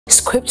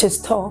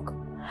Scriptures talk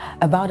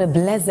about a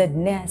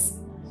blessedness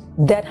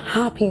that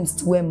happens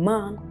to a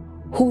man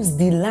whose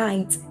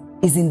delight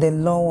is in the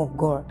law of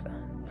God.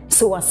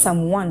 So as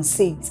Psalm 1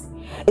 says,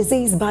 it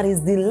says, but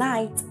his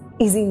delight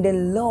is in the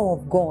law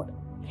of God,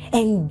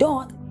 and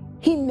doth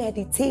he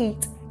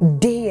meditate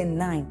day and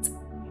night.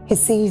 He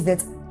says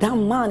that that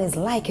man is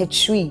like a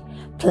tree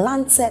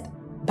planted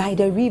by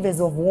the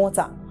rivers of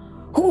water,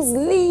 whose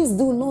leaves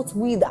do not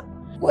wither,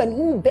 and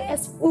who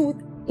bears fruit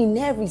in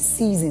every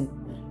season.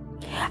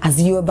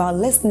 As you're about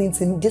listening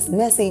to this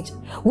message,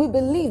 we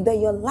believe that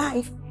your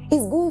life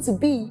is going to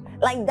be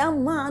like that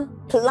man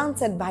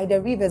planted by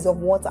the rivers of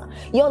water.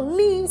 Your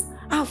leaves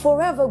are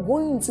forever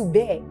going to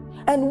bear.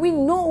 And we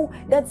know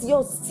that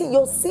your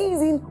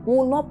season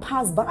will not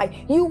pass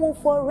by. You will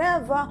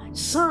forever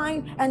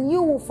shine and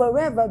you will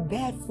forever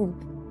bear fruit.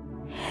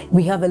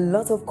 We have a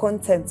lot of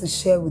content to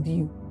share with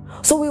you.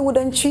 So we would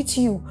entreat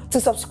you to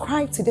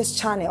subscribe to this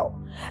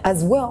channel,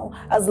 as well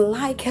as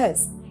like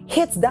us.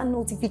 Hit that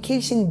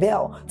notification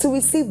bell to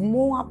receive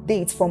more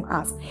updates from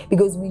us,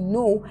 because we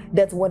know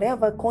that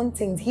whatever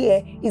content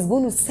here is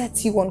going to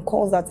set you on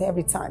course at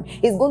every time.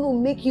 It's going to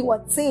make you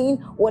attain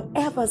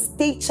whatever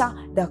stature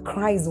that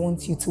Christ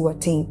wants you to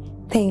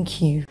attain. Thank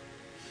you.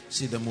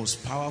 See, the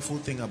most powerful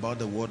thing about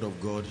the Word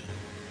of God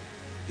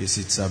is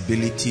its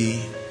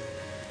ability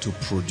to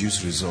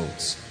produce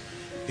results.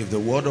 If the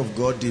Word of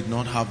God did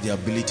not have the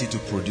ability to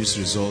produce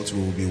results,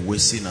 we will be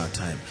wasting our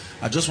time.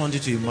 I just want you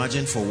to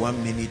imagine for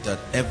 1 minute that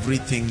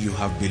everything you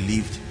have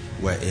believed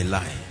were a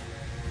lie.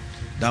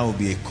 That would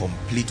be a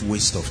complete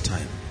waste of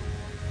time.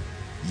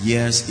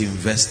 Years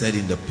invested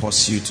in the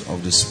pursuit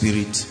of the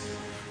Spirit,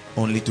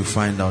 only to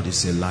find out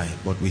it's a lie.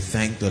 But we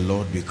thank the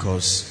Lord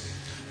because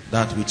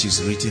that which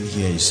is written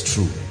here is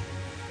true.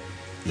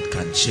 It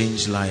can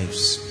change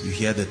lives. You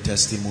hear the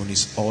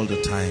testimonies all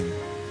the time.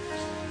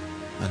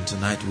 And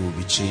tonight we will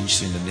be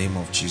changed in the name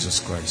of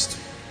Jesus Christ.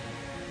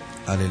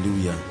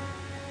 Hallelujah.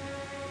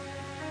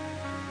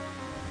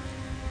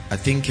 I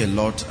think a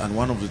lot, and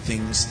one of the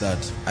things that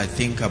I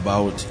think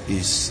about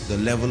is the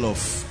level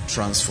of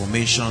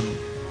transformation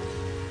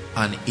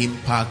and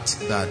impact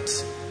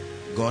that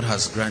God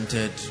has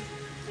granted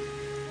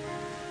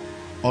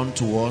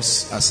unto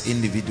us as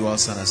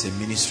individuals and as a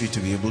ministry to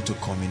be able to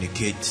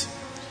communicate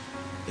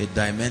a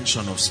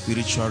dimension of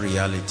spiritual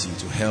reality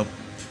to help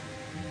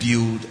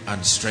build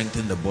and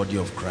strengthen the body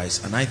of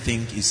Christ. And I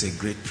think it's a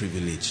great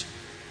privilege.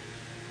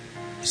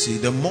 See,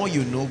 the more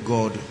you know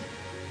God,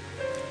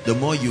 the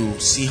more you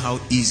see how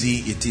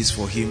easy it is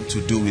for Him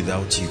to do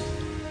without you.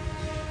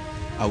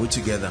 Are we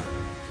together?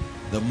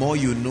 The more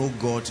you know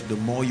God, the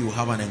more you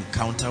have an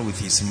encounter with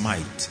His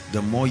might,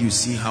 the more you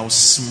see how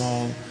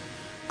small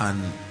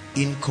and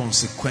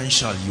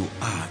inconsequential you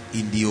are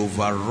in the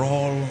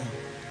overall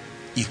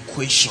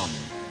equation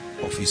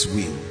of His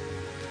will.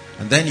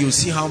 And then you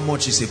see how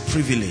much is a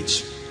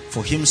privilege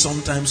for Him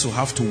sometimes to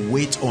have to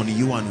wait on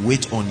you and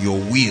wait on your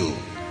will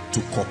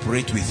to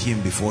cooperate with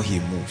Him before He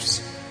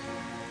moves.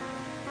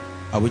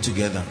 Are we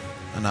together?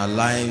 And our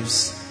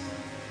lives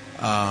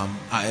are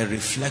a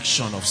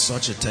reflection of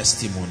such a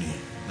testimony,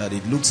 that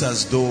it looks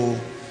as though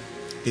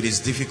it is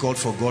difficult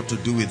for God to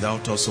do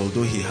without us,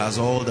 although He has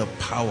all the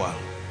power.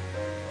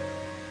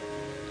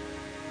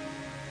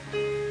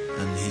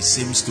 And He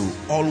seems to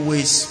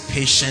always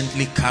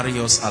patiently carry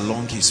us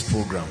along His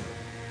program.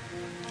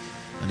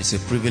 And it's a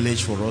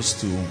privilege for us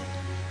to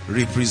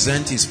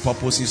represent His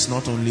purposes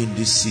not only in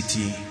this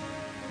city,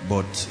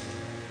 but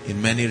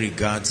in many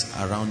regards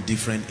around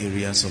different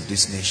areas of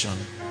this nation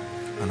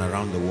and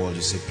around the world.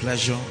 It's a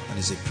pleasure and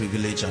it's a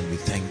privilege, and we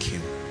thank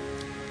Him.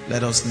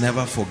 Let us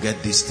never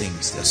forget these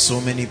things. There's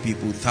so many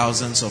people,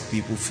 thousands of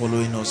people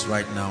following us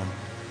right now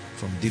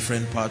from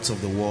different parts of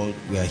the world.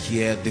 We are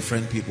here,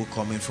 different people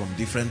coming from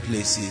different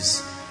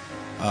places.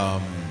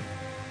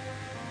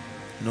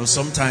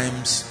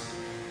 Sometimes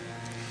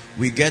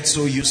we get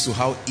so used to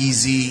how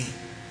easy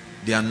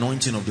the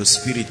anointing of the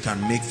Spirit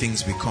can make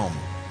things become,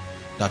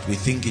 that we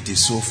think it is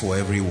so for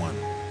everyone.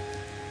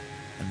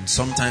 And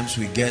sometimes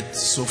we get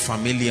so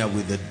familiar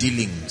with the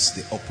dealings,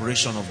 the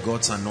operation of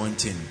God's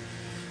anointing,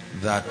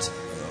 that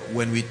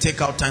when we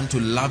take our time to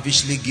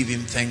lavishly give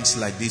Him thanks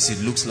like this, it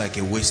looks like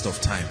a waste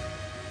of time.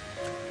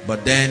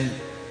 But then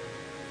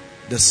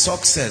the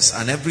success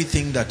and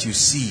everything that you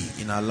see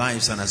in our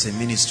lives and as a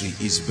ministry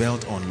is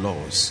built on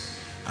laws.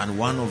 And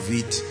one of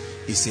it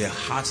is a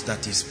heart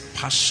that is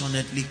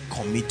passionately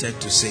committed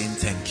to saying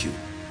thank you.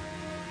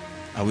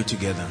 Are we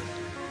together?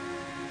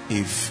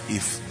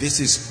 If this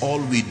is all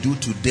we do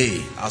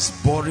today, as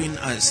boring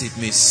as it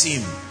may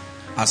seem,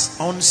 as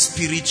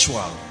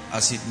unspiritual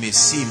as it may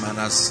seem, and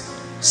as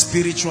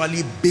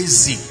spiritually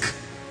basic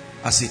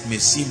as it may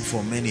seem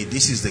for many,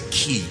 this is the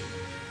key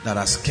that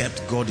has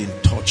kept God in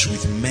touch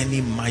with many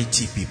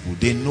mighty people.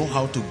 They know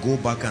how to go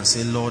back and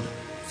say, Lord,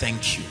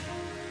 thank you.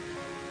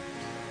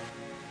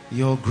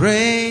 Your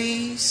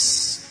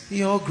grace,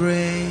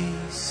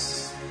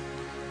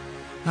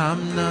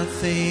 I'm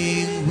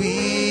nothing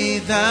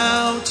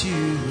without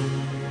you.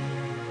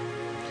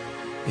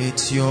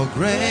 It's your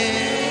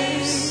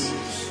grace,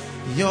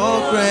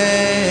 Your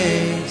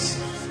grace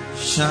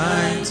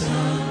shines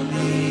on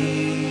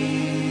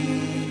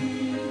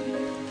me.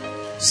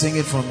 Sing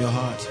it from your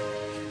heart.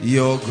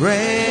 Your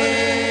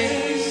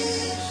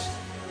grace,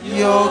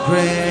 your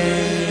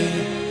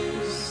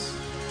grace.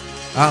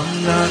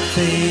 I'm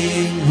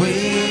nothing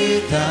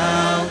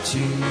without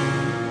you.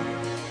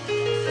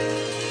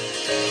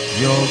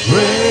 Your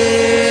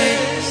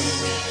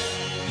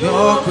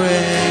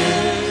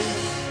grace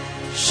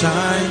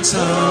shines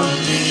on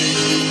me.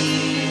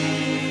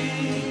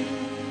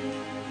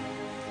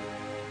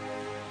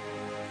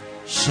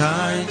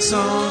 Shines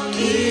on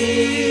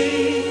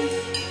me,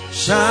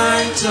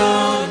 shines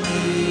on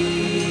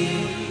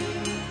me.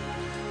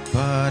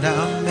 But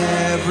I'm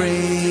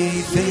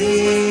everything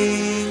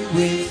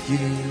with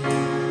you.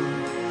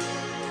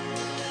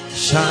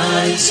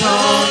 Shines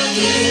on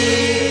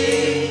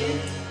me,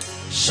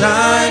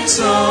 shines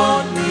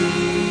on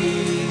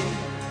me.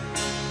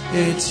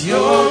 It's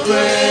your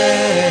grace.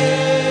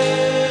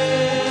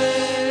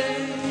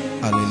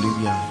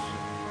 Hallelujah.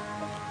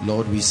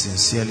 Lord, we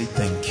sincerely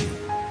thank you.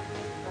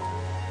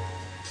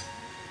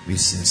 We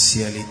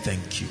sincerely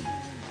thank you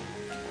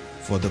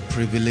for the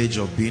privilege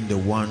of being the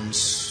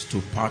ones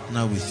to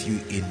partner with you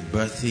in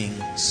birthing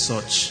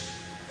such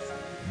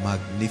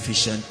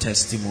magnificent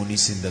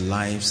testimonies in the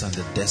lives and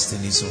the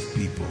destinies of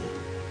people.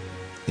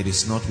 It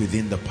is not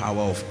within the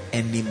power of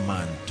any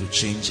man to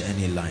change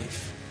any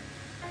life,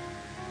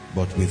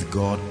 but with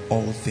God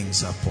all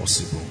things are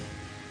possible.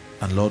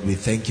 And Lord, we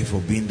thank you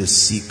for being the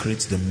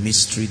secret, the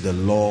mystery, the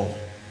law,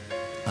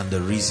 and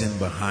the reason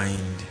behind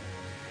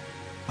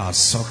our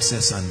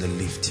success and the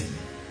lifting.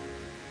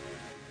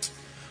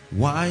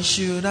 Why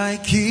should I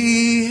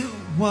care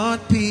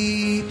what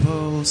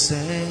people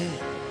say?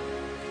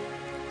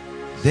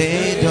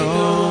 They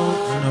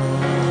don't know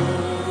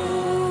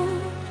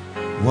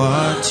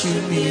what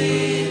you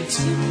mean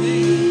to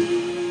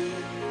me.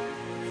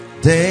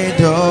 They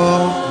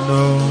don't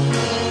know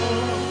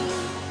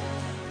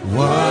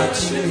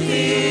what you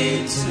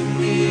mean to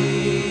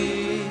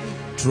me.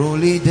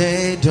 Truly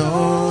they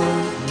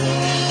don't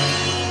know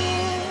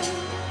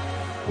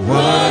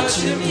what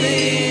you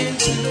mean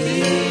to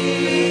me.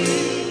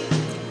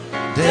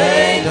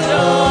 They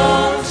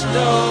don't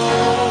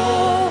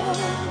know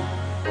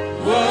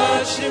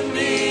what you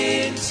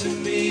mean to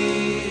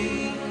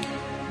me.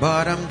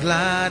 But I'm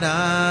glad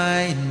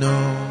I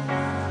know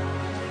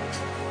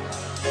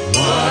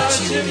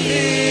what you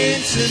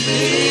mean to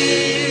me.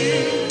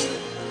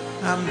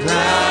 I'm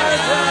glad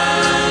I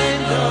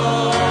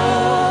know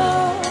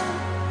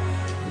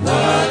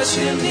what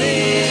you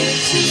mean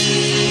to me.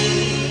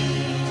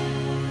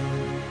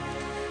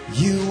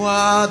 You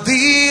are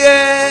the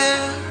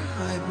air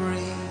I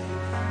breathe.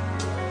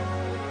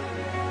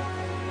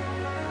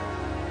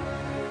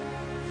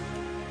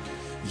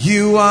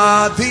 You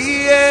are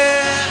the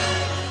air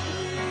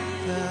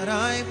that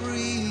I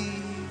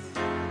breathe.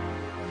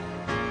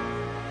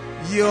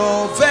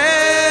 Your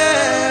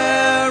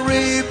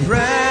very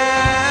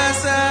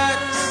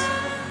presence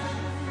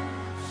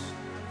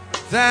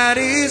that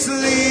is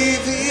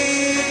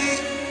living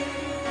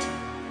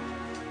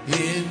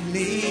in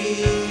me.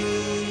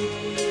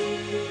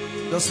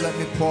 Just let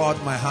me pour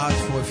out my heart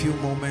for a few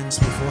moments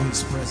before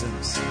His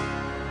presence.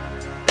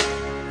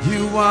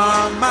 You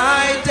are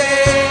my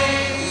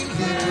daily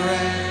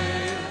bread.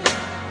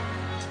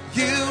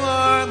 You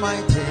are my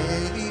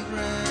daily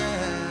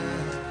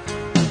bread.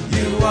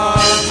 You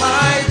are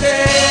my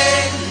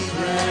daily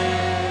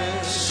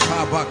bread.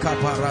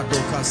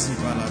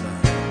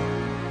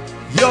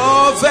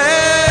 Your very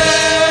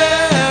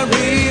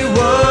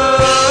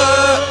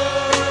word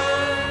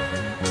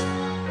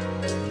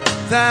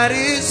that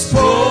is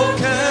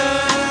spoken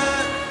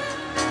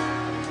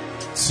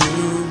to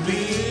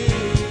me.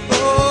 Oh,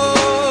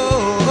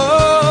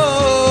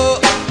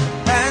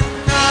 and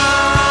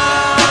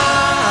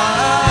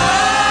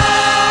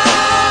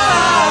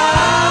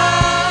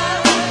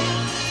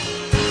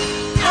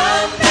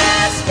I'm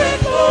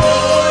desperate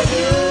for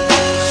you.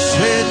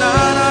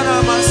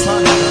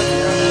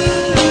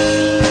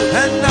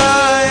 And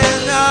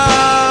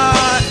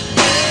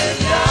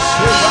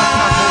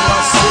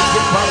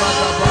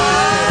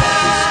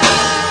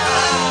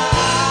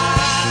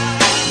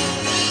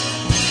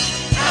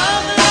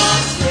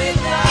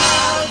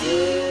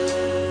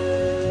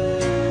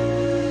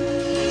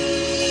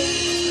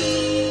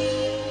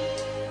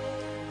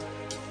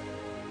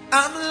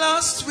I'm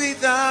lost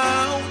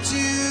without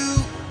you.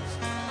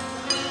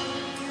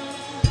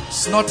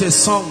 It's not a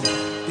song,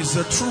 it's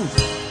the truth.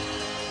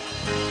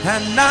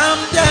 And I'm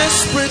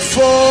desperate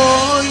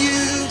for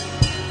you.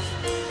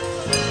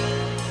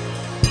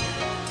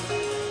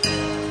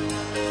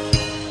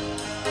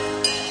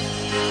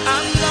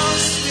 I'm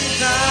lost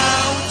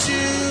without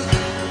you.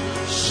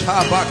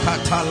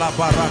 Shabakata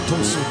labarato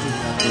sudu.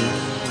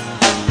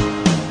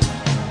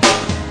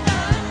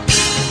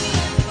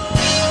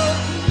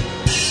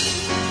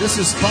 This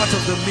is part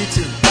of the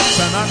meeting. It's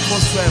an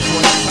atmosphere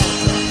for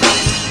encounter.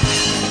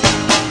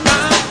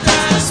 I'm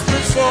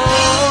desperate for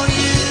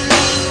you.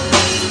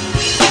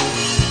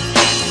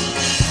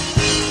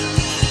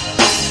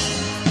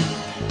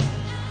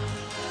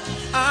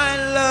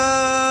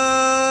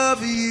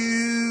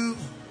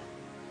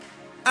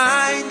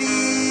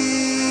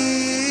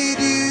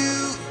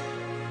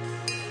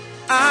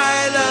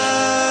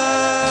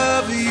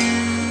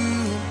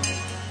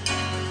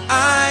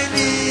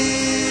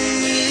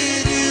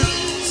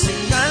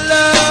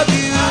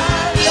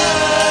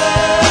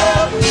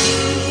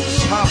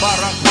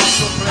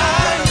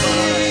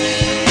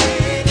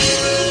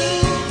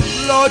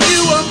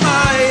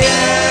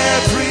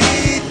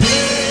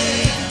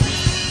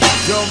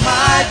 are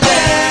my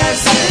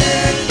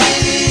destiny.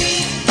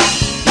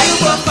 You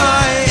are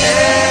my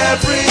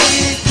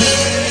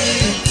everything.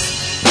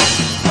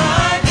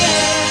 My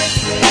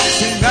destiny.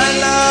 Sing, I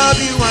love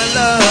you, I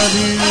love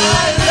you.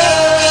 I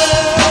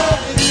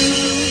love you.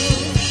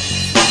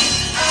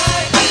 I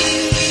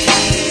need you.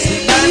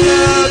 Sing, I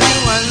love you,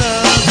 I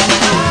love you.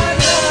 I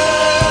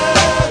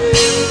love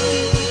you.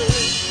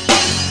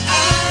 I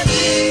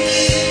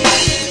need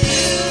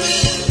you.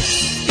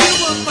 You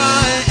are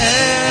my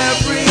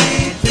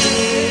everything.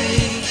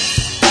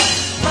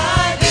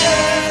 My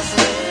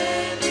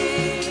destiny.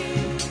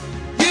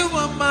 You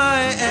are my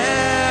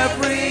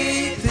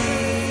everything.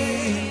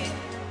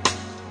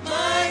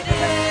 My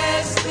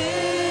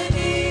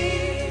destiny.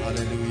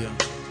 Hallelujah.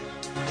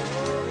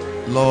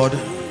 Lord,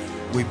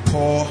 we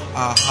pour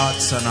our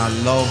hearts and our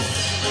love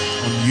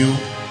on you.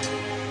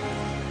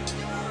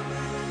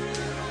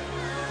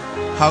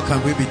 How can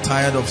we be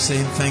tired of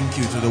saying thank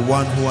you to the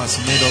one who has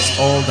made us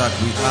all that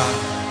we are?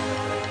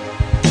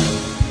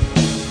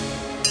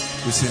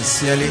 We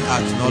sincerely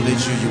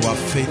acknowledge you. You are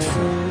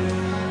faithful.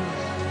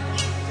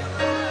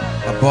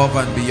 Above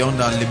and beyond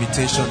our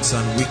limitations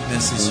and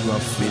weaknesses, you are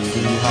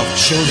faithful. You have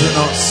chosen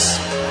us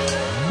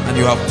and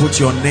you have put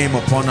your name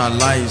upon our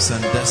lives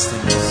and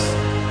destinies.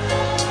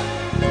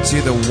 See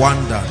the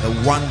wonder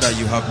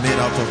you have made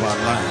out of our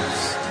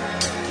lives.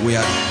 We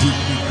are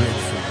deeply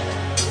grateful.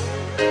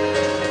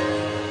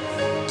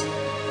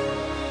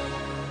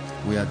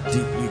 We are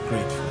deeply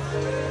grateful.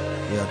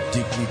 We are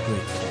deeply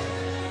grateful.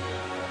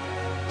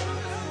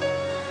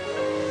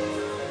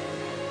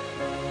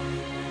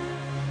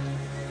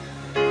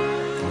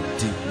 I'm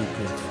deeply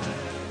grateful.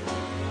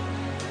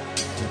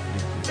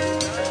 Deeply grateful.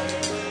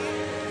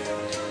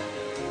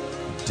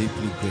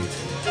 Deeply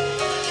grateful.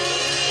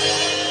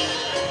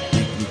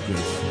 Deeply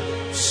grateful.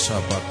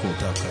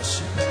 Shabakota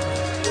Kashibata.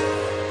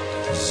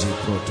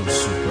 Ziproto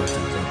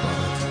Suprata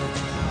Kabarata.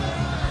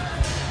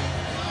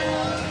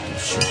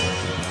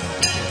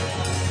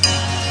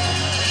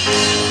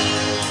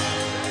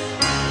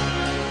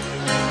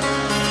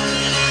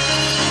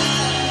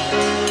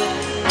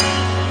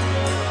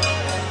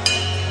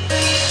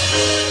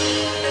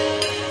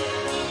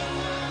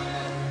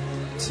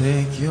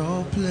 Take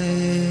your place.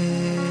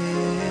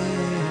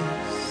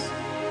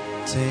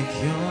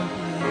 Take your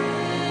place.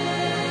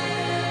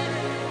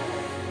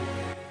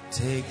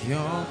 Take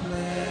your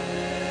place.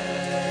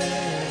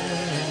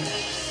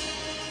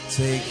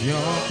 Take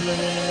your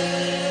place.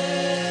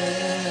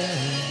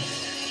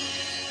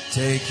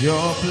 Take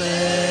your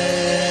place.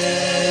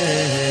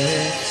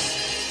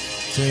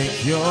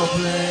 Take your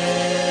place.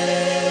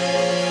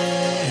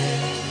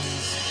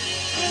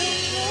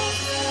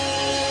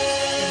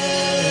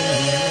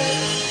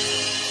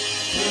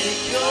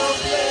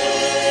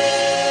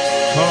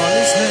 Call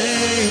his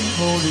name,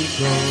 Holy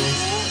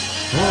Ghost.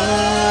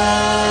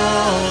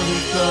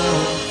 Holy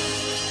Ghost.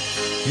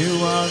 You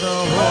are the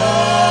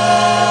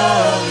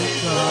Holy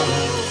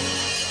Ghost.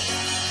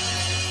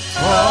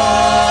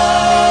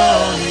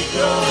 Holy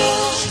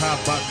Ghost.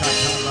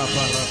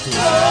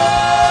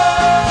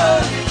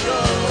 Holy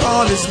Ghost.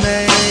 Call his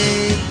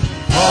name,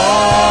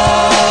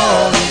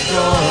 Holy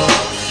Ghost.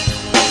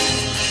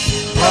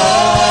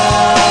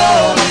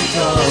 Holy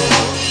Ghost.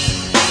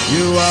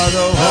 You are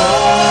the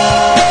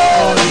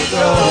Holy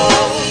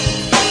Ghost.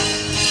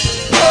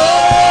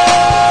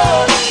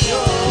 Holy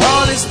Ghost.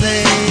 Call his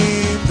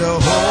name, the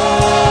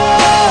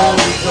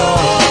Holy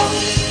Ghost.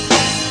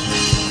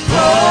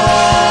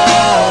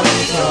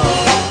 Holy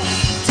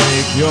Ghost.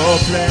 Take your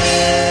place.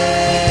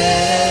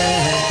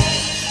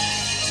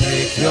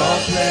 Take your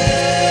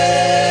place.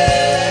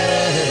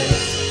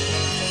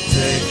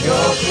 Take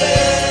your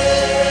place.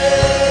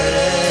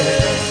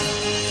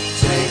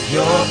 Take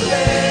your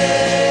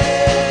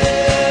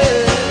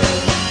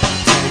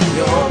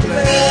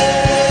place.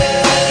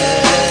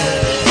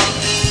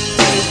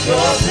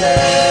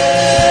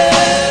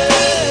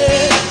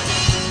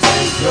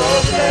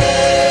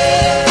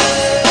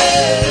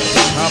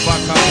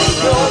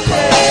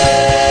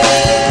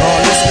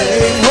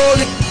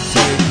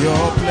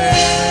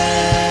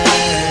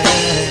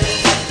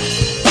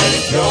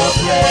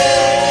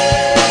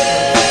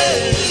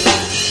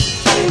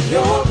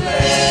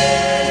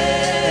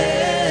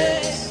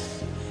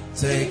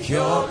 Take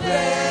your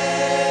place.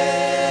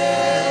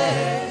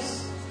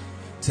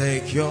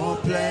 Take your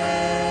place.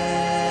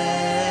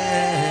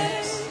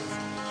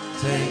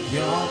 Take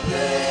your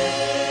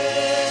place.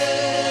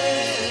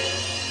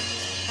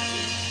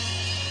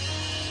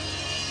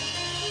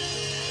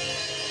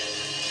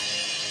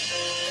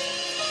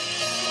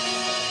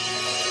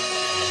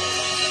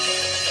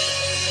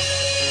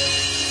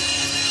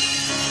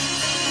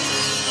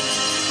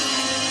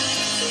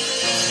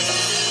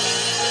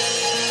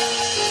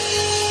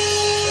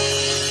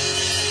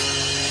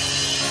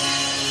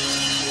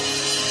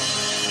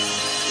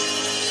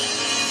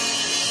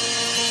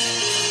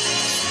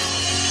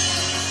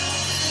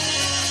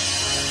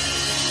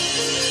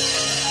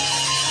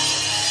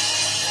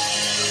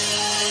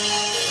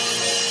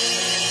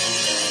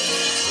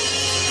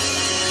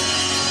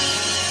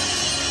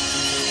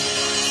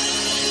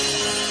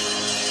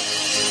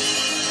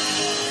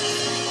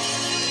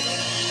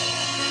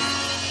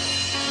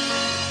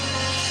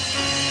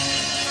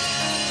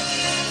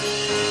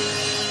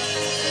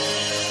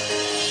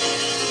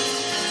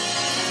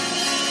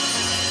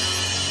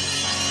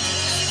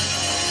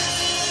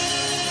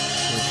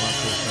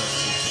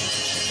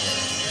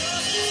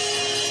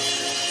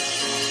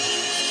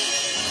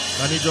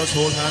 Can you just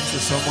hold hands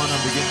with someone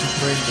and begin to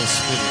pray in the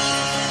Spirit?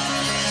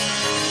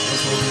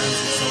 Just hold hands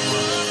with someone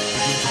and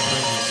begin to pray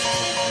in the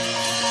Spirit.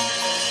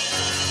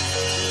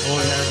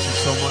 Hold hands with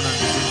someone and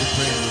begin to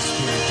pray in the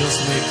Spirit.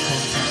 Just make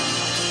contact.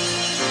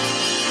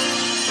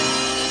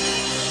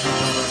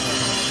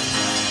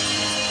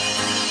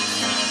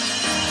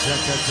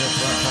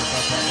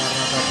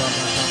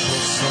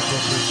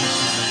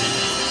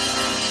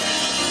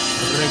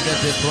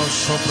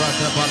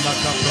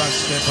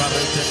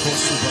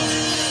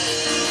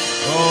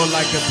 Oh,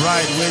 like a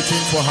bride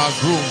waiting for her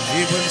groom,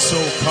 even so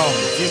come,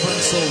 even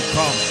so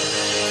come,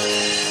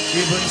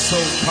 even so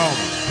come.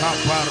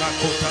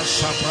 Kaparakota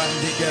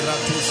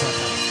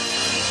shabrandigeratusata.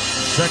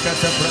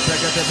 Shekete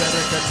pretekete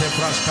berekete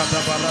prashkata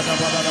barada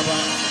baladaba.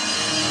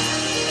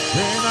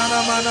 Benana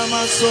mana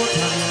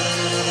masota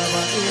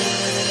nirana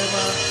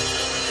ireleba.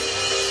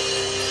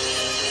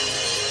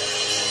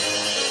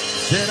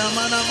 Jena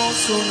mana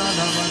mosuna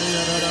na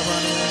manira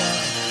banira.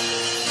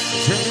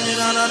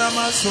 Jena na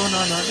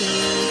masuna na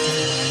ite.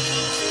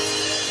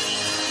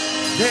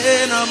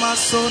 Jena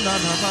masuna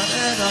na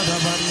manira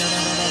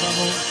banira na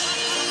mo.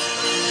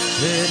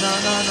 Jena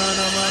na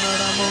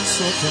manira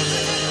mosota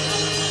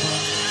nirana.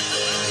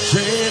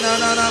 Jena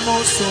na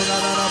mosuna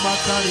na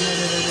makari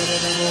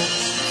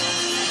nirana.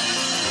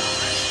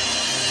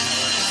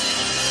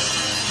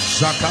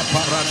 Shaka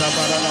parada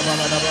balada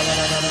balada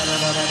balada.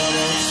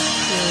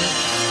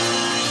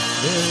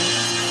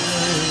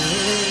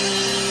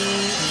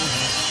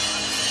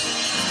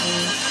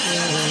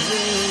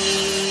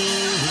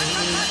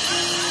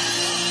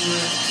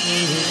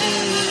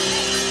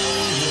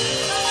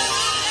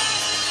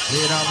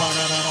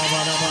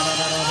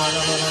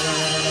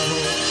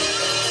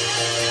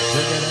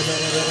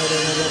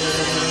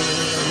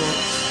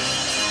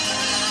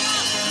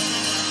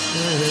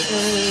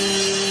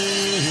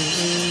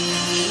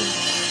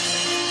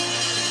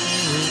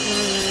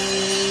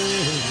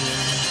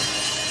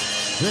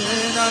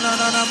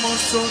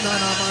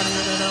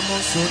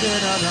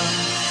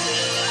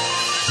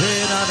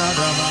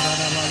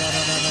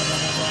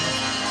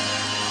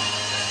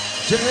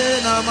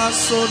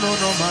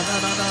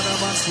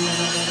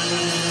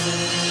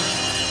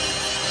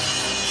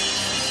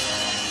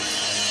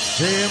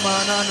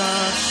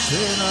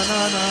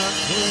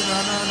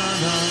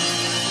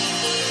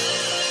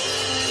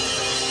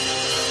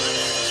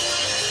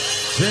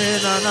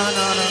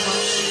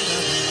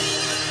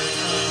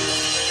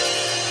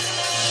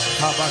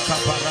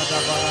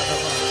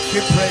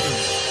 Keep praying.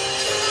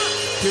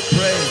 Keep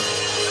praying.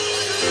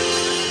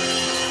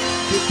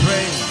 Keep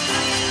praying.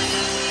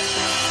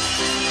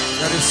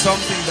 There is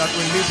something that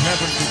will leave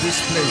heaven to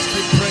this place.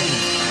 Keep praying.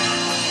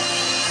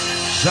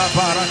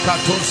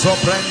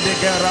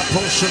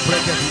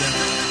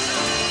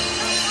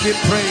 Keep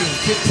praying.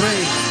 Keep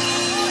praying.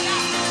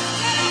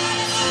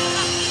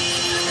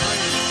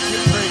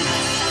 Keep praying.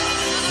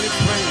 Keep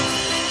praying.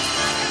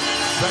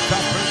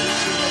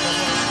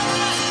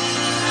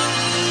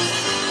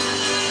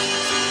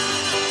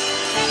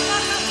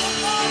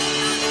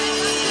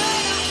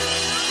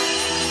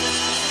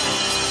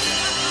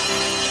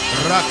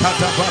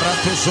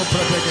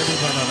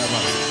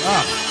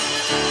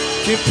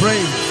 Keep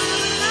praying.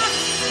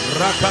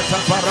 Rakata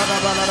parada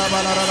balada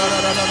balada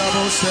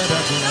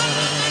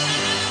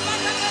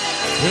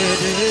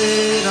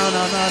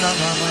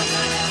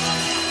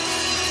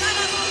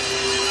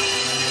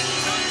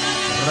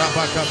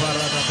Rabaka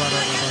parada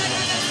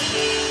parada.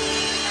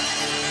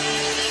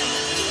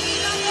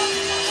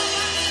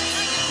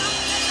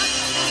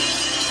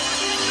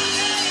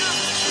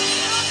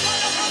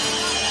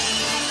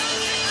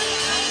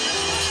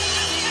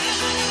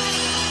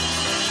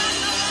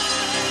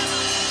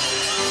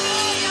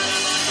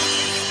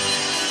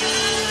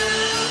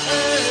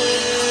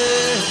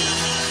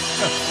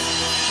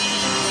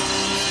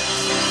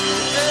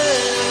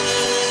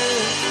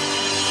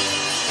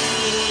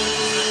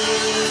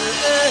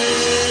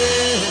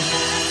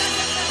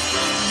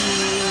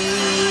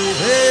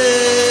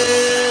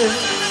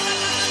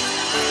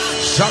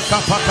 Shaka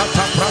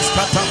pakata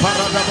praskata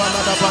parada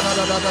balada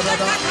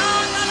balada.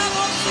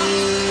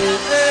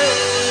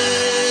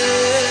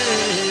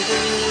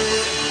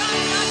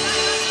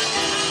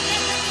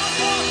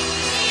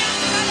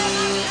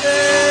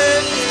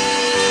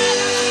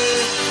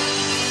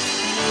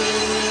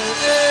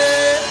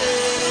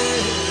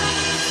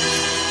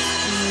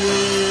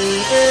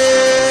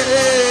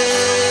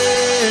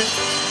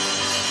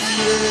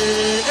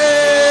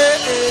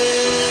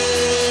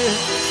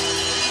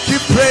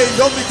 Keep praying,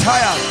 don't be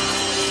tired.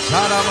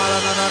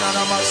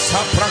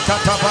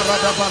 Saprakata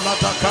barada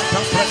balata kata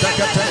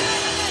pretekete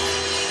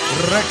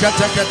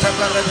reketekete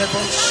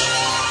beredebos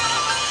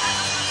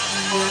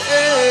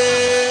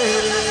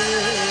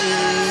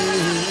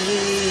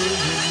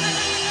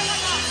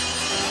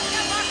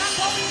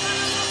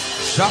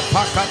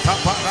Shapakata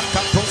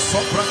barakato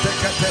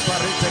sopratekete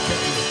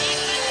baritekete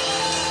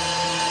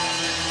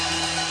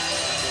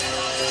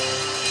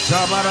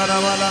Shamarana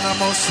walana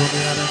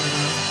mosuniana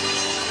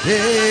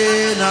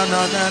na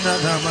na na na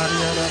na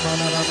Maria na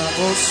na na na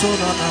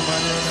osuna na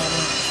Maria na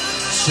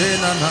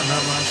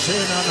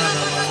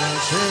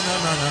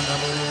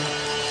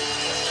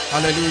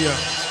Hallelujah.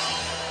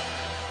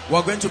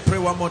 We're going to pray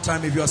one more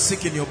time. If you are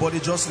sick in your body,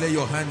 just lay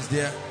your hands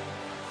there.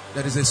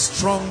 There is a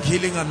strong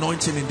healing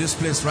anointing in this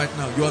place right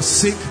now. You are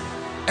sick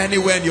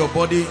anywhere in your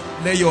body,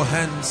 lay your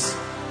hands.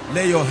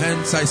 Lay your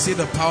hands. I see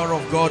the power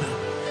of God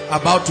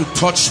about to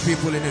touch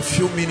people in a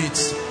few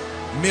minutes.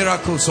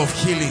 Miracles of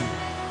healing.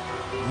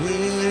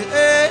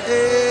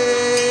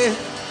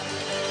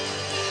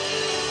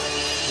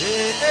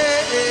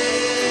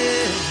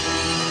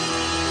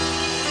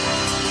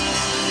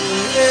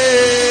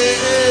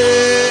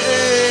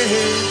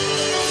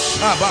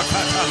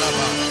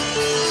 Shabakatalaba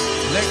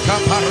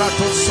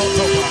lekaparato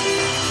sotoba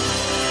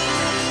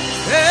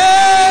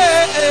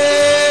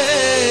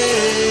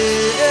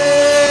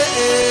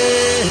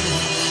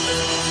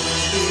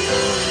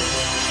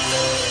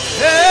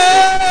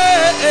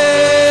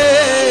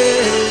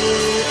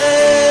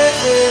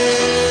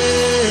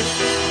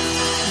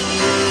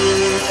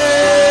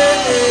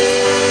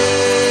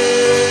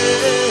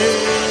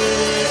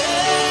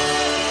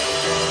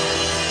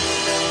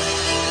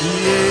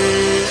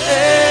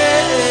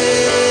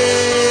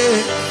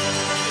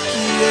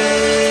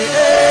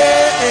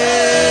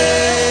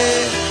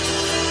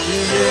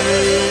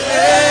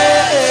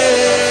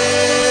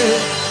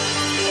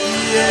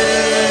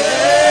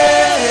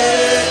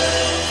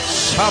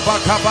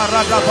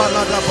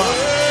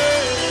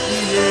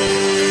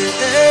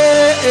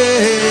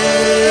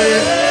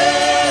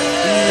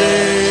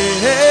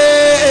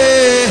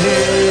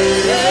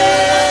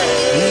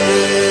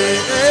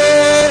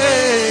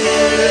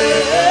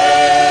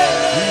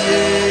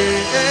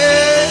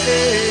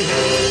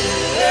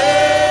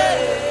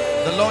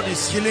The Lord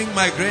is healing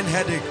migraine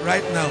headache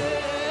right now.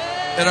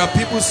 There are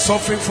people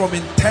suffering from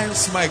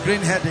intense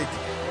migraine headache.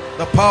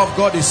 The power of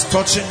God is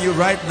touching you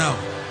right now.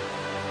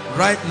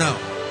 Right now.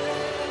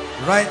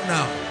 Right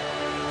now.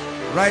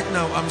 Right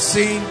now. I'm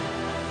seeing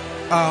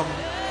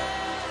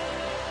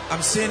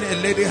a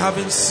lady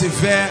having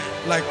severe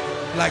like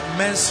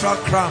menstrual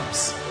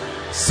cramps.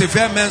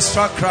 Severe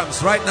menstrual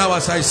cramps. Right now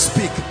as I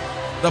speak,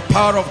 the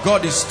power of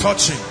God is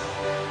touching.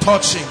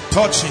 Touching.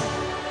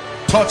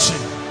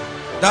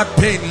 That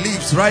pain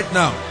leaves right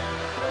now.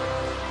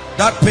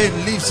 That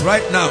pain leaves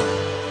right now.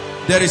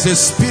 There is a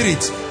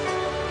spirit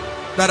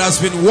that has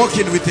been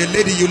walking with a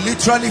lady. You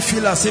literally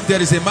feel as if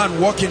there is a man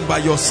walking by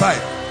your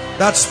side.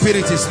 That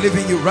spirit is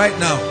leaving you right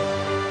now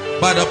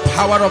by the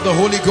power of the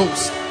Holy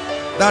Ghost.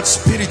 That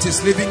spirit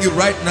is leaving you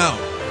right now.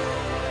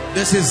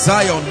 This is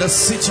Zion, the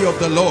city of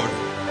the Lord.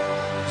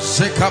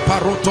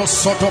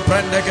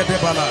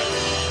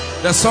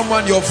 There's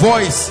someone, your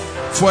voice,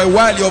 for a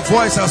while your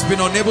voice has been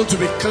unable to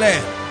be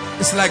clear.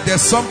 It's like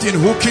there's something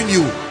hooking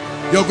you.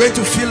 You're going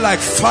to feel like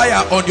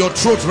fire on your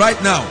throat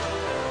right now.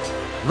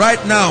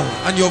 Right now,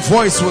 and your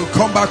voice will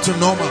come back to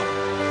normal.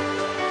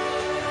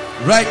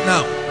 Right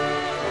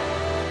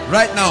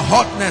now,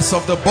 hotness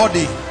of the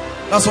body.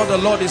 That's what the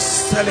Lord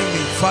is telling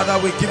me. Father,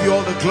 we give you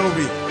all the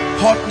glory.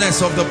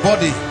 Hotness of the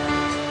body.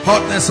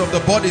 Hotness of the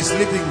body is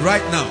living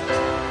right now.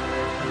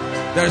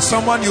 There is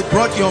someone, you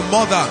brought your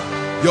mother.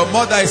 Your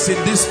mother is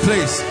in this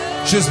place.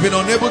 She's been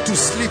unable to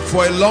sleep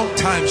for a long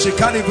time. She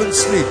can't even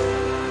sleep.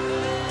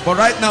 But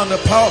right now, the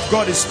power of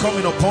God is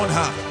coming upon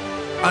her.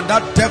 And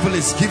that devil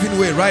is giving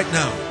way right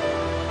now.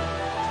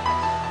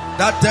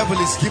 That devil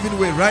is giving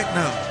way right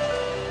now.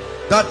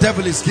 That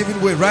devil is giving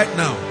way right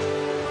now.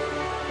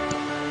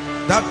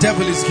 That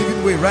devil is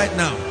giving way right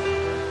now.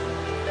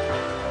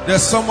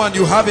 There's someone,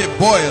 you have a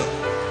boil,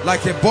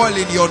 like a boil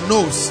in your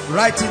nose,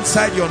 right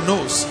inside your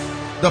nose.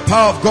 The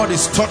power of God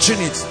is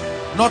touching it.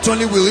 Not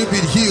only will it be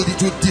healed,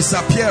 it will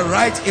disappear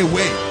right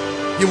away.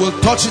 You will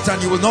touch it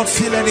and you will not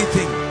feel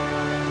anything.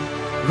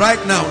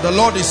 Right now, the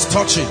Lord is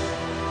touching.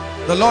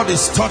 The Lord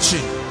is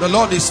touching. The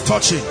Lord is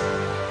touching.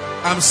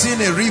 I'm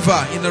seeing a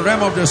river in the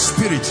realm of the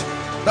spirit.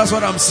 That's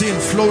what I'm seeing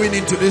flowing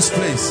into this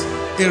place.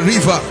 A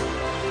river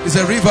is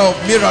a river of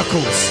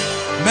miracles.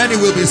 Many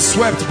will be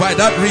swept by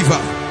that river.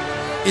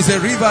 It's a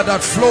river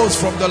that flows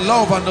from the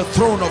love and the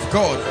throne of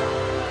God.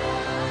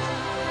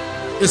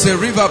 It's a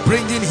river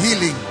bringing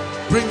healing,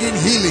 bringing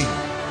healing,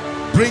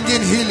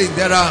 bringing healing.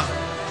 There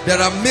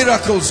are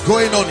miracles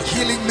going on,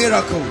 healing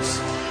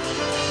miracles.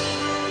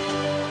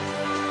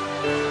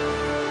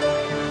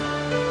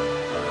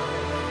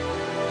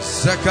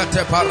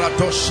 Zekate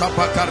paratos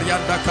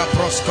shapakarianda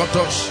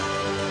kaproskotos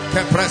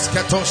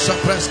kepresketos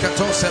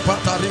shapresketos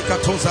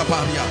sepatarikatos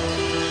abaria.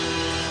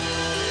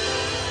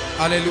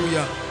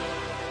 Hallelujah.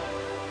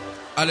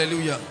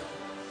 Hallelujah.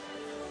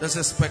 There's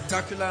a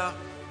spectacular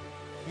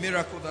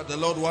miracle that the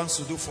Lord wants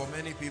to do for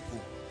many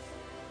people.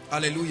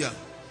 Hallelujah.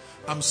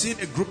 I'm seeing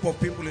a group of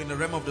people in the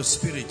realm of the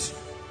spirit.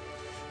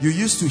 You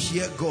used to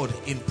hear God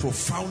in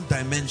profound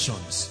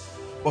dimensions,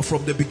 but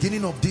from the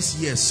beginning of this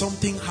year,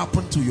 something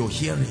happened to your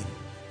hearing.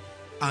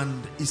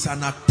 And it's an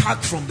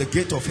attack from the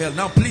gate of hell.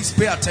 Now please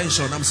pay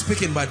attention. I'm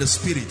speaking by the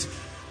Spirit.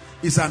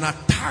 It's an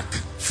attack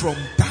from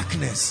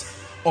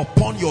darkness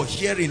upon your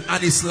hearing.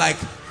 And it's like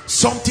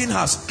something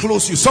has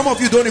closed you. Some of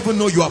you don't even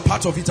know you are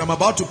part of it. I'm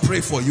about to pray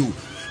for you.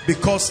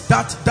 Because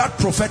that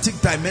prophetic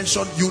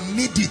dimension, you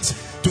need it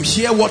to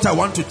hear what I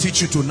want to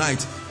teach you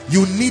tonight.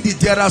 You need it.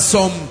 There are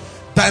some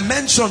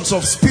dimensions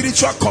of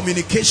spiritual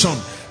communication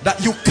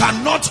that you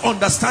cannot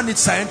understand it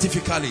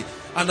scientifically.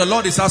 And the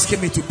Lord is asking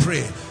me to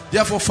pray.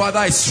 Therefore, Father,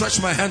 I stretch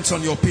my hands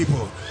on your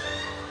people.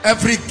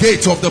 Every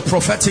gate of the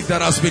prophetic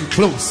that has been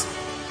closed,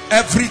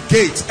 every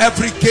gate,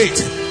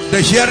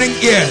 the hearing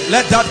ear,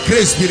 let that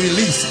grace be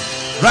released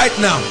right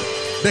now.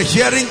 The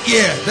hearing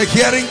ear,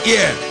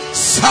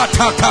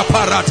 Sataka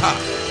Parata.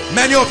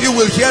 Many of you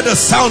will hear the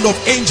sound of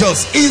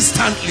angels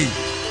instantly,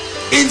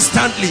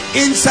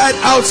 inside,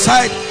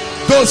 outside.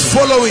 Those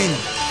following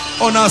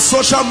on our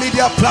social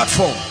media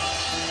platform,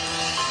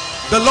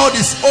 the Lord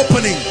is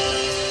opening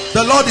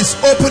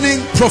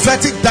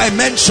prophetic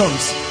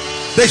dimensions.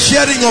 The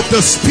hearing of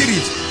the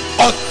Spirit,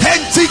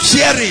 authentic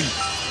hearing,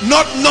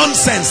 not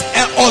nonsense,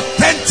 an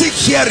authentic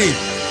hearing.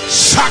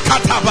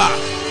 Shakataba,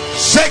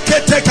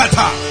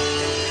 sheketekata,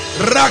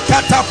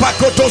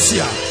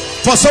 rakatapakotosia.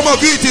 For some of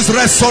you it is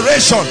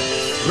restoration.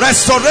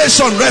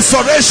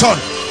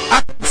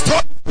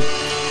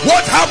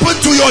 What happened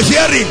to your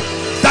hearing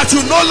that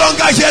you no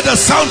longer hear the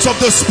sounds of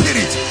the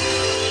Spirit?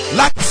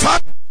 Like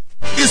fire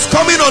is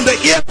coming on the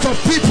ears of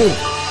people.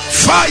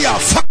 Fire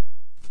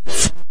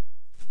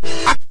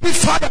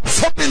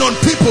falling on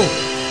people.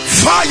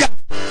 Fire,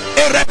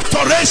 a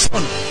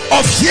restoration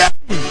of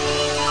hearing,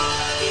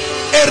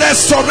 a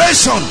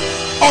restoration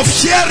of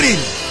hearing,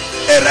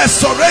 a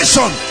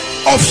restoration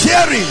of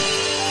hearing.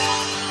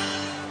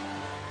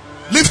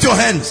 Lift your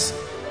hands.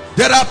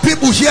 There are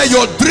people here,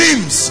 your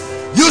dreams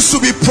used to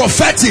be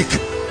prophetic,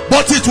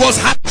 but it was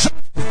hijacked.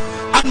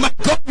 And my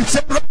God,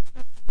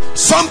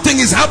 something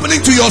is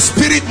happening to your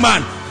spirit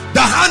man.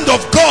 The hand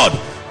of God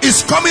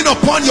is coming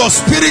upon your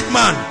spirit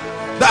man.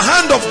 The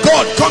hand of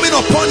God coming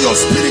upon your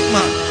spirit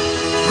man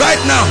right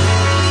now.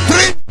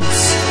 Dreams,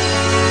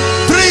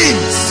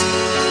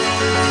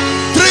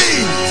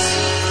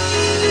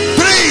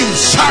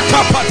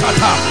 shaka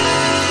patata,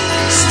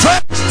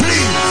 strange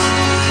dreams,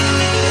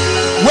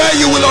 where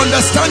you will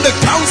understand the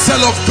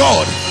counsel of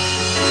God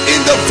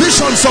in the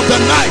visions of the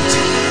night.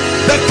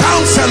 The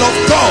counsel of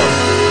God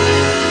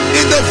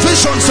in the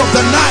visions of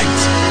the night.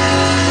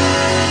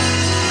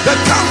 The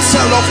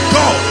counsel of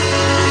God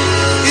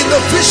in the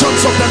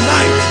visions of the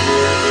night.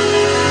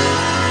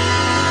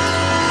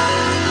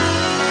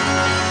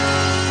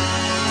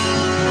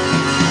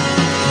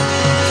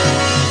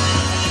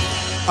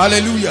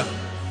 Hallelujah.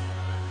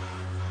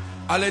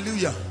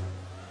 Hallelujah.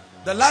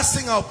 The last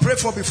thing I'll pray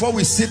for before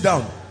we sit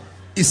down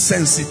is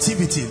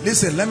sensitivity.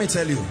 Listen, let me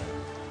tell you.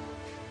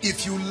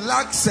 If you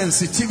lack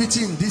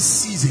sensitivity in this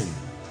season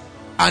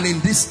and in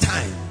this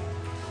time,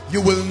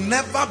 you will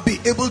never be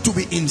able to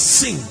be in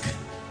sync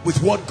with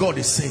what God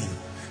is saying.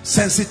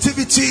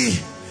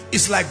 Sensitivity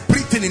is like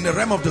breathing in the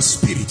realm of the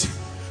Spirit.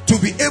 To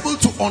be able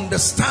to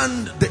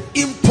understand the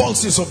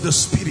impulses of the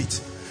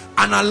Spirit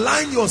and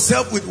align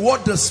yourself with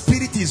what the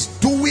Spirit is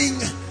doing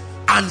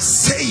and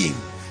saying.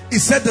 He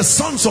said the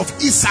sons of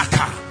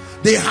Issachar,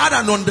 they had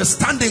an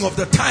understanding of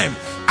the time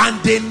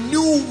and they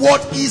knew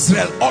what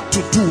Israel ought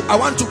to do. I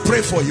want to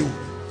pray for you.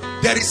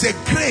 There is a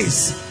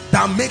grace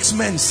that makes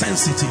men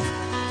sensitive.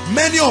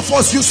 Many of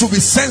us used to be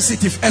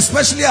sensitive,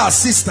 especially our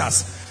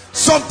sisters.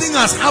 Something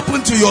has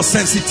happened to your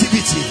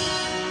sensitivity.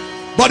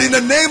 But in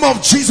the name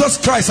of Jesus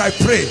Christ, I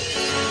pray.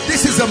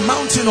 This is a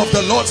mountain of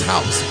the Lord's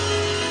house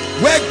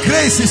where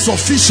grace is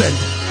sufficient.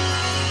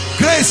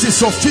 Grace is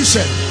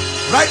sufficient.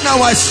 Right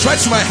now I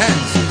stretch my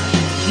hands.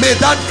 May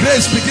that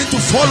grace begin to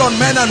fall on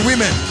men and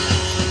women.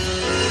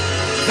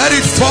 Let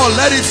it fall,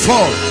 let it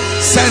fall.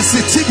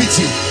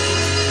 Sensitivity,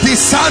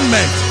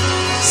 discernment,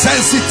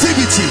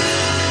 sensitivity,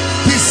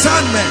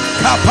 discernment,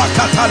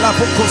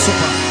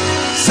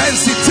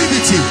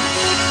 sensitivity,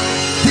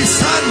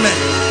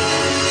 discernment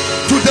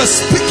to the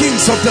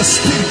speakings of the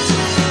Spirit.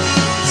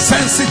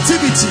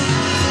 Sensitivity,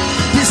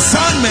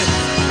 discernment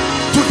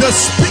to the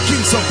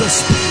speakings of the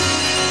Spirit.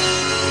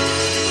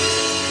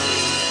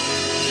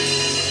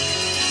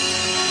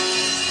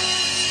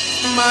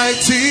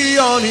 Mighty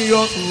on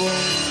your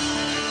throne,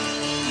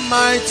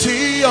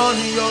 mighty on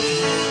your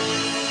throne.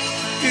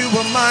 You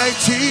are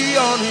mighty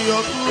on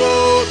your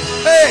throne.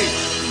 Hey,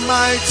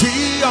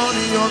 mighty on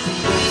your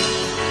throne.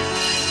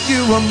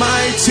 You are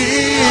mighty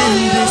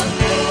in this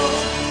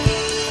throne.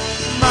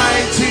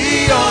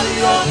 Mighty on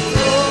your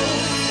throne.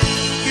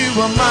 You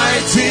are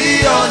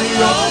mighty on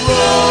your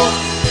throne.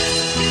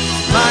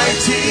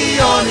 Mighty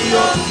on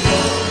your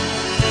throne.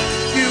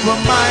 You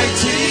are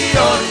mighty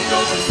on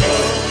your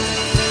throne.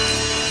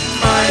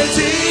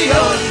 Mighty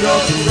on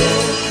your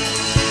throne.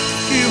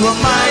 You are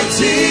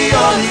mighty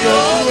on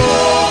your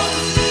throne.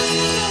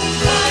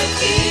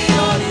 Mighty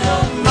on your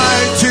throne.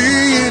 Mighty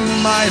in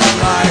my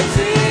life.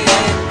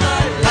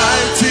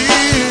 Mighty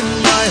in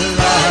my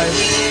life.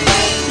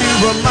 You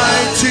are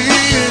mighty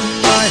in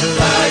my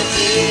life.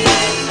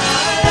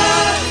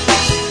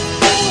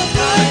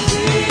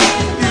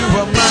 You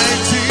are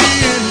mighty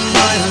in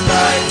my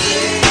life.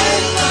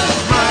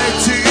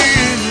 Mighty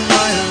in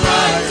my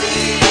life.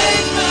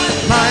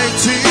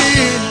 Mighty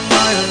in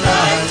my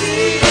life.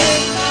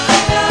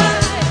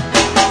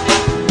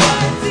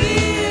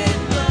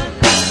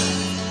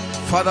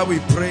 Father,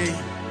 we pray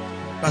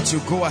that you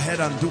go ahead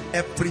and do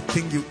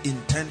everything you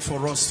intend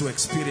for us to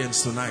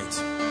experience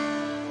tonight.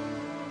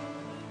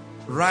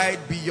 Right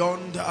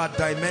beyond our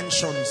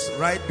dimensions,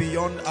 right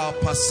beyond our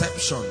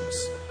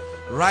perceptions,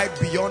 right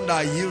beyond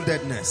our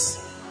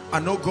yieldedness.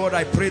 And oh God,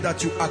 I pray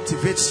that you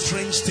activate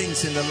strange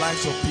things in the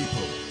lives of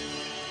people.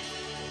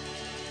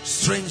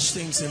 Strange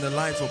things in the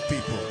life of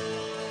people.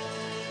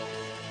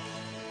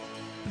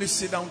 Please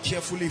sit down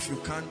carefully if you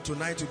can.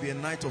 Tonight will be a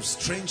night of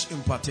strange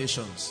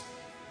impartations.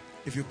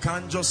 If you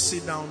can't, just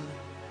sit down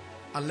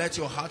and let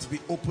your heart be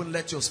open.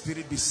 Let your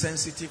spirit be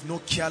sensitive. No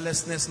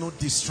carelessness, no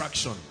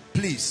distraction.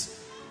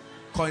 Please.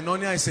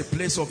 Koinonia is a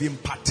place of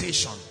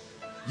impartation.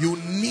 You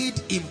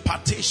need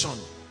impartation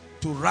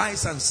to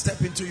rise and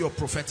step into your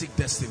prophetic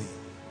destiny.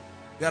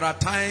 There are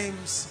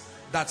times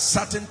that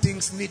certain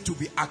things need to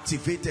be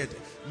activated.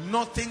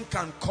 Nothing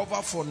can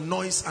cover for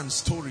noise and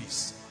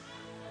stories.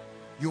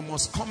 You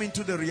must come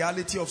into the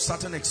reality of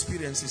certain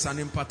experiences, and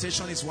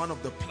impartation is one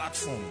of the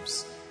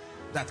platforms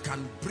that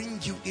can bring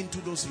you into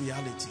those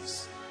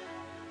realities.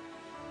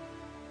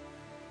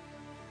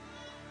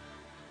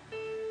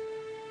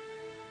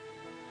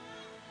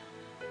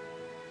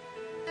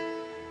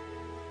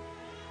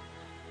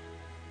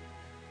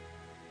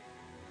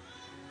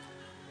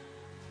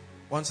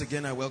 Once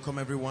again, I welcome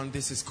everyone.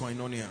 This is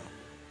Koinonia.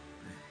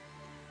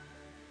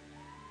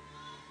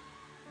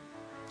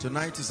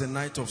 Tonight is a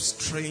night of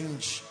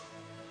strange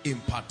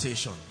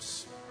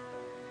impartations.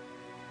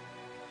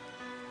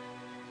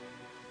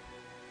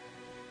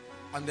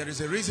 And there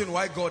is a reason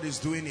why God is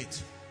doing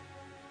it.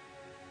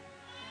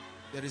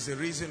 There is a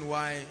reason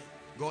why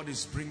God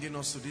is bringing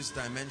us to this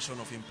dimension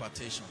of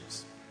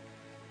impartations.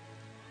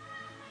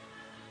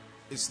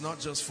 It's not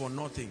just for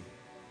nothing.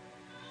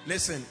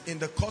 Listen, in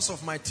the course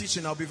of my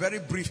teaching, I'll be very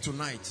brief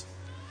tonight.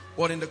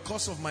 But in the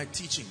course of my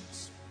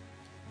teachings,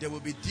 there will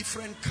be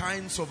different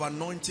kinds of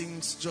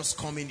anointings just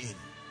coming in.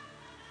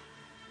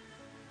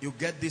 You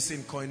get this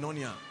in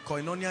Koinonia.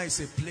 Koinonia is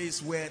a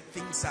place where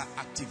things are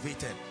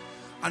activated.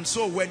 And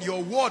so when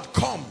your word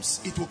comes,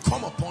 it will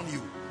come upon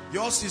you.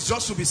 Yours is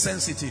just to be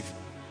sensitive.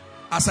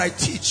 As I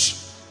teach,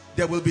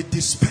 there will be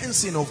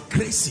dispensing of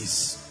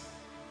graces.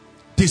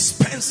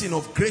 Dispensing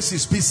of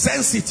graces. Be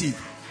sensitive.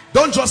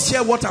 Don't just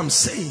hear what I'm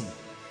saying.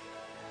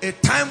 A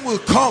time will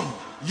come,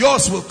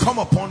 yours will come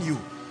upon you.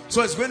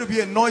 So it's going to be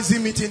a noisy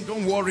meeting.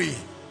 Don't worry.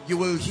 You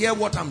will hear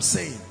what I'm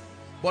saying.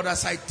 But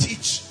as I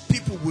teach,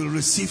 people will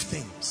receive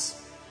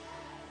things.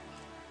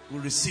 Will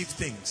receive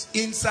things.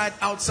 Inside,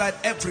 outside,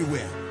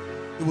 everywhere.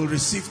 You will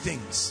receive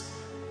things.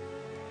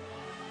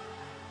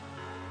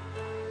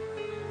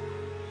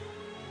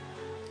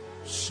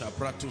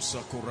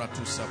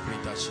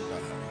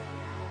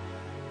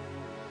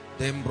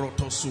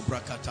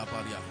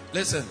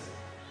 Listen.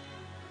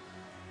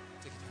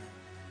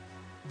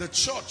 The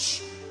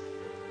church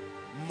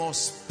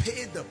must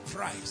pay the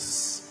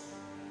price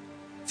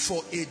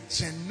for a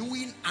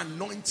genuine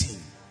anointing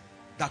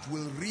that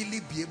will really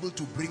be able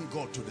to bring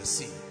God to the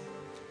scene.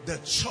 The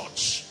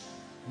church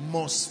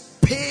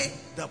must pay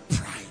the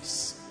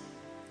price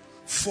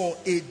for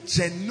a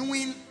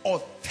genuine,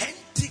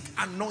 authentic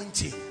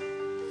anointing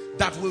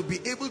that will be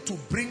able to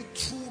bring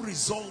true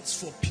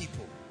results for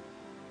people.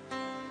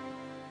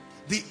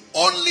 The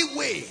only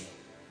way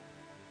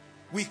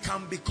we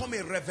can become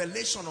a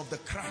revelation of the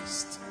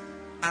Christ,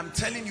 I'm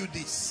telling you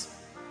this,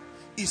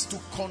 is to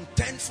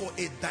contend for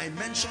a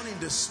dimension in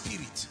the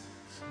spirit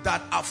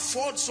that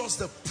affords us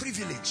the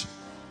privilege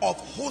of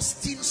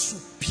hosting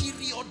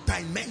superior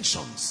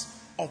dimensions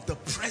of the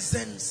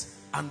presence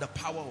and the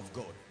power of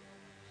God.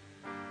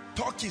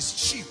 Talk is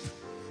cheap.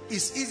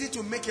 It's easy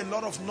to make a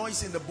lot of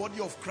noise in the body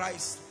of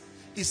Christ.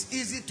 It's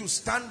easy to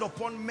stand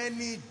upon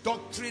many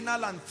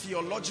doctrinal and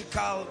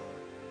theological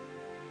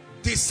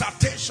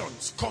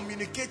dissertations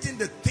communicating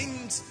the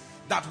things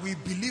that we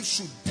believe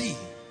should be.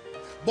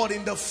 But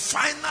in the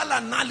final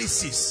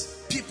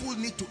analysis, people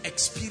need to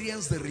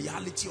experience the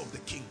reality of the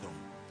kingdom.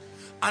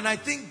 And I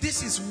think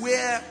this is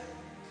where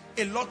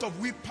a lot of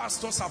we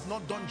pastors have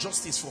not done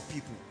justice for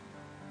people.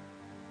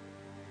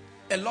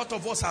 A lot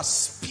of us are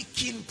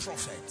speaking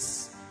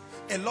prophets.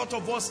 A lot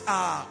of us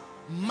are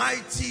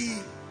mighty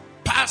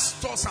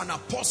pastors and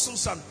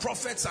apostles and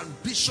prophets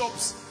and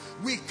bishops.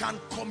 We can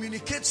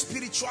communicate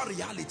spiritual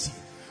reality.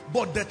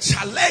 But the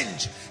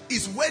challenge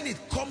is when it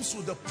comes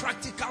to the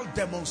practical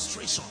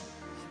demonstration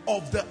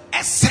of the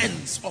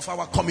essence of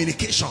our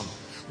communication.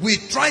 We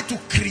try to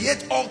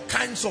create all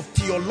kinds of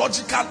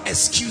theological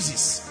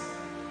excuses.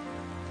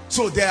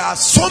 So there are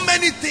so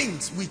many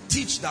things we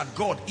teach that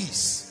God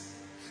is.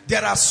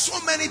 There are so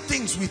many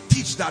things we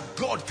teach that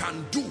God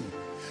can do.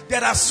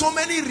 There are so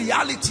many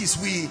realities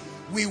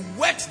we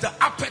whet the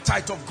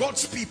appetite of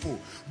God's people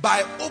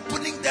by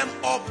opening them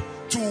up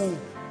to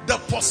the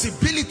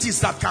possibilities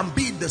that can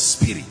be in the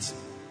spirit.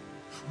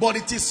 But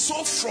it is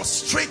so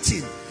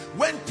frustrating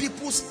when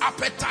people's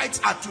appetites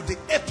are to the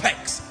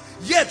apex,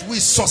 yet we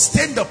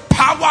sustain the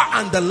power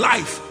and the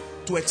life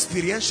to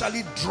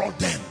experientially draw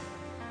them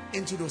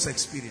into those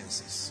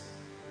experiences.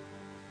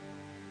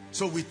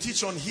 So we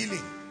teach on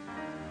healing.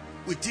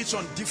 We teach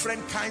on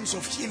different kinds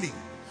of healing,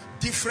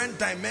 different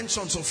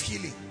dimensions of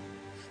healing.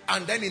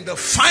 And then in the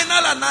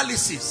final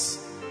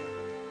analysis,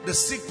 the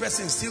sick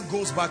person still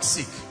goes back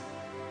sick.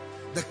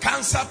 The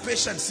cancer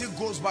patient still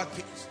goes back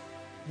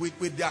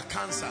with their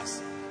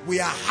cancers. We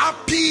are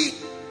happy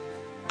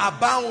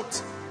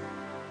about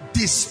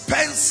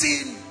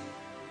dispensing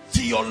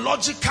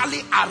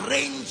theologically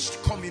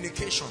arranged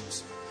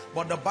communications.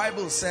 But the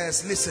Bible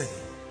says, listen,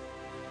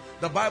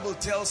 the Bible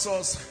tells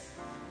us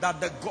that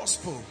the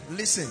gospel,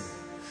 listen,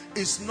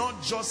 is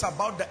not just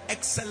about the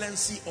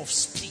excellency of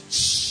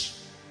speech,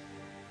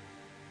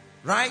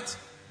 right?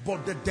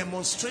 But the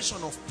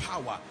demonstration of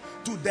power,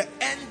 to the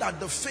end that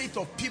the faith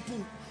of people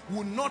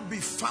will not be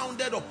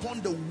founded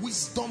upon the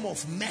wisdom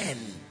of men,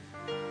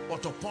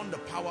 but upon the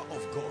power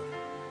of God.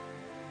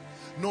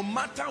 No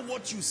matter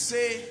what you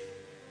say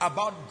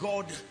about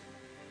God,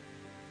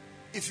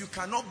 if you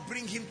cannot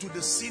bring him to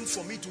the scene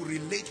for me to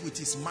relate with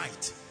his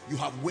might, you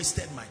have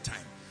wasted my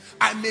time.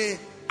 I may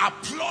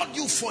applaud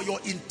you for your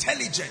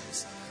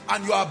intelligence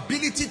and your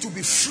ability to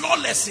be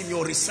flawless in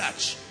your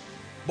research,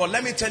 but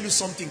let me tell you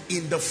something.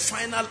 In the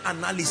final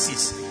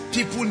analysis,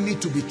 people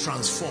need to be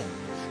transformed.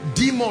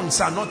 Demons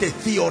are not a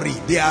theory,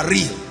 they are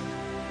real.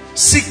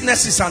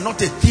 Sicknesses are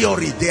not a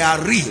theory, they are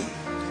real.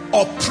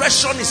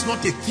 Oppression is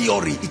not a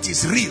theory, it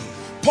is real.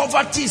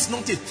 Poverty is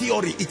not a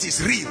theory, it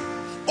is real.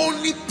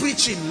 Only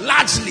preaching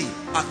largely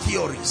are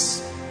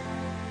theories.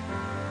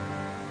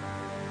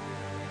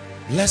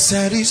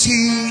 Blessed is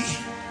he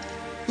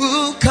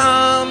who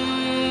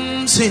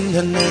comes in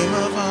the name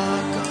of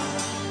our God.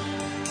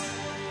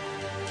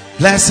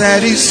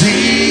 Blessed is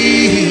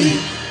he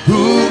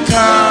who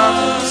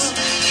comes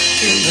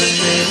in the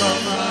name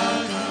of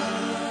our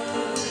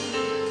God.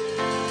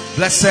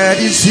 Blessed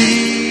is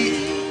he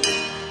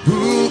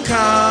who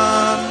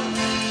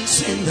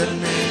comes in the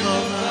name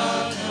of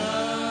our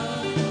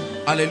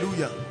God.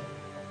 Hallelujah.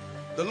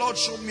 The Lord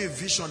showed me a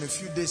vision a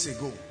few days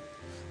ago.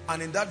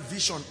 And in that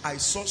vision, I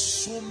saw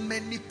so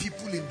many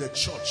people in the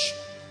church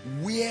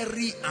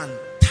weary and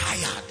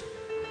tired.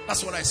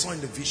 That's what I saw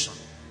in the vision.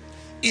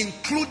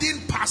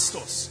 Including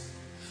pastors.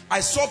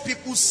 I saw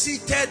people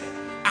seated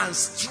and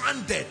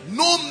stranded.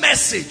 No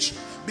message.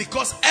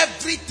 Because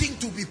everything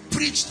to be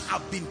preached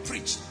have been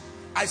preached.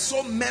 I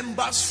saw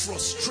members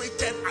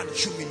frustrated and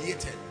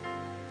humiliated.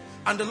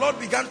 And the Lord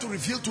began to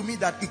reveal to me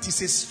that it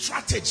is a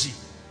strategy.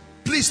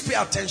 Please pay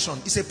attention.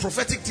 It's a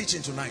prophetic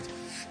teaching tonight.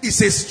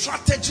 It's a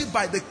strategy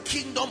by the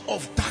kingdom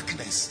of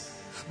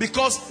darkness.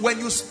 Because when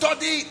you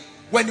study,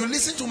 when you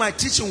listen to my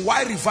teaching,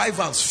 why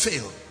revivals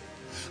fail,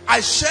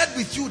 I shared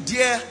with you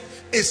there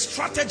a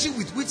strategy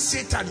with which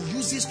Satan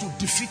uses to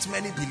defeat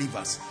many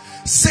believers.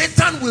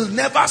 Satan will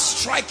never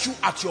strike you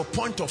at your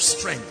point of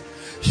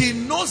strength. He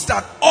knows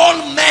that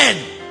all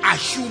men are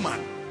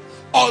human.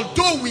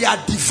 Although we are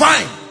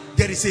divine,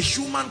 there is a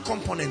human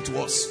component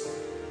to us.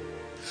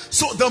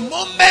 So the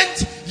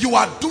moment you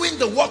are doing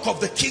the work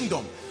of the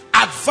kingdom,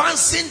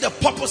 advancing the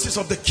purposes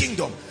of the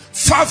kingdom,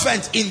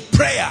 fervent in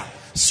prayer,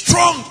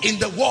 strong in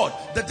the word,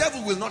 the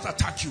devil will not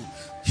attack you.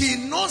 He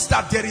knows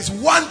that there is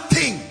one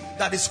thing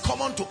that is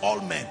common to all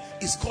men.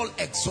 It's called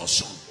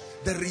exhaustion.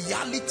 The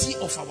reality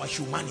of our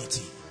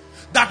humanity.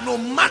 That no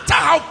matter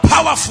how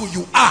powerful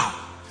you are,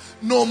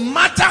 no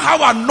matter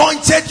how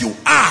anointed you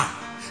are,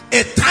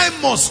 a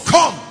time must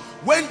come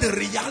when the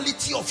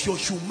reality of your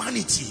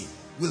humanity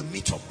will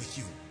meet up with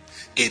you.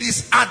 It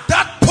is at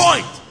that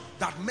point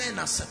that men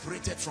are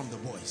separated from the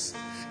boys.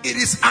 It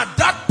is at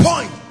that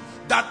point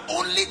that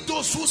only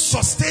those who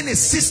sustain a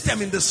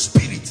system in the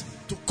spirit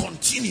to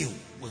continue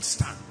will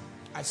stand.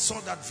 I saw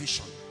that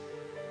vision.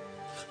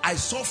 I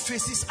saw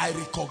faces I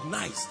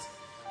recognized,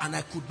 and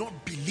I could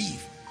not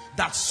believe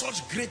that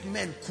such great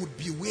men could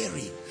be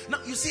weary. Now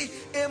you see,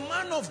 a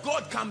man of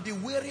God can be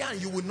weary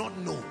and you will not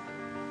know.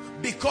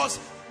 Because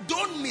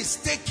don't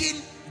mistake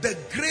the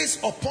grace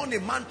upon a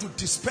man to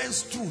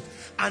dispense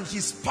truth and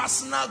his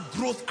personal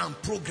growth and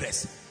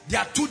progress. They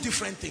are two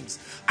different things.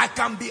 I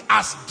can be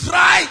as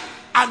dry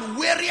and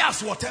weary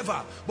as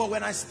whatever, but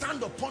when I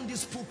stand upon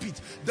this pulpit,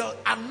 the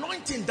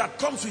anointing that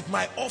comes with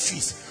my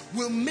office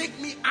will make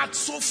me act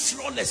so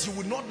flawless you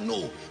will not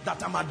know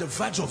that I'm at the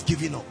verge of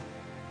giving up.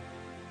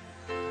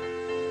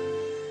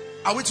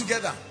 Are we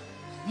together?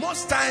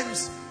 Most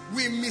times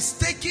we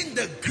mistaken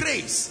the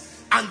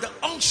grace and the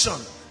unction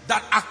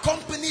that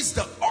accompanies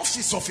the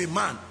office of a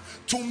man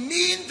to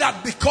mean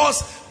that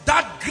because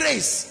that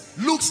grace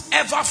looks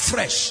ever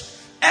fresh,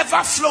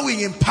 ever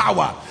flowing in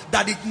power,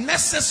 that it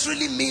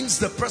necessarily means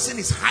the person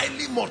is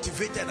highly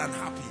motivated and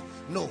happy.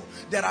 No,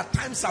 there are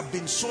times I've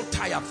been so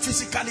tired,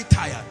 physically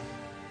tired,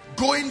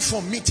 going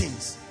for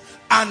meetings,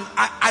 and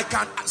I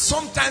can,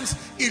 sometimes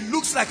it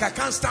looks like I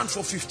can't stand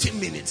for 15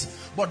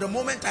 minutes, but the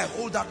moment I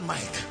hold that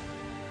mic,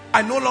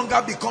 I no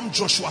longer become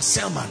Joshua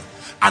Selman.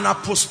 An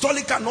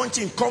apostolic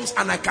anointing comes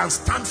and I can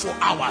stand for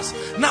hours.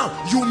 Now,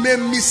 you may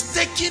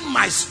mistake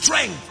my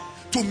strength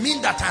to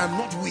mean that I am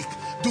not weak.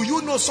 Do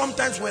you know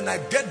sometimes when I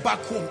get back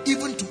home,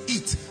 even to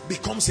eat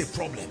becomes a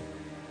problem?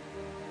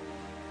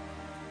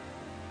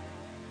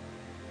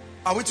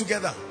 Are we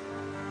together?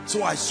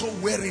 So I saw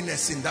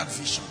weariness in that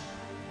vision.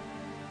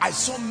 I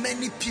saw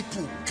many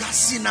people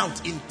gassing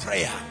out in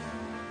prayer,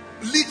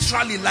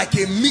 literally like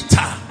a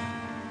meter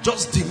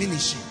just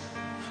diminishing.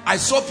 I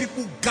saw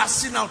people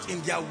gassing out in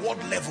their word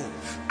level,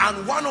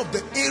 and one of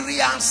the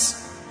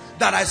areas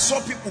that I saw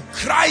people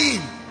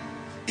crying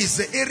is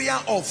the area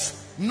of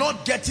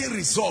not getting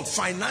results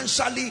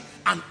financially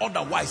and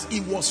otherwise.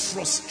 It was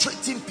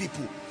frustrating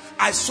people.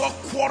 I saw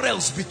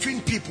quarrels between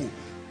people,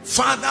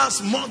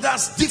 fathers,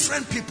 mothers,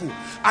 different people.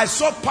 I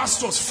saw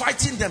pastors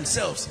fighting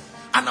themselves,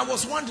 and I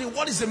was wondering,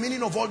 what is the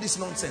meaning of all this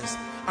nonsense?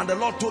 And the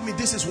Lord told me,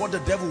 this is what the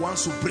devil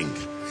wants to bring.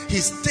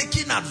 He's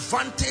taking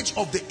advantage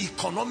of the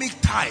economic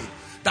tide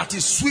that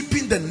is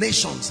sweeping the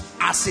nations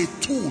as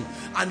a tool,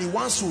 and he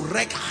wants to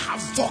wreak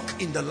havoc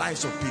in the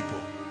lives of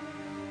people.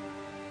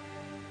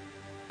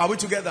 Are we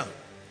together?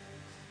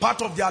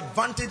 Part of the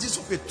advantages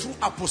of a true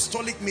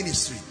apostolic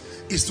ministry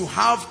is to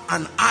have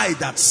an eye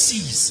that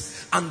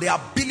sees and the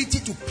ability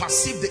to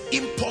perceive the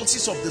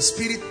impulses of the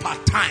Spirit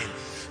part time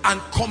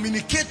and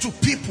communicate to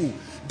people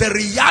the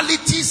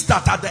realities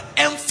that are the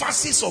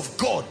emphasis of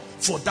God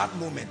for that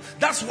moment.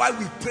 That's why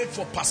we prayed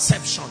for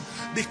perception,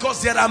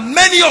 because there are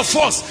many of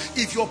us,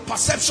 if your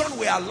perception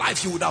were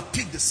alive, you would have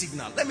picked the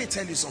signal. Let me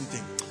tell you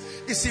something.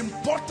 It's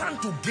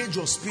important to gauge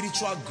your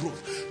spiritual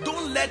growth.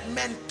 Don't let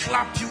men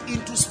clap you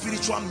into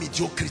spiritual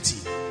mediocrity.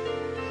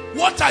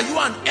 What are you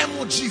an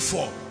emoji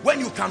for when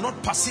you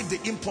cannot perceive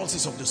the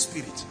impulses of the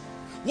Spirit?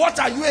 What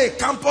are you a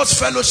campus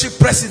fellowship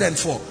president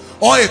for,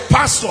 or a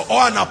pastor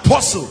or an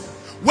apostle,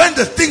 when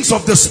the things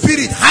of the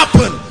Spirit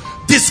happen?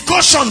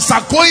 Discussions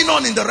are going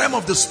on in the realm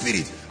of the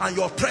Spirit, and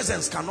your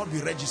presence cannot be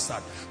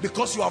registered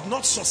because you have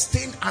not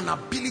sustained an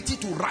ability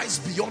to rise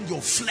beyond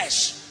your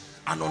flesh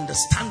and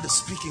understand the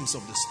speakings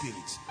of the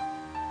Spirit.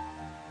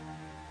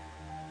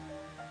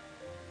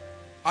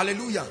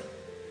 Hallelujah.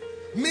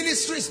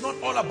 Ministry is not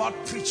all about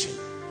preaching,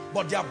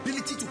 but the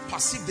ability to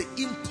perceive the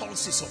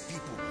impulses of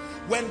people.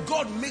 When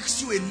God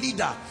makes you a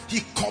leader,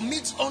 he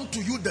commits unto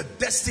you the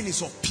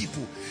destinies of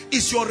people.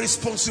 It's your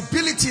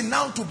responsibility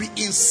now to be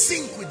in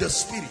sync with the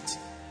Spirit.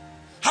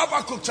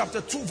 Habakkuk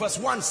chapter 2 verse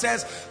 1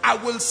 says, I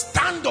will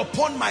stand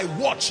upon my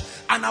watch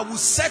and I will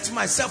set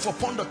myself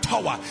upon the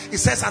tower. It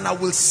says, and I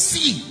will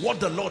see what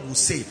the Lord will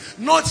say.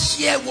 Not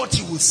hear what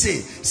he will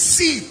say.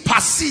 See,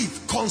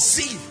 perceive,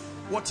 conceive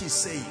what he's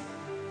saying.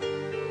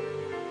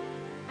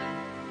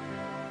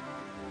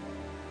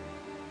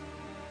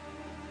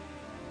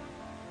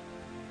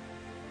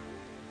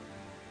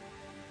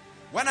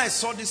 When I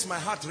saw this, my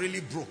heart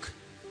really broke.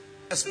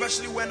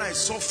 Especially when I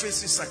saw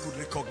faces I could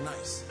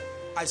recognize.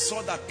 I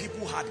saw that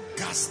people had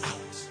gassed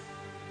out.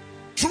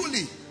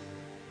 Truly.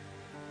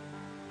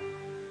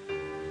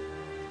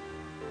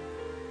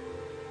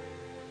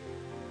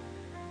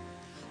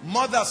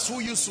 Mothers who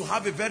used to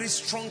have a very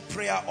strong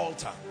prayer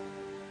altar,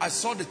 I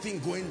saw the thing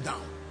going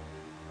down.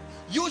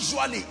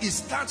 Usually it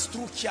starts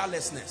through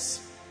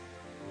carelessness.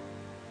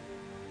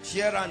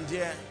 Here and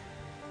there.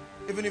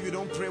 Even if you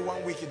don't pray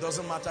 1 week, it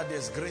doesn't matter.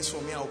 There's grace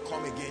for me, I'll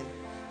come again.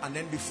 And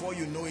then before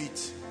you know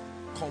it,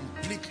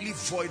 completely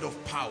void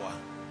of power.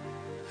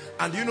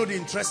 And you know the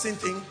interesting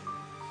thing?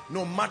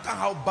 No matter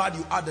how bad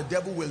you are, the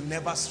devil will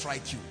never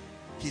strike you.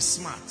 He's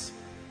smart.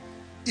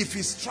 If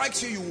he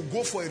strikes you, you will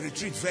go for a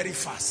retreat very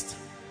fast.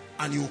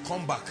 And you will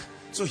come back.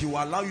 So he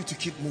will allow you to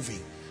keep moving.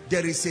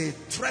 There is a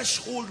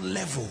threshold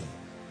level.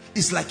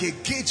 It's like a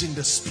gauge in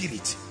the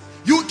Spirit.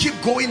 You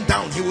keep going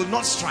down, he will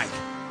not strike.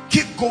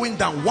 Keep going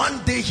down.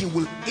 One day he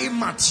will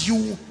aim at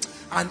you,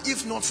 and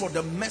if not for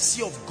the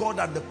mercy of God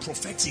and the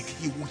prophetic,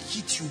 he will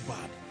hit you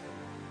bad.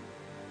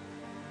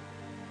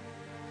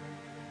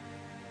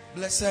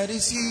 Blessed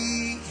is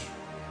he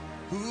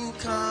who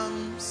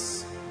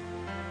comes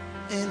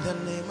in the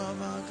name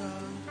of our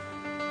God.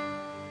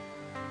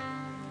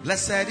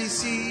 Blessed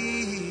is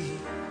he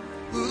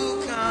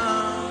who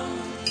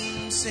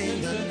comes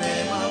in the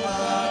name of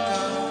our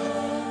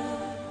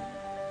God.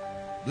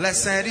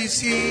 Blessed is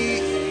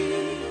he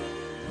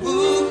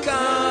who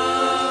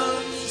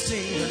comes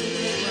in the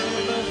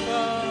name of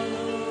our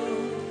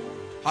Lord.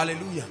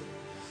 Hallelujah.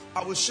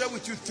 I will share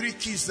with you 3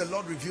 keys the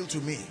Lord revealed to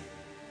me.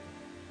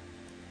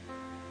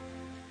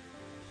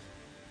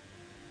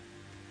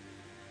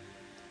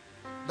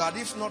 That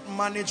if not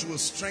managed will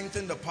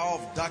strengthen the power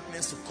of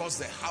darkness to cause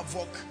the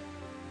havoc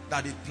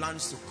that it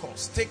plans to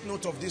cause. Take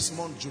note of this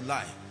month,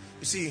 July.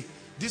 You see,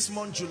 this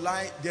month,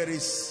 July, there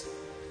is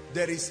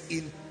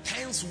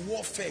intense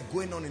warfare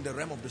going on in the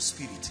realm of the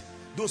Spirit.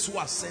 Those who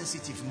are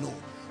sensitive know.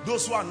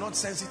 Those who are not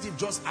sensitive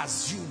just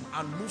assume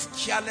and move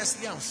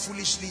carelessly and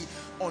foolishly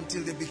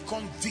until they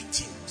become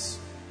victims.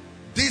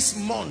 This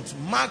month,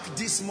 mark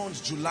this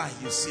month, July,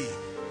 you see,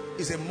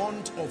 is a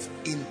month of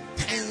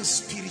intense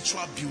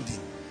spiritual building.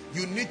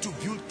 You need to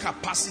build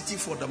capacity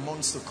for the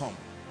months to come.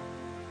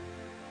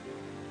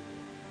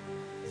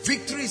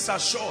 Victory is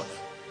assured,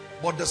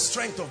 but the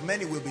strength of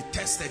many will be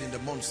tested in the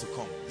months to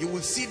come. You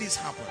will see this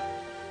happen.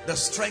 The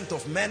strength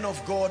of men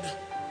of God,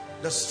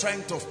 the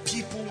strength of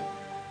people,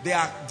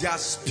 their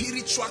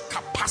spiritual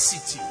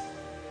capacity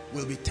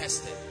will be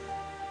tested.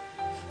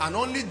 And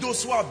only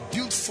those who have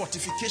built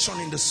fortification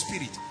in the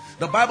spirit.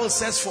 The Bible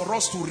says for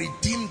us to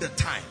redeem the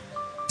time.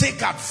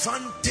 Take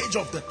advantage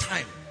of the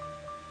time.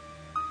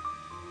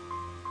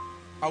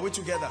 Are we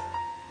together?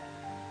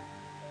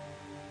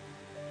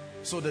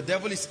 So the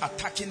devil is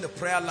attacking the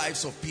prayer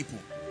lives of people.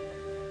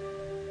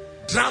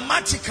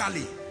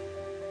 Dramatically.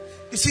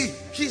 You see,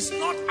 he's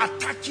not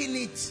attacking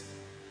it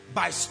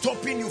by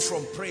stopping you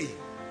from praying.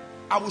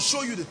 I will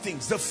show you the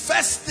things. The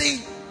first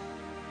thing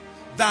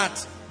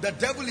that the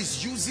devil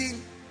is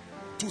using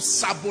to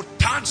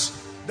sabotage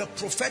the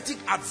prophetic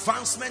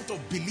advancement of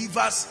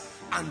believers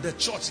and the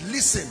church,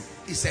 listen,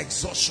 is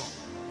exhaustion.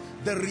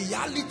 The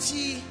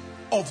reality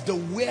of the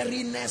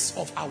weariness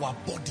of our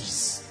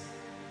bodies.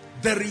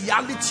 The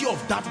reality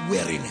of that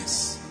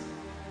weariness.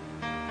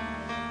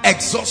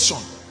 Exhaustion.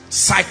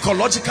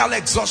 Psychological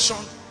exhaustion.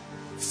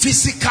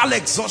 Physical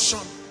exhaustion.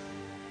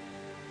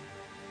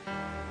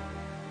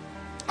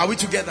 Are we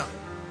together?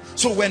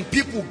 So when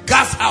people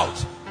gas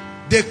out,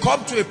 they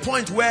come to a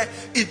point where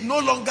it no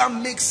longer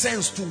makes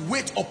sense to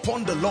wait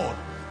upon the Lord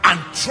and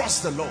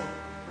trust the Lord.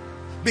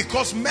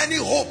 Because many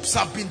hopes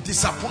have been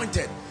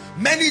disappointed.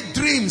 Many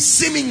dreams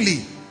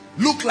seemingly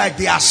look like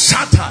they are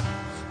shattered.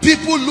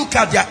 People look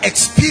at their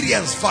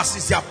experience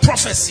versus their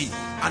prophecy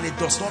and it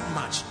does not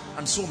match.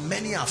 And so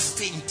many are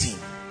fainting,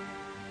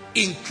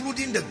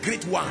 including the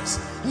great ones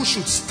who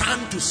should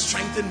stand to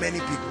strengthen many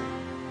people.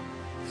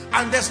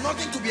 And there's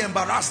nothing to be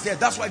embarrassed there.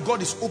 That's why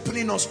God is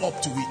opening us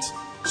up to it,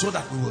 so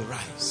that we will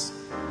rise.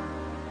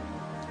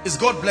 Is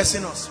God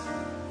blessing us?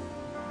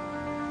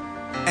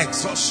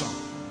 Exhaustion,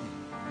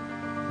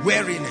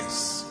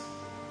 weariness,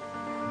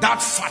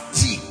 that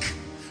fatigue,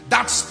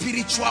 that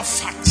spiritual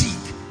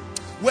fatigue,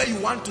 where you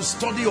want to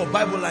study your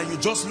Bible and you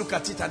just look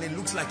at it and it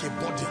looks like a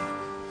burden.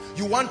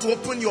 You want to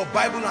open your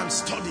Bible and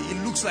study,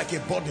 it looks like a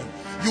burden.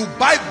 You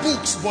buy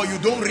books but you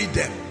don't read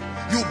them.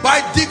 You buy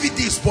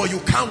DVDs but you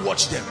can't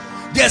watch them.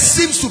 There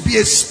seems to be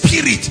a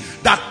spirit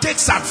that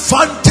takes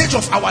advantage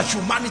of our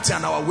humanity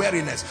and our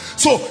weariness.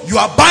 So you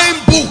are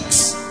buying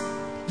books,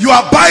 you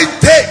are buying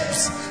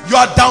tapes, you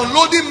are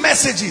downloading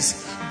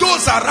messages.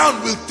 Those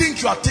around will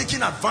think you are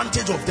taking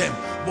advantage of them,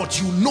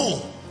 but you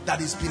know that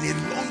it's been a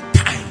long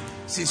time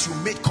since you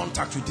made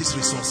contact with these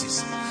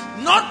resources.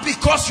 Not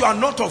because you are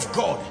not of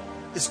God.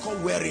 It's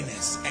called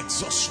weariness,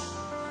 exhaustion.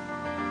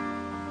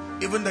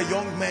 Even the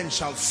young men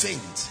shall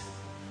faint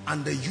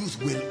and the youth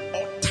will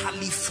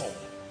utterly fall.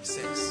 He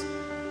says,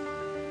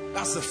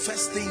 that's the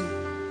first thing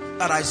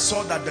that I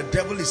saw that the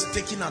devil is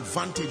taking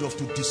advantage of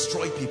to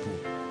destroy people.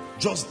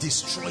 Just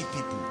destroy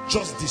people.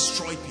 Just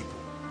destroy people.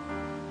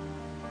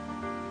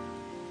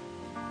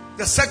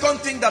 The second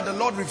thing that the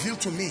Lord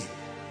revealed to me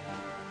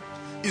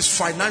is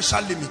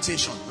financial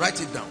limitation. Write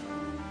it down.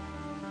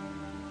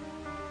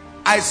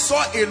 I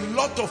saw a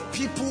lot of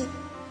people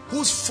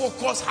whose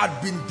focus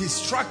had been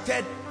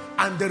distracted,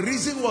 and the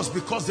reason was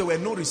because there were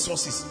no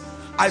resources.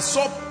 I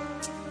saw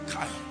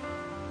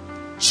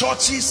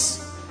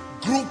churches,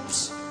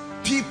 groups,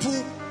 people,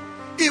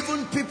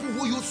 even people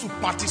who used to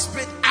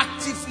participate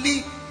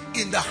actively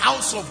in the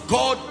house of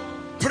God,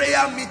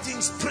 prayer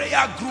meetings,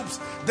 prayer groups,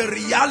 the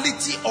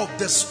reality of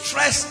the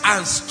stress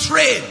and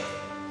strain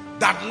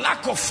that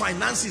lack of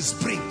finances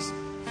brings.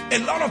 A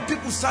lot of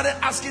people started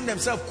asking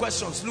themselves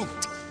questions. Look,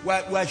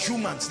 we're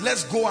humans.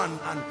 Let's go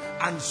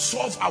and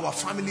solve our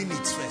family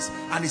needs first.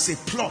 And it's a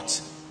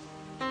plot.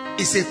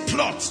 It's a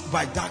plot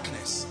by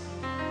darkness.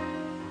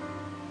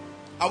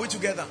 Are we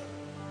together?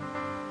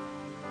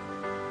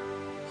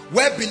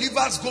 Where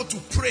believers go to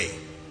pray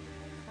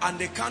and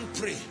they can't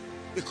pray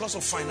because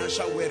of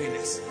financial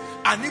weariness.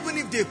 And even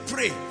if they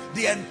pray,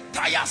 the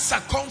entire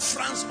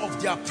circumference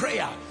of their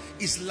prayer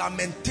is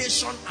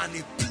lamentation and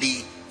a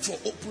plea for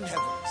open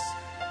heavens.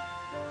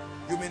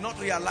 You may not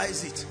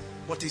realize it,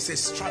 but it's a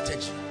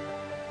strategy.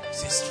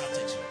 It's a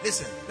strategy.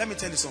 Listen, let me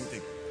tell you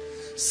something.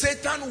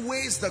 Satan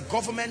weighs the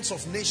governments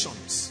of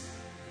nations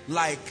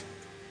like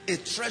a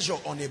treasure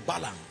on a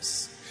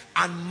balance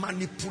and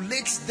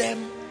manipulates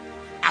them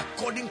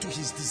according to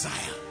his desire.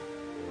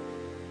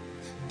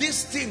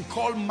 This thing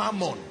called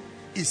mammon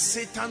is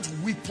Satan's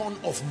weapon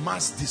of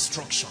mass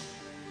destruction.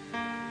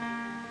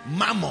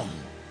 Mammon.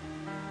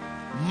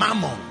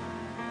 Mammon.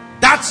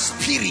 That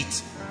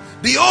spirit,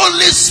 the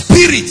only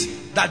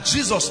spirit that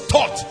Jesus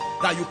taught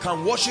that you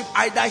can worship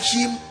either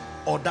him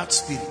or that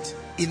spirit.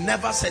 He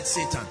never said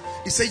Satan.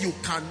 He said you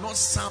cannot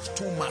serve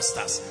two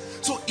masters.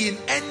 So in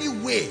any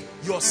way,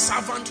 your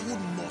servanthood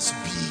must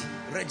be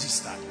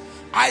registered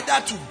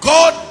either to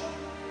God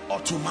or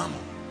to mammon.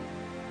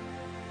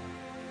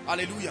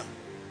 Hallelujah.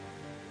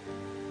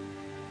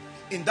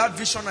 In that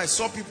vision, I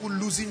saw people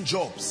losing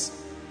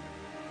jobs,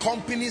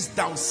 companies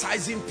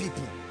downsizing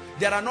people.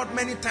 There are not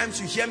many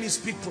times you hear me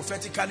speak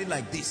prophetically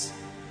like this,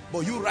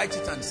 but you write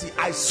it and see.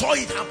 I saw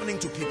it happening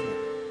to people.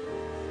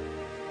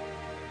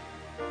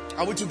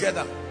 Are we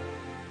together?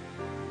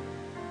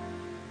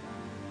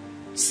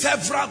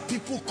 Several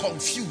people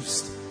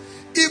confused.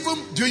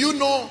 Even, do you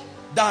know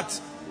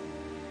that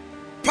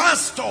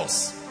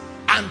pastors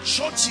and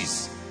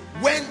churches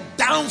went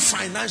down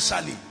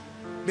financially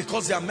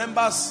because their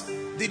members,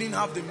 didn't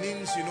have the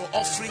means, you know,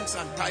 offerings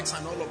and tithes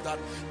and all of that.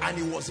 And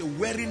it was a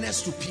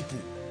weariness to people.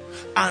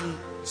 And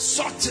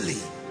subtly,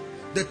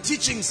 the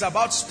teachings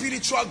about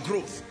spiritual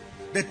growth,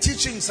 the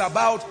teachings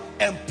about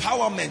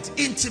empowerment,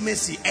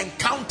 intimacy,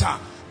 encounter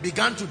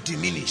began to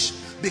diminish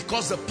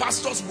because the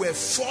pastors were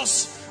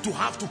forced to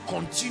have to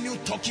continue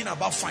talking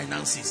about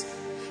finances.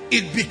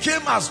 It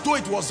became as though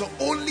it was the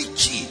only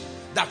key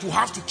that will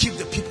have to keep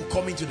the people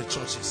coming to the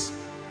churches.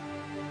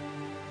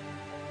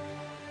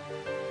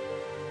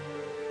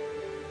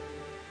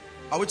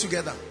 Are we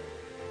together?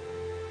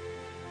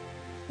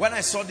 When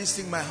I saw this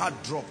thing, my heart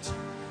dropped.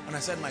 And I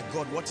said, my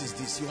God, what is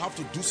this? You have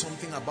to do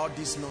something about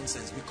this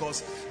nonsense,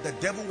 because the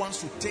devil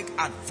wants to take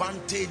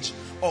advantage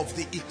of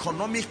the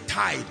economic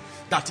tide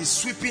that is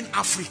sweeping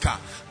Africa,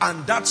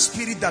 and that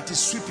spirit that is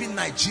sweeping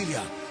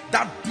Nigeria,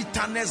 that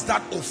bitterness,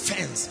 that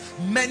offense.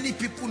 Many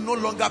people no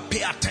longer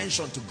pay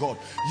attention to God.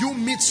 You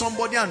meet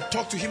somebody and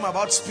talk to him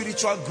about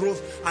spiritual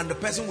growth, and the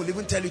person will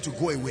even tell you to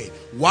go away.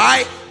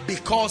 Why?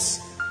 Because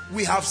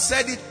we have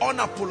said it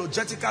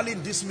unapologetically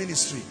in this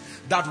ministry,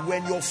 that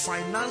when your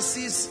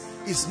finances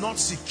is not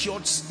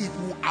secured, it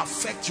will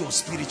affect your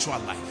spiritual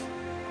life.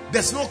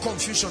 There's no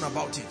confusion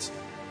about it.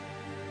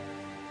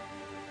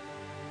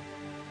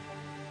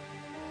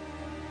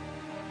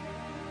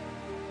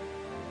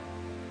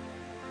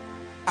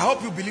 I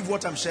hope you believe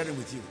what I'm sharing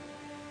with you.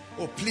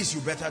 Oh, please,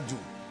 you better do.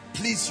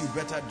 Please, you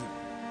better do.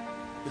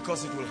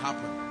 Because it will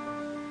happen.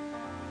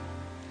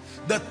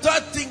 The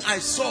third thing I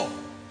saw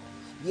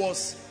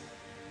was,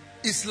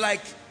 it's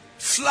like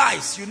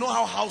flies. You know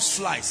how house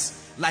flies?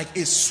 Like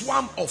a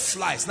swarm of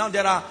flies. Now,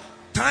 there are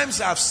times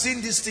I've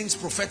seen these things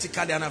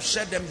prophetically and I've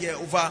shared them here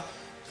over.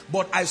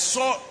 But I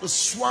saw a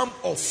swarm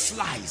of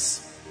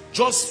flies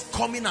just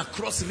coming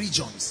across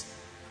regions.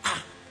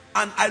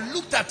 And I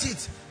looked at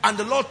it, and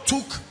the Lord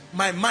took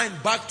my mind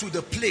back to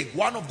the plague.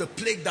 One of the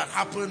plague that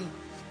happened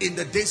in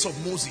the days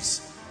of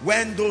Moses,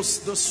 when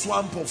those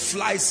swarm of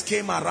flies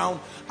came around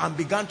and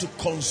began to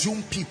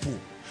consume people.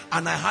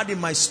 And I had in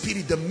my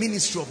spirit the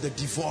ministry of the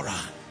devourer,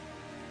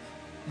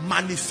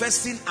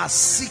 manifesting as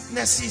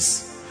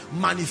sicknesses,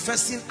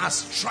 manifesting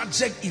as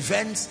tragic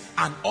events,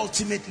 and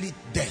ultimately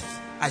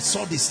death. I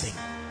saw this thing.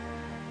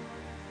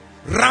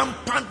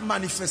 Rampant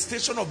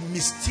manifestation of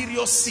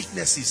mysterious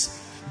sicknesses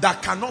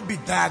that cannot be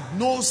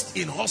diagnosed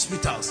in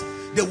hospitals.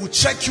 They will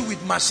check you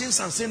with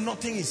machines and say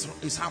nothing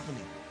is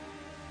happening.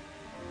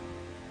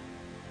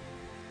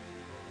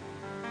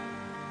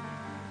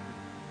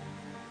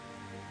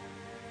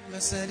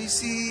 Blessed is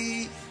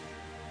he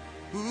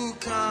who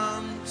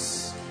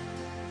comes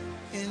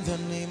in the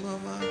name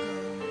of our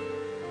God.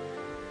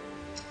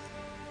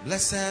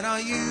 Blessed are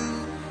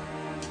you,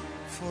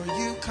 for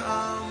you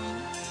come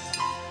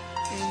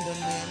in the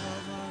name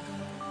of our God.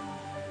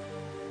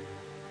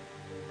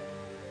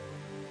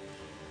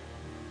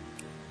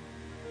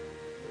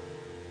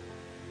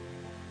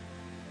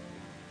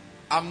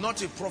 I'm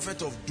not a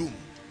prophet of doom.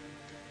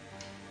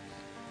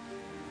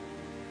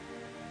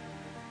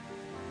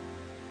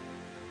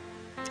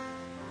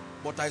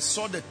 But I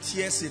saw the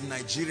tears in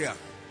Nigeria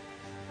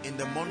in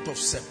the month of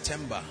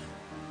September.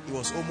 It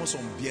was almost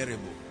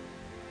unbearable.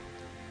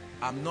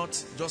 I'm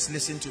not, just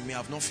listen to me,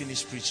 I've not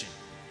finished preaching.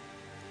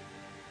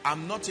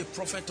 I'm not a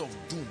prophet of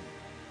doom.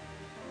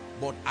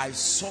 But I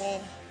saw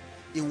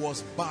it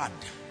was bad.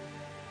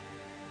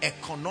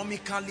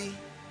 Economically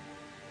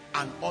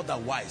and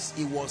otherwise.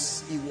 It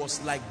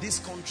was like this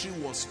country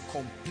was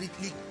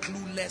completely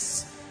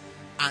clueless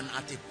and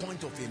at a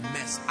point of a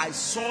mess. I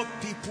saw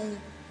people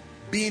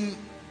being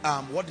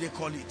what do they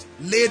call it?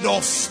 Laid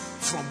off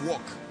from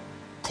work.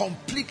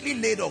 Completely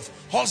laid off.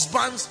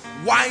 Husbands,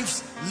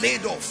 wives,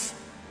 laid off.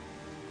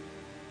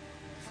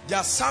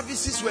 Their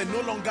services were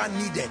no longer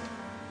needed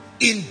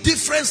in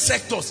different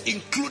sectors,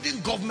 including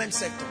government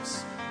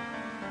sectors.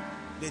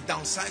 They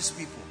downsized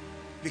people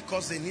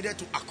because they needed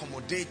to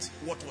accommodate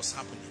what was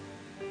happening.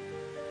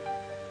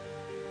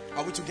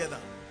 Are we together?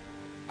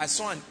 I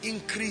saw an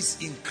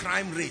increase in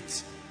crime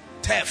rate,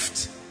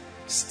 theft,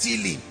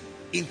 stealing,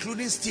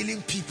 including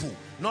stealing people.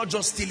 Not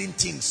just stealing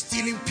things,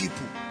 stealing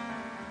people.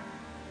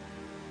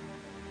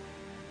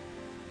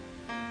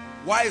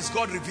 Why is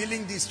God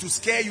revealing this? To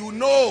scare you?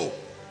 No.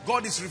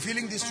 God is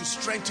revealing this to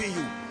strengthen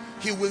you.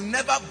 He will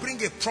never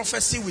bring a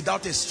prophecy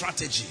without a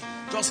strategy.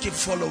 Just keep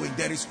following.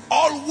 There is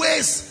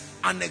always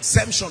an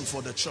exemption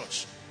for the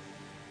church.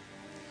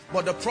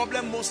 But the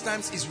problem most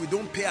times is we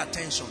don't pay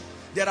attention.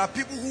 There are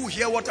people who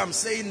hear what I'm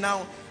saying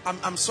now.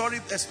 I'm sorry,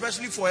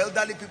 especially for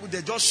elderly people,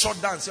 they just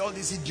shut down and say, all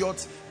these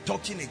idiots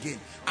talking again.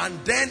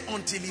 And then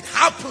until it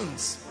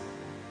happens,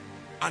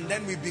 and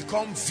then we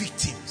become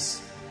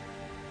victims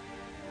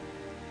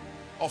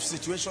of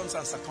situations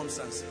and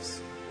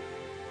circumstances.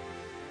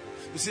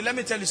 You see, let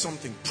me tell you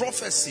something.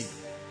 Prophecy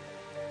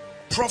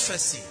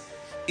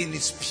in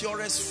its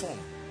purest form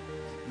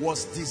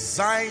was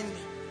designed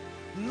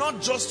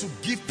not just to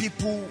give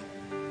people,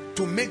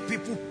 to make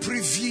people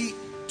privy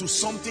to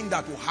something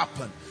that will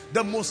happen.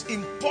 The most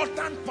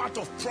important part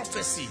of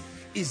prophecy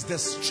is the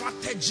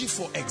strategy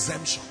for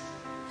exemption.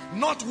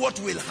 Not what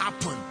will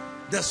happen,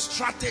 the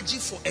strategy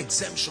for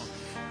exemption.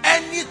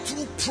 Any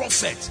true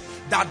prophet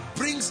that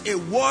brings a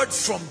word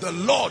from the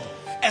Lord,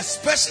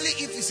 especially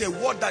if it's a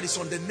word that is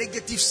on the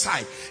negative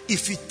side,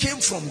 if it came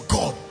from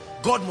God,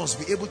 God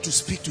must be able to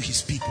speak to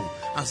his people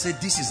and say,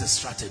 this is a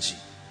strategy.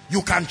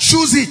 You can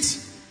choose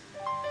it,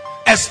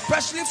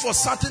 especially for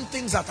certain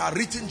things that are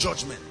written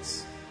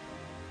judgments.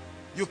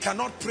 You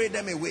cannot pray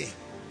them away,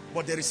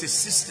 but there is a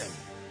system.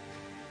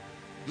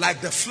 Like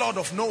the flood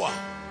of Noah,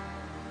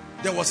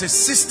 there was a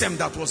system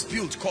that was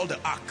built called the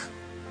ark.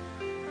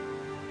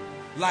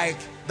 Like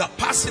the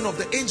passing of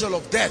the angel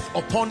of death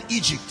upon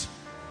Egypt,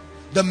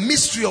 the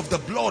mystery of the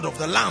blood of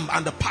the lamb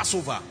and the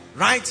Passover,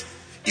 right?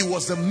 It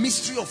was the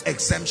mystery of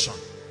exemption.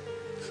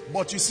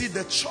 But you see,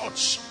 the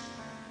church,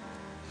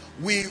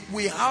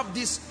 we have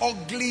this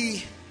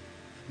ugly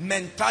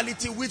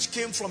mentality which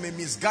came from a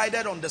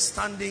misguided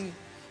understanding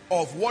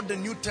of what the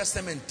New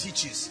Testament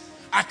teaches.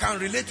 I can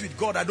relate with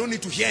God. I don't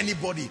need to hear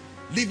anybody.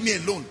 Leave me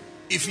alone.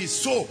 If it's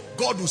so,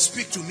 God will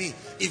speak to me.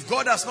 If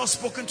God has not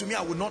spoken to me,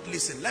 I will not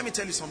listen. Let me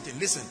tell you something.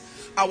 Listen,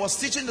 I was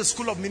teaching the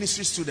School of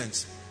Ministry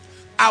students.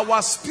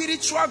 Our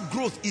spiritual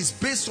growth is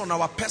based on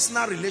our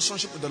personal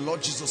relationship with the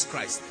Lord Jesus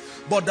Christ.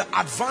 But the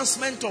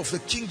advancement of the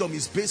kingdom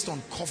is based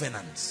on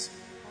covenants.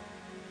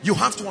 You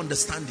have to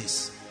understand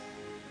this.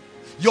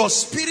 Your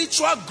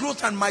spiritual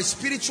growth and my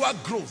spiritual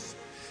growth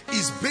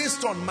is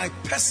based on my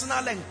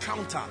personal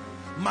encounter,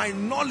 my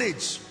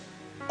knowledge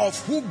of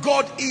who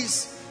God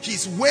is,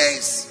 his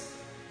ways,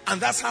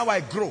 and that's how I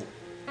grow.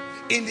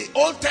 In the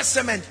Old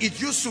Testament, it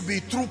used to be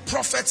through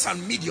prophets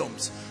and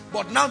mediums.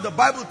 But now the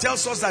Bible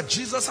tells us that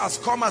Jesus has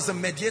come as a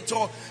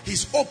mediator.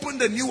 He's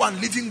opened a new and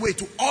living way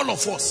to all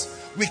of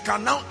us. We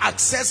can now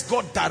access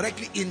God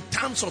directly in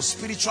terms of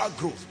spiritual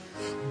growth.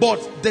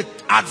 But the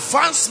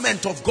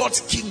advancement of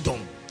God's kingdom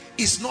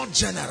is not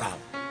general.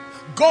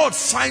 God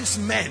finds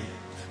men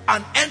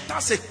and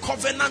enters a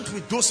covenant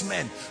with those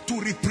men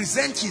to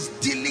represent his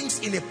dealings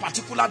in a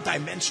particular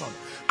dimension.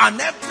 And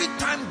every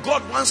time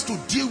God wants to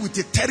deal with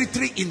a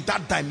territory in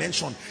that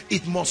dimension,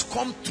 it must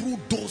come through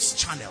those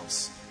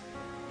channels.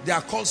 They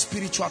are called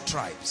spiritual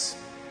tribes.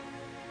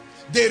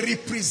 They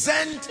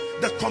represent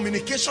the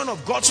communication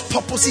of God's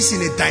purposes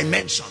in a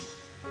dimension.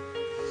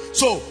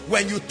 So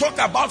when you talk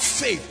about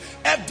faith,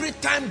 every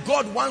time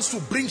God wants to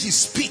bring his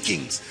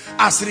speakings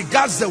as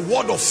regards the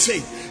word of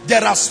faith,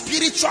 there are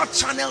spiritual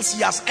channels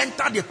he has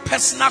entered a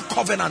personal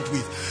covenant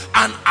with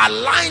and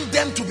aligned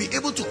them to be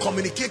able to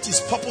communicate his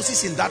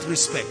purposes in that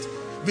respect.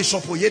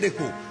 Bishop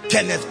Oyedeko,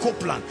 Kenneth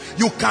Copeland,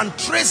 you can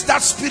trace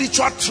that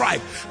spiritual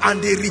tribe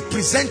and they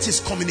represent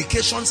his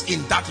communications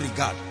in that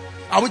regard.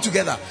 Are we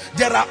together?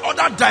 There are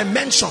other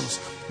dimensions.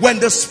 When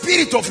the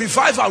spirit of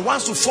revival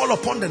wants to fall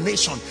upon the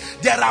nation,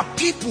 there are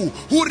people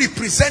who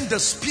represent the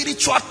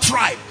spiritual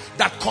tribe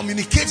that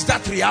communicates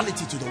that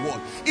reality to the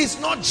world. It's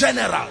not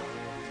general.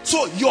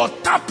 So your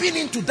tapping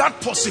into that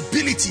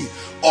possibility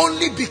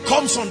only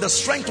becomes on the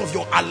strength of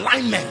your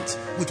alignment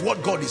with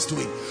what God is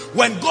doing.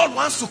 When God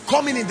wants to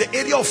come in the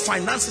area of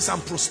finances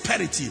and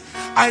prosperity,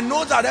 I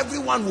know that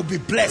everyone will be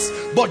blessed,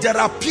 but there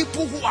are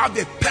people who have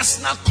a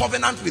personal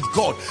covenant with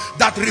God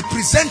that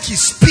represent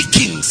his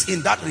speakings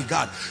in that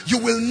regard. You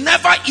will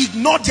never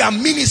ignore their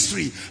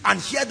ministry and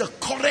hear the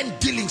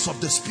current dealings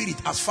of the spirit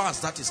as far as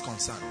that is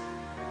concerned.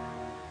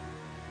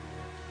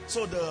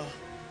 So the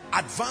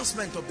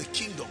advancement of the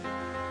kingdom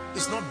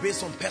is not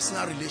based on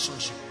personal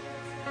relationship.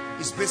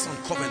 It's based on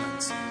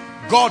covenants.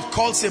 God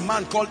calls a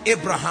man called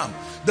Abraham,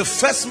 the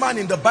first man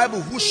in the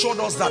Bible who showed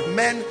us that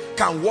men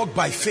can walk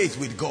by faith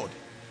with God.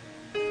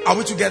 Are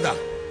we together?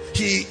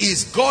 He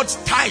is God's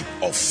type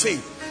of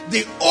faith.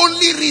 The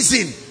only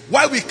reason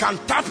why we can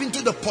tap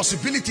into the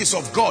possibilities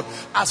of God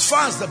as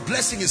far as the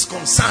blessing is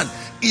concerned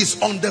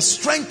is on the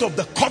strength of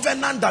the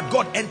covenant that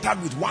God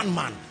entered with one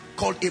man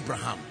called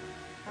Abraham.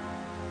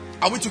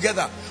 Are we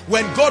together?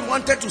 When God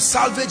wanted to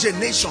salvage a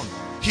nation,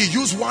 he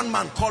used one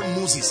man called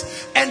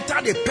Moses,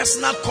 entered a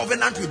personal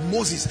covenant with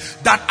Moses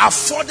that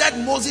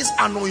afforded Moses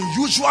an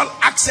unusual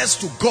access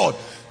to God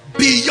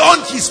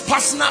beyond his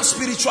personal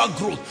spiritual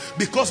growth,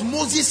 because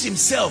Moses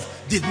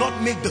himself did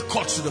not make the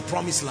cut to the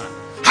promised land.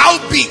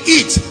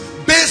 Howbeit,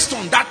 based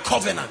on that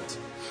covenant,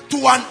 to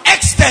an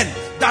extent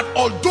that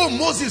although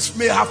Moses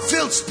may have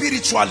failed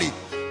spiritually,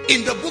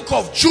 in the book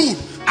of Jude,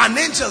 an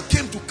angel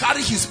came to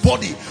carry his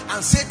body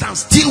and Satan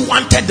still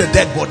wanted the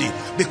dead body,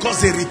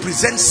 because they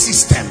represent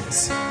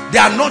systems. They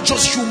are not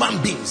just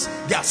human beings,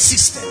 they are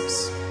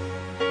systems.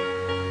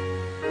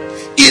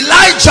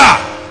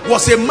 Elijah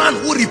was a man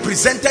who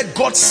represented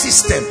God's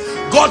system,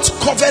 God's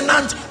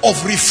covenant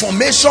of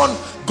reformation,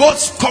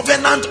 God's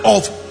covenant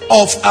of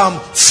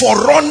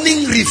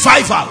forerunning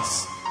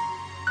revivals.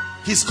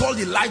 He's called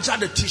Elijah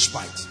the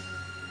Tishbite.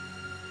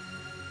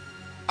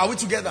 Are we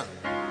together?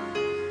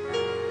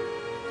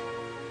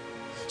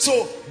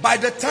 So by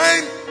the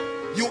time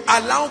you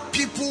allow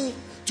people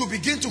to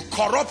begin to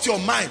corrupt your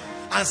mind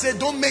and say,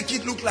 don't make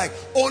it look like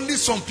only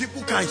some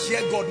people can hear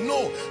God.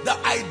 No, the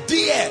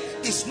idea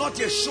is not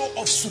a show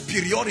of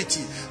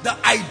superiority. The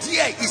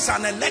idea is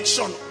an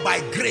election by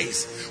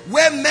grace,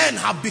 where men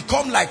have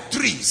become like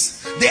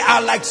trees. They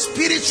are like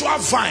spiritual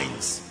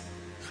vines,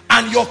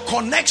 and your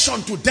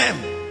connection to them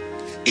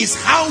is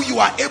how you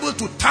are able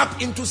to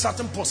tap into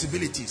certain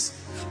possibilities.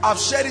 I've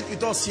shared it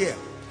with us here.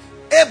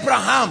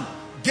 Abraham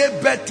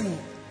gave birth to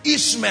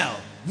Ishmael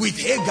with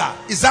Hagar.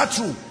 Is that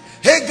true?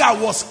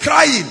 Hagar was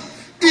crying,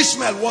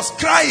 Ishmael was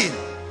crying,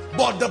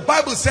 but the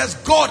Bible says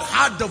God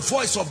heard the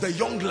voice of the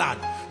young lad,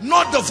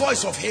 not the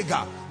voice of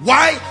Hagar.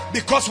 Why?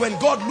 Because when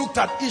God looked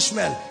at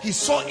Ishmael, he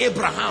saw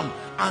Abraham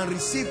and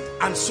received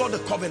and saw the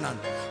covenant.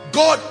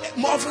 God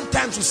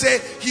oftentimes will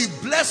say he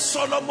blessed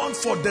Solomon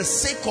for the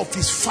sake of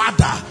his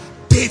father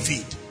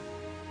David.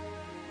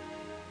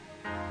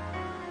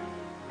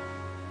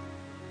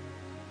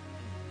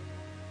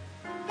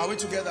 Are we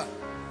together?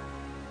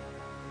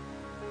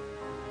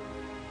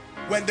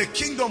 When the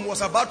kingdom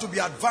was about to be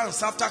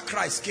advanced after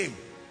Christ came,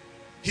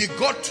 he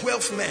got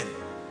 12 men,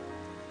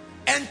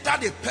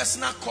 entered a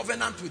personal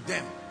covenant with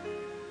them.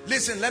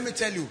 Listen, let me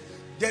tell you,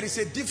 there is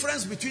a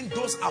difference between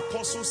those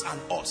apostles and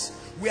us.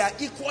 We are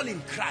equal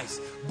in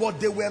Christ, but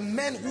there were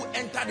men who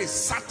entered a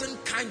certain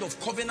kind of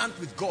covenant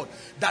with God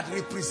that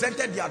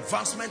represented the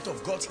advancement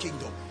of God's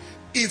kingdom.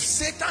 If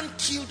Satan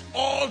killed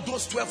all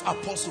those 12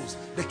 apostles,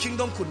 the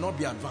kingdom could not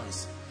be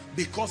advanced,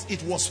 because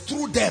it was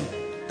through them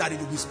that it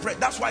would be spread.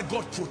 That's why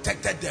God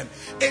protected them.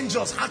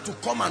 Angels had to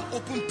come and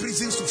open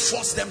prisons to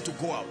force them to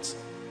go out.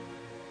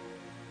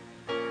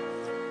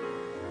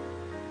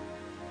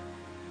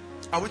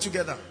 Are we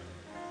together?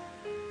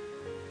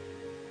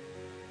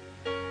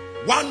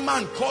 One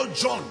man called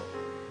John,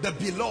 the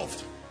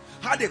beloved,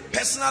 had a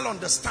personal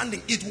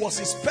understanding. It was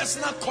his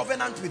personal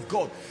covenant with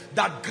God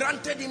that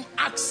granted him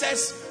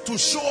access to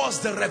show us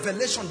the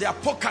revelation, the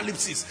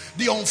apocalypses,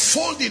 the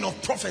unfolding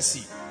of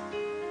prophecy.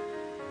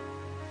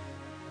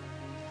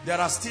 There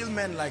are still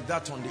men like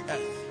that on the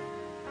earth.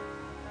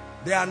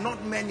 There are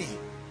not many,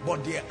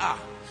 but there are.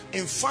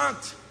 In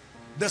fact,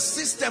 the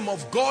system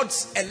of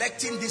God's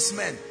electing these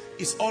men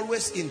is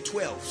always in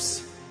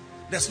 12s.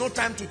 There's no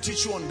time to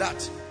teach you on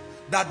that.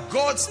 That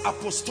God's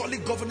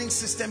apostolic governing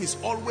system is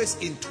always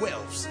in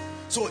 12s.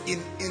 So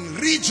in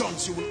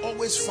regions, you will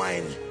always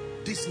find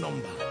this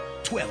number,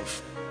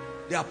 12.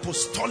 The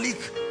apostolic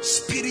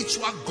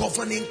spiritual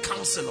governing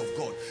council of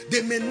God.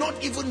 They may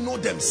not even know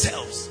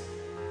themselves,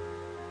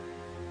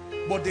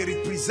 but they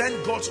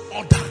represent God's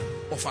order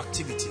of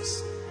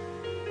activities.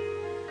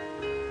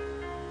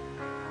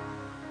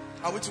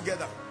 Are we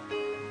together?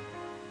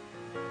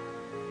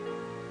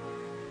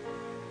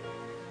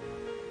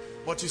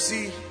 But you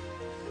see,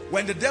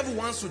 when the devil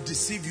wants to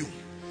deceive you,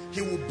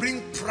 he will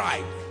bring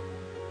pride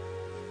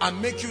and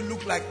make you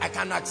look like, I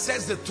can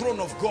access the throne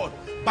of God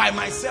by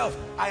myself.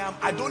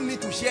 I don't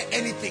need to hear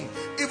anything.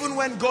 Even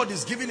when God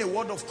is giving a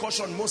word of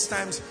caution, most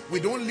times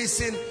we don't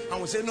listen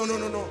and we say, no,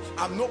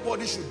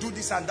 nobody should do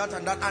this and that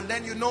and that. And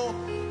then, you know,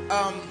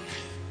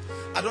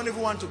 I don't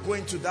even want to go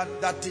into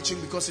that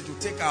teaching because it will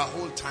take our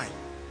whole time.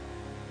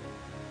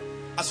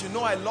 As you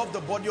know, I love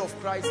the body of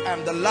Christ. I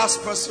am the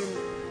last person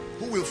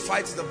who will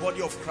fight the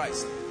body of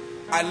Christ.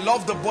 I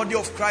love the body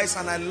of Christ,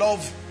 and I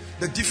love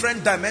the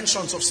different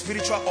dimensions of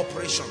spiritual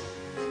operation.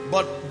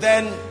 But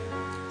then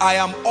I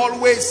am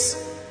always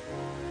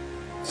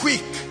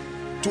quick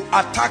to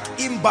attack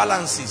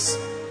imbalances,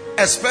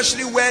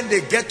 especially when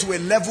they get to a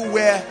level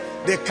where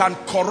they can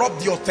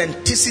corrupt the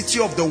authenticity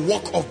of the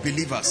work of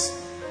believers.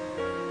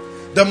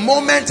 The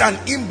moment an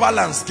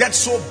imbalance gets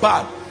so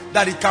bad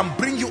that it can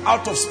bring you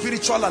out of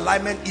spiritual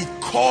alignment, it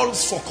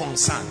calls for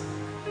concern.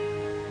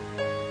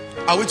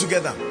 Are we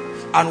together?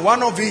 And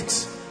one of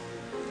it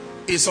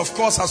is, of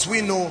course, as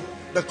we know,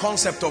 the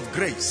concept of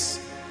grace.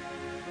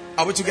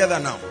 Are we together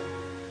now?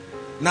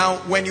 Now,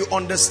 when you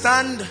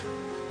understand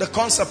the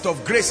concept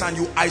of grace and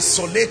you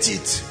isolate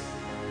it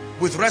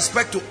with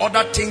respect to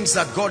other things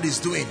that God is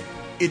doing,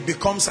 it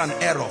becomes an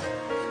error.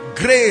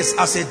 Grace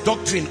as a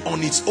doctrine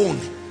on its own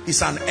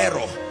is an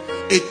error.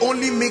 It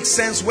only makes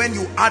sense when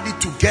you add it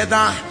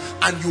together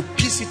and you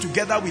piece it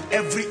together with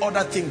every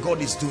other thing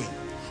God is doing.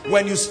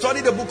 When you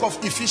study the book of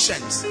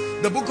Ephesians,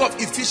 the book of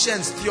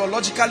Ephesians,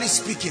 theologically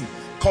speaking,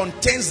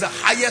 contains the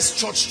highest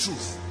church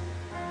truth.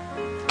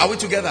 Are we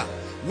together?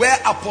 Where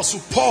Apostle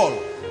Paul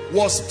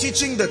was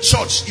teaching the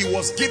church, he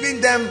was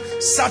giving them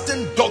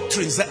certain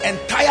doctrines, the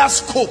entire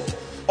scope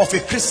of a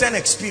Christian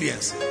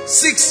experience.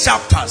 6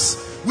 chapters,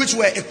 which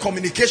were a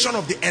communication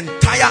of the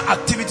entire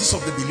activities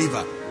of the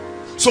believer.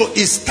 So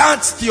it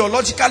starts,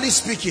 theologically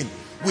speaking,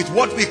 with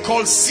what we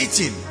call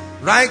sitting,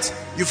 right?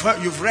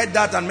 You've read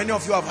that, and many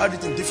of you have heard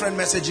it in different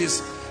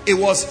messages. It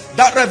was,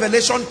 that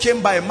revelation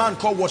came by a man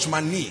called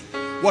Watchman Nee.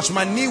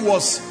 Watchman Nee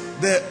was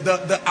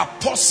the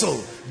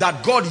apostle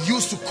that God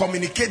used to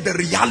communicate the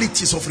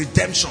realities of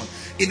redemption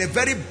in a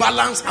very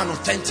balanced and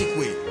authentic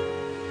way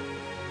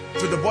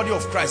to the body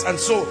of Christ. And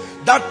so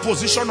that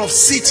position of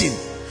sitting,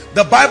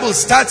 the Bible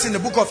starts in the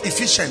book of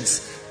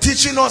Ephesians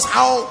teaching us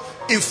how,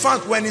 in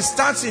fact, when it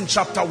starts in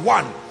chapter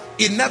 1,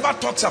 It never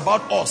talks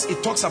about us.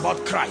 It talks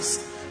about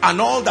Christ and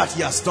all that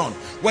he has done.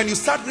 When you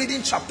start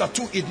reading chapter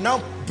 2, it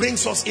now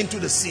brings us into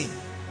the scene,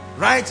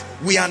 right?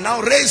 We are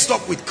now raised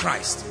up with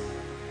Christ.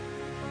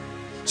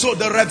 So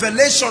the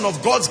revelation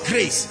of God's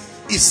grace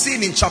is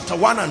seen in chapter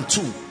 1 and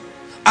 2.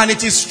 And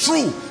it is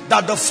true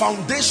that the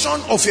foundation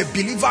of a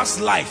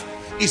believer's life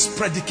is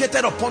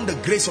predicated upon the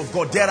grace of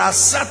God. There are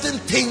certain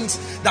things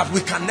that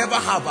we can never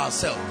have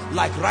ourselves,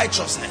 like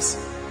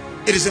righteousness.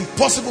 It is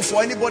impossible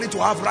for anybody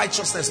to have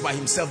righteousness by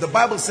himself. The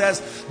Bible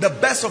says the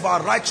best of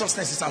our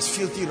righteousness is as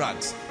filthy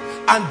rags.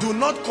 And do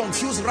not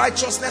confuse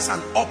righteousness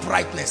and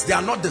uprightness. They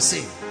are not the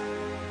same.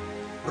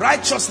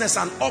 Righteousness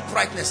and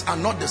uprightness are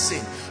not the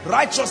same.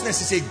 Righteousness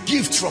is a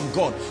gift from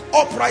God.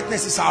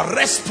 Uprightness is our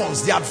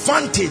response, the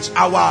advantage,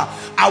 our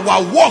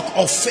walk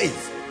of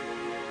faith.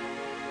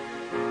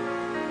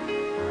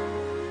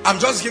 I'm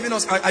just giving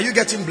us, are you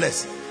getting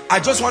blessed? I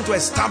just want to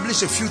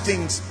establish a few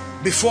things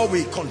before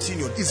we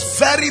continue. It's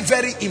very,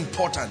 very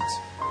important.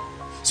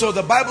 So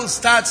the Bible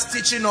starts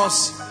teaching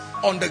us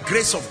on the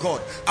grace of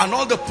God and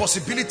all the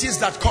possibilities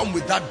that come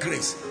with that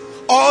grace.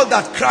 All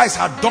that Christ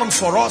had done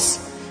for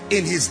us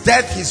in his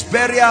death, his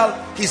burial,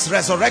 his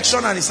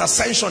resurrection, and his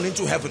ascension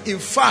into heaven. In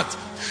fact,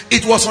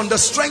 it was on the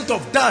strength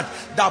of that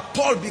that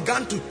Paul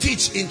began to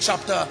teach in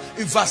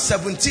verse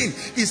 17.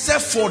 He said,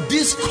 for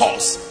this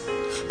cause,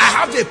 I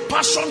have a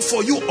passion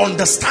for you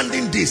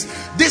understanding this.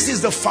 This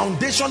is the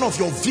foundation of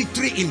your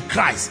victory in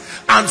Christ.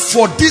 And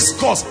for this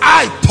cause,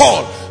 I,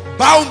 Paul,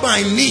 bow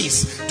my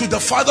knees to the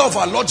Father of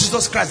our Lord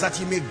Jesus Christ, that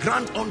he may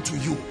grant unto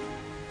you,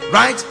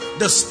 right,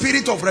 the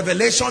spirit of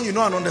revelation, you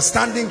know, and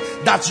understanding,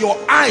 that your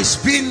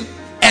eyes being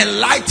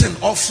enlightened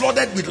or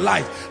flooded with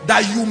light,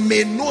 that you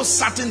may know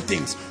certain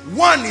things.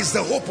 One is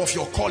the hope of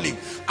your calling.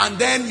 And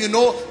then, you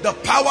know, the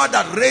power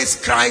that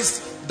raised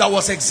Christ, that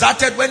was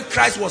exerted when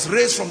Christ was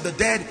raised from the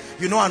dead,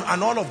 you know,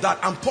 and all of that.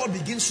 And Paul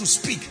begins to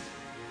speak.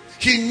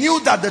 He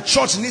knew that the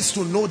church needs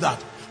to know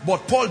that.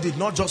 But Paul did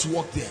not just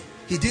walk there.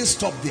 He didn't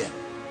stop there.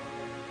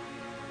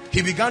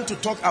 He began to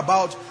talk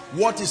about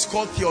what is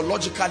called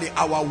theologically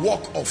our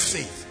walk of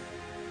faith.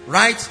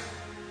 Right?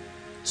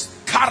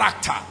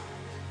 Character.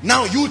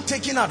 Now you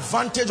taking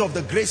advantage of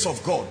the grace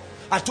of God.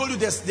 I told you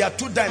there are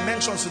two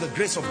dimensions to the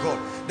grace of God.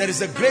 There is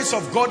the grace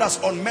of God as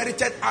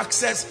unmerited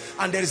access,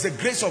 and there is the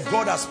grace of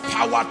God as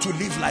power to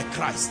live like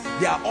Christ.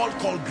 They are all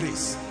called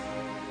grace.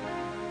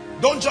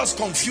 Don't just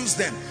confuse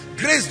them.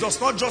 Grace does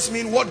not just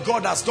mean what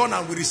God has done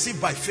and we receive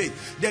by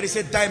faith. There is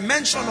a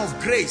dimension of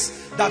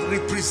grace that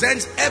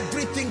represents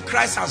everything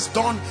Christ has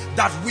done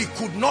that we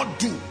could not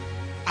do,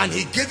 and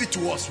he gave it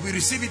to us. We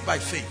receive it by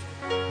faith.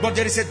 But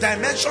there is a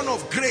dimension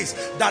of grace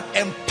that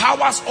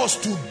empowers us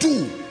to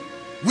do.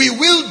 We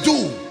will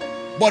do,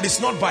 but it's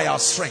not by our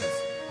strength.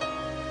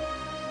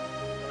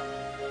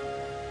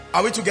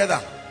 Are we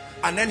together?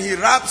 And then he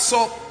wraps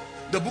up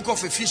the book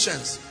of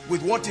Ephesians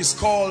with what is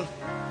called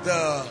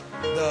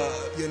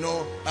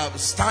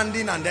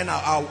standing, and then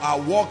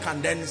our walk,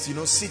 and then, you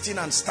know, sitting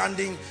and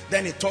standing.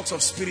 Then it talks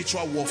of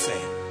spiritual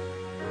warfare,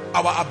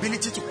 our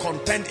ability to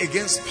contend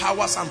against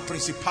powers and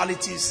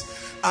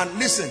principalities. And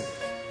listen,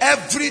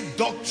 every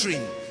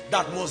doctrine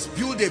that must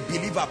build a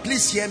believer,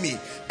 please hear me,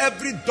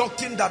 every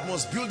doctrine that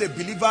must build a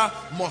believer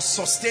must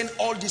sustain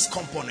all these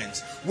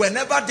components.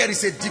 Whenever there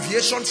is a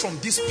deviation from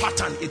this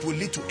pattern, it will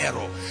lead to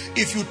error.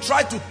 If you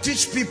try to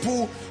teach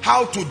people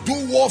how to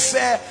do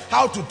warfare,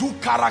 how to do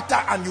character,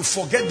 and you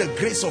forget the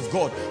grace of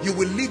God, you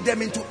will lead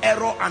them into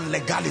error and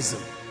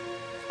legalism.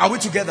 Are we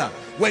together?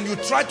 When you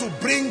try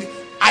to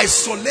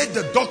isolate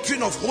the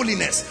doctrine of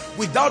holiness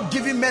without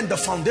giving men the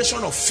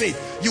foundation of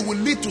faith, you will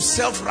lead to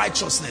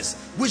self-righteousness,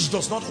 which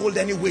does not hold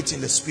any weight in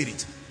the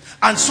spirit.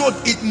 And so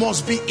it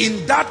must be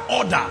in that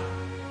order.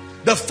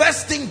 The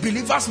first thing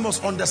believers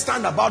must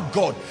understand about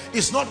God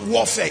is not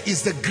warfare,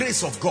 it's the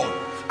grace of God.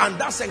 And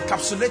that's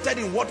encapsulated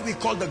in what we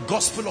call the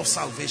gospel of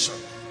salvation.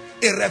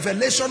 A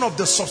revelation of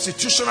the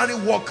substitutionary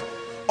work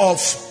of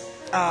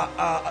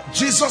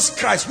Jesus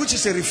Christ, which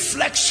is a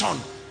reflection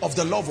of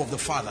the love of the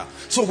Father.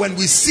 So when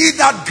we see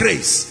that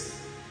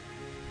grace,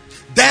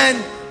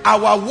 then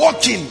our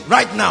walking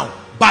right now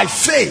by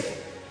faith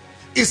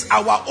is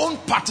our own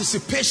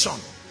participation.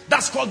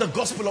 That's called the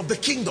gospel of the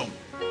kingdom.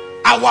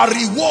 Our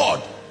reward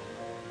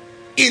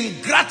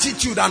in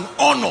gratitude and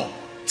honor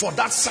for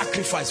that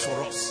sacrifice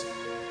for us.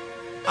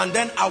 And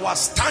then our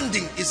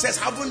standing, it says,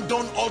 having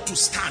done all to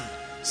stand,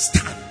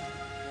 stand.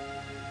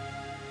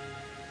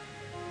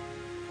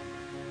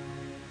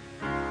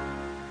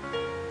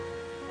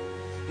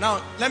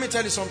 Now, let me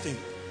tell you something.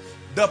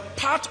 The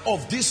part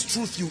of this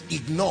truth you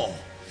ignore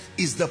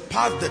is the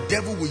part the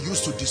devil will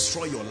use to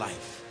destroy your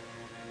life.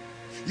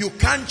 You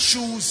can't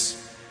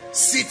choose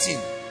sitting,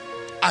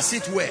 as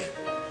it were,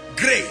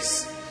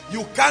 grace.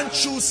 You can't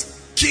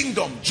choose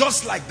kingdom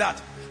just like that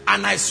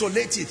and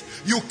isolate it.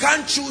 You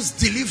can't choose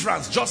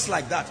deliverance just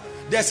like that.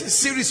 There's a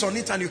series on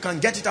it, and you can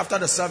get it after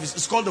the service.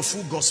 It's called the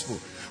Full Gospel,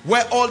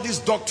 where all these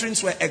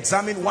doctrines were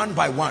examined one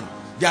by one.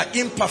 Their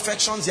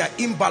imperfections, their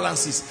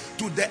imbalances,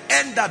 to the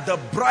end that the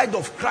bride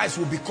of Christ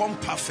will become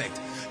perfect.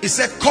 He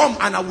said, come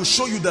and I will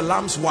show you the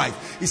Lamb's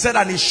wife. He said,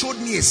 and he showed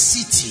me a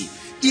city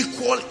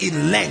equal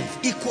in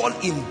length, equal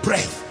in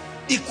breadth,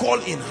 equal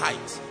in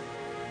height.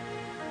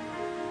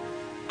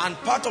 And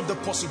part of the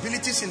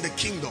possibilities in the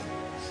kingdom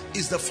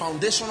is the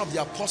foundation of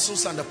the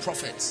apostles and the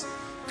prophets.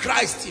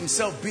 Christ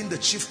himself being the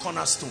chief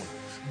cornerstone.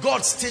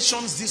 God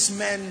stations these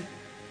men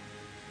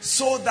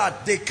so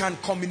that they can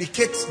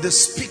communicate the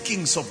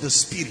speakings of the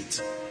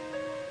Spirit.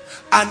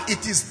 And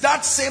it is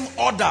that same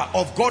order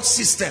of God's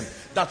system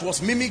that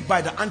was mimicked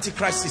by the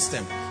Antichrist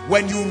system.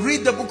 When you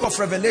read the book of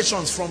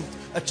Revelations from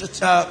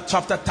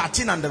chapter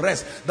 13 and the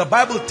rest, the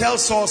Bible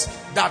tells us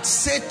that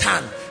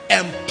Satan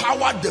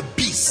empowered the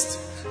beast.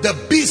 The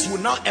beast will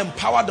now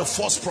empower the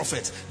false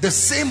prophets. The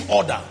same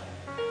order.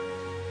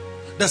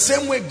 The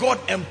same way God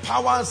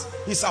empowers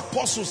his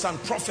apostles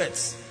and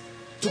prophets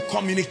to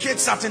communicate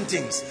certain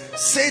things,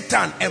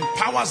 Satan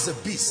empowers the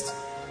beast,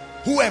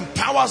 who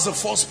empowers the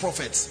false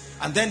prophets,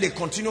 and then they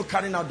continue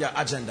carrying out their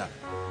agenda.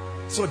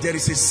 So there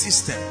is a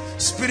system.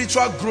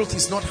 Spiritual growth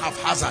is not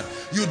haphazard.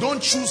 You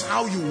don't choose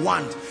how you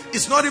want.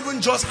 It's not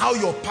even just how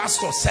your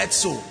pastor said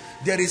so.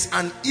 There is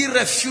an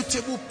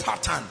irrefutable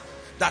pattern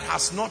that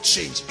has not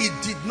changed. It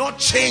did not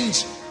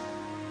change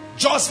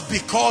just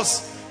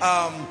because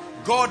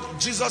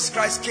Jesus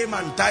Christ came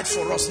and died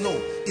for us. No,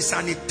 it's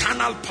an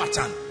eternal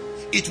pattern.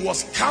 It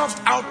was carved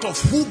out of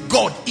who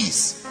God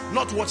is,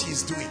 not what he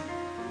is doing.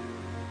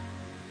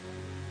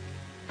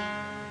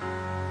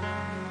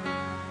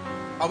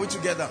 Are we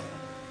together?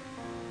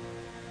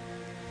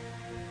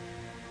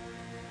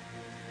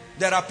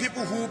 There are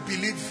people who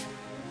believe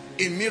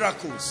in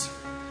miracles,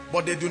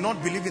 but they do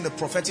not believe in the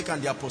prophetic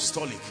and the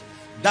apostolic.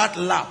 That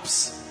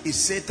lapse is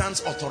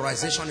Satan's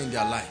authorization in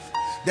their life.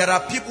 There are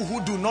people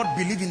who do not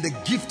believe in the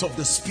gift of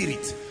the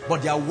Spirit,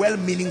 but they are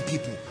well-meaning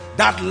people.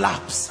 That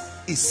lapse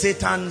is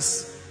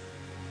Satan's,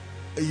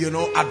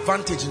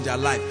 advantage in their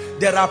life.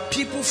 There are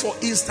people, for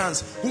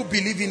instance, who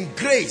believe in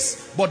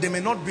grace, but they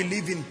may not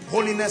believe in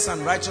holiness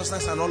and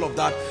righteousness and all of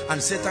that,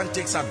 and Satan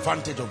takes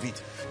advantage of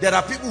it. There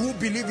are people who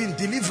believe in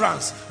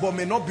deliverance, but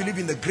may not believe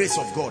in the grace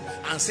of God,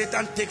 and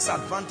Satan takes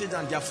advantage,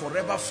 and they are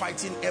forever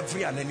fighting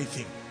every and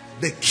anything.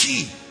 The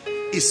key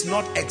is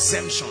not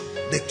exemption.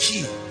 The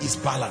key is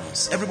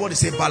balance. Everybody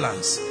say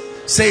balance.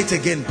 Say it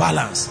again,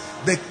 balance.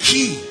 The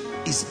key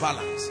is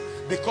balance.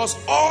 Because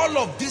all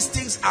of these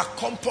things are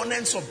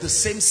components of the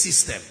same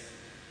system.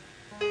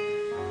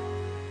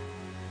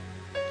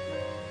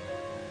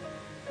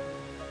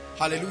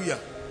 Hallelujah.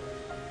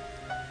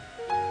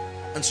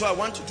 And so I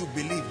want you to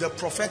believe the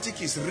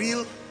prophetic is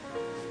real.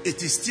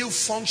 It is still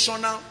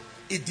functional.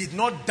 It did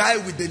not die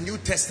with the New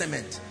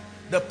Testament.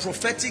 The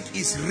prophetic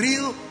is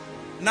real.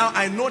 Now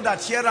I know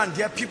that here and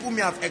there people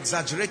may have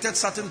exaggerated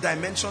certain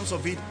dimensions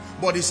of it,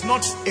 but it's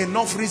not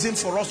enough reason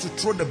for us to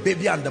throw the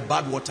baby and the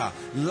bathwater.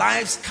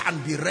 Lives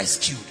can be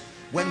rescued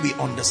when we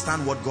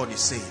understand what God is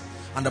saying.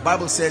 And the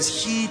Bible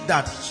says, he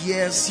that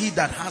hears, he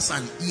that has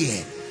an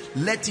ear,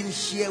 let him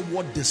hear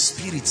what the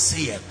Spirit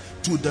saith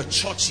to the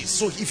churches.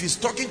 So if he's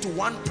talking to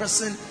one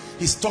person,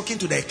 he's talking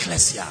to the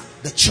ecclesia,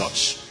 the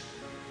church.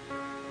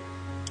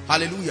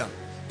 Hallelujah.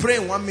 Pray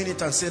in 1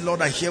 minute and say,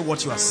 Lord, I hear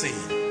what you are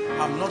saying.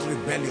 I'm not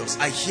rebellious.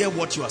 I hear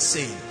what you are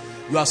saying.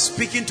 You are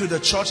speaking to the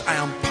church. I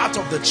am part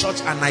of the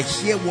church and I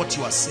hear what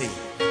you are saying.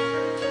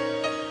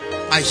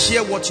 I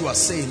hear what you are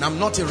saying. I'm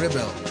not a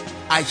rebel.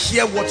 I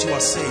hear what you are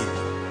saying.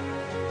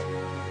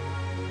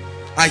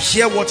 I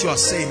hear what you are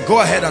saying.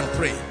 Go ahead and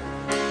pray.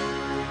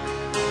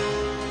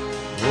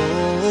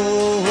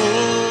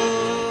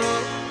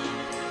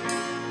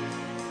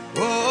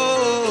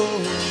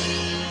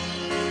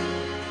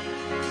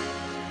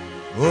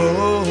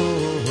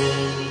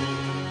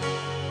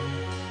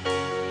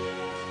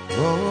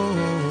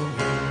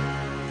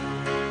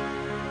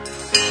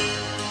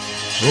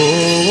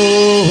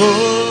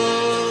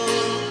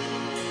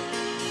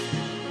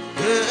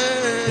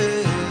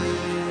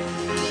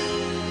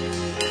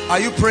 Are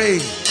you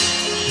praying?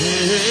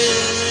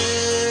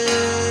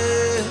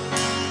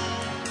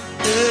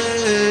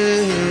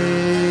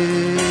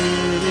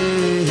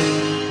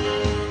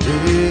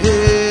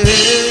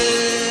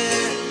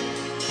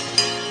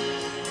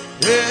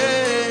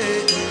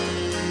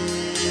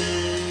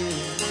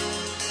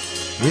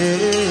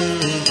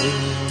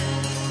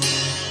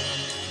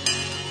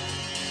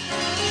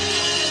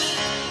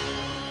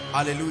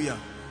 Hallelujah.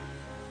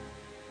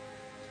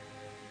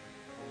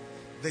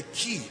 The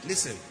key,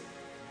 listen.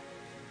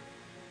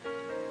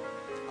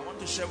 I want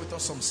to share with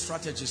us some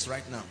strategies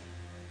right now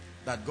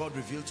that God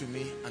revealed to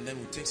me, and then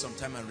we'll take some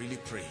time and really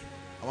pray.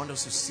 I want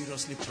us to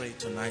seriously pray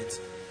tonight,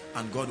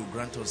 and God will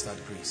grant us that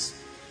grace.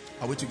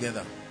 Are we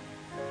together?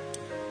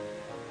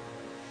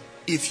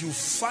 If you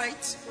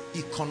fight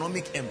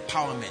economic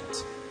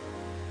empowerment,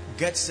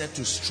 get set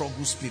to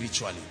struggle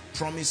spiritually.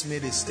 Promise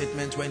made a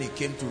statement when he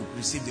came to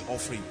receive the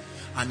offering,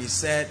 and he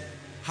said,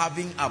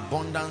 having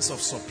abundance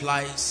of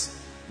supplies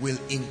will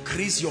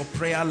increase your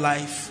prayer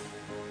life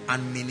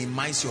and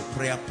minimize your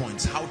prayer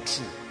points. How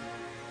true.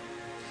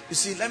 You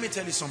see, let me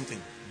tell you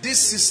something. This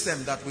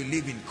system that we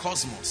live in,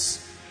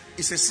 cosmos,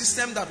 is a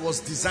system that was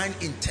designed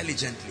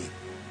intelligently.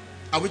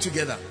 Are we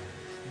together?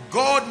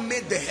 God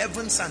made the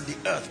heavens and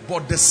the earth,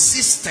 but the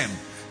system,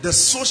 the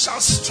social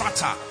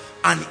strata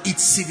and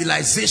its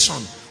civilization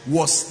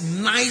was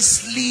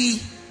nicely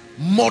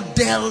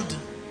modeled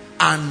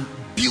and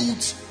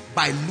built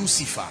by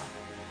Lucifer,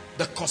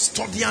 the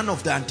custodian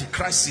of the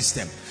Antichrist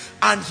system.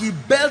 And he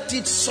built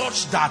it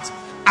such that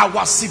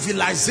our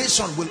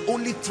civilization will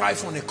only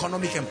thrive on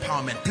economic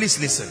empowerment. Please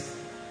listen.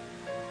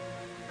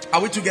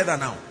 Are we together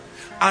now?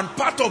 And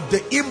part of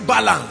the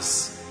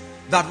imbalance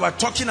that we're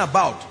talking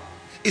about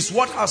is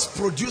what has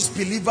produced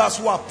believers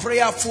who are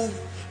prayerful,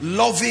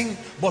 loving,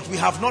 but we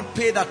have not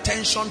paid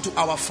attention to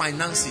our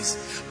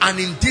finances. And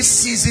in this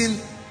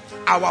season,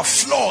 our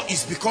flaw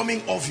is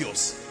becoming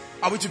obvious.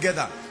 Are we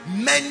together?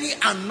 Many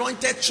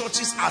anointed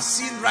churches are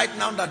seeing right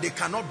now that they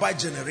cannot buy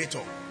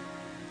generator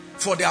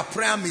for their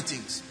prayer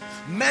meetings.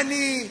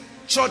 Many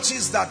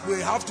churches that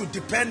will have to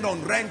depend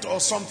on rent or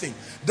something.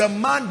 The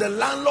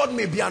landlord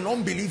may be an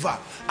unbeliever,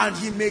 and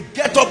he may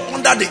get up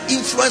under the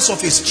influence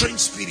of a strange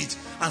spirit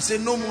and say,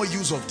 no more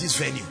use of this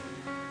venue.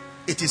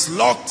 It is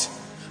locked,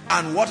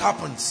 and what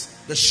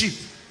happens? The sheep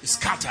is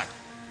scattered.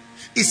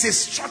 It's a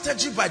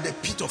strategy by the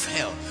pit of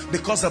hell,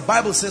 because the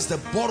Bible says the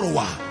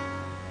borrower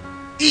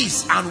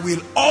is and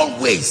will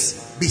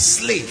always be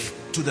slave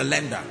to the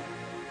lender.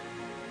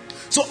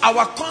 So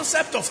our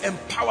concept of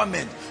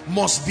empowerment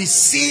must be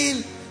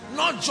seen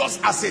not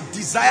just as a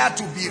desire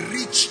to be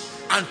rich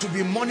and to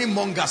be money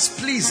mongers.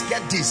 Please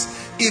get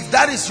this. If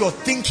that is your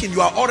thinking,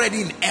 you are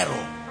already in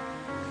error.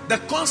 The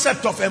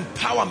concept of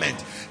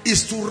empowerment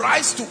is to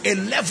rise to a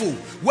level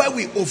where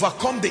we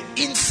overcome the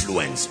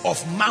influence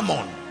of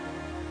mammon.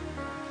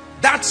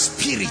 That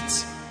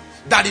spirit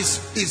that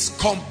is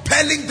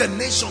compelling the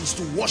nations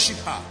to worship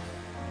her.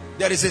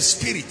 There is a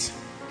spirit.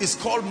 It's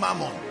called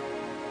mammon.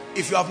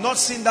 If you have not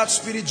seen that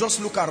spirit,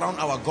 just look around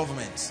our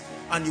governments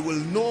and you will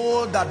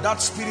know that that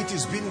spirit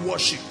is being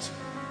worshipped.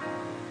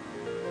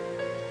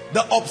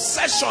 The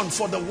obsession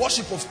for the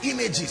worship of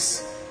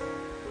images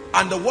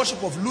and the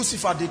worship of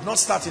Lucifer did not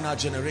start in our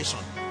generation,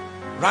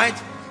 right?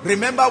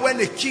 Remember when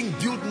a king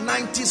built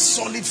 90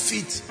 solid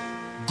feet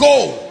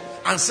gold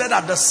and said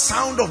at the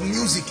sound of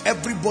music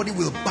everybody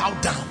will bow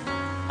down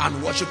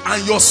and worship,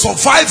 and your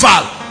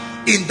survival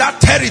in that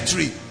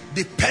territory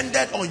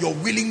depended on your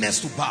willingness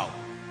to bow.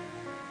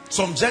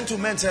 Some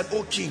gentlemen said,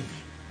 oh king,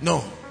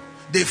 no.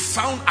 They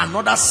found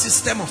another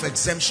system of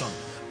exemption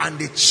and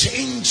they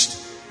changed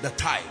the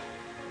tide.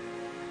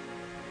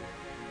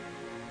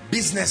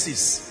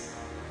 Businesses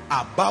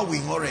are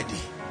bowing already.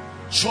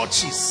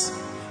 Churches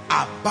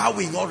are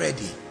bowing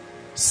already.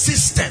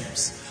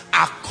 Systems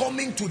are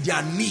coming to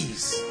their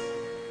knees.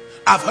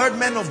 I've heard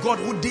men of God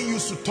who didn't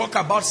used to talk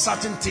about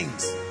certain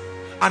things,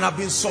 and I've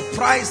been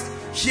surprised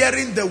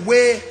hearing the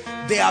way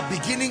they are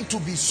beginning to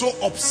be so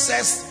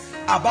obsessed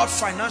about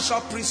financial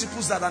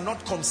principles that are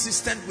not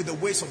consistent with the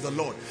ways of the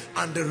Lord.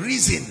 And the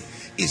reason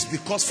is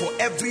because for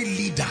every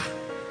leader,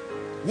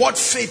 what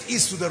faith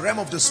is to the realm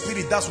of the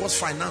spirit, that's what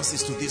finance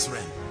is to this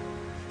realm.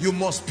 You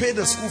must pay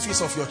the school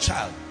fees of your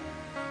child.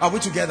 Are we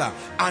together?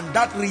 And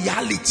that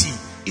reality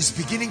is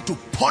beginning to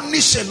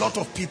punish a lot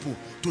of people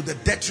to the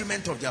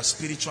detriment of their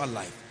spiritual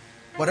life.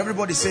 But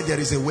everybody say there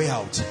is a way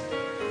out.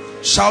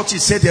 Shout it,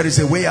 say there is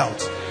a way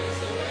out.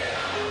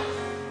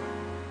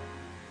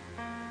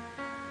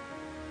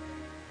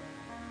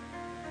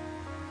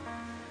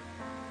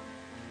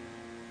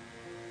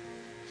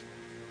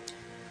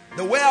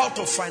 The way out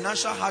of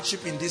financial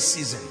hardship in this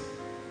season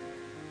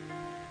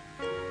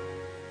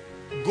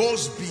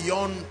goes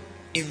beyond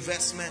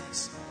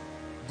investments,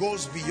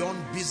 goes beyond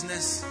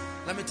business.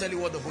 Let me tell you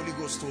what the Holy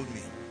Ghost told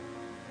me.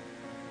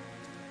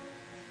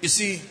 You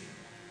see,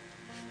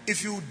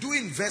 if you do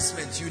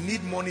investments, you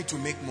need money to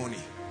make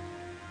money.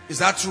 Is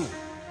that true?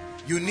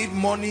 You need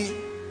money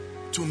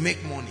to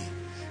make money.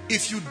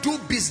 If you do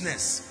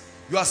business,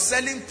 you are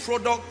selling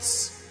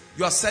products,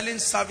 you are selling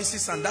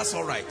services, and that's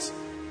all right.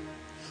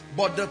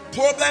 But the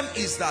problem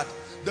is that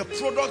the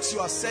products you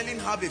are selling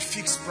have a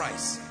fixed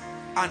price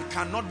and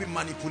cannot be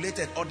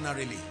manipulated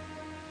ordinarily.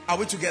 Are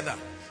we together?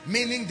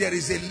 Meaning there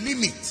is a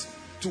limit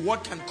to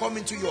what can come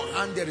into your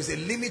hand. There is a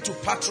limit to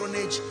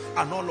patronage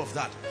and all of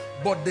that.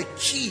 But the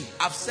key,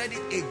 I've said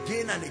it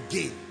again and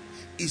again,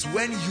 is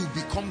when you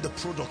become the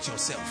product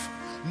yourself.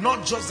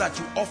 Not just that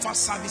you offer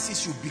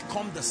services, you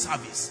become the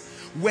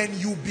service. When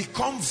you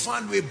become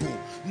valuable,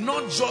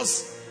 not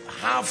just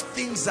have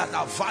things that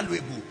are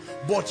valuable,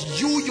 but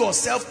you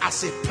yourself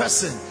as a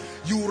person,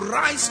 you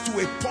rise to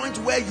a point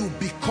where you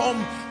become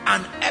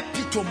an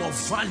epitome of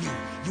value.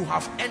 You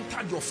have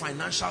entered your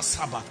financial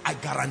Sabbath, I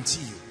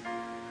guarantee you.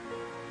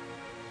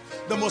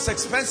 The most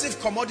expensive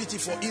commodity,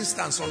 for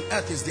instance, on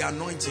earth is the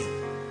anointing.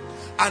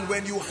 And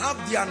when you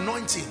have the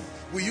anointing,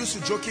 we used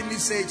to jokingly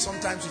say it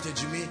sometimes with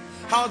Jimmy,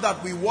 how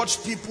that we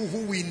watch people who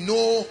we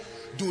know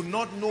do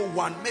not know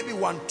maybe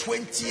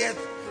 1/20th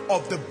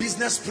of the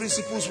business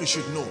principles we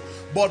should know.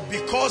 But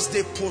because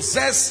they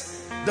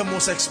possess the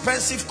most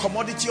expensive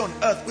commodity on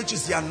earth, which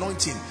is the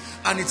anointing,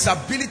 and its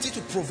ability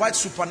to provide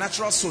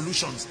supernatural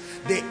solutions,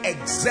 they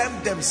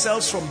exempt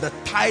themselves from the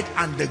tide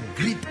and the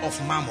grip of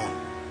mammon.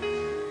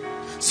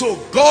 So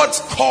God's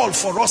call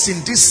for us in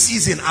this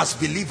season as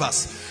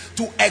believers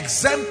to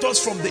exempt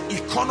us from the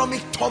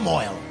economic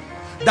turmoil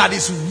that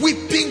is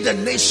whipping the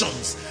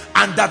nations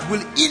and that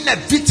will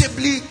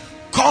inevitably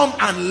come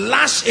and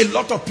lash a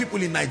lot of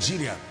people in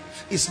Nigeria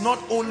is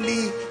not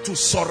only to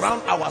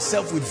surround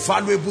ourselves with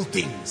valuable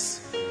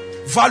things.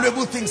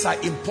 Valuable things are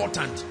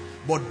important,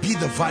 but be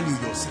the value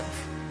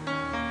yourself.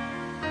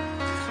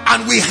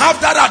 And we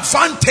have that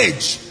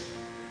advantage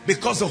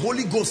because the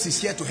Holy Ghost is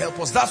here to help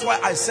us. That's why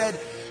I said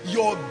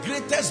your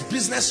greatest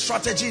business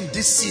strategy in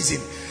this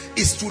season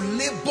is to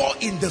labor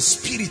in the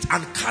spirit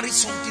and carry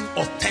something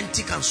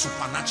authentic and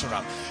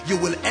supernatural. You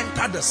will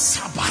enter the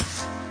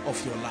Sabbath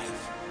of your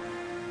life.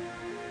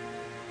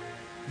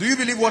 Do you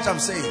believe what I'm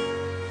saying?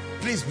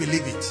 Please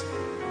believe it.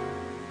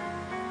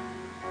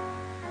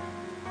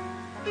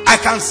 I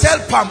can sell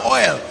palm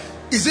oil.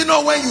 Is it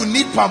not when you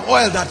need palm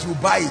oil that you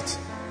buy it?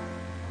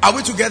 Are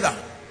we together?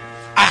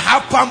 I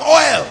have palm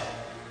oil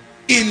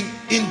in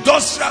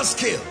industrial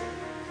scale,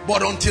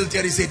 but until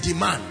there is a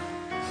demand.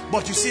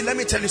 But you see, let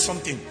me tell you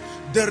something.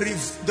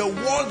 The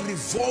world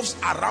revolves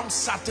around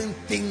certain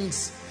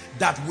things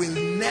that will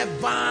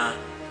never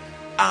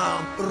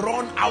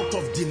run out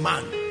of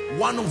demand.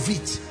 One of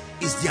it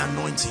is the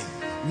anointing.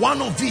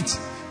 One of it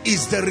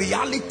is the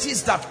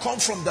realities that come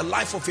from the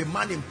life of a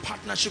man in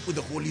partnership with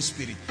the Holy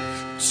Spirit,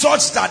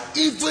 such that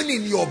even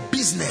in your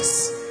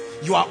business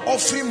you are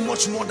offering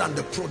much more than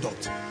the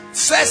product.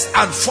 First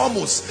and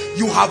foremost,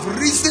 you have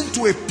risen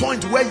to a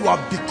point where you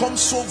have become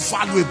so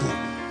valuable.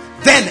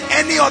 Then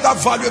any other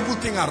valuable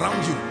thing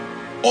around you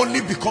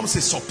only becomes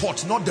a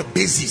support, not the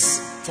basis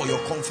for your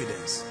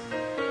confidence.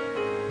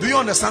 Do you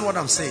understand what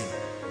I'm saying?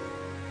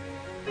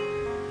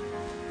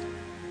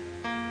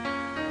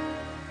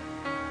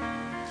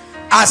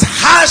 As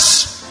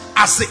harsh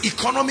as the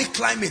economic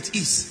climate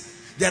is,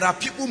 there are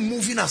people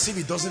moving as if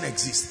it doesn't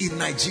exist in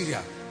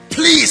Nigeria.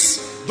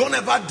 Please don't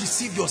ever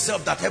deceive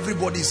yourself that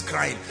everybody is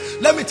crying.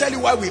 Let me tell you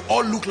why we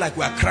all look like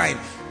we are crying.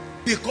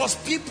 Because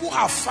people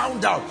have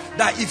found out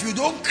that if you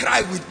don't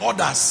cry with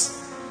others,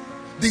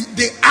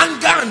 the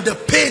anger and the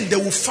pain, they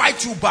will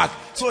fight you back.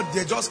 So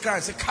they just cry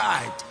and say,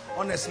 "Kai,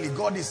 honestly,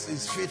 God is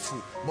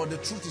faithful." But the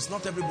truth is,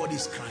 not everybody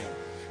is crying.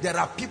 There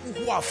are people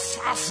who are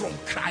far from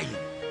crying.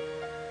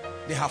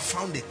 They have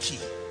found a key.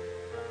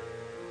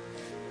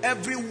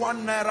 Every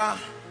 1 naira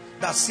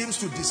that seems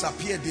to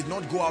disappear did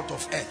not go out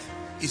of earth.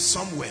 It's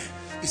somewhere.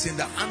 It's in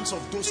the hands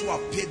of those who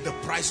have paid the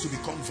price to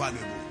become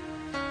valuable.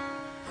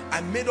 I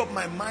made up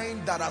my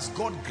mind that as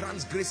God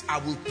grants grace, I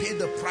will pay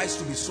the price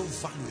to be so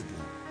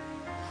valuable.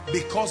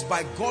 Because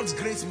by God's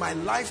grace, my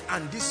life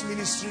and this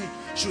ministry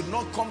should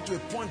not come to a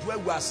point where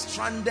we are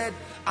stranded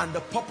and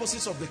the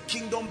purposes of the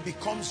kingdom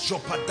becomes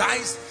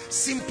jeopardized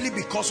simply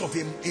because of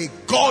a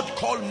God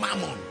called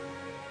Mammon.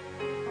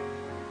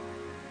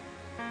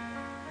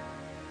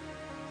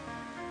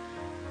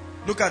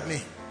 Look at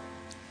me.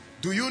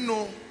 Do you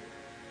know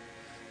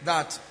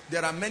that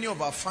there are many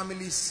of our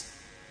families,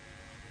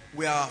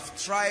 we have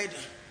tried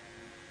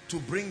to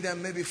bring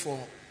them maybe for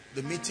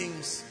the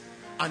meetings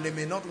and they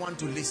may not want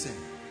to listen.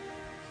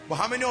 But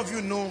how many of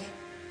you know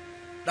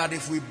that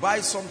if we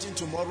buy something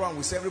tomorrow and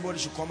we say everybody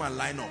should come and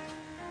line up,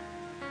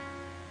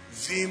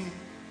 Vim,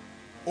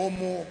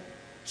 Omo,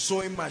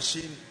 sewing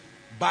machine,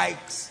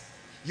 bikes,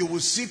 you will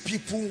see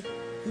people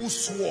who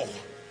swore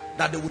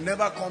that they will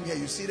never come here.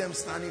 You see them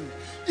standing.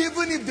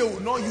 Even if they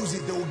will not use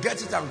it, they will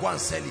get it and go and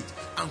sell it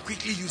and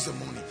quickly use the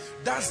money.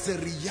 That's the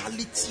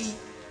reality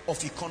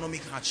of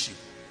economic hardship.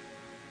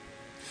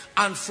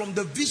 And from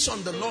the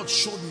vision the Lord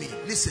showed me,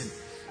 listen,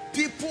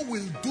 people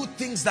will do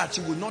things that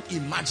you will not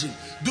imagine.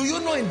 Do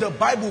you know in the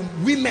Bible,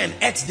 women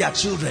ate their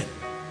children?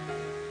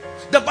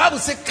 The Bible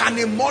says, can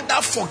a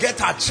mother forget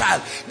her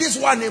child? This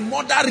one, a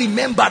mother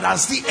remembered and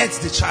still ate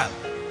the child.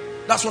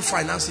 That's what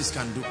finances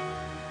can do.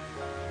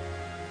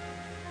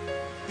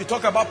 You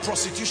talk about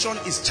prostitution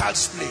is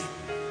child's play.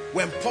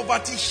 When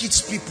poverty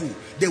hits people,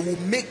 they will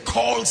make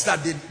calls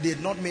that they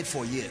had not made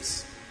for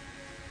years.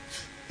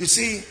 You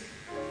see,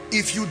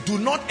 if you do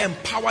not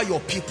empower your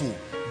people,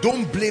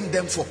 don't blame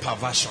them for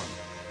perversion.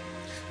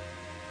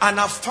 And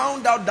I've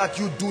found out that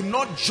you do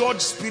not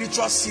judge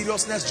spiritual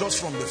seriousness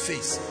just from the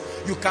face.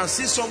 You can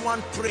see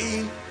someone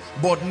praying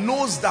but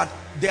knows that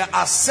there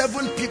are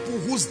 7 people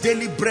whose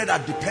daily bread are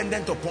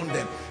dependent upon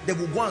them. They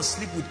will go and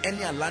sleep with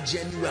any allergy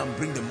anywhere and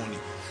bring the money.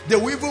 They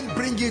will even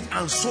bring it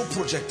and so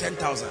project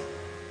 10,000.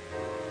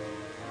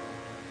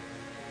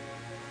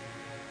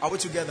 Are we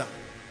together?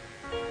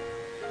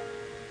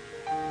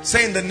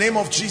 Say, in the name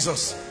of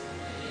Jesus,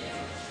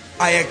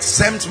 I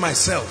exempt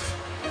myself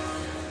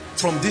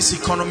from this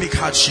economic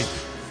hardship.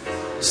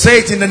 Say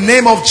it, in the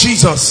name of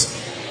Jesus,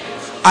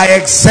 I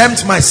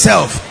exempt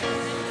myself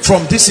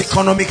from this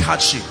economic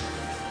hardship.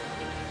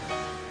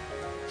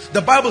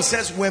 The Bible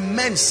says when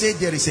men say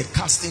there is a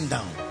casting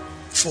down,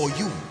 for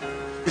you,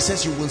 it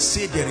says you will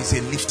say there is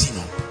a lifting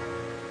up.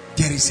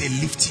 There is a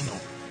lifting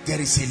up.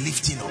 There is a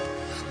lifting up.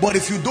 But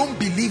if you don't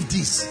believe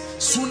this,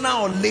 sooner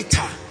or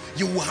later,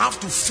 you will have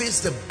to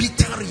face the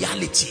bitter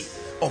reality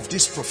of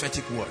this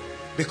prophetic word.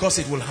 Because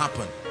it will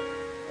happen.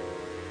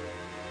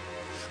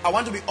 I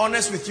want to be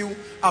honest with you.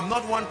 I'm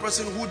not one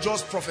person who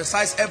just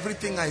prophesies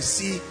everything I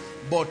see,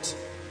 but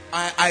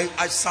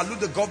I salute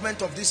the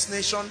government of this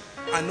nation.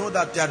 I know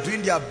that they are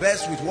doing their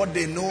best with what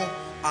they know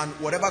and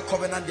whatever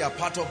covenant they are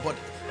part of, but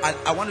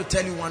I want to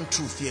tell you one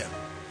truth here.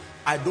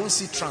 I don't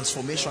see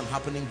transformation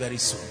happening very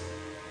soon.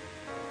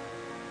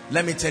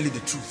 Let me tell you the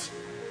truth.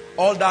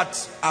 All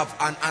that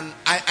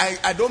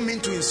I don't mean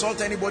to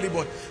insult anybody,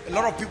 but a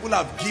lot of people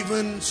have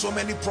given so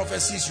many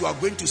prophecies. You are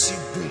going to see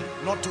boom,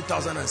 not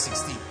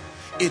 2016.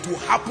 It will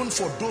happen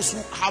for those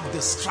who have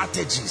the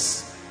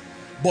strategies.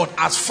 But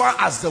as far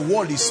as the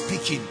world is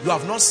speaking, you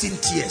have not seen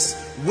tears.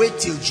 Wait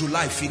till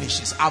July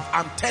finishes.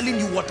 I'm telling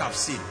you what I've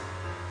seen.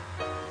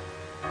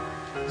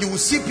 You will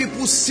see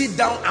people sit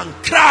down and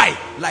cry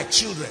like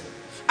children.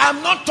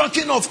 I'm not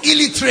talking of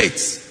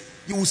illiterates.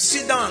 You will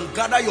sit down and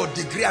gather your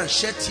degree and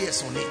shed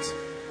tears on it.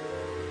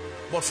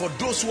 But for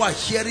those who are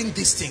hearing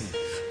this thing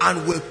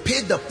and will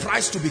pay the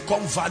price to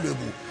become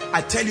valuable,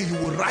 I tell you, you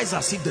will rise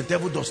as if the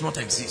devil does not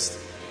exist.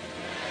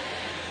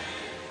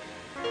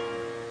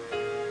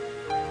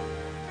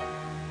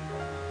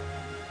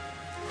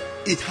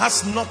 It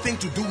has nothing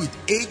to do with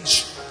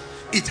age.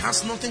 It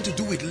has nothing to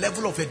do with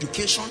level of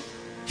education.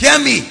 Hear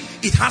me.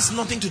 It has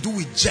nothing to do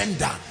with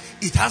gender.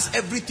 It has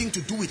everything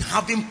to do with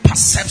having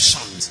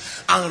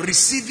perceptions and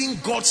receiving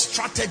God's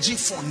strategy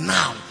for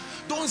now.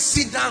 Don't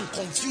sit down and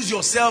confuse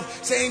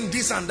yourself saying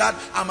this and that.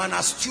 I'm an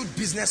astute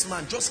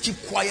businessman. Just keep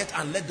quiet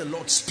and let the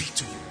Lord speak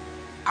to you.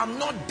 I'm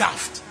not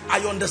daft. I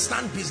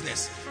understand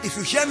business. If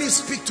you hear me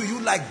speak to you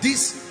like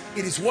this,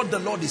 it is what the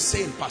Lord is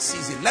saying per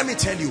season. Let me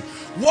tell you,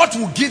 what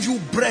will give you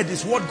bread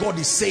is what God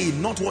is saying,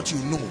 not what you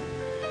know.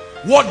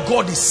 What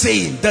God is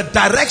saying, the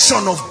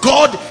direction of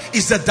God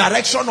is the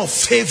direction of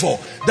favor.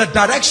 The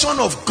direction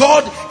of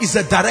God is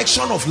the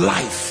direction of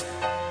life.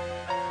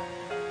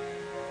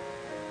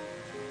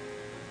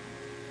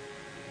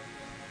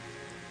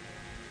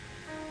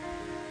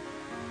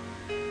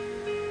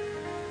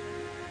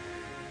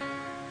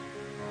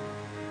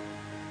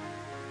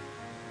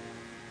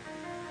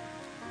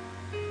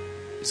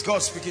 Is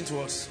God speaking to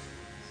us?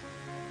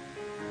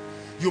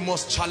 You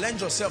must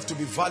challenge yourself to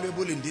be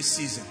valuable in this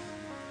season.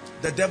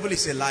 The devil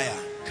is a liar.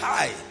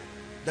 Kai,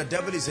 the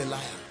devil is a liar.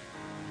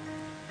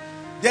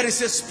 There is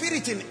a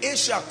spirit in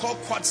Asia called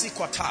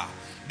Quetzalcoatl.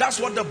 That's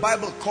what the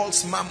Bible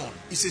calls Mammon.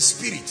 It's a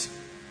spirit.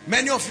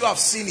 Many of you have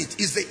seen it.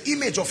 It's the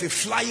image of a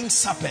flying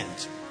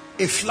serpent,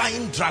 a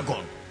flying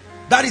dragon.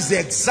 That is the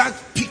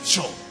exact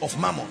picture of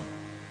Mammon.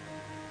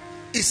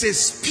 It's a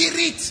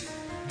spirit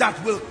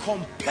that will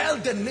compel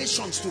the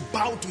nations to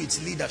bow to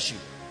its leadership.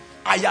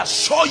 I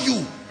assure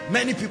you,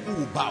 many people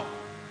will bow.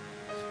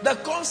 The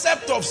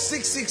concept of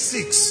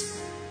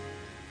 666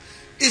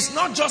 is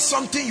not just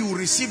something you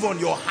receive on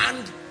your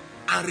hand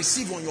and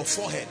receive on your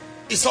forehead.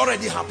 It's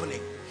already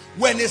happening.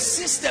 When a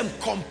system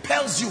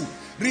compels you,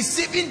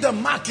 receiving the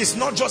mark is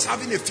not just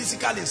having a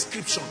physical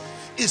inscription.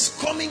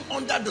 It's coming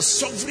under the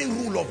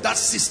sovereign rule of that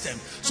system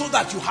so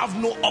that you have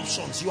no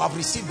options. You have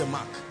received the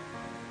mark.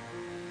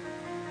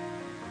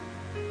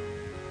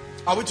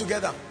 Are we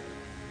together?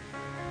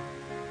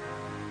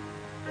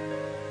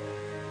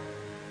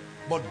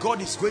 But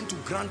God is going to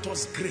grant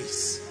us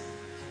grace.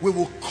 We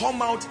will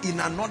come out in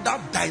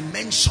another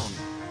dimension.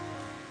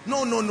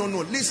 No.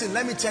 Listen,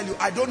 let me tell you,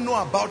 I don't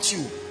know about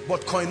you,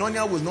 but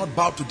Koinonia will not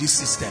bow to this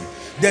system.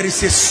 There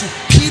is a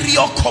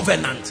superior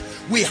covenant.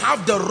 We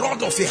have the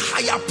rod of a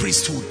higher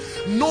priesthood.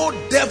 No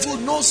devil,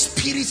 no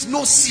spirit,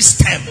 no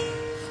system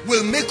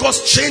will make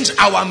us change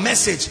our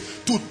message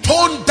to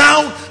tone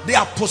down the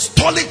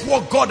apostolic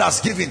work God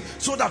has given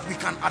so that we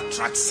can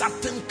attract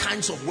certain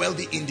kinds of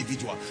wealthy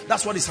individuals.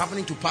 That's what is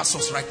happening to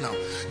pastors right now.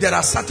 There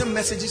are certain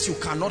messages you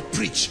cannot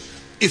preach.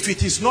 If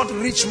it is not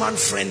rich man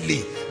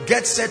friendly,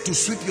 get set to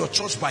sweep your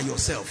church by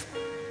yourself.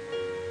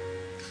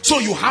 So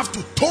you have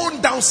to tone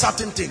down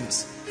certain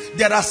things.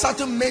 There are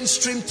certain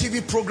mainstream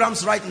TV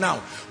programs right now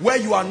where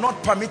you are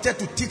not permitted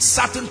to teach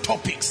certain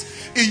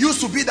topics. It used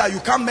to be that you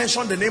can't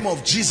mention the name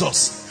of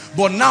Jesus.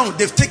 But now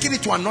they've taken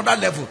it to another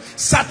level.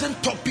 Certain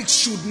topics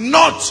should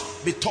not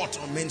be taught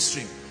on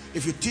mainstream.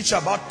 If you teach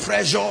about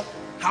pressure,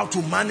 how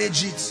to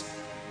manage it,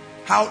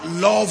 how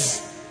love,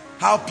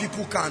 how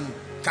people can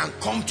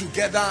come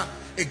together,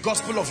 a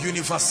gospel of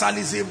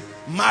universalism,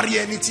 marry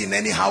anything,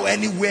 anyhow,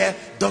 anywhere,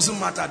 doesn't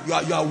matter.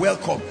 You are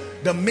welcome.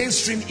 The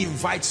mainstream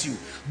invites you.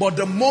 But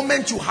the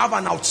moment you have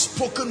an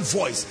outspoken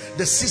voice,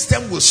 the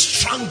system will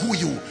strangle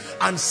you.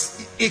 And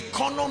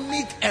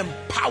economic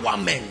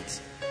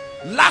empowerment,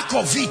 lack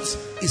of it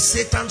is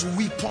Satan's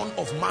weapon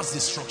of mass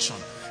destruction.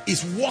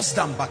 It's worse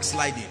than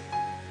backsliding.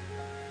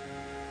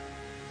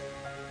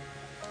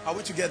 Are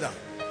we together?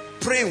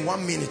 Pray in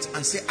 1 minute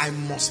and say, I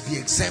must be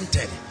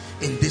exempted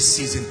in this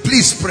season.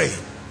 Please pray.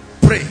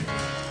 Pray.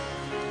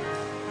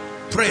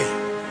 Pray.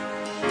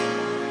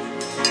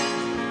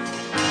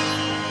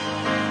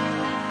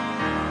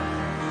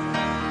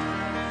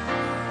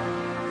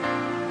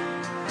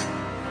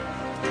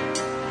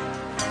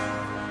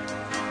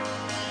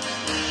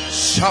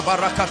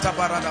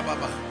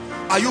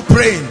 Are you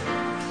praying?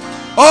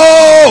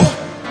 Oh,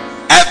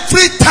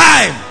 every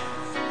time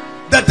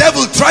the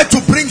devil tried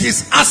to bring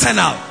his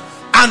arsenal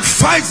and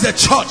fight the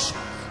church,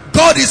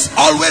 God is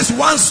always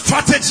one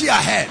strategy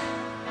ahead.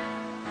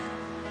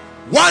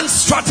 One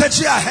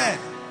strategy ahead.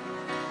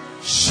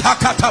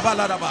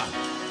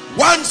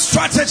 One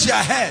strategy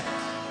ahead.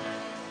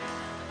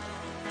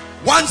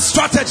 One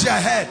strategy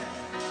ahead.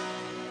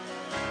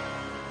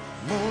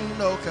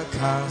 Mundo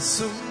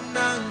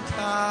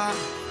kakasunanka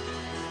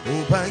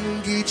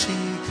ubangiji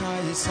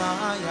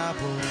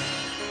kaisayabo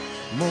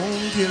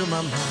mungir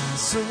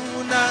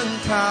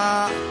mamasunanka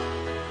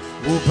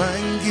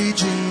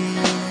ubangiji.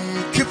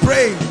 Keep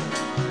praying.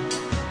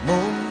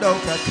 Mundo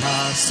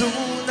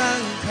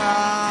kakasunanka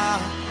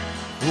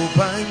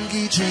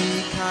ubangiji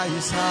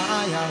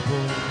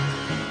kaisayabo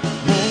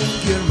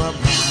mungir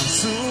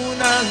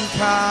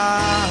mamasunanka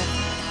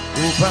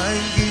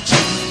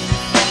ubangiji.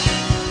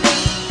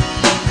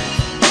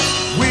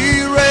 We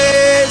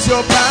raise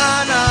your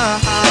banner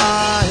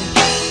high,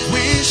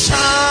 we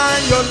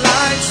shine your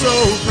light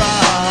so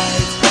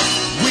bright,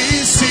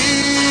 we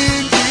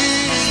sing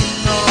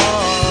in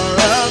honor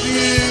of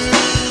you.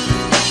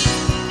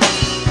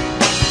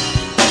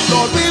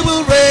 Lord, we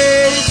will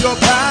raise your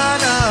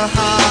banner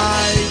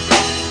high,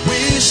 we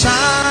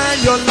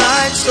shine your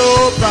light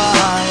so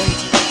bright,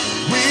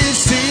 we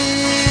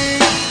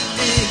sing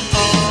in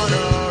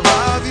honor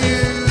of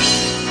you.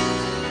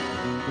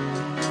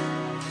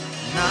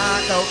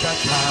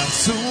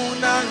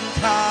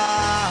 Sunanka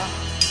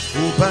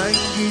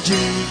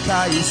ubangiji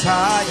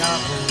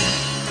kaisayabo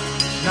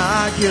na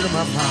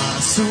girmama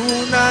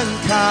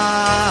sunanka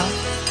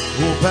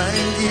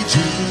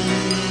ubangiji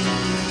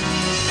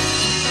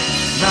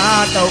na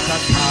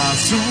daukaka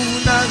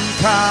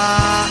sunanka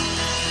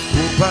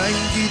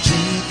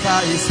ubangiji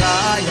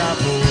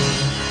kaisayabo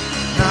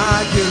na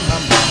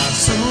girmama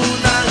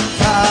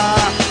sunanka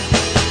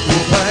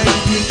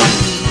ubangiji.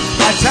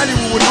 I tell you,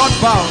 we will not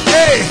bow.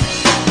 Hey,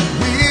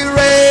 we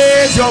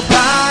raise your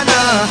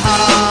banner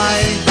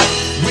high,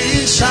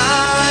 we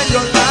shine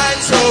your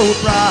light so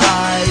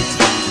bright,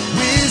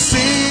 we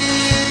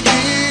sing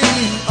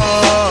in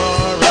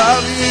honor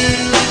of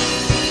you.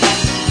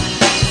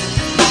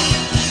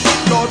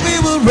 Lord, we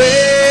will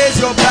raise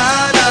your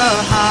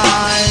banner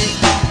high,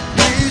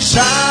 we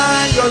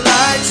shine your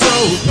light so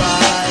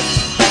bright,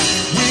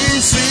 we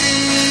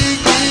sing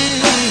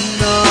in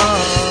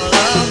honor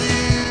of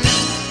you.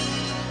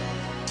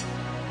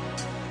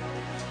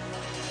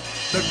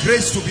 The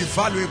grace to be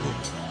valuable,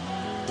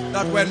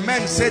 that when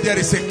men say there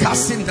is a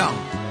casting down,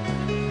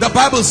 the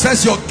Bible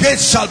says your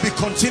gates shall be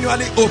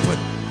continually open.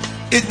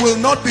 It will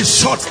not be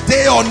shut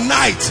day or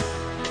night,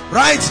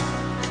 right?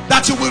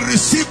 That you will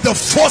receive the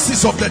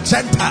forces of the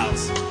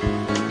Gentiles.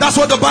 That's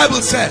what the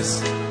Bible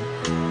says.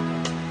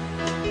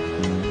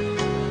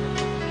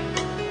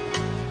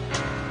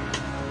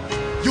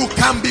 You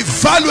can be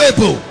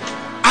valuable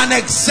and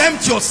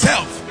exempt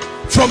yourself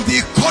from the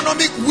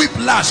economic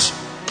whiplash.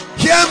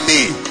 Hear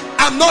me,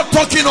 I'm not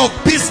talking of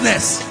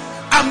business,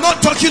 I'm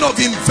not talking of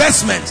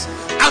investments,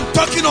 I'm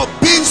talking of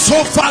being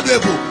so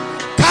valuable,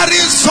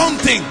 carrying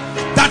something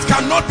that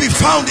cannot be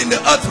found in the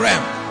earth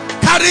realm,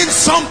 carrying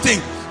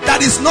something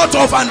that is not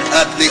of an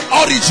earthly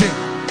origin.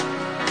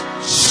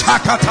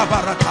 Shakata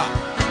barata,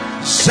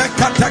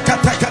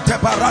 shakatakata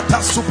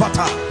barata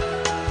supata,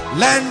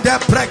 lende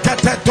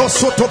prekete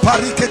dosoto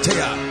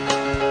pariketea.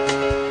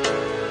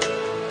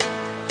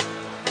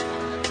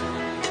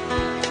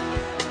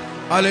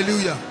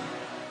 Hallelujah.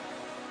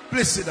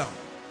 Please sit down.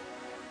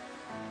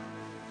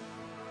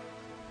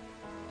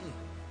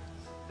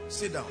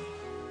 Sit down.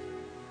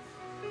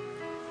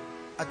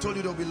 I told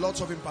you there will be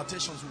lots of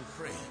impartations. We'll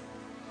pray.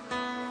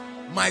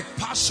 My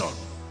passion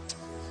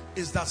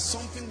is that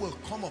something will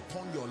come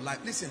upon your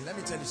life. Listen, let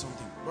me tell you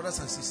something, brothers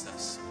and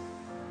sisters.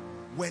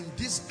 When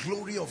this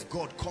glory of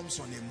God comes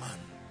on a man,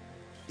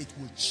 it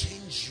will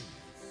change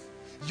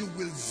you. You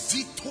will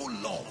veto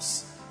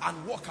laws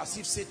and walk as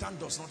if Satan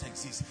does not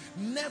exist.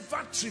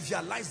 Never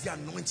trivialize the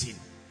anointing.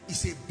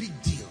 It's a big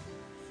deal.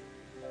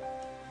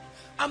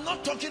 I'm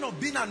not talking of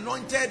being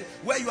anointed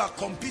where you are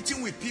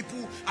competing with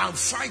people and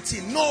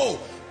fighting. No,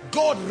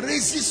 God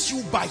raises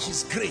you by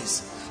his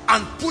grace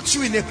and puts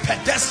you in a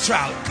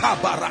pedestal.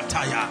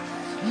 Kabarataya.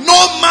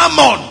 No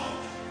mammon,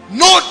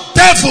 no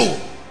devil,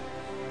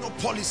 no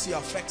policy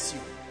affects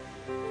you.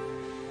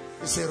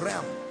 It's a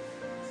realm,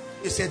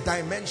 it's a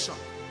dimension.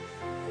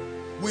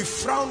 We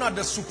frown at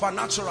the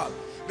supernatural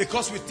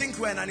because we think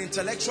we're in an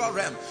intellectual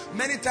realm.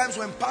 Many times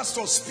when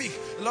pastors speak,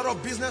 a lot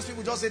of business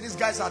people just say these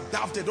guys are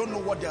daft, they don't know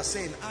what they're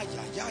saying.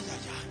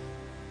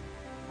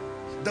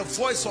 The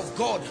voice of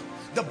God,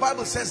 the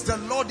Bible says the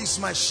Lord is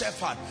my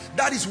shepherd,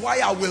 that is why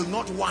I will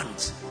not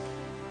want.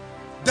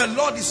 The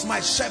Lord is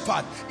my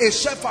shepherd. A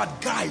shepherd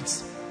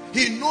guides.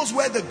 He knows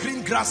where the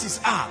green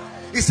grasses are.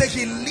 He said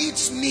he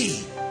leads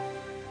me.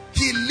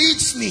 He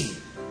leads me.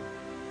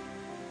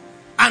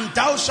 And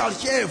thou shalt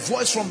hear a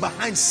voice from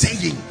behind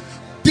saying,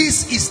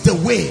 this is the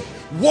way,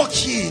 walk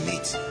ye in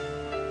it.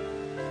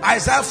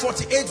 Isaiah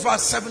 48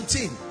 verse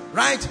 17,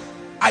 right?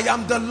 I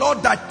am the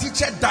Lord that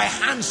teacheth thy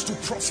hands to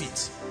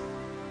profit.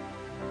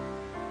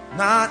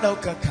 Na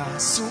dauka ka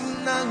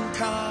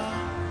sunanka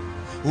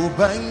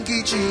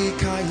Ubangiji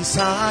ka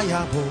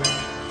isayabo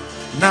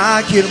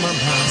Na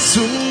girmama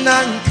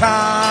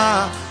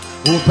sunanka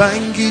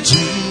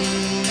Ubangiji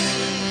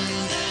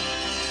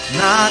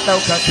Na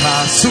dauka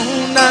ka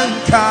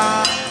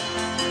sunanka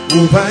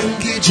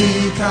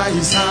Ubangiji ka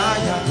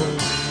isayabo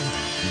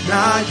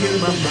Na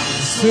girmama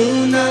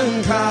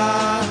sunanka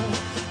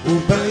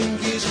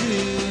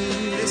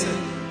Ubangiji. Listen.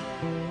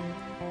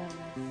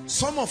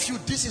 Some of you,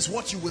 this is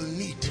what you will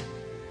need.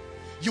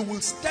 You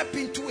will step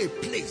into a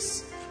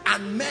place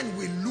and men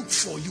will look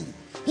for you.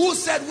 Who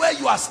said where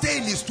you are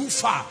staying is too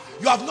far?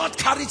 You have not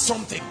carried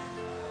something.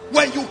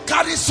 When you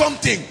carry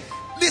something,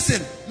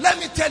 listen, let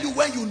me tell you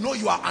when you know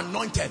you are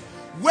anointed.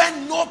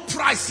 When no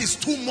price is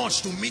too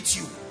much to meet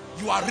you,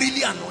 you are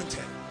really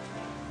anointed.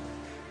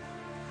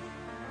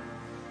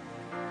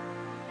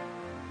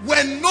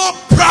 When no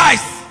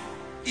price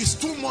is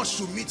too much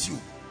to meet you.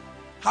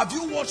 Have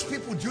you watched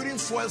people during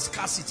fuel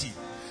scarcity?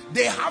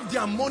 They have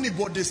their money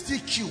but they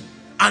still queue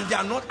and they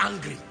are not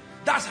angry.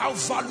 That's how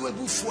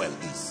valuable fuel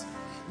is.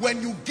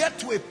 When you get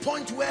to a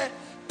point where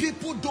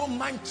people don't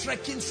mind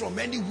trekking from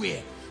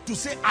anywhere to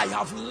say, I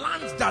have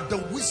learned that the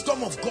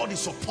wisdom of God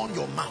is upon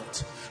your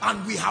mouth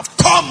and we have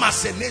come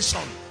as a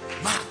nation.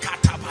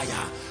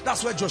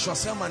 That's where Joshua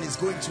Selman is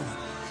going to.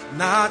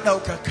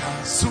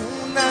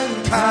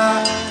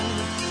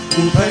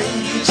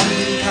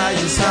 Ubangiji ka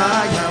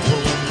isayabo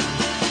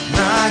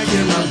na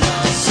girmama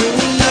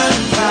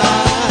sunanka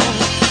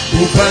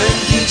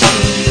Ubangiji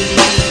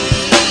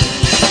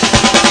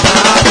na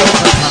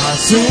girmama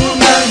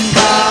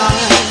sunanka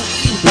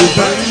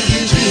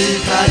Ubangiji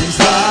ka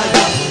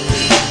isayabo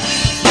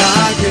na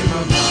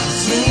girmama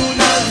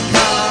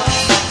sunanka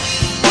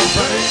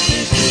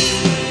Ubangiji.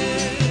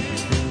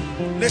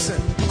 Listen,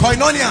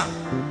 Koinonia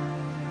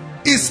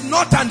is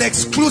not an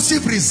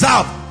exclusive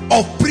reserve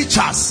of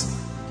preachers.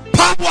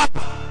 Power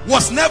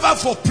was never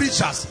for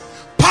preachers.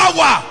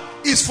 Power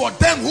is for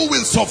them who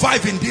will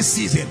survive in this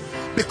season,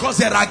 because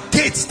there are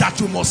gates that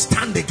you must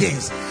stand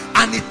against,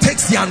 and it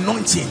takes the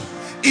anointing.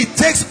 It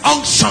takes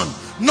unction,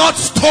 not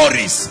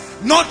stories,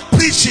 not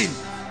preaching.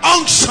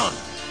 Unction.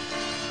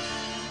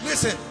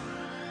 Listen,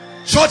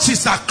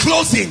 churches are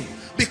closing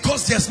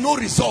because there's no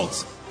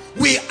results.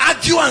 We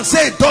argue and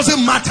say it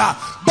doesn't matter,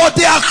 but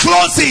they are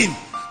closing.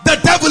 The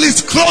devil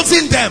is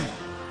closing them.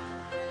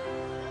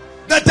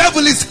 The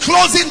devil is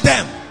closing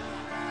them.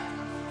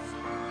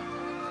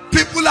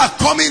 People are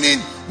coming in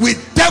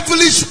with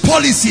devilish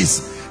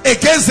policies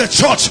against the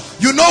church.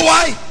 You know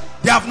why?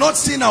 They have not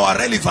seen our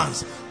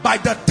relevance. By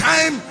the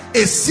time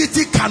a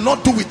city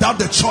cannot do without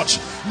the church,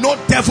 no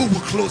devil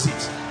will close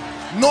it.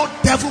 No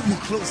devil will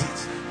close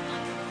it.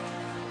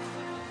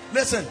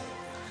 Listen.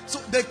 So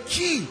the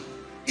key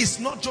is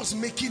not just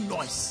making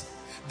noise.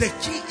 The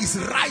key is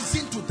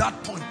rising to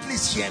that point.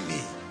 Please hear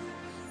me.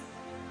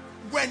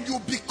 When you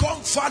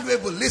become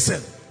valuable,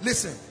 listen.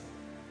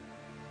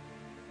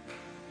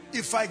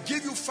 If I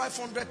give you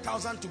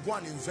 500,000 to go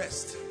and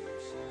invest,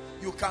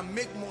 you can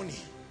make money.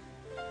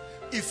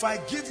 If I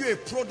give you a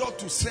product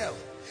to sell,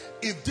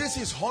 if this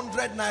is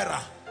 100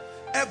 naira,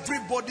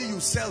 everybody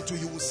you sell to,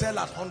 you will sell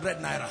at 100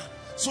 naira.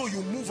 So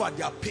you move at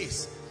their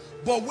pace.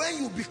 But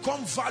when you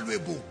become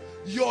valuable,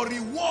 your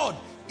reward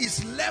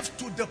is left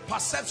to the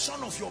perception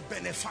of your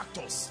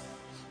benefactors.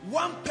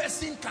 One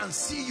person can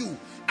see you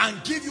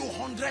and give you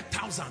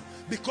 100,000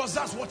 because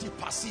that's what he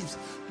perceives.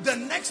 The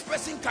next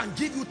person can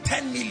give you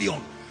 10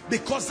 million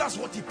because that's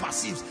what he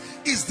perceives.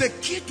 Is the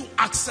key to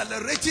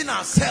accelerating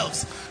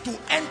ourselves to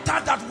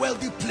enter that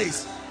wealthy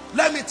place.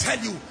 Let me tell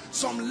you,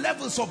 some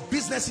levels of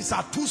businesses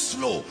are too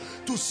slow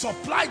to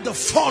supply the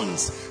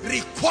funds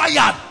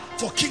required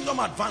for kingdom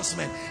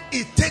advancement.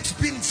 It takes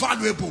being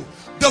valuable.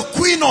 The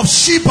Queen of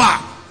Sheba,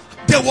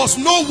 there was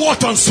no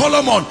word on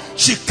Solomon.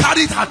 She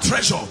carried her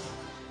treasure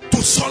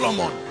to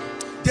Solomon.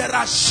 There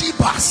are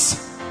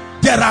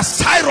Shebas, there are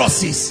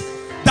Cyruses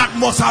that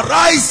must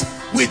arise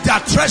with their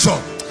treasure.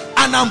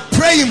 And I'm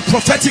praying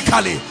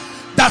prophetically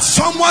that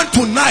someone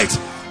tonight,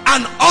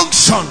 an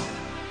unction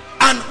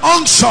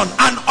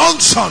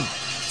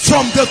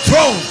from the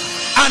throne,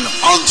 an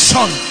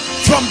unction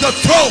from the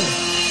throne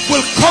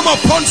will come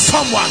upon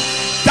someone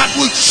that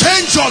will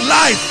change your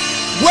life,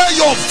 where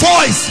your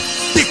voice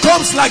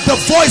becomes like the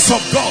voice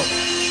of God.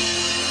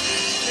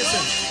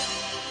 Listen,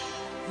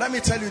 let me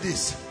tell you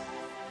this.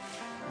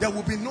 There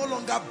will be no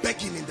longer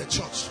begging in the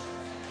church.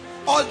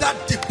 All that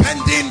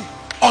depending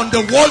on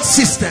the world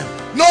system.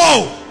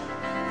 No.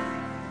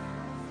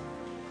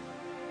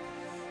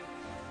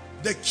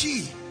 The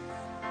key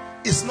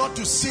is not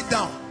to sit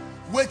down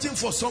waiting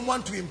for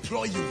someone to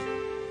employ you.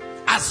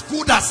 As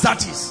good as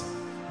that is,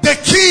 the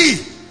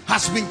key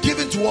has been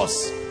given to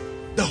us.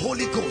 The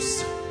Holy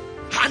Ghost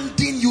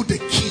handing you the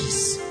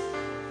keys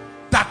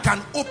that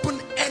can open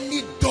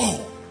any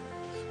door,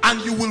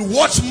 and you will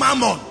watch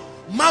Mammon.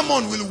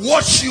 Mammon will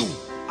watch you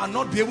and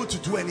not be able to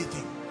do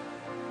anything.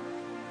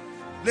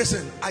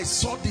 Listen, I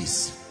saw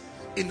this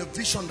in a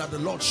vision that the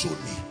Lord showed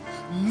me.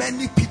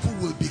 Many people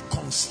will be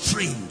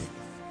constrained.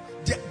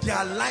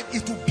 Their life,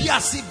 it will be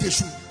as if they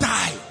should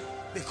die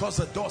because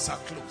the doors are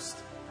closed.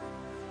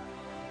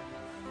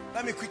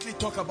 Let me quickly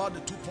talk about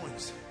the 2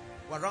 points.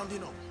 We're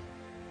rounding up.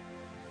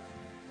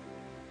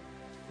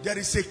 There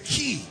is a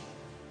key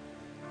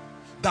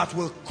that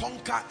will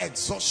conquer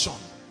exhaustion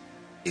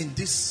in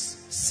this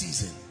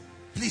season.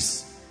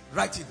 Please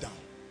write it down.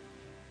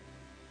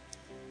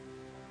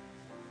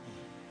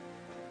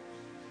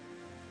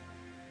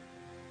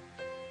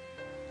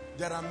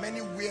 There are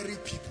many weary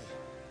people,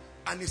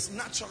 and it's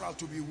natural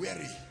to be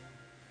weary.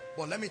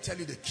 But let me tell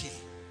you the key.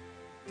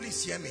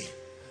 Please hear me.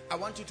 I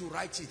want you to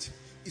write it.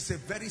 It's a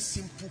very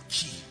simple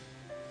key.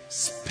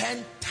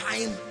 Spend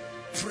time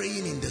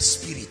praying in the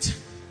spirit.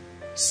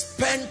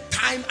 Spend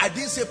time. I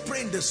didn't say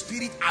pray in the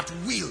spirit at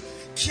will,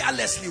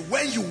 carelessly,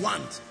 when you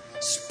want.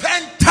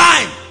 Spend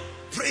time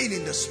praying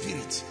in the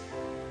spirit.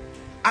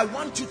 I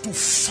want you to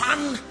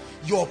fan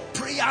your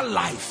prayer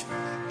life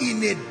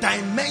in a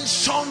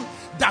dimension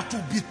that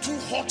will be too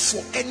hot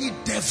for any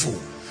devil.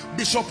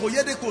 Bishop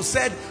Oyedeko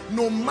said,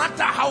 no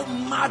matter how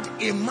mad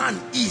a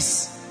man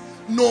is,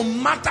 no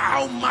matter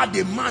how mad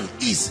a man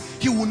is,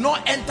 he will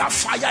not enter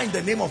fire in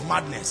the name of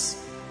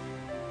madness.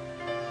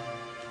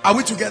 Are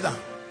we together?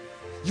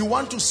 You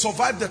want to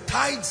survive the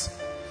tides?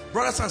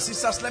 Brothers and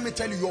sisters, let me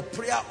tell you, your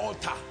prayer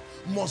altar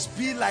must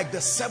be like the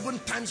 7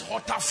 times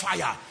hotter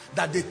fire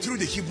that they threw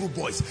the Hebrew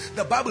boys.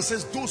 The Bible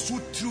says those who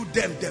threw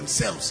them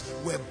themselves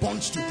were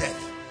burnt to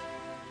death.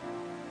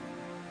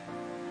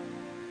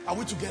 Are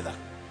we together?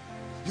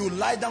 You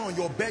lie down on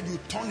your bed, you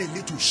turn a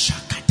little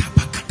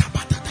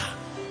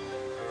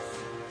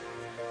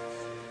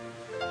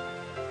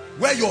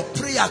where your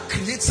prayer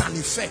creates an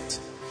effect.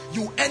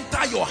 You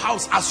enter your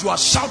house as you are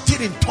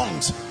shouting in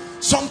tongues.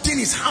 Something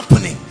is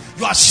happening.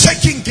 You are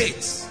shaking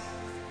gates.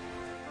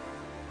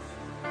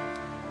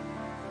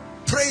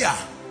 Prayer,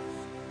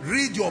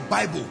 read your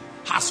Bible,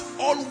 has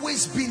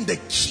always been the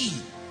key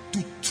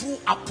to true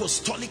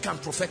apostolic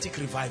and prophetic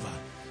revival.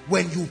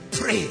 When you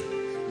pray,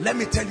 let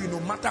me tell you,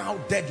 no matter how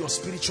dead your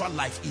spiritual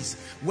life is,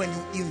 when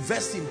you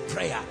invest in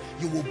prayer,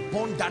 you will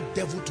burn that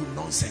devil to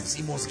nonsense.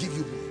 He must give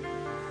you.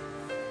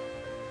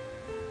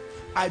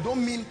 I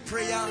don't mean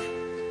prayer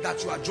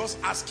that you are just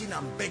asking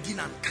and begging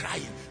and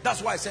crying.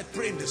 That's why I said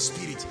pray in the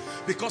spirit.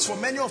 Because for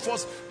many of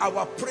us,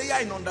 our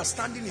prayer in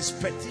understanding is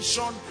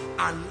petition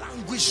and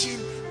languishing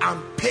and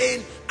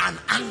pain and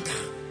anger.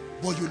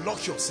 But you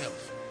lock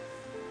yourself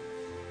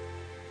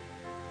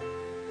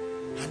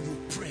and you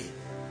pray.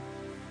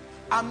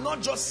 I'm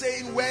not just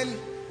saying when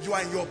you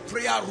are in your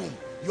prayer room,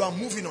 you are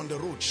moving on the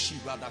road.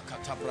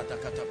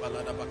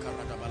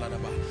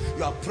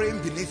 You are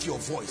praying beneath your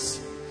voice.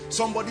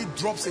 Somebody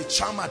drops a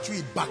charm at you,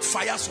 it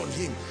backfires on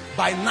him.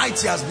 By night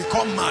he has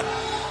become mad.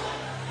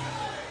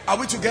 Are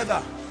we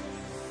together?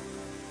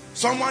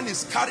 Someone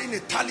is carrying a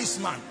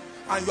talisman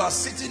and you are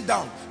sitting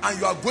down and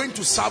you are going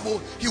to Sabo.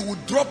 He will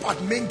drop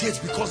at main gates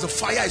because the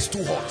fire is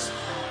too hot.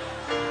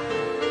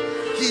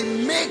 He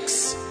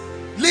makes,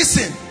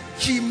 listen,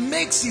 he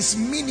makes his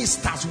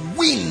ministers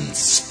wind,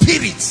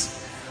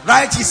 spirits,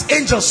 right? His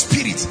angel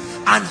spirits,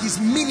 and his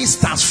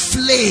ministers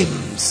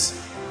flames.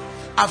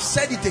 I've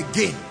said it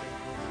again.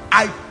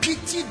 I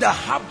pity the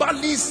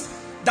herbalists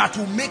that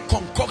will make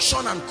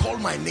concoction and call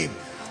my name.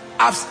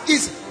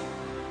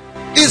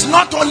 It's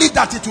not only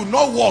that it will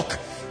not work.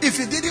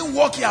 If it didn't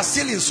work, he has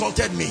still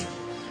insulted me.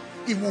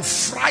 It will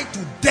fry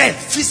to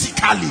death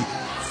physically.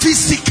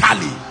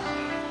 Physically.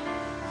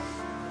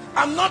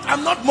 I'm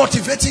not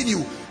motivating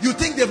you. You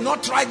think they've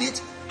not tried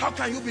it? How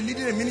can you be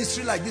leading a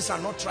ministry like this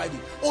and not tried it?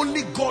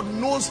 Only God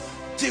knows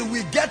till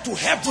we get to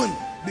heaven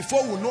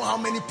before we know how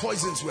many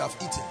poisons we have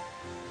eaten.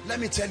 Let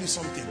me tell you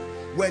something.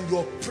 When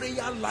your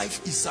prayer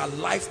life is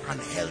alive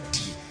and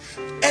healthy,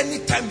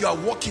 anytime you are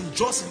walking,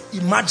 just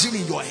imagine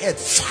in your head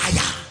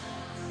fire.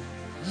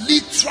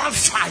 Literal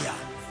fire.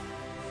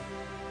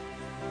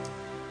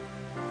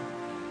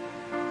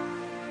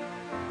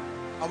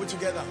 Are we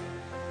together?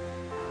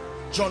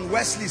 John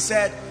Wesley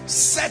said,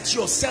 set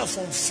yourself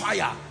on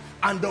fire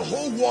and the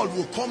whole world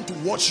will come to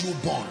watch you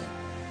burn.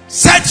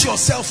 Set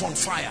yourself on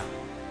fire.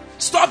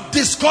 Stop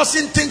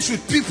discussing things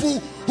with people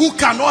who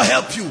cannot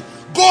help you.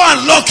 Go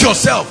and lock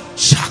yourself.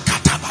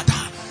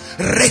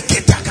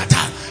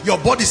 Your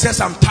body says,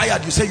 I'm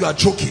tired. You say you are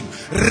joking.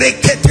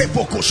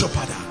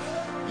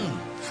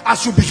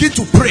 As you begin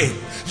to pray,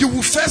 you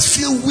will first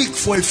feel weak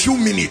for a few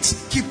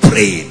minutes. Keep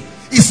praying.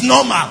 It's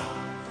normal.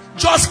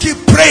 Just keep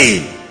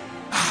praying.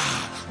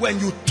 When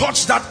you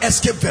touch that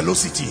escape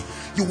velocity,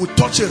 you will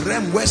touch a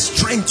realm where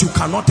strength you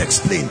cannot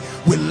explain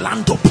will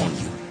land upon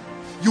you.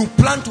 You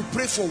plan to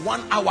pray for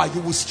 1 hour,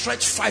 you will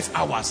stretch 5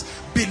 hours.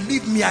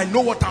 Believe me, I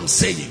know what I'm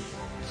saying.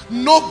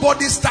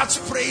 Nobody starts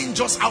praying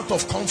just out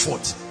of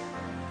comfort.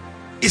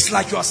 It's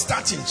like you are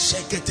starting.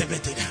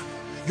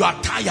 You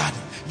are tired.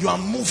 You are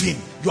moving.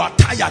 You are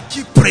tired.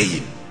 Keep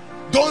praying.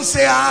 Don't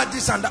say,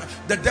 this and that.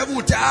 The devil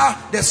will tell,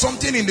 there's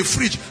something in the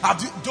fridge.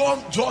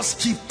 Don't just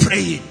keep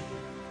praying.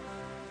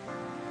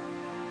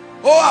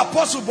 Oh,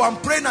 Apostle, but I'm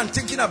praying and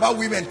thinking about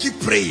women.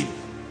 Keep praying.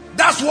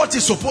 That's what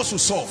is supposed to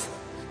solve.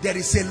 There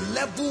is a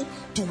level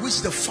to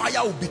which the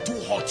fire will be too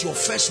hot. Your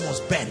flesh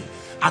must burn.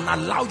 and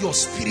allow your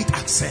spirit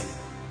ascend.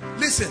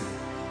 Listen,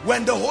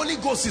 when the Holy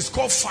Ghost is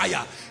called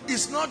fire,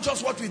 it's not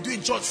just what we do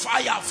in church,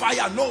 fire,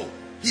 fire. No,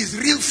 He's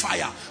real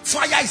fire.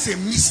 Fire is a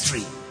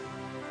mystery.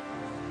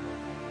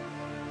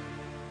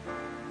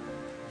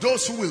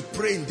 Those who will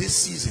pray in this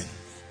season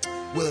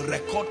will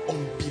record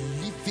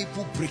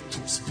unbelievable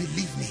breakthroughs.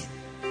 Believe me.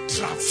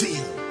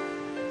 Travail.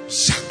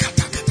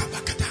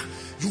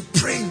 You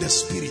pray in the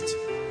spirit.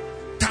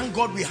 Thank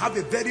God we have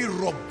a very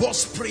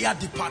robust prayer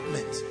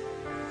department.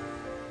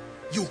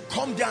 You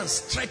come there and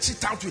stretch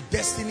it out with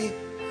destiny.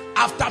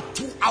 After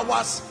 2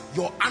 hours,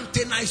 your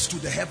antenna is to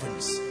the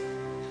heavens.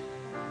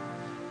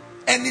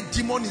 Any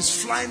demon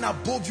is flying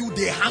above you,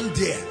 they hang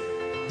there.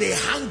 They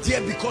hang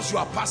there because you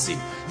are passing.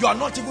 You are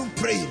not even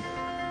praying.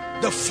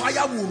 The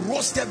fire will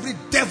roast every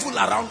devil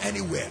around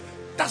anywhere.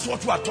 That's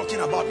what we are talking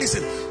about.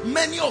 Listen,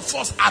 many of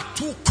us are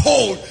too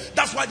cold.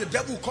 That's why the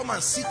devil will come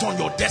and sit on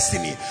your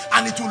destiny,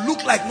 and it will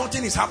look like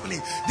nothing is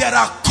happening. There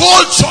are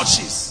cold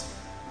churches.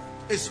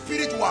 A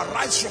spirit will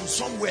arise from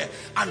somewhere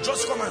and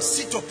just come and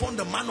sit upon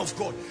the man of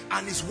God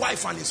and his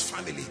wife and his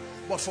family.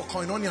 But for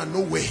Koinonia,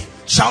 no way.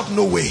 Shout,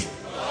 no way.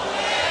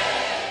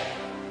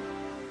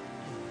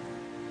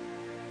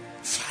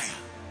 Fire.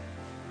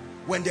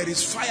 When there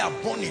is fire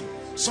burning,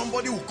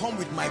 somebody will come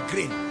with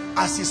migraine.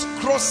 As he's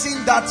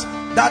crossing that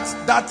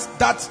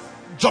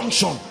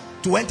junction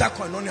to enter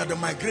Koinonia, the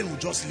migraine will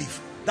just leave.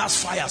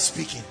 That's fire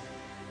speaking.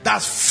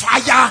 That's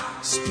fire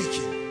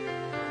speaking.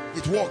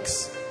 It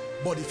works.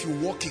 But if you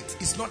walk it,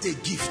 it's not a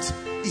gift.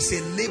 It's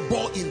a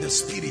labor in the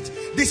spirit.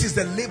 This is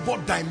the labor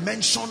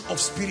dimension of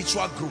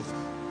spiritual growth.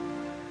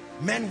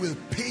 Men will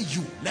pay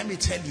you. Let me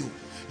tell you,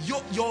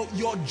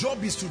 your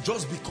job is to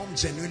just become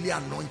genuinely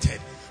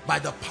anointed by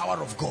the power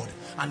of God,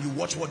 and you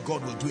watch what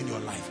God will do in your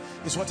life.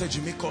 It's what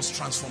Ejimi calls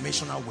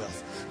transformational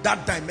wealth.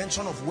 That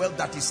dimension of wealth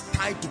that is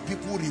tied to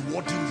people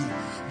rewarding you,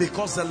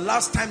 because the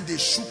last time they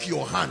shook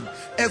your hand,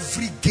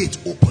 every gate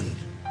opened.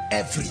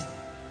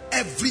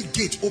 Every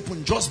gate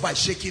opened just by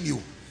shaking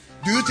you.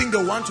 Do you think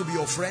they want to be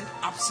your friend?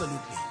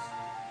 Absolutely.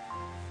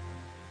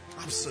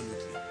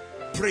 Absolutely.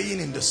 Praying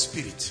in the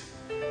spirit.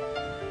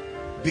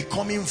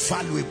 Becoming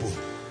valuable.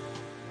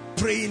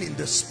 Praying in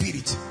the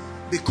spirit.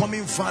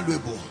 Becoming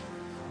valuable.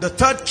 The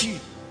third key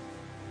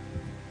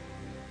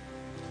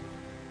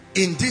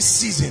in this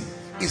season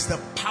is the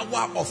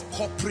power of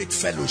corporate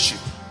fellowship.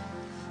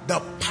 The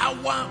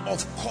power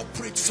of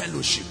corporate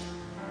fellowship.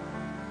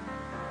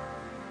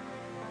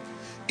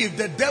 If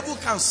the devil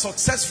can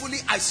successfully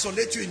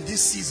isolate you in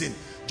this season,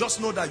 just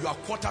know that you are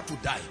quarter to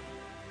die.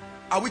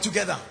 Are we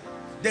together?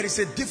 There is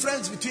a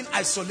difference between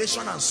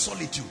isolation and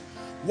solitude.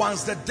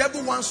 Once the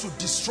devil wants to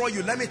destroy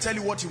you, let me tell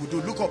you what he will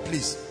do. Look up,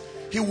 please.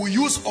 He will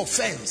use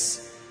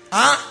offense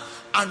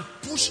and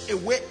push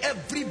away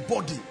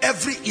everybody,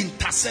 every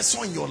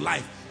intercessor in your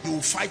life. You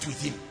will fight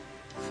with him.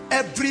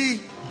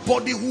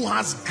 Everybody who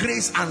has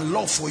grace and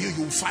love for you,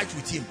 you will fight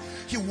with him.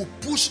 He will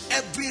push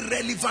every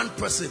relevant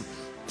person,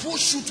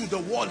 push you to the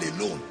wall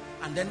alone,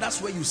 and then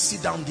that's where you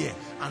sit down there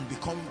and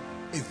become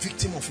a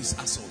victim of his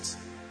assaults.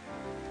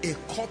 A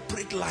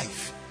corporate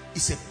life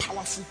is a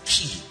powerful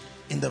key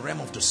in the realm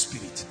of the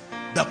spirit.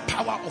 The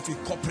power of a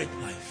corporate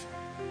life,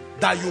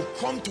 that you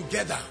come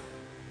together,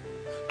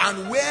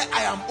 and where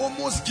I am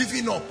almost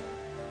giving up,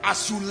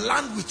 as you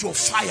land with your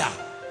fire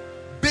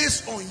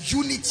based on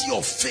unity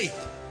of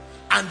faith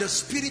and the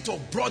spirit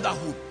of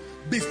brotherhood,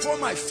 before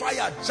my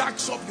fire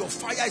jacks up, your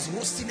fire is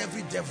roasting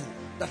every devil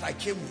that I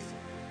came with.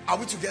 Are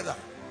we together?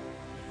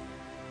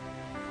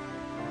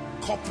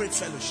 Corporate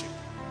fellowship.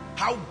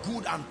 How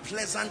good and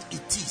pleasant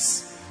it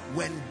is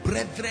when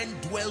brethren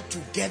dwell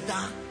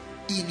together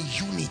in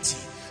unity.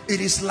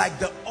 It is like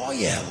the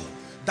oil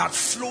that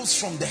flows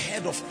from the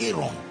head of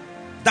Aaron,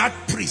 that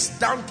priest,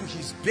 down to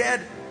his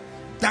beard,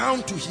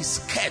 down to his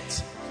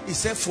skirt. He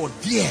said, for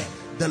there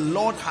the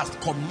Lord has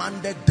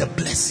commanded the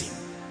blessing.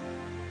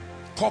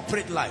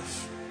 Corporate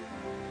life.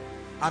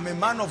 I'm a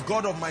man of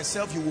God of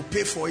myself. You will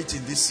pay for it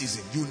in this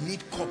season. You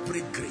need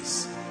corporate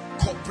grace.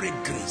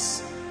 Corporate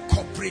grace.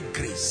 Corporate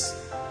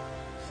grace.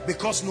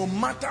 Because no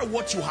matter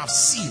what you have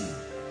seen,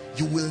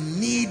 you will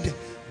need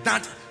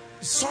that.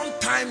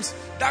 Sometimes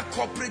that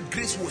corporate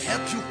grace will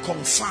help you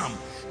confirm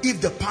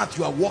if the path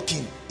you are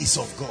walking is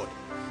of God.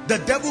 The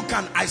devil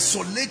can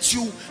isolate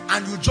you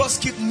and you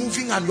just keep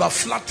moving and you are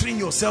flattering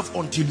yourself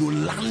until you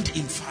land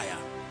in fire.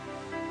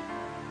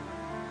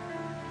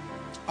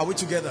 Are we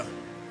together?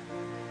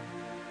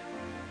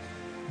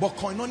 But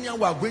Koinonia,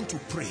 we are going to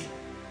pray.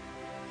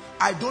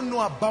 I don't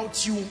know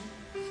about you,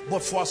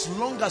 but for as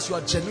long as you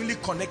are genuinely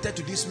connected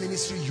to this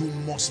ministry, you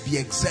must be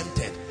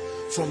exempted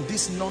from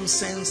this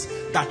nonsense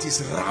that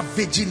is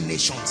ravaging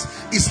nations.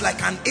 It's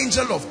like an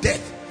angel of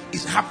death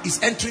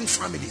is entering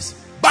families.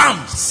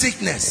 Bam!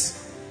 Sickness.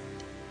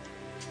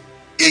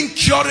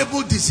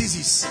 Incurable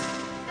diseases.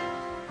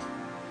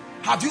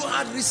 Have you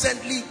heard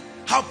recently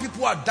how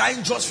people are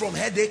dying just from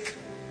headache?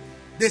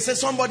 They say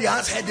somebody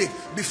has headache.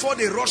 Before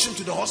they rush him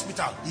to the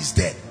hospital, he's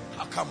dead.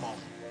 Oh, come on.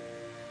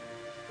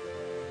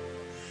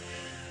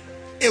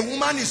 A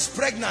woman is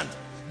pregnant.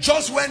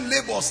 Just when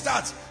labor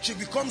starts, she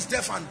becomes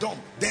deaf and dumb.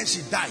 Then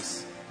she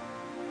dies.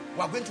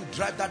 We are going to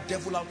drive that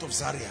devil out of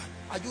Zaria.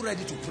 Are you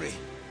ready to pray?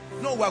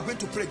 No, we are going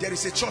to pray. There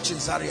is a church in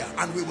Zaria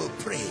and we will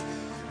pray.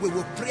 We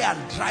will pray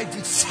and drive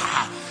it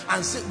far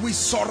and say, we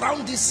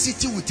surround this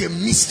city with a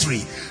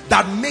mystery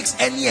that makes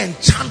any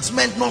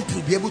enchantment not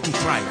to be able to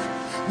thrive.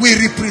 We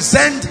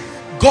represent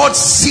God's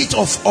seat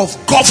of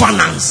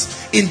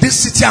governance in this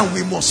city and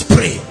we must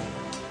pray.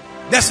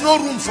 There's no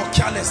room for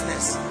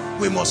carelessness.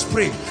 We must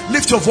pray.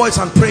 Lift your voice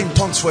and pray in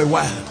tongues for a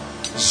while.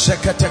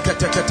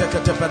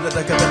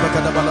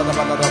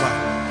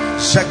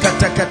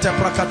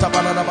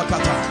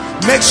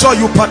 Make sure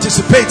you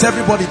participate,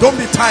 everybody. Don't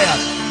be tired.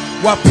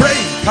 We're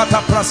praying.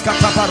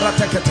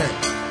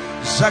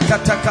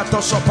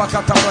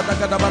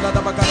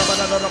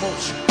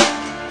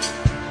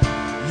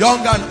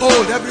 Young and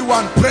old,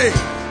 everyone pray.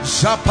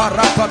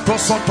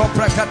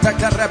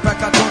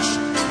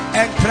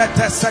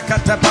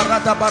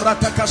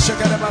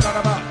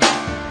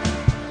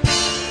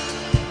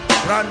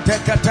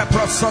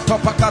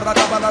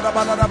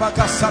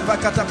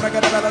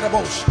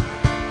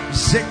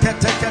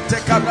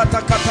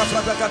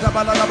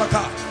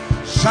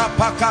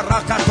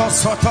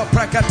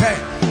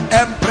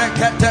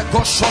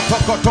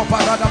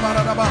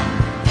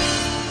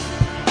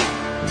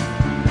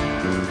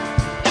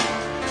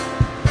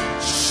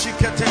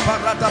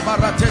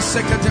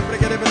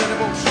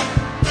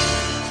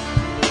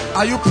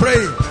 Are you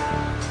praying?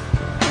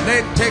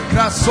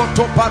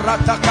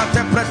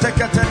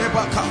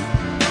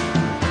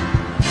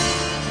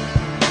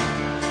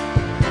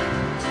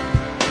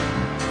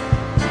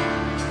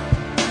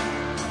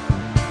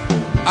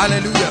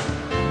 Hallelujah.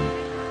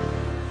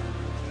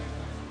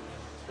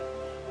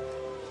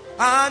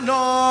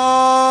 Anointing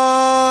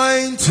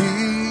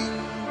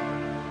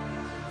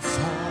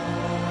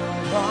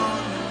fall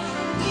on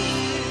me.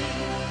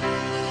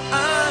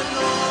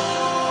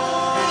 Anointing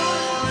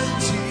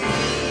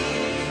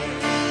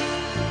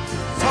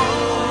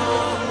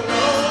fall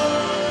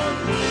on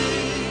me.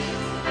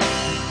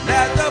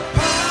 Let the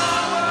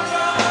power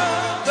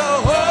of the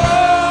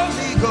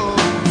Holy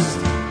Ghost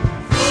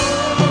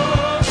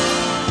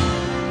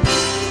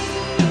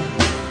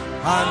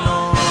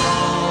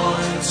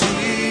anointing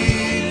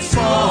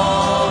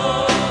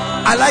fall.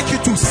 I like you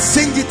to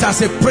sing it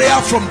as a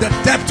prayer from the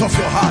depth of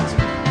your heart.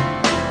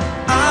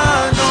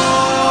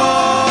 Anointing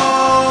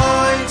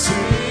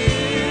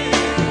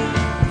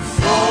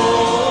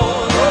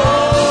fall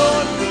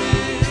on me.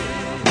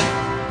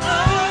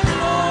 Anointing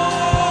fall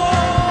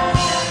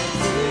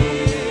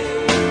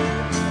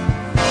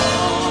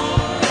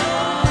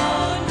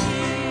on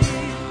me.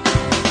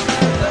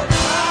 The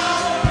power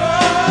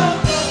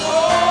of the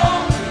Holy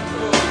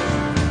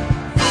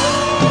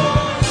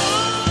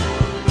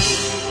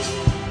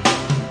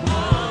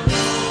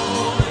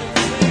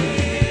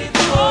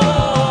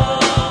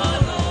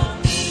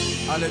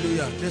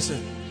Hallelujah.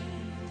 Listen.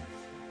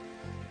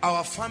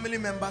 Our family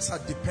members are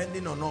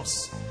depending on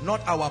us,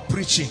 not our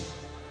preaching.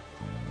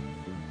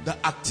 The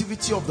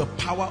activity of the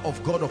power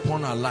of God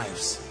upon our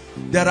lives.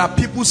 There are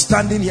people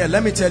standing here.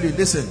 Let me tell you,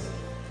 listen.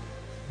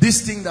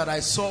 This thing that I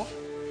saw,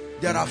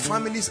 there are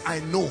families I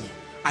know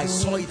I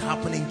saw it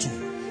happening to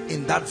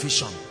in that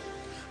vision.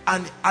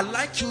 And I'd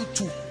like you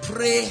to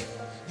pray.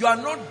 You are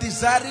not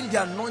desiring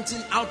the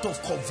anointing out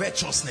of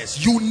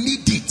covetousness. You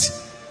need it.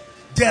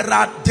 There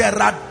are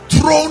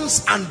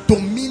thrones and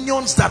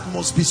dominions that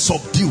must be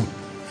subdued.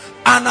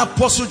 And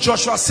Apostle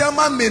Joshua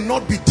Selman may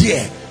not be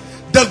there.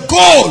 The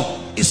goal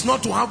is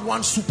not to have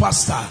one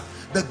superstar.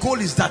 The goal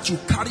is that you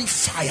carry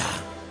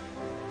fire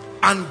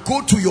and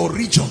go to your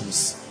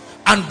regions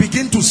and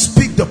begin to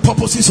speak the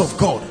purposes of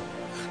God.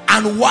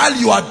 And while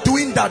you are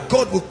doing that,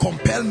 God will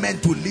compel men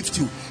to lift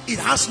you. It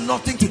has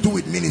nothing to do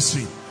with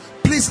ministry.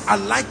 Please, I'd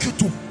like you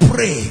to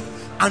pray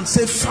and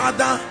say,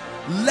 Father,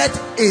 let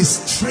a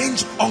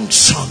strange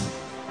unction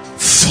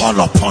fall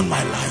upon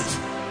my life.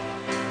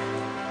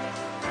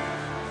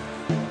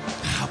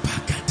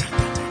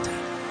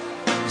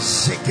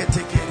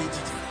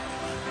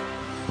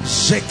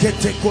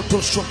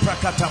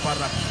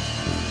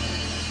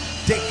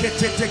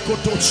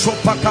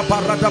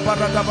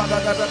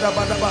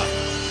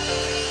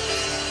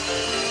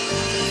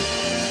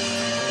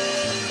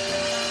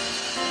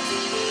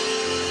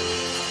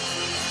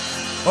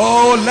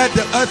 Oh, let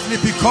the earthly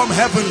become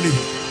heavenly.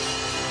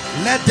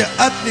 Let the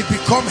earthly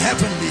become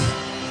heavenly.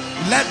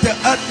 Let the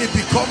earthly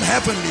become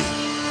heavenly.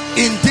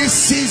 In this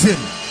season,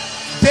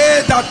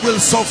 they that will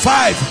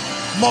survive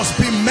must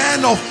be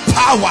men of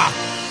power,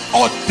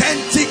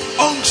 authentic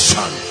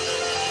unction,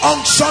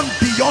 unction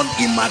beyond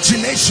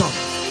imagination,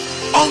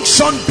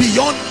 unction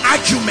beyond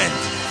argument,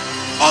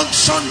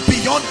 unction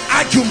beyond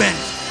argument,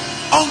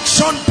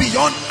 unction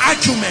beyond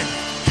argument.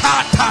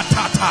 Ta ta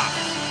ta ta,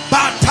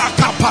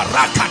 bataka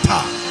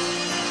parakata.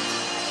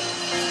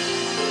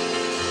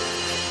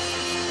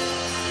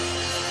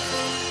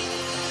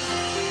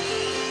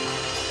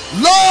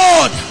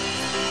 Lord,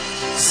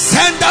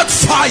 send that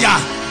fire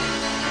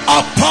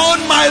upon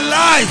my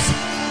life.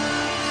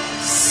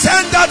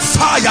 Send that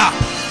fire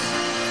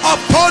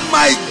upon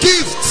my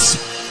gifts.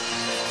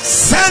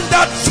 Send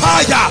that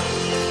fire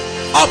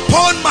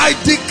upon my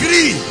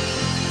degree.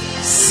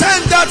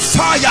 Send that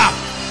fire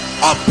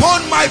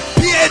upon my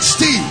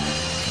PhD.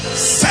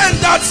 Send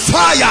that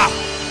fire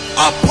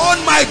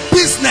upon my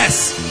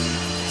business.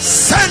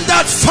 Send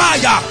that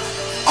fire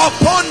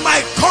upon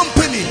my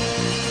company.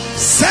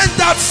 Send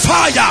that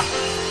fire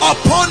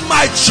upon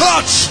my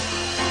church.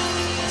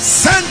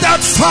 Send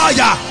that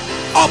fire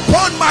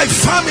upon my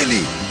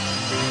family.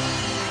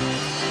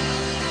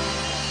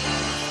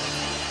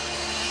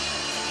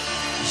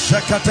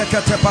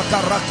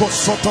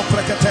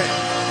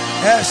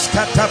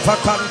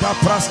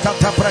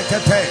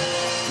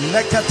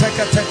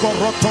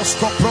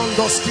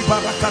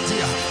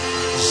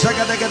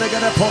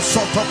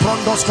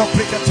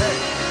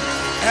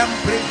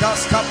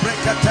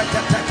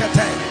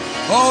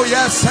 Oh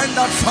yes, send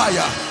that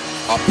fire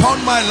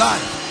upon my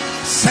life.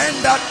 Send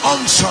that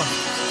unction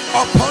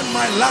upon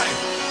my life.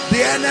 The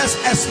earnest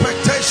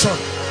expectation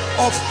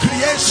of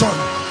creation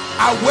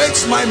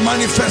awaits my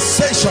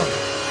manifestation.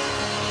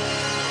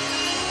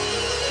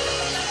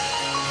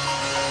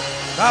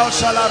 Thou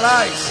shalt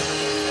arise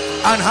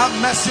and have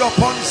mercy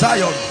upon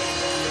Zion,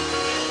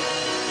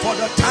 for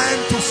the time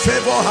to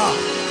favor her.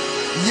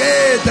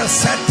 Yea, the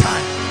set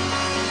time.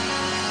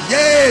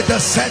 Yea, the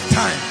set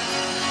time.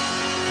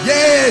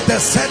 Yea, the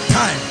set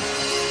time.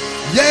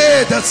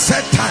 Yea, the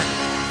set time.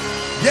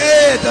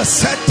 Yea, the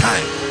set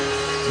time.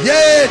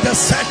 Yea, the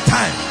set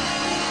time.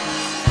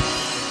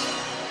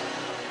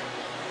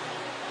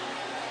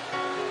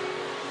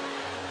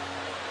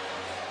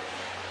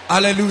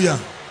 Hallelujah.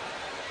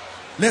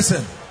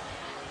 Listen.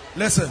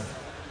 Listen.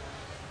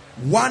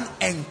 One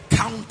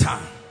encounter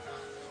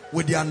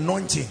with the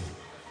anointing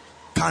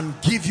can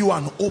give you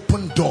an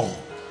open door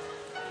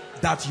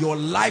that your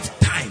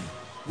lifetime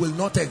will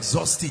not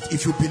exhaust it,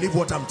 if you believe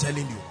what I'm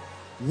telling you.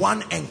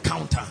 One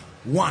encounter,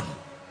 one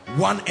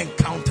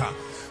encounter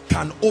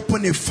can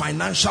open a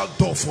financial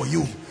door for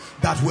you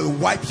that will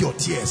wipe your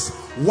tears.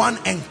 One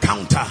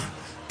encounter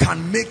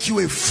can make you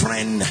a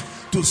friend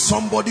to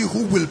somebody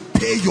who will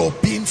pay your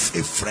being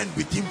a friend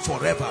with him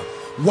forever.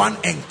 One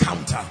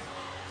encounter.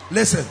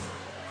 Listen.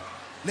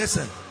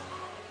 Listen.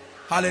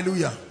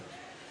 Hallelujah.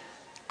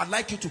 I'd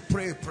like you to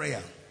pray a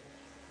prayer.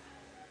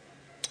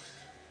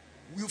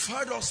 You've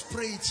heard us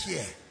pray it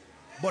here,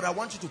 but I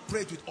want you to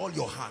pray it with all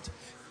your heart.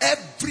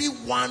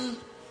 Everyone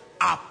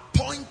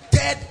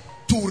appointed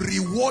to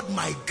reward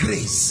my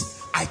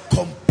grace, I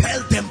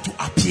compel them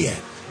to appear.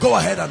 Go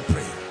ahead and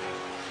pray.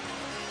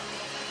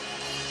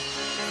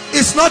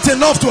 It's not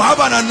enough to have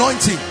an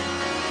anointing.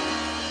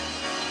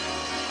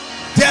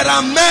 There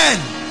are men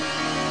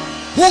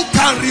who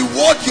can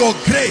reward your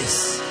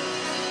grace.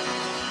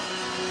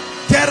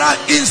 There are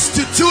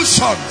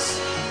institutions.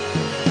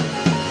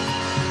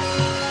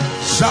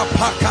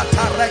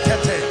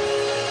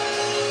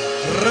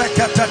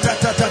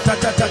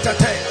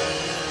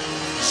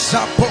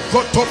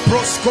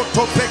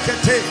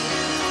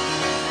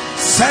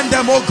 Send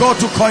them, oh God,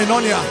 to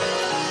Koinonia.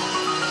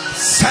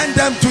 Send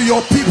them to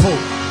your people.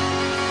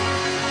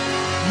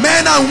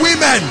 Men and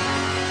women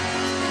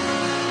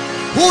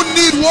who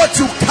need what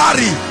you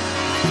carry.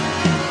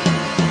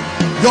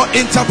 Your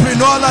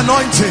entrepreneurial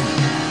anointing,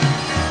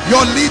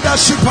 your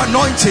leadership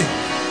anointing,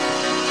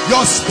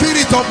 your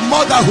spirit of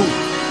motherhood.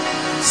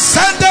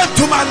 Send them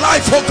to my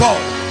life, oh God.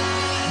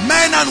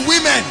 Men and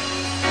women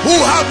who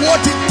have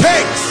what it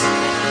takes.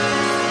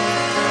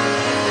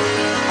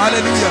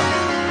 Hallelujah.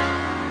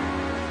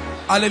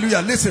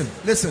 Hallelujah. Listen,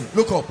 listen,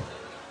 look up.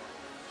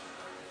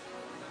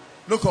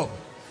 Look up.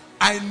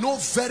 I know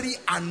very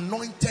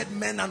anointed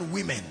men and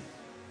women.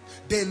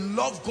 They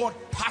love God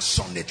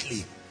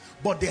passionately,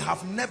 but they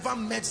have never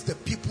met the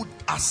people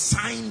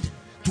assigned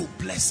to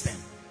bless them.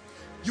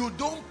 You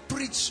don't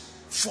preach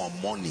for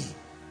money.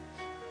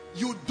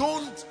 You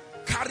don't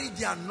carry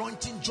the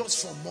anointing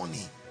just for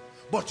money.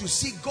 But you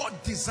see, God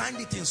designed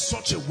it in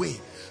such a way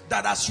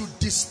that as you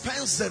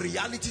dispense the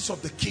realities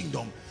of the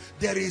kingdom,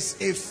 there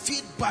is a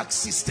feedback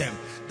system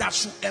that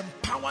should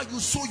empower you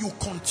so you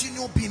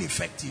continue being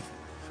effective.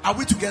 Are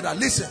we together?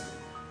 Listen.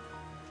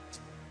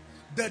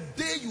 The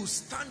day you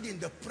stand in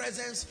the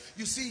presence,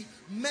 you see,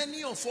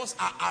 many of us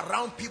are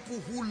around people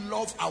who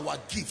love our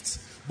gifts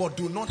but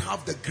do not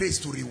have the grace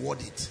to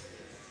reward it.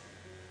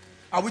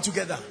 Are we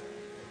together?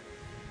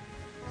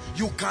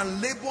 You can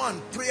labor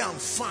and pray and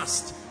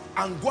fast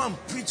and go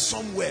and preach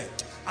somewhere,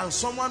 and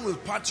someone will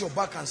pat your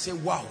back and say,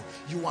 wow,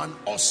 you are an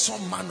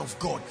awesome man of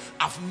God.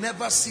 I've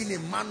never seen a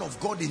man of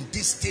God in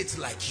this state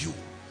like you.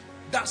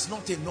 That's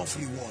not enough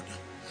reward.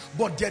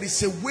 But there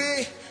is a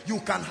way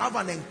you can have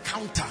an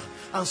encounter,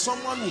 and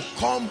someone will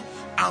come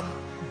and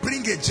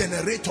bring a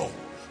generator,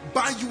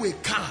 buy you a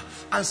car,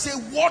 and say,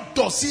 what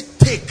does it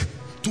take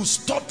to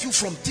stop you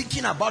from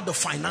thinking about the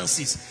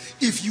finances?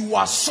 If you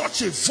are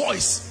such a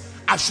voice,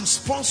 I should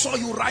sponsor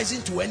you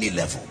rising to any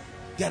level.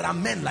 There are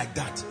men like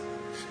that.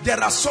 There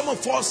are some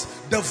of us,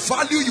 the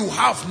value you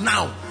have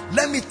now,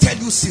 let me tell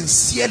you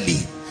sincerely,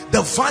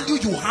 the value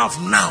you have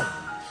now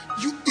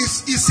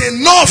is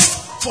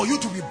enough for you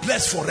to be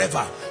blessed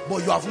forever.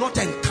 but you have not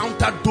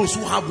encountered those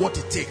who have what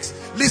it takes.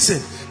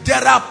 Listen,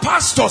 there are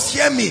pastors,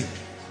 hear me,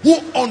 who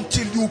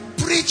until you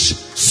preach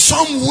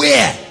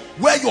somewhere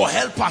where your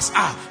helpers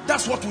are,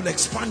 that's what will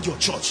expand your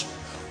church.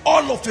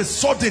 All of a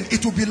sudden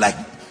it will be like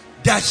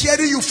they are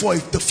hearing you for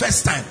the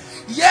first time.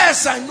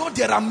 Yes, I know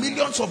there are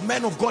millions of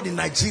men of God in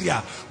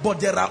Nigeria, but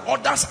there are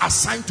others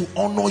assigned to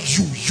honor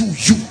you.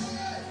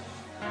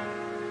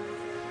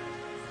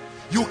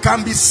 You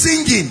can be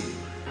singing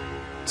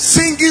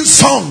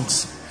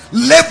songs,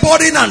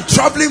 laboring and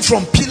traveling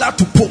from pillar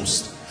to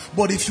post,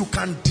 but if you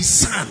can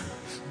discern,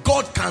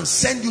 God can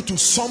send you to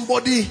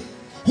somebody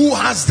who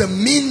has the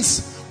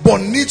means but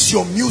needs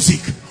your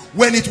music.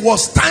 When it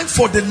was time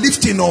for the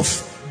lifting of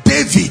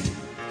David,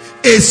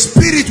 a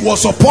spirit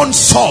was upon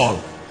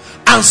Saul,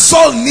 and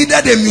Saul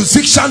needed a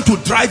musician to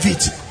drive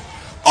it.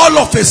 All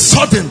of a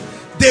sudden,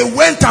 they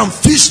went and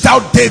fished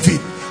out David.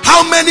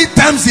 How many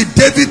times did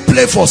David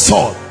play for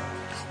Saul?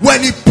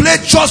 When he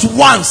played just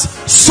once,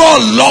 Saul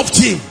loved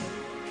him.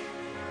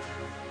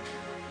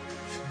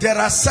 There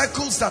are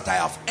circles that I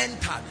have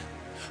entered,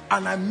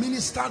 and I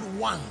ministered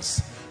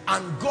once,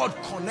 and God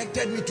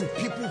connected me to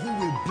people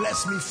who will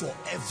bless me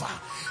forever.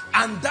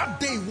 And that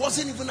day, it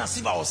wasn't even as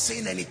if I was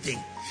saying anything.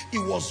 It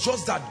was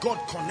just that God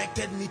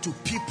connected me to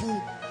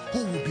people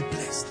who will be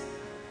blessed.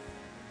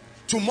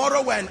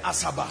 Tomorrow we're in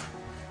Asaba,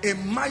 a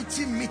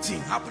mighty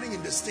meeting happening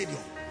in the stadium,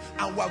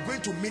 and we're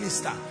going to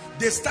minister.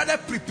 They started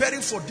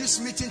preparing for this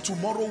meeting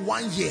tomorrow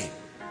 1 year.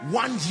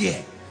 1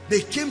 year.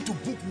 They came to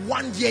book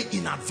 1 year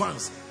in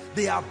advance.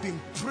 They have been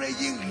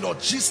praying,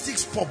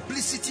 logistics,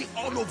 publicity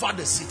all over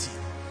the city.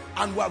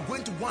 And we are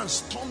going to go and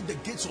storm the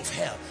gates of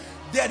hell.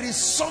 There is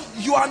some,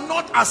 you are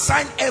not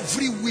assigned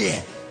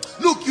everywhere.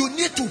 Look, you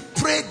need to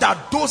pray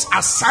that those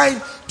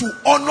assigned to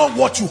honor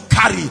what you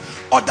carry.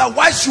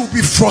 Otherwise, you'll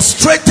be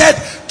frustrated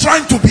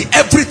trying to be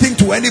everything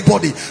to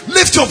anybody.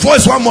 Lift your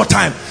voice one more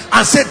time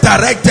and say,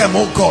 direct them,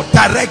 oh God,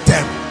 direct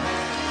them.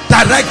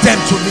 Direct them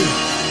to me.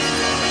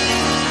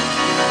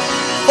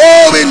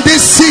 Oh, in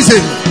this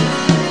season,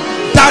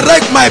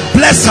 direct my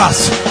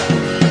blessers.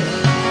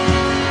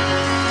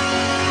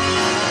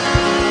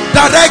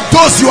 Direct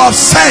those you have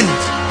sent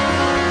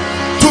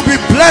to be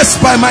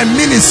blessed by my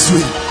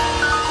ministry.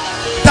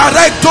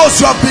 Direct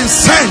those who have been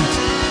sent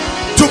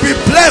to be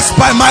blessed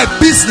by my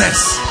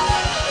business.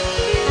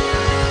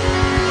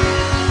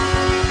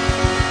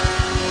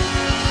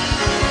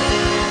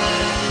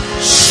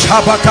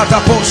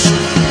 Shabakataposh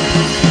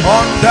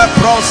on the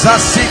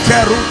prosasike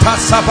ruta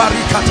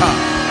sabarikata.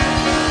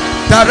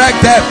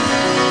 Direct them.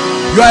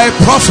 You are a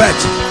prophet,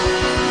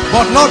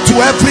 but not to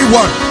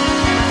everyone.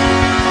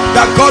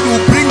 That God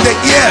will bring the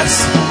ears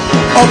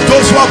of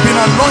those who have been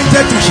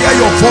anointed to hear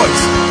your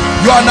voice.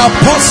 You are an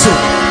apostle,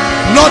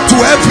 not to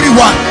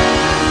everyone.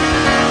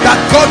 That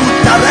God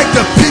will direct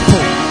the people,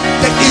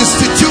 the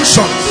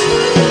institutions.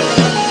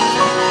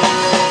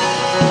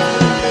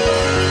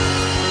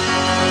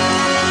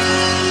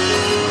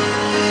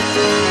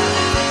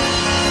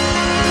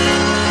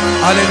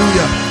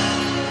 Hallelujah.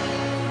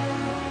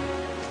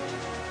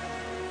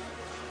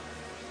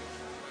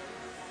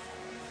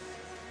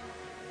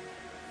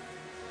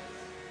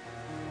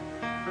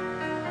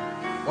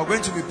 We're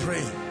going to be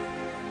praying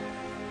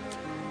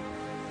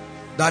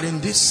that in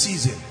this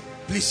season,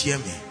 please hear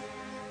me,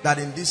 that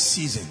in this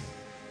season,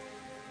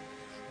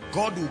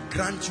 God will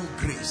grant you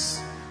grace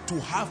to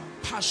have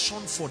passion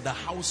for the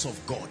house of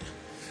God,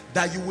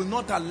 that you will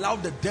not allow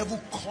the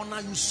devil corner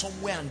you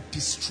somewhere and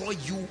destroy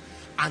you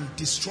and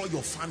destroy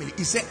your family.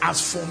 He said,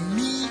 as for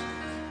me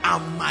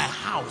and my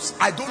house,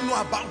 I don't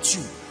know about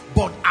you,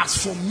 but as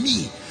for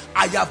me,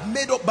 I have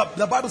made up. But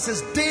the Bible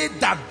says, they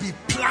that be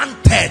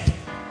planted.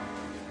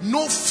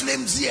 No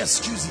flimsy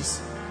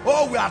excuses.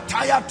 Oh, we are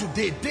tired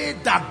today. They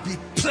that be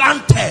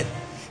planted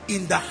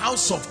in the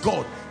house of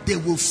God, they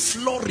will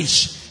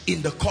flourish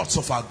in the courts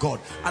of our God.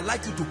 I'd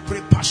like you to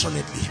pray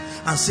passionately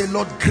and say,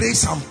 Lord,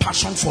 grace and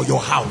passion for your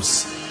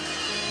house.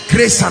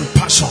 Grace and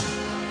passion.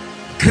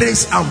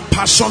 Grace and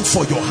passion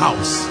for your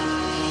house.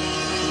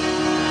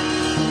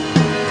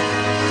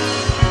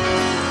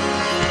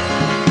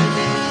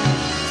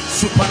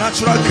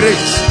 Supernatural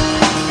grace.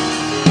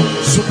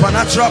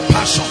 Supernatural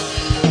passion.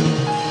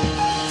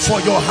 For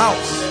your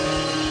house.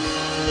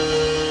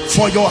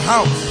 For your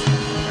house.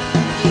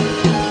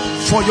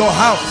 For your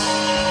house.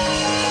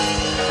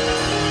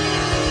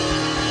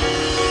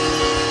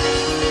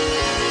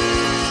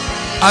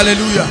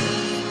 Hallelujah.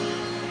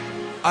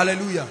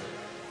 Hallelujah.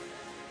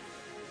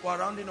 We're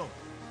rounding up.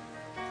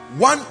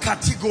 One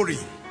category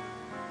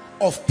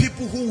of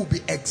people who will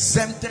be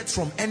exempted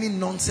from any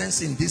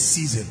nonsense in this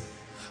season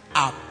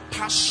are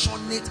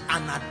passionate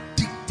and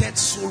addicted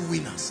soul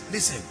winners.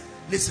 Listen,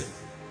 listen.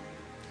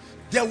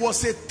 There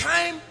was a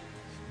time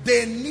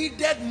they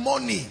needed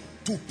money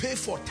to pay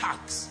for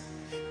tax.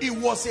 It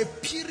was a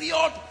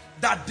period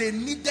that they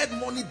needed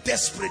money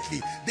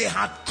desperately. They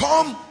had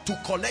come to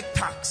collect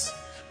tax.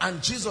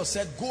 And Jesus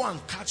said, go and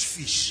catch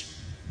fish.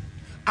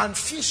 And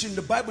fish in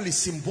the Bible is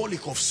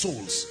symbolic of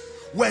souls.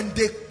 When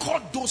they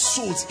caught those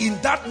souls in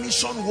that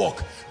mission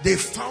work, they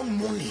found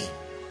money.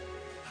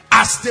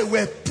 As they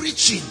were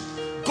preaching,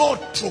 God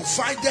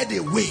provided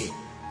a way.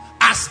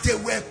 As they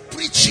were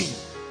preaching,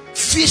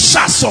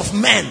 fishers of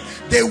men,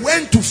 they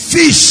went to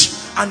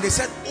fish, and they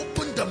said,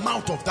 open the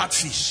mouth of that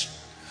fish.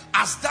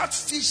 As that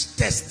fish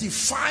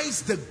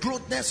testifies the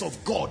greatness of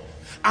God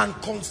and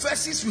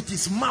confesses with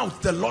his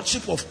mouth the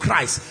lordship of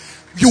Christ,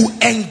 you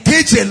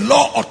engage a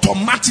law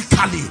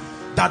automatically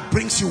that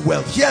brings you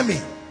wealth. Hear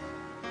me.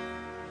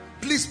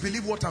 Please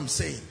believe what I'm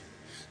saying.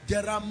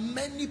 There are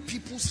many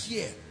people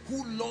here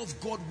who love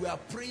God. We are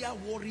prayer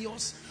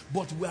warriors,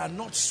 but we are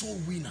not soul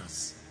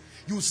winners.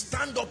 You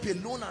stand up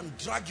alone and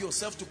drag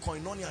yourself to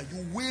koinonia.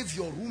 You wave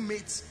your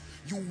roommates.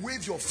 You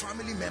wave your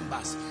family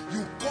members.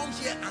 You come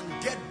here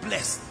and get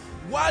blessed.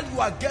 While you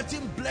are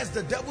getting blessed,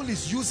 the devil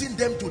is using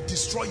them to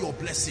destroy your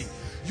blessing.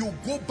 You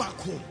go back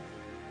home.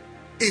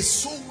 A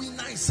soul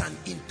winner is an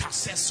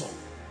intercessor.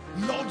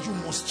 Lord, you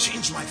must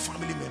change my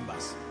family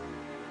members.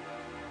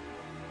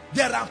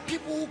 There are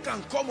people who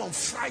can come on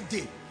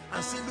Friday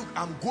and say, look,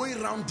 I'm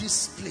going around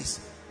this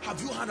place.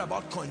 Have you heard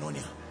about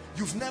koinonia?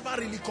 You've never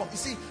really come. You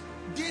see,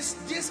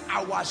 this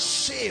our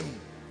shame.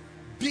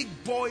 Big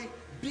boy,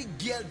 big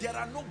girl. There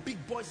are no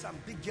big boys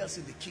and big girls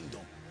in the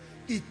kingdom.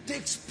 It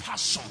takes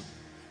passion.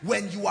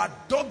 When you are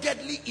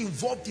doggedly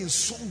involved in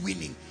soul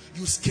winning,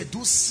 you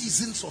schedule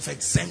seasons of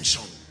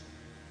exemption.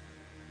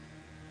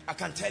 I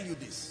can tell you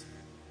this.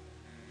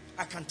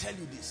 I can tell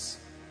you this.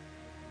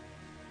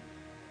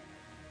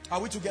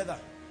 Are we together?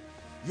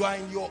 You are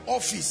in your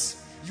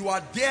office. You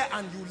are there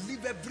and you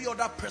leave every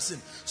other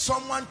person.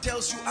 Someone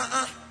tells you,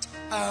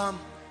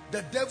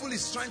 the devil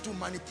is trying to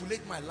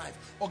manipulate my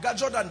life. Oga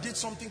Jordan did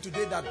something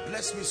today that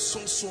blessed me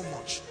so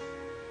much.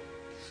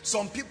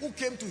 Some people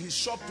came to his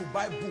shop to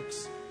buy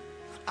books.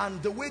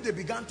 And the way they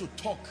began to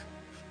talk,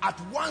 at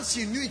once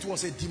he knew it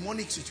was a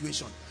demonic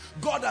situation.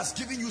 God has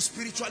given you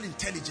spiritual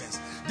intelligence.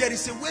 There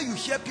is a way you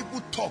hear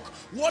people talk.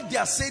 What they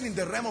are saying in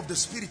the realm of the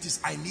spirit is,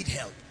 I need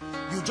help.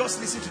 You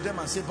just listen to them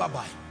and say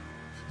bye-bye.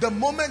 The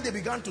moment they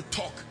began to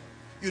talk,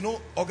 you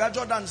know, Oga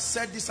Jordan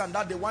said this and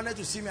that. They wanted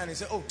to see me and he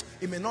said, oh,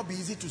 it may not be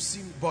easy to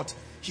see me, but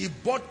he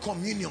bought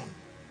communion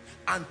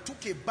and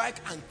took a bike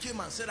and came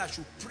and said I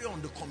should pray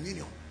on the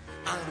communion,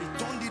 and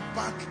returned it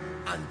back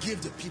and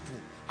gave the people.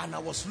 And I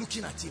was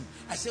looking at him.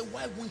 I said,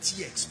 why won't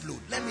he explode?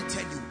 Let me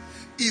tell you,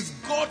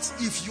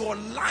 if your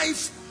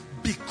life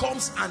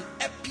becomes an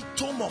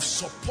epitome of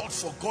support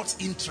for God's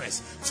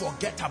interest,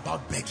 forget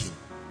about begging.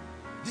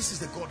 This is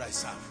the God I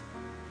serve.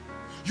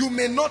 You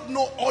may not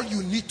know all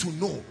you need to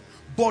know,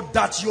 but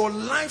that your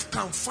life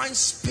can find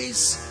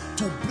space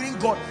to bring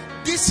God.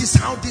 This is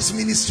how this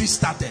ministry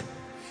started.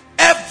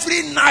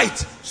 Every night,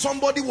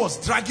 somebody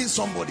was dragging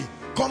somebody.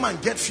 Come and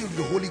get filled with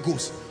the Holy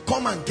Ghost.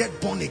 Come and get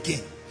born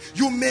again.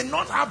 You may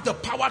not have the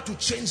power to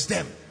change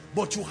them,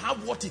 but you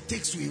have what it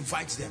takes to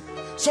invite them.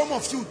 Some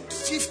of you,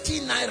 50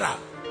 naira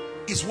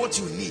is what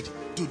you need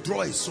to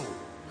draw a soul.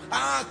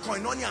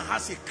 Koinonia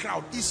has a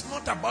crowd. It's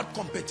not about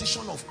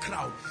competition of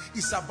crowd.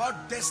 It's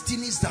about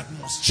destinies that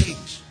must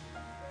change.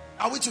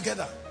 Are we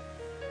together?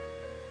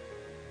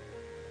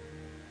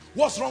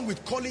 What's wrong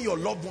with calling your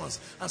loved ones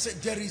and say,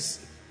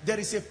 there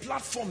is a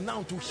platform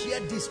now to hear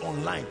this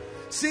online.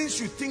 Since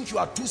you think you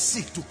are too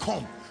sick to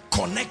come,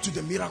 connect to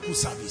the miracle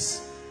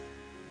service.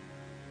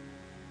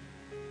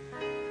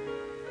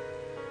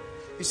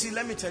 You see,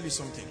 let me tell you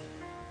something.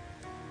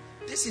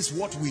 This is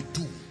what we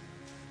do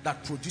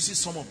that produces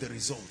some of the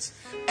results.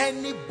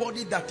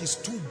 Anybody that is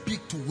too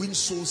big to win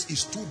souls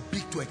is too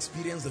big to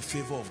experience the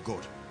favor of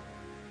God.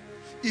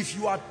 If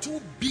you are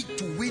too big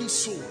to win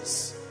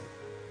souls,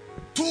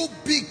 too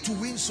big to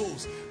win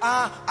souls.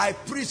 I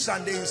preached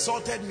and they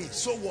insulted me.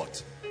 So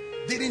what?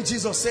 Didn't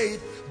Jesus say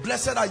it?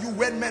 Blessed are you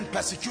when men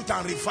persecute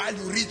and revile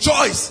you.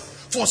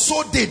 Rejoice, for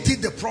so they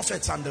did the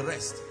prophets and the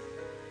rest.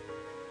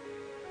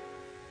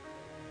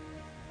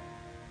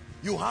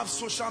 You have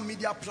social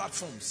media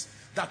platforms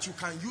that you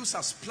can use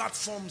as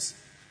platforms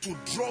to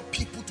draw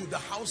people to the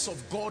house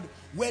of God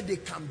where they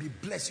can be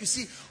blessed. You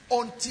see,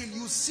 until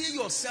you see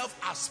yourself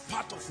as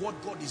part of what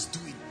God is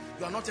doing,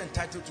 you are not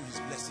entitled to his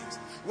blessings.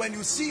 When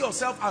you see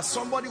yourself as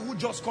somebody who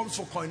just comes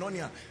for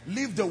koinonia,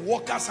 leave the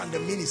workers and the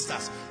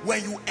ministers.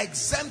 When you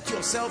exempt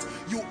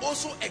yourself, you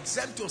also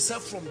exempt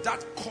yourself from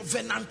that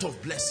covenant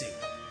of blessing.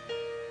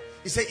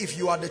 He said, if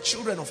you are the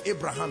children of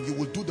Abraham, you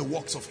will do the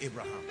works of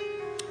Abraham.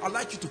 I'd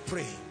like you to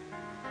pray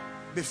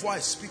before I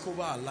speak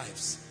over our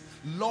lives.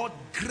 Lord,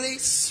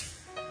 grace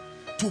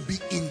to be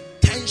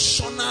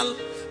intentional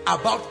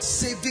about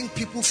saving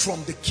people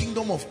from the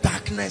kingdom of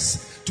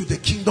darkness to the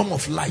kingdom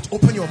of light.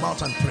 Open your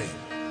mouth and pray.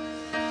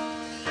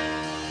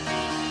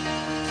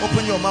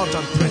 Open your mouth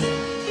and pray.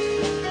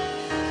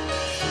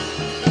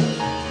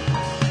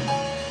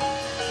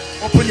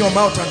 Open your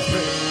mouth and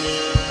pray.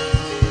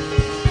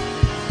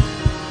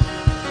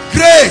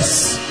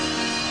 Grace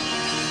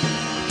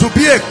to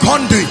be a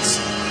conduit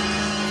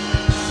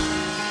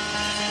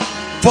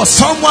for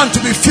someone to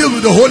be filled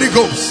with the Holy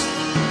Ghost.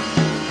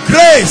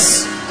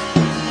 Grace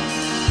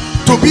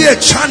to be a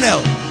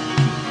channel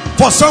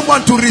for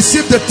someone to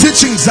receive the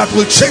teachings that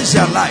will change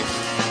their life.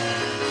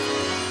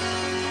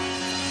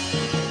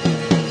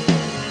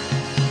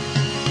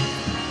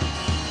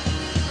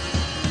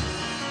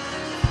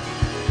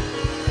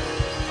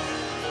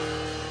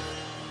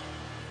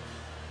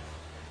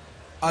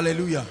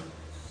 Hallelujah.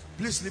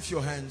 Please lift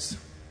your hands.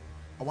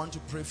 I want to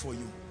pray for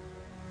you.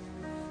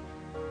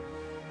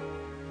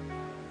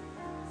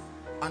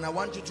 And I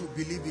want you to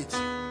believe it.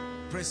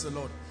 Praise the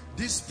Lord.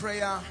 This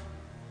prayer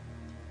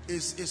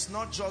is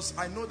not just,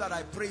 I know that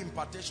I pray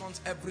impartations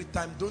every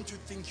time. Don't you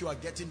think you are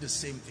getting the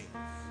same thing?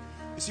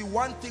 You see,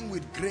 one thing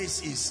with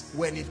grace is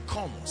when it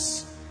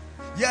comes.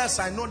 Yes,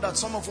 I know that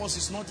some of us,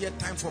 it's not yet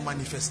time for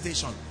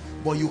manifestation,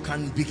 but you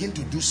can begin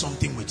to do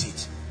something with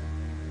it.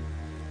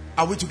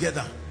 Are we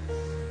together?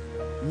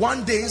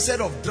 One day,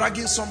 instead of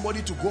dragging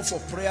somebody to go for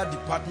prayer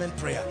department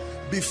prayer,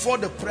 before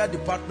the prayer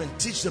department,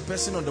 teach the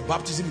person on the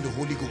baptism in the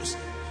Holy Ghost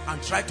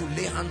and try to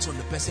lay hands on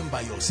the person by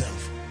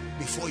yourself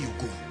before you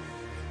go.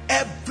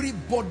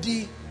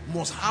 Everybody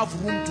must have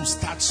room to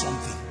start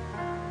something.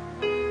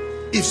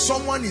 If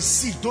someone is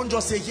sick, don't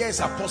just say, here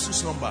is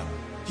apostle's number,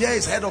 here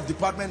is head of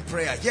department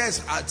prayer, here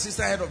is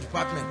sister head of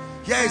department,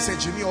 here is a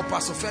Jimmy or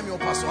Pastor Femi or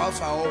Pastor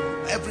Alpha or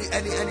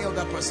any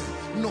other person.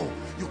 No,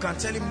 you can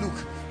tell him, look,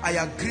 I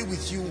agree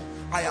with you.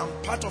 I am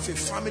part of a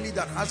family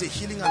that has a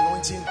healing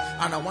anointing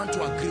and I want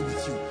to agree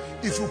with you.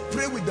 If you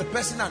pray with the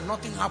person and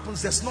nothing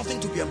happens, there's nothing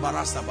to be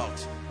embarrassed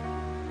about.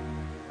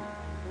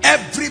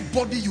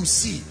 Everybody you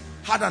see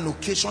had an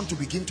occasion to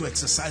begin to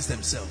exercise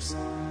themselves.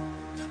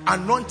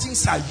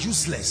 Anointings are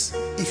useless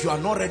if you are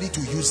not ready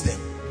to use them.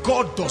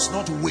 God does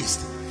not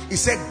waste. He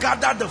said,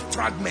 gather the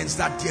fragments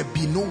that there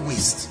be no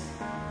waste.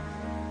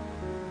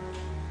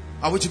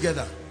 Are we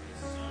together?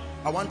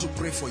 I want to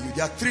pray for you.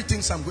 There are three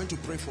things I'm going to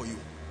pray for you.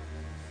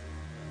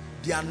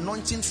 The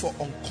anointing for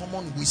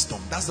uncommon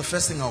wisdom. That's the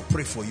first thing I'll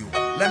pray for you.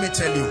 Let me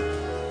tell you,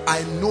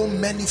 I know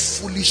many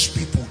foolish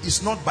people.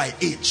 It's not by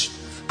age.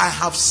 I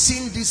have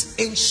seen this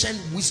ancient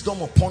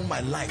wisdom upon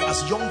my life.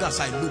 As young as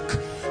I look,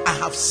 I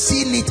have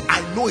seen it.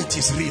 I know it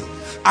is real.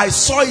 I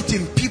saw it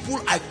in people.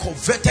 I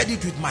coveted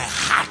it with my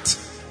heart.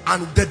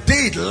 And the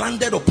day it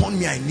landed upon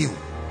me, I knew.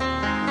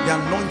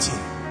 The anointing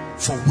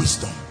for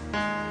wisdom.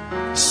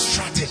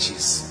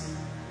 Strategies.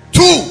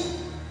 2,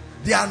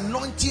 the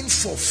anointing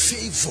for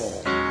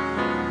favor.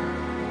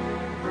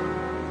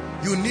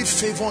 You need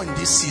favor in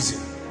this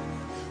season.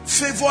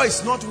 Favor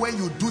is not when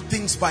you do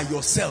things by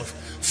yourself.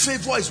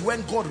 Favor is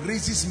when God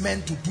raises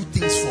men to do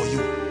things for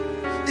you.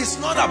 It's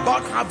not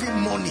about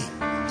having money.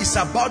 It's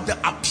about the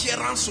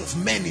appearance of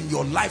men in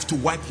your life to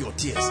wipe your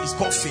tears. It's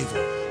called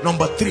favor.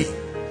 Number 3.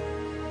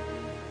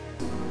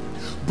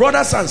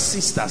 Brothers and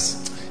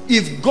sisters,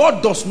 if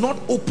God does not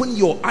open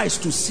your eyes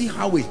to see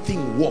how a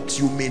thing works,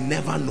 you may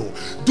never know.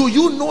 Do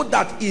you know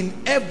that in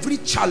every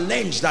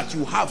challenge that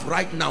you have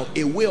right now,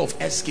 a way of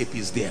escape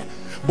is there?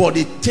 But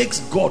it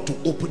takes God to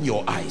open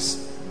your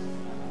eyes.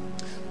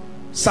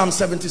 Psalm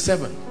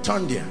 77.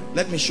 Turn there.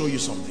 Let me show you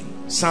something.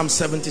 Psalm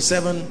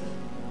 77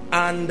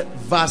 and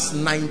verse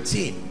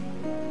 19.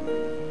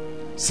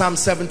 Psalm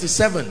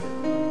 77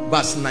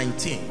 verse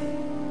 19.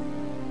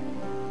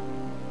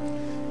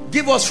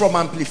 Give us from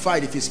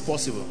Amplified if it's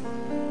possible.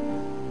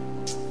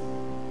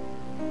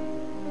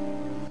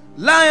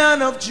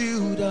 Lion of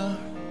Judah,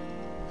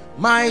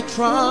 my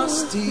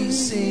trust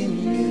is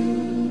in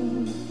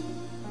you.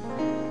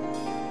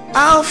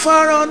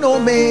 Alpha and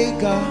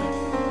Omega,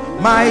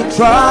 my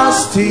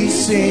trust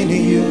is in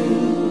you.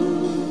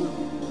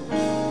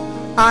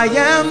 I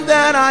am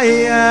that I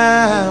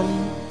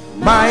am,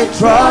 my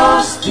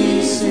trust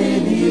is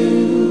in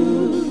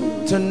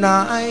you.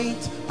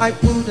 Tonight I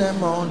put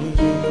them on you.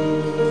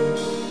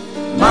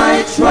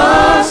 My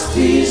trust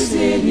is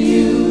in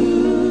you.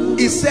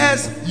 It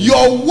says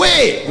your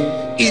way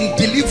in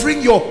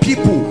delivering your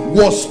people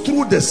was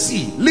through the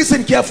sea.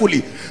 Listen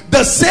carefully.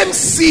 The same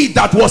sea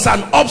that was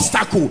an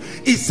obstacle,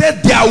 it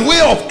said their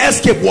way of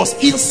escape was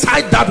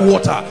inside that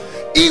water,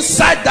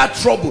 inside that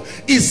trouble.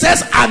 It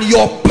says, and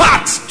your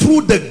path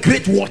through the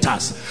great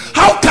waters.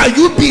 How can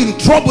you be in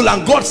trouble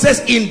and God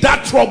says in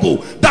that trouble,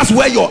 that's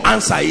where your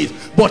answer is?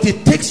 But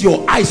it takes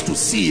your eyes to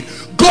see it.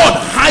 God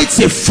hides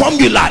a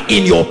formula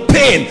in your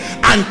pain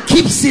and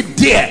keeps it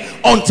there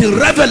until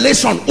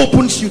revelation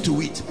opens you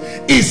to it.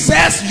 It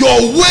says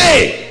your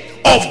way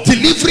of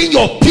delivering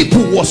your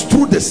people was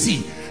through the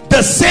sea.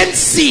 The same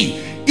sea,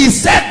 it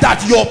said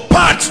that your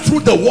path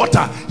through the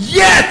water,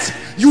 yet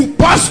you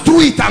pass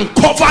through it and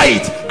cover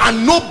it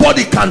and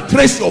nobody can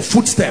trace your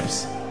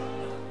footsteps.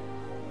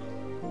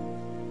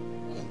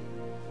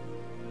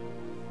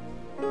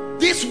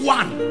 This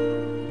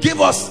one, give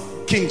us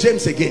King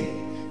James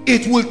again.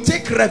 It will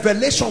take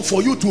revelation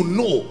for you to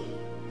know.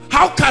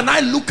 How can I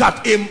look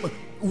at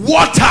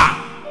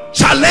water,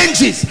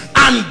 challenges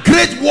and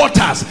great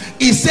waters?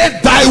 He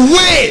said thy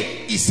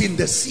way is in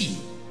the sea.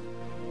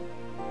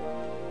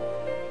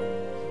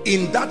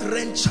 In that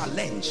rain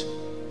challenge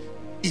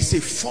is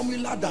a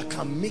formula that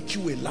can make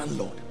you a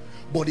landlord,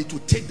 but it will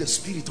take the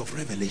spirit of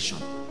revelation.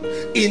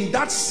 In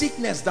that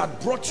sickness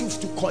that brought you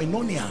to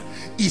koinonia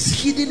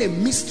is hidden a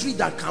mystery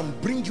that can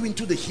bring you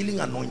into the healing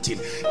anointing.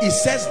 It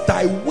says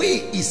thy way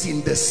is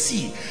in the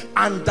sea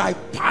and thy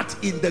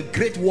path in the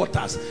great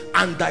waters,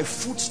 and thy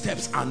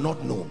footsteps are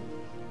not known.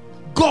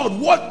 God,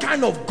 what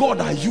kind of God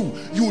are you?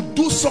 You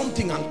do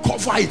something and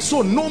cover it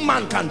so no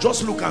man can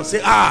just look and say,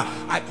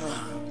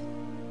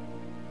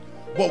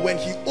 But when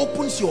he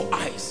opens your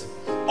eyes,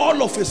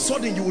 all of a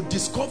sudden you will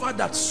discover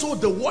that so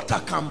the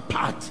water can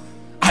part.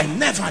 I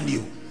never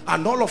knew.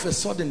 And all of a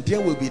sudden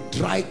there will be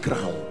dry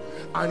ground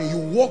and you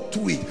walk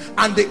to it,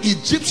 and the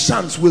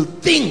Egyptians will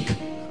think,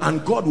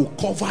 and God will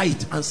cover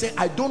it and say,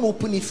 I don't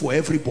open it for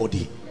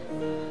everybody.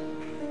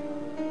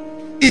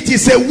 It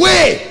is a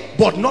way,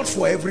 but not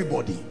for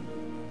everybody.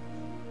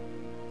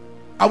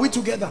 Are we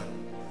together?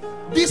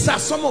 These are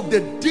some of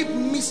the deep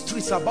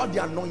mysteries about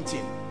the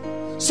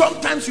anointing.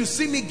 Sometimes you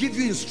see me give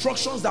you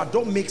instructions that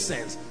don't make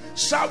sense.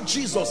 Shout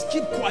Jesus,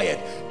 keep quiet.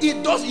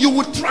 It does. You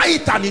will try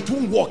it and it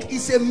won't work.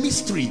 It's a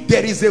mystery.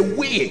 There is a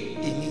way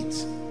in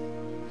it.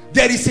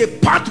 There is a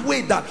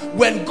pathway that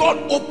when God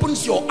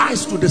opens your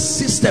eyes to the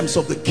systems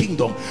of the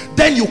kingdom,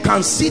 then you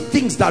can see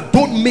things that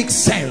don't make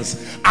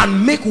sense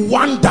and make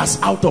wonders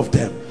out of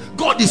them.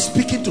 God is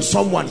speaking to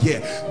someone here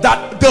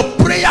that the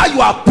prayer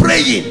you are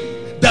praying,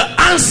 the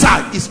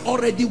answer is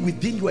already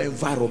within your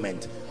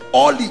environment.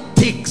 All it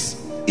takes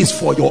is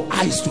for your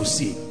eyes to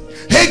see.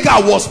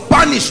 Hagar was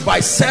banished by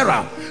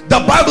Sarah.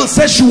 The Bible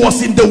says she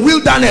was in the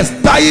wilderness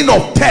dying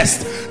of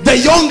thirst. The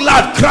young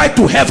lad cried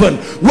to heaven.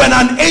 When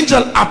an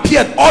angel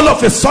appeared, all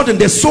of a sudden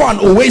they saw an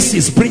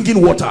oasis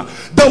bringing water.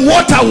 The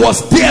water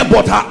was there,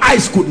 but her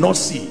eyes could not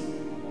see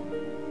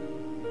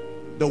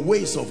the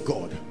ways of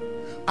God.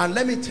 And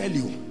let me tell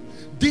you,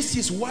 this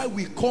is why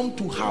we come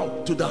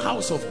to the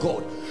house of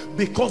God,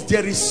 because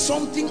there is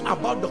something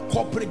about the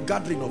corporate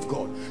gathering of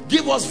God.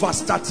 Give us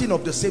verse 13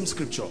 of the same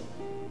scripture.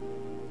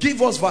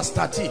 Give us verse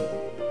 13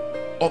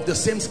 of the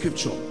same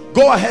scripture.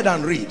 Go ahead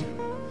and read.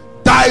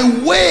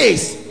 Thy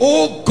ways,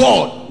 O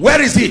God,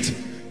 where is it?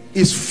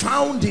 Is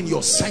found in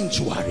your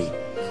sanctuary.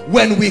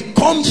 When we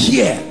come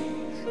here,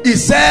 it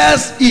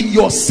says in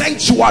your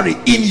sanctuary,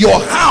 in your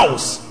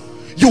house,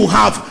 you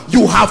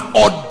have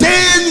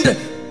ordained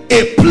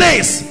a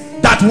place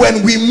that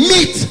when we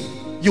meet,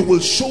 you will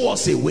show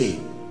us a way.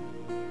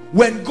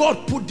 When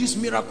God put this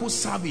miracle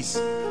service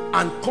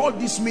and called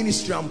this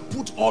ministry and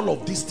put all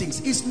of these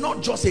things, it's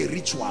not just a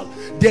ritual.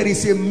 There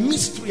is a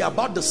mystery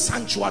about the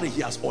sanctuary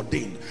he has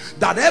ordained,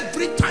 that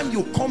every time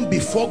you come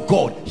before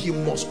God, he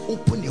must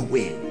open a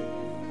way.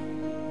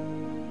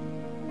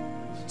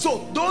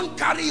 So don't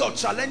carry your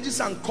challenges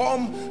and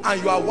come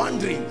and you are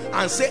wondering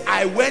and say,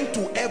 I went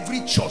to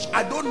every church.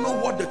 I don't know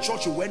what the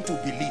church you went to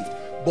believed,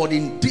 but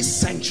in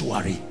this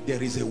sanctuary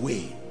there is a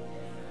way.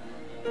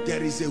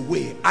 There is a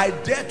way. I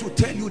dare to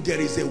tell you there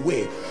is a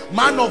way.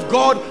 Man of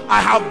God,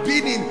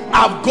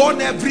 I've gone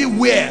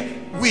everywhere.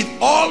 With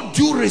all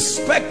due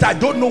respect, I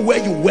don't know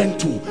where you went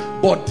to,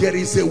 but there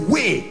is a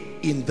way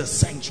in the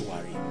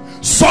sanctuary.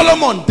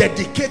 Solomon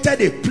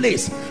dedicated a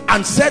place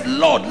and said,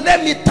 Lord,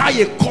 let me tie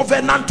a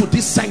covenant to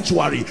this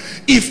sanctuary.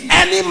 If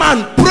any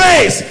man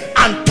prays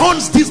and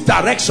turns this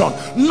direction,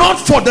 not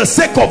for the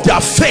sake of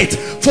their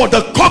faith, for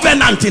the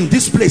covenant in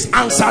this place,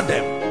 answer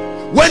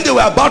them. When they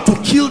were about to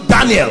kill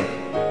Daniel,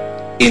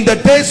 in the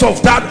days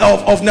of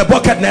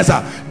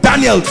Nebuchadnezzar,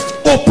 Daniel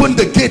opened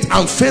the gate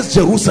and faced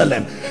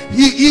Jerusalem.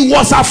 He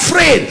was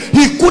afraid.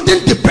 He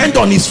couldn't depend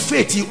on his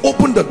faith. He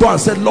opened the door and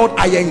said, Lord,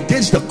 I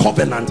engage the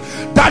covenant.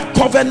 That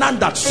covenant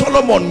that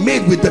Solomon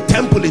made with the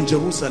temple in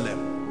Jerusalem.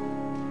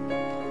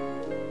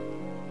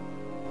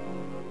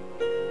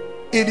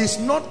 It is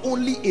not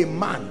only a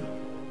man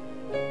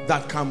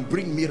that can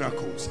bring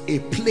miracles. A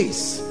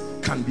place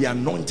can be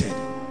anointed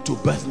to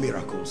birth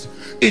miracles.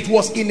 It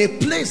was in a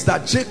place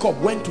that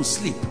Jacob went to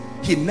sleep.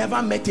 He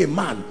never met a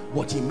man,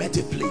 but he met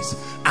a place.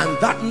 And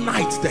that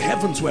night the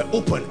heavens were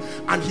open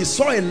and he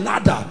saw a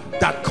ladder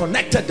that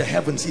connected the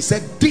heavens. He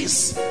said,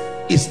 this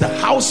is the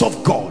house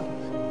of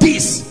God.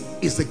 This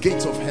is the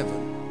gates of heaven.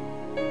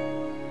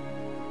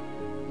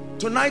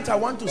 Tonight I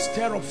want to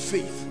stir up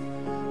faith.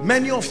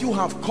 Many of you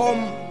have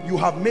come, you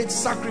have made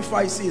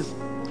sacrifices.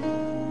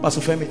 Pastor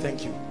Femi,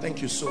 thank you.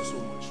 Thank you so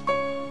much.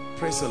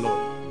 Praise the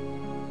Lord.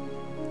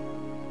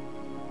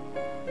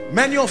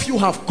 Many of you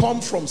have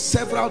come from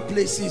several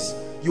places.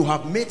 You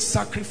have made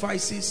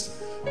sacrifices.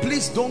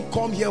 Please don't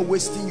come here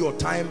wasting your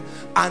time,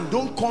 and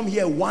don't come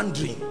here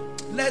wondering,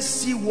 let's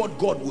see what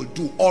God will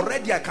do.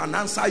 Already I can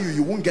answer you,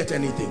 you won't get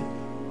anything.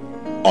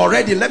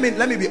 Already, let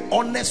me be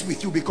honest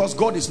with you, because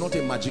God is not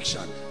a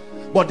magician.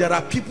 But there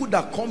are people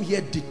that come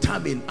here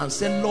determined and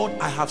say, Lord,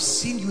 I have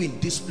seen you in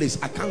this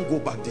place. I can't go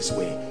back this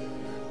way.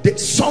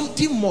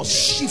 Something must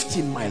shift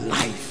in my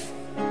life.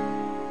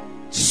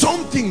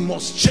 Something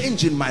must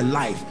change in my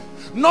life.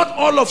 Not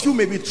all of you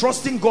may be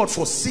trusting God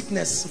for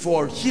sickness,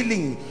 for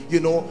healing, you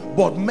know,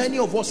 but many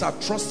of us are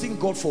trusting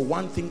God for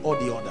one thing or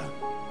the other.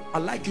 I'd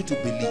like you to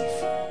believe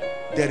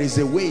there is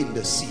a way in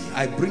the sea.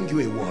 I bring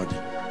you a word.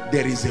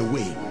 There is a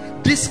way.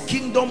 This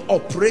kingdom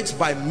operates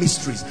by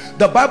mysteries.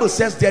 The Bible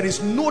says there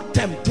is no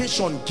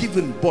temptation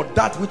given but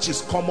that which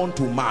is common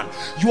to man.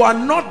 You are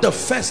not the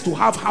first to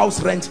have house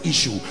rent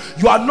issue.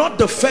 You are not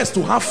the first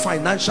to have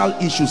financial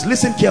issues.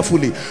 Listen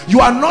carefully.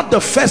 You are not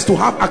the first to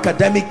have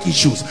academic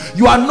issues.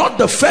 You are not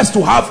the first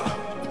to have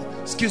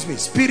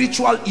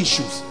spiritual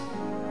issues.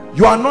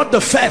 You are not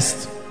the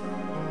first.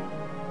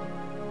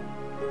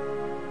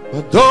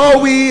 But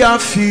though we are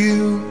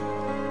few,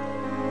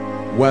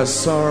 we're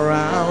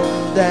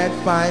surrounded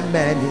by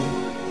many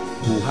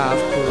who have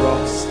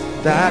crossed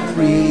that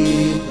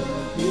river.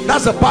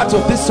 That's a part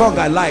of this song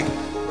I like.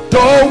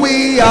 Though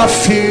we are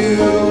few,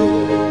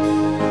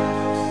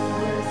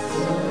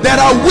 there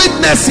are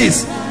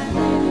witnesses.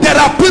 There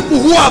are people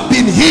who have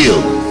been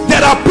healed.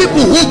 There are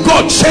people who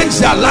God changed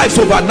their lives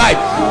overnight.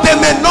 There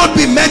may not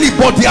be many,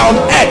 but they are on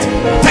earth,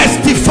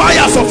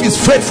 testifiers of his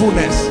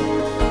faithfulness.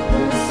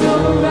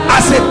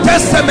 As a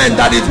testament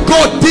that if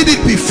God did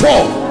it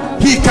before,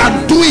 he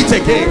can do it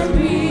again.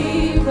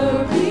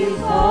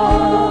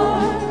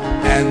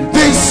 And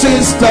this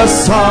is the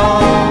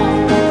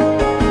song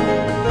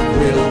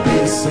we'll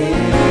be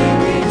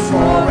singing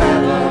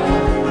forever.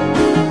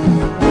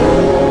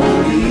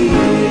 Holy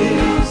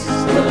is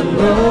the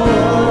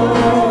Lord.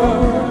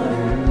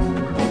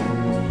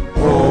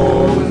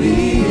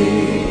 Holy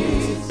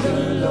is the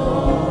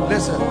Lord.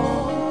 Listen.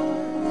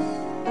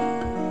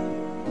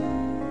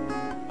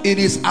 It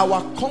is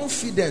our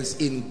confidence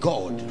in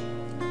God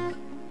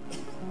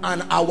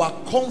and our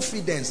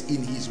confidence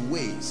in his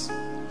ways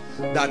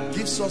that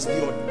gives us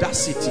the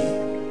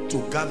audacity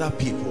to gather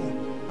people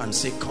and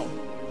say, come,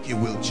 he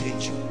will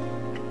change you.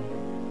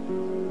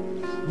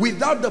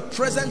 Without the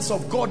presence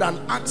of God and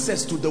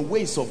access to the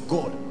ways of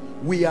God,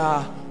 we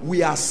are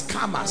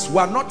scammers. We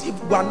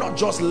are not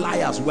just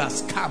liars, we are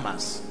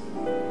scammers.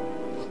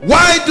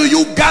 Why do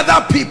you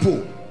gather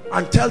people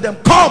and tell them,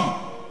 come?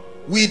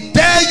 We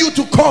dare you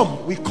to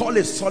come. We call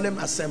a solemn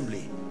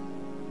assembly.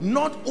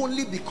 Not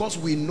only because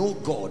we know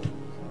God,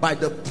 by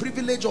the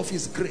privilege of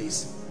his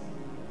grace,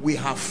 we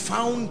have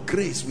found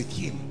grace with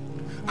him,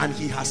 and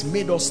he has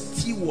made us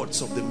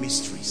stewards of the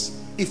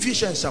mysteries.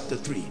 Ephesians chapter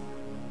 3.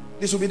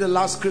 This will be the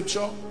last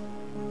scripture.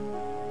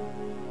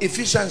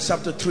 Ephesians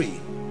chapter 3.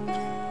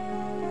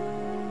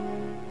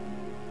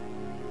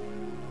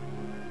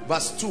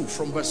 Verse 2,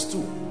 from verse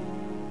 2.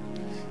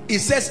 It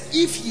says,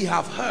 if ye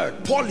have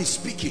heard, Paul is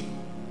speaking,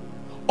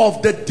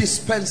 of the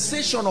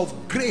dispensation of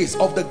grace,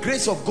 of the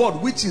grace of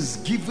God, which is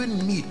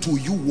given me to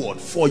you, word,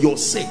 for your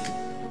sake.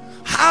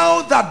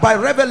 How that by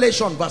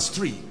revelation, verse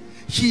 3,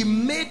 he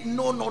made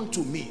known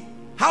unto me.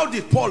 How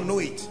did Paul know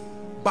it?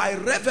 By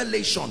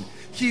revelation.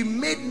 He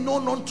made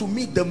known unto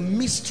me the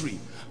mystery,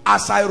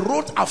 as I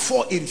wrote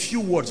afore in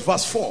few words.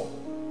 Verse 4.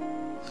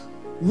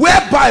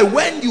 Whereby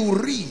when you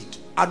read,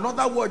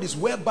 another word is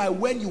whereby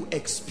when you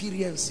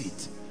experience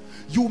it,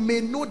 you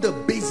may know the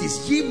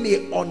basis, ye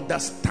may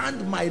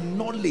understand my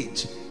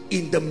knowledge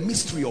in the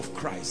mystery of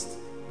Christ.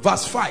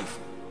 Verse 5.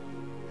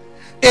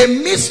 A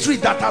mystery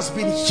that has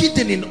been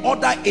hidden in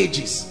other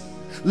ages.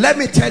 Let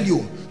me tell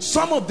you,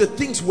 some of the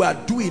things we are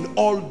doing,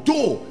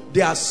 although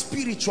they are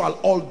spiritual,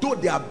 although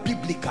they are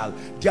biblical,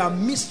 they are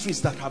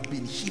mysteries that have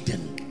been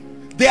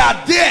hidden. They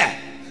are there.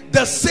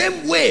 The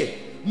same way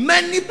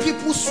many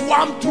people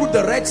swam through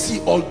the Red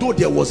Sea, although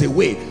there was a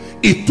way.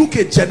 It took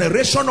a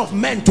generation of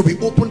men to be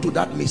open to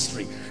that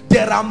mystery.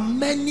 There are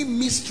many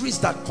mysteries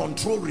that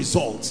control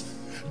results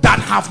that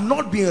have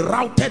not been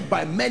routed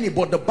by many,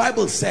 but the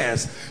Bible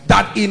says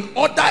that in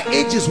other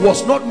ages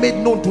was not made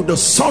known to the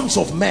sons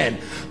of men,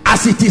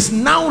 as it is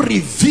now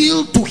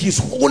revealed to his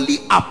holy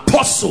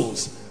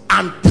apostles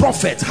and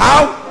prophets.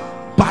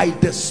 How? By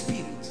the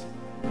Spirit.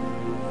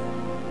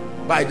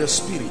 By the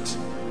Spirit.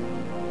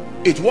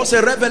 It was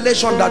a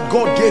revelation that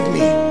God gave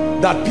me,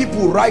 that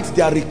people write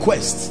their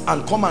requests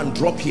and come and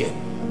drop here.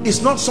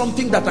 It's not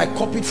something that I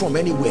copied from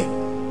anywhere.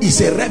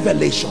 It's a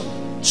revelation.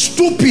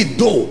 Stupid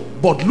though,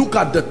 but look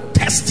at the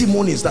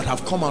testimonies that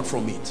have come out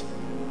from it.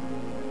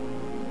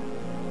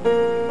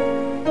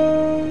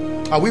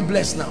 Are we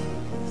blessed now?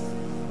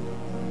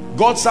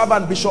 God's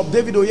servant Bishop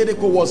David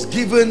Oyedepo was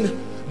given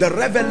the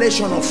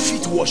revelation of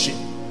feet washing,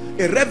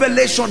 a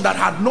revelation that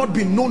had not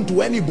been known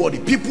to anybody.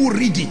 People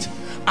read it,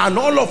 and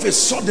all of a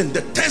sudden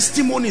the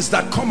testimonies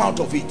that come out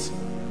of it.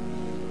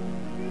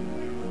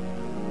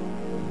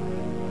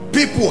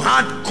 People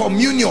had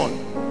communion.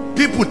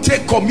 People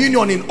take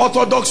communion in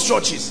Orthodox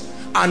churches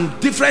and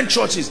different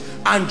churches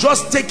and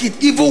just take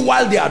it even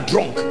while they are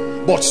drunk.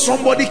 But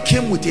somebody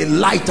came with a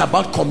light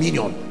about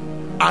communion,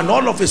 and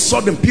all of a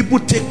sudden people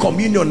take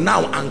communion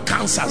now and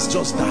cancers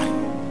just die.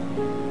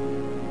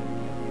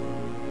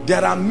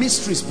 There are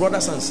mysteries,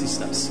 brothers and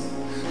sisters.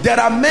 There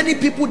are many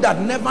people that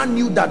never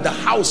knew that the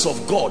house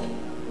of God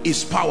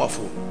is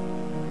powerful.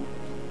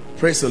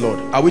 Praise the Lord.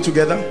 Are we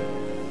together?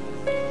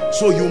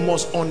 So you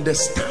must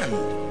understand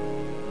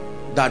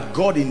that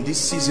God in this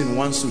season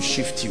wants to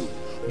shift you,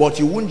 but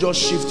he won't just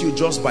shift you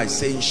just by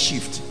saying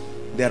shift.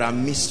 There are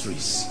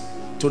mysteries.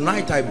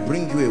 Tonight I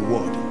bring you a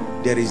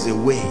word. There is a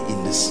way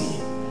in the sea.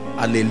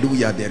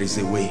 Hallelujah. There is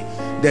a way.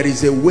 There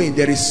is a way.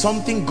 There is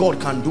something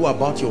God can do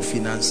about your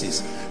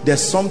finances.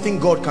 There's something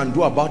God can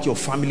do about your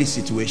family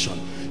situation.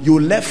 You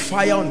left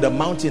fire on the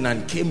mountain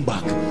and came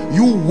back.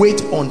 You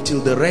wait until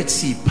the Red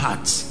Sea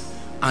parts,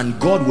 and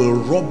God will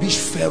rubbish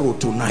Pharaoh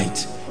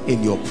tonight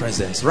in your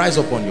presence. Rise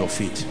up on your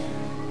feet.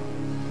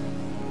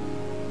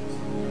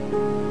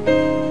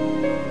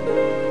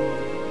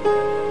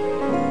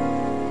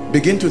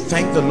 Begin to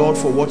thank the Lord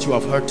for what you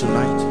have heard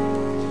tonight.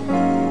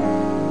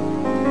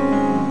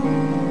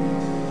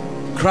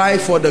 Cry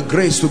for the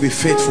grace to be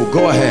faithful.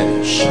 Go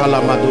ahead.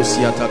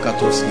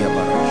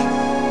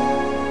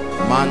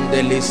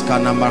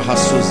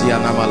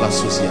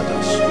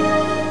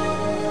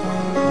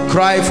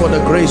 Cry for the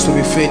grace to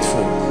be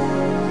faithful.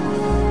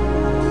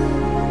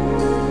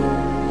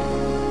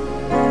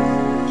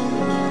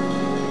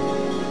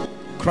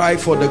 Cry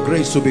for the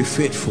grace to be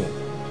faithful.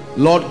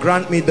 Lord,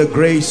 grant me the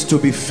grace to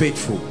be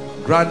faithful.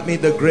 Grant me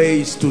the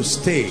grace to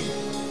stay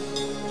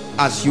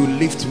as you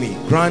lift me.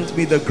 Grant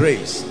me the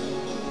grace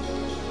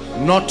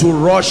not to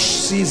rush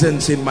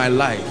seasons in my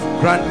life.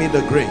 Grant me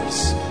the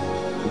grace.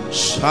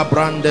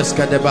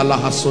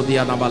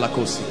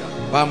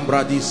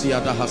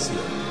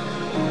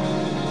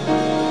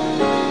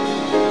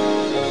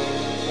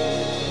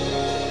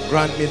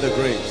 Grant me the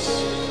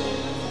grace.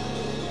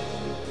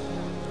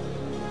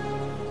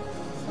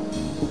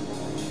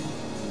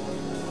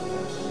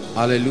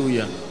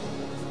 Hallelujah.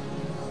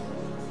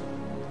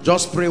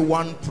 Just pray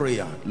one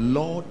prayer.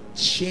 Lord,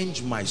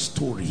 change my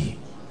story.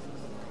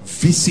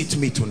 Visit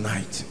me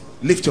tonight.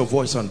 Lift your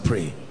voice and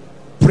pray.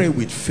 Pray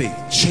with faith.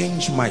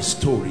 Change my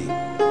story.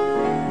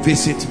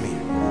 Visit me.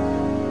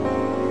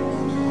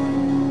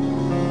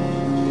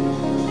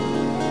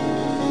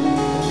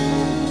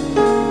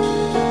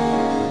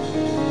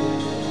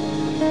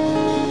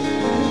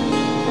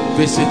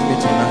 Visit me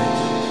tonight.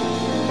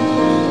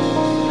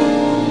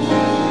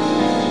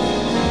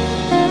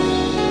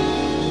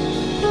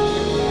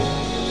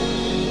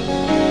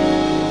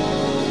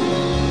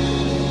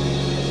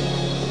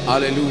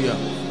 Hallelujah.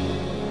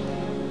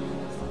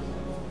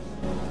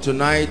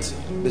 Tonight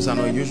is an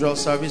unusual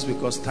service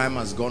because time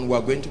has gone. We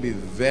are going to be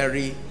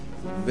very,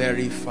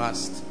 very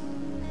fast.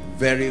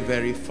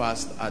 Very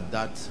fast at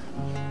that.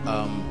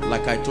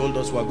 Like I told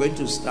us, we are going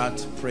to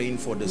start praying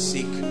for the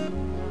sick.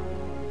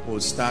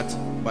 We'll start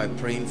by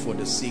praying for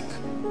the sick.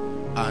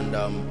 And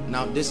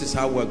now this is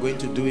how we're going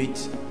to do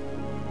it.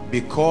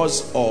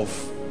 Because of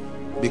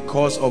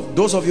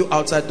those of you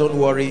outside, don't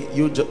worry.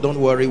 Don't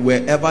worry.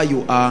 Wherever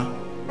you are,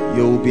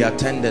 you will be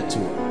attended to.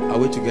 Are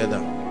we together?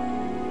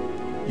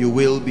 You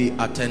will be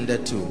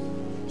attended to.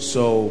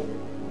 So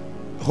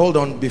hold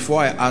on.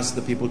 Before I ask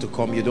the people to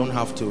come, you don't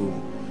have to.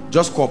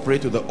 Just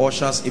cooperate with the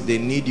ushers. If they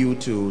need you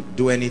to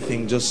do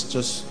anything, just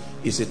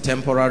it's a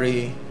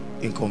temporary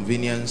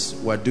inconvenience.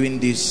 We're doing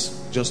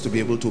this just to be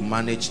able to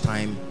manage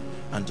time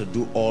and to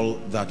do all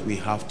that we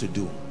have to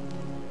do.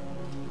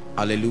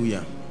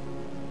 Hallelujah.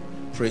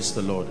 Praise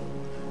the Lord.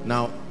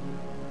 Now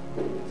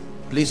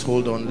please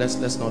hold on.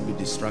 Let's not be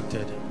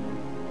distracted.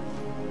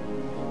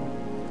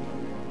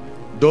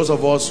 Those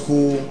of us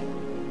who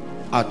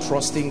are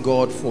trusting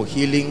God for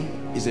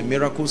healing, is a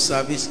miracle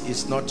service.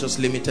 It's not just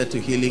limited to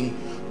healing,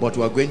 but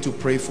we are going to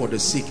pray for the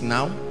sick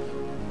now.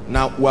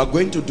 Now we are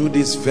going to do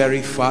this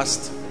very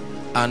fast,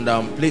 and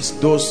please,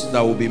 those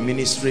that will be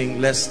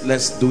ministering,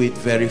 let's do it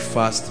very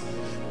fast.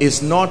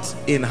 It's not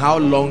in how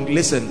long.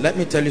 Listen, let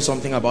me tell you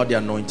something about the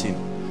anointing.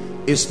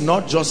 It's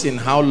not just in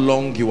how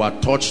long you are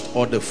touched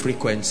or the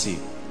frequency.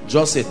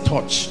 Just a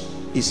touch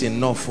is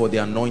enough for the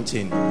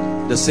anointing.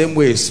 The same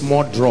way a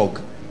small drug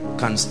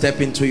can step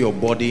into your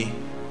body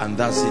and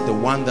that's it. The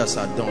wonders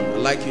are done. I'd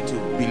like you to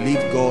believe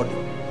God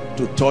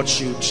to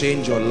touch you,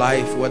 change your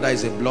life, whether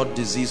it's a blood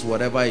disease,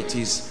 whatever it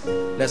is.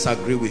 Let's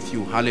agree with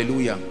you.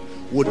 Hallelujah.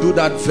 We'll do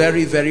that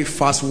very, very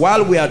fast.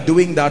 While we are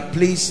doing that,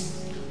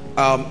 please,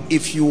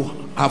 if you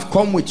have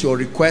come with your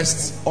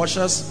requests,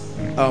 ushers,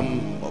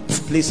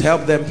 please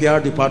help them. PR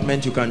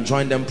department, you can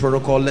join them.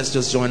 Protocol, let's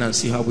just join and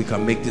see how we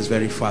can make this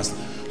very fast,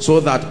 so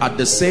that at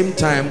the same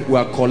time we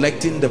are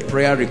collecting the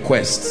prayer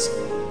requests.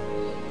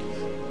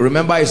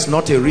 Remember, it's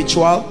not a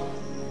ritual.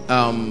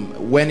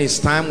 When it's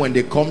time, when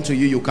they come to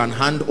you, you can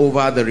hand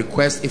over the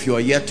request. If you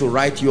are yet to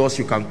write yours,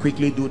 you can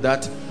quickly do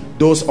that.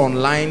 Those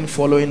online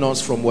following us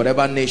from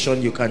whatever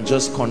nation, you can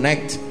just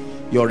connect.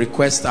 Your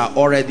requests are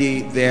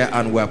already there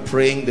and we're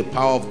praying the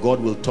power of God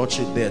will touch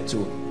it there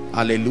too.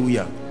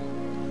 Hallelujah.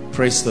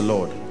 Praise the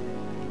Lord.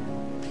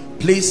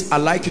 Please, I'd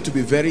like you to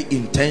be very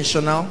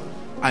intentional.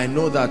 I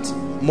know that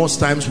most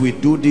times we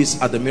do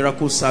this at the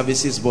miracle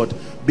services, but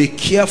be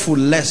careful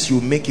lest you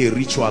make a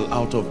ritual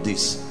out of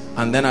this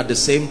and then at the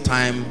same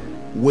time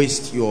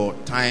waste your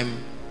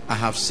time. I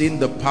have seen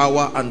the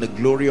power and the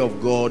glory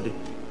of God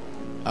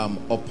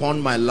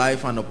upon my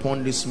life and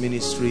upon this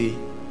ministry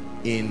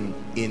in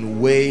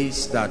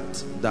ways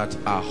that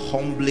are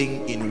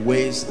humbling, in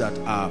ways that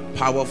are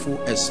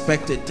powerful.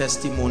 Expect a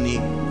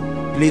testimony.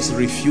 Please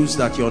refuse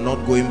that you're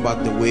not going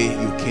back the way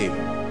you came.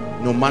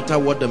 No matter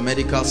what the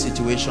medical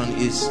situation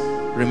is,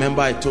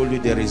 remember I told you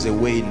there is a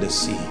way in the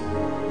sea.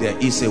 There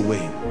is a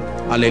way.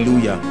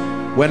 Hallelujah.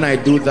 When I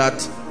do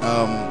that,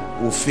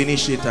 we'll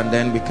finish it and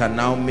then we can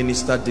now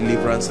minister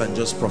deliverance and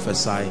just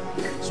prophesy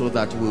so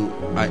that we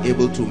are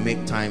able to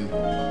make time.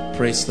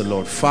 Praise the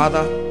Lord.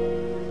 Father,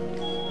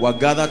 we're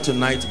gathered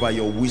tonight by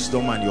your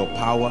wisdom and your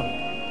power.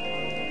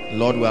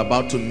 Lord, we're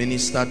about to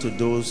minister to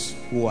those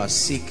who are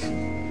sick.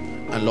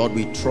 And Lord,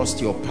 we trust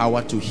your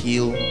power to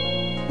heal.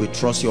 We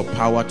trust your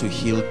power to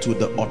heal to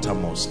the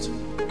uttermost.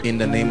 In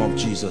the name of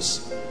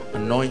Jesus,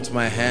 anoint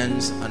my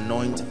hands,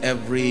 anoint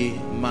every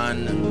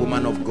man and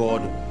woman of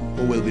God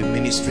who will be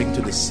ministering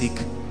to the sick.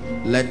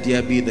 Let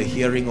there be the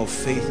hearing of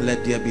faith.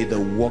 Let there be the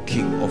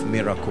working of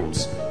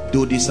miracles.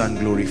 Do this and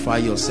glorify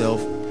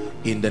yourself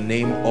in the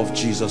name of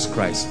Jesus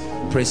Christ.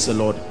 Praise the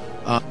Lord.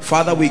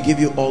 Father, we give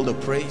you all the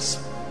praise.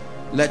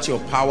 Let your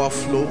power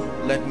flow.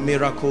 Let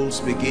miracles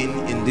begin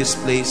in this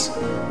place.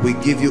 We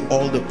give you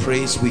all the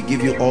praise. We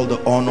give you all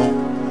the honor.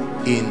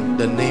 In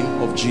the name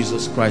of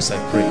Jesus Christ, I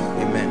pray.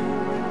 Amen.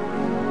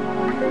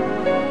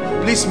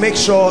 Please make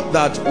sure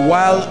that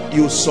while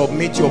you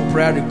submit your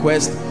prayer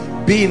request,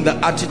 be in the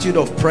attitude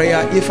of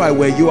prayer. If I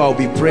were you, I'll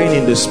be praying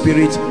in the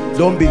spirit.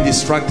 Don't be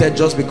distracted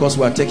just because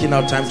we are taking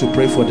our time to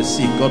pray for the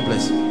sick. God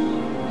bless you.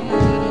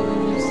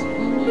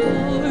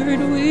 Lord,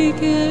 we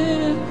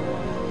give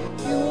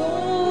you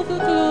all the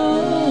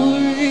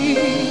glory.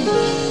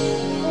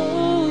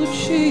 Oh,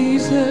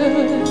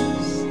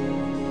 Jesus,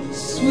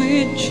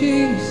 sweet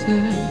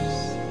Jesus.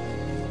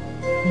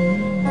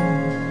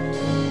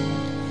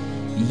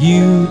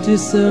 You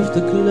deserve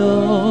the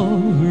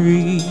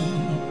glory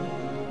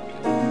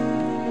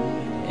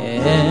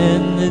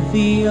and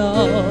the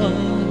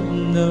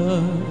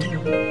honor.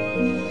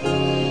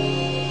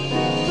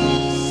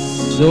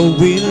 So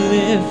we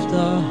lift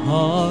our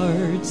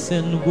hearts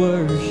and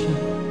worship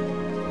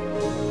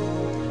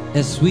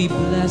as we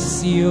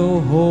bless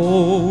your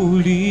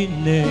holy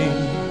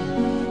name.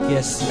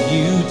 Yes,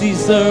 you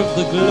deserve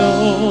the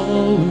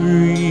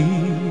glory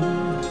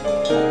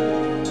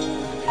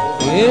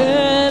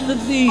and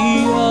the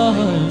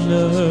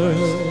honor.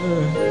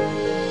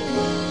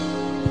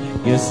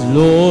 Yes,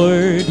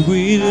 Lord,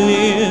 we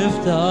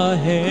lift our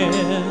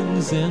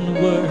hands in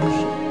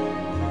worship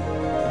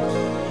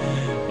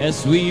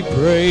as we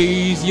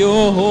praise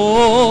your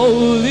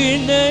holy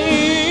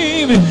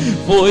name.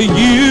 For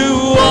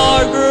you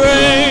are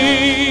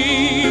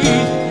great,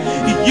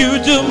 you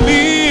do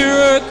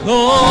miracles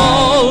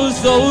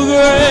so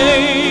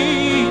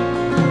great.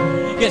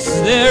 Yes,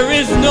 there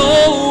is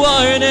no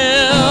one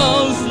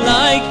else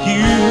like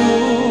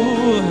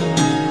you.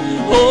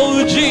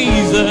 Oh,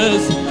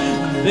 Jesus,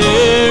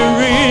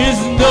 there is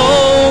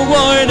no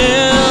one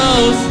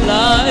else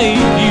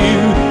like you.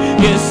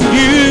 Yes,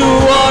 you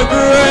are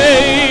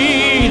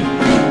great,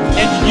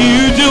 and you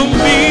do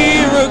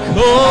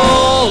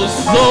miracles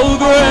so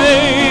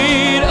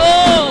great.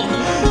 Oh,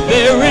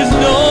 there is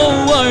no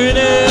one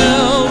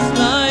else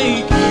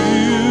like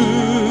you.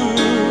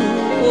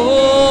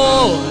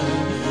 Oh,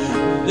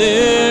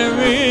 there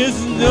is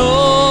no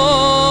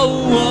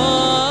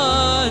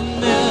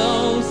one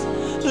else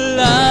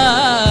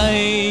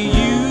like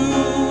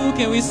you.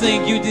 Can we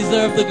sing, you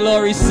deserve the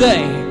glory?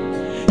 Say,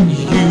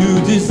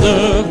 you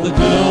deserve the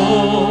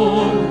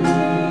glory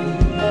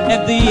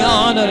and the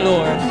honor,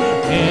 Lord,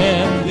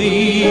 and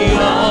the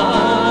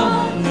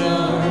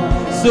honor.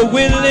 So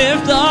we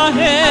lift our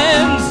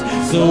hands,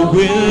 so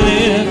we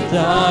lift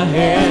our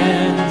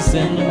hands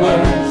and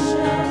worship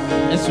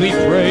as we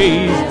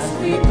praise.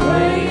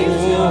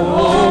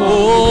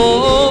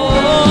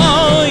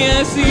 Oh,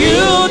 yes,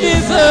 you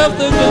deserve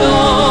the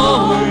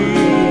glory.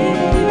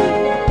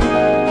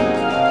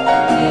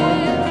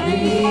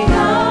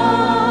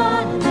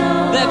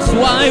 That's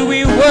why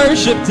we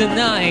worship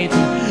tonight.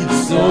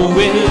 So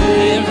we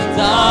lift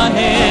our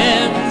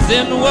hands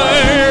and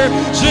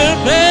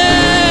worship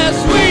as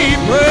we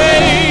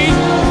praise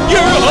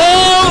your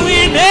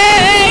holy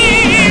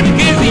name.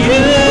 'Cause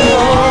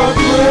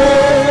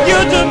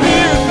you're the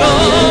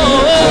miracle.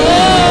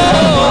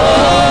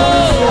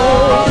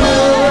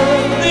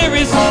 There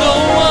is no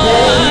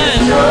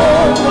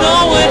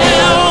one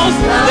else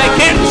that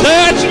can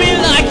touch me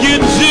like you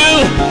do,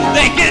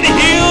 that can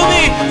heal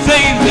me.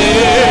 Say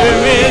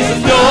there is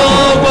no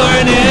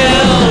one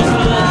else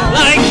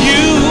like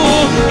you.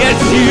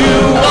 Yes, you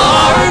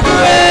are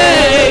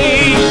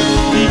great.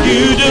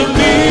 You do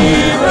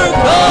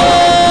miracles.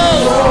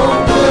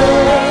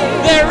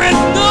 There is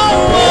no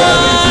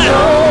one.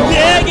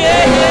 Yeah,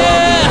 yeah,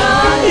 yeah.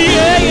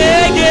 Yeah,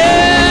 yeah,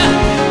 yeah.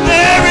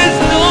 There is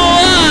no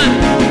one.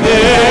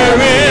 There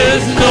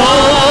is no.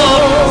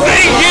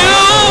 Say you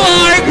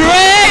are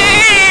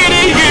great.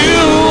 You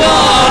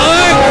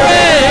are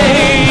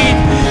great.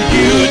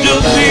 You do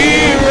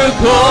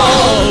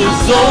miracles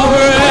so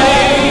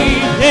great.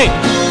 Hey,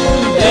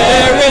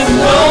 there is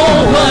no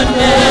one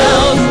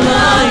else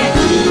like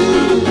you.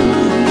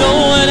 No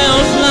one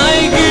else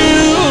like you.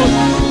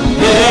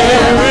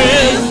 There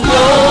is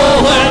no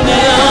one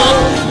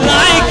else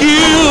like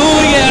you.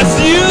 Yes,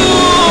 you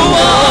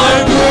are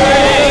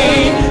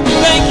great.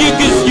 Thank you,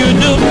 'cause you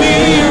do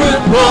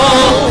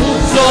miracles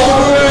so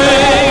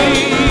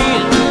great.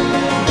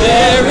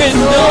 There is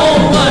no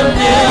one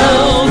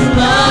else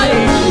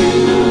like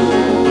you.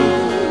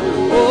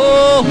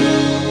 Oh,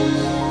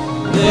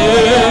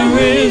 there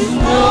is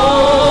no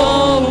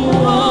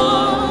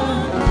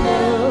one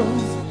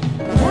else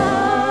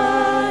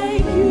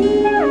like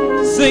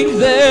you. Sing,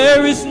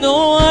 there is no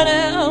one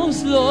else,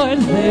 Lord.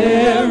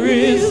 There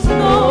is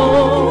no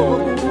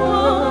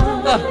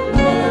one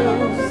else.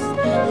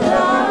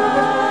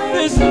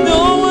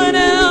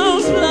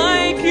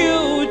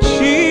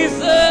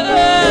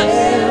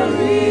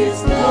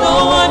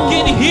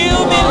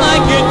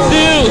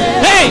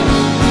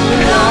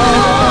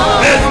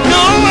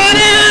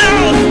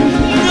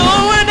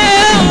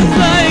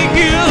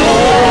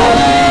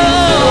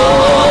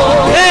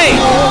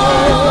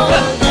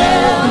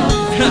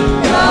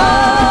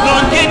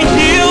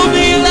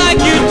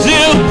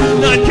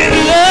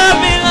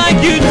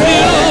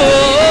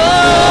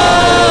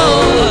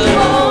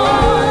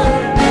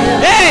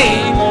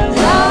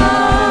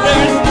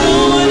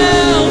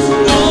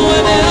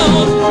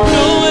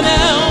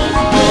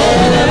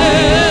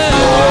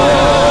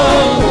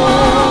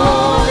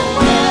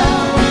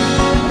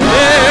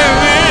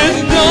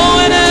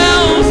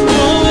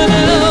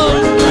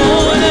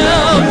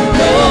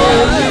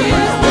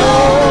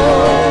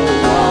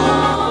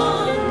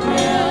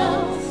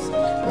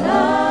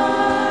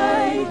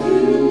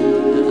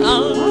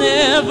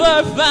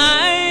 never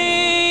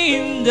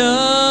find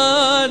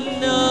another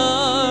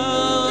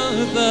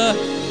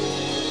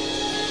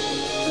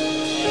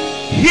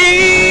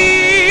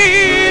healer,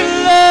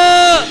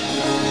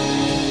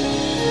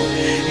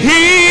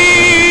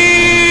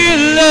 healer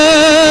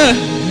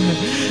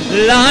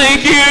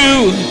like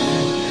you.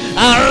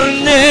 I'll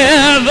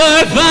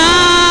never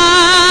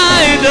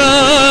find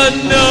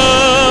another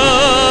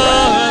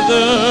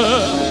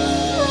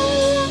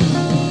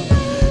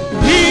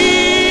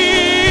healer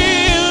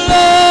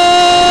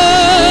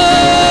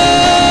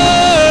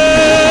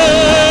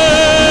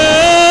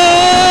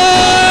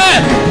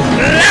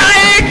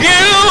like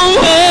you.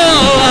 Oh,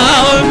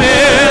 I'll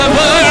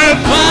never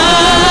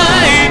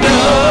find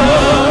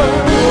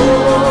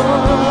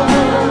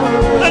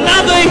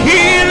another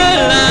healer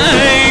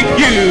like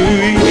you.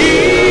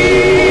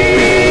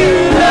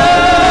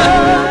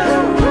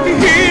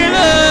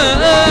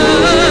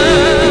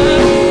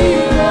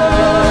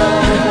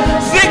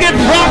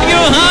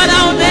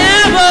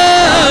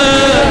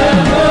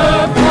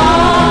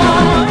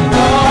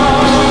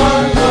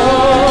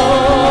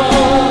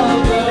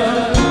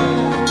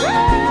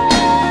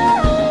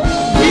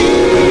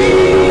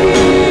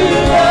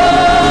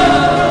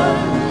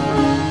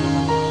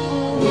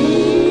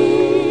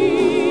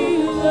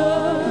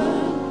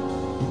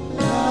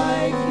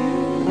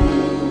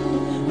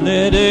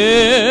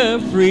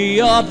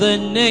 The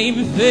name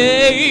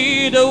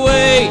fade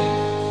away.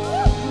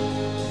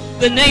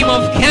 The name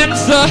of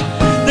cancer,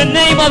 the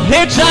name of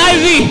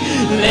HIV,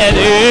 let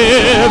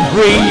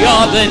every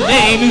other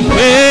name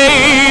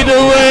fade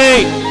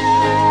away.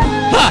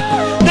 Ha!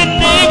 The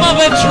name of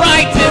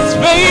arthritis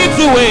fades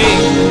away.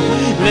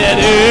 Let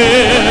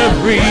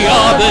every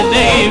other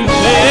name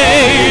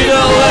fade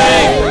away.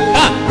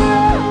 Ha!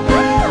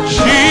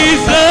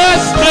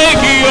 Jesus,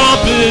 take your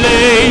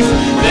place.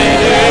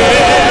 Let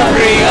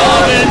every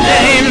other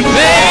name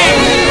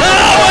fade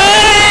away.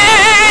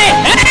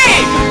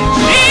 Hey!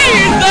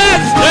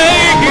 Jesus,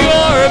 take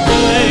your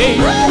place.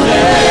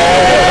 Let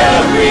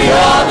every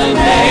other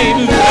name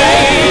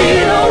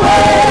fade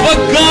away. For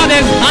God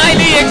has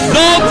highly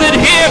exalted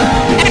him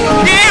and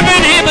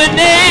given him a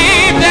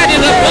name that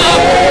is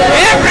above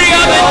every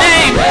other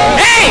name.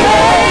 Hey!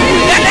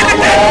 That at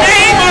the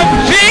name of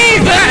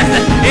Jesus,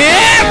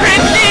 every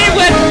knee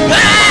would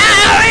bow.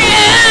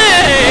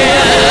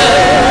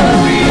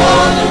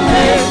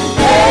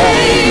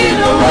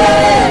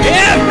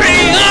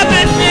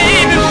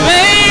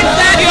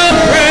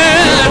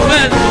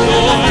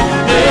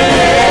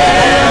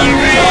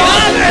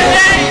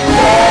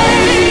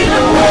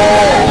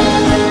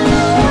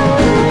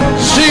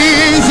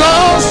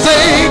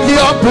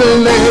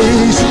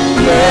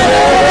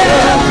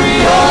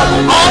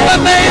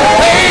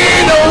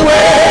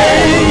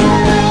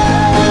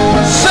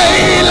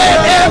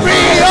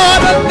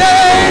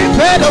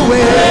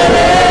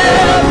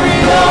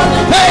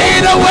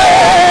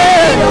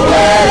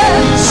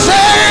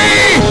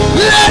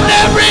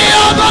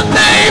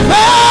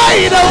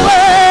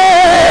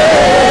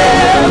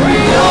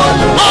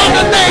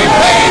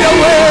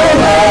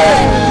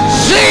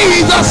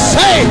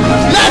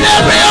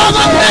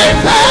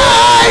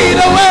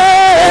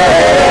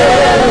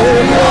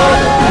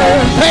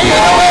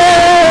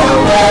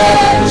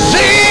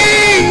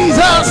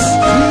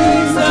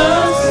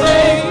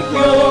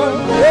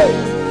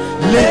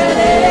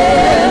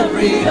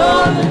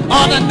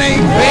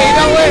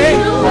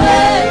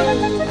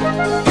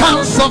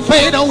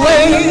 Fade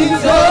away,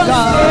 oh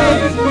God.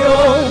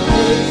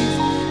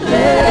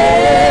 Let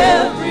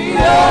every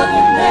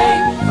other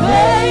name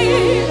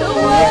fade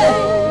away.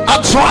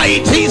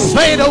 Arthritis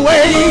fade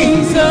away.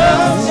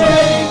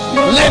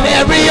 Let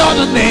every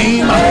other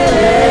name.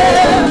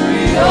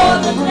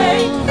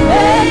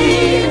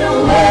 Fade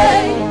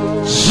away.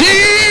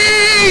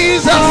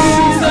 Jesus,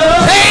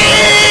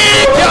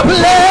 take your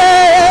place.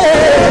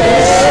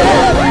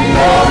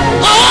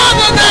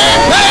 Other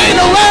name fade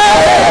away.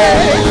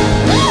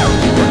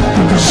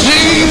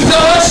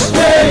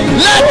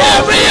 Let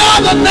every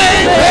other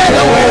name fade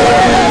away.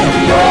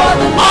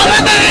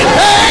 Other name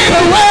fade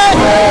away.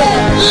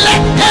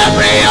 Let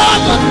every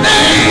other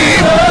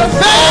name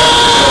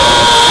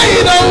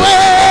fade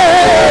away.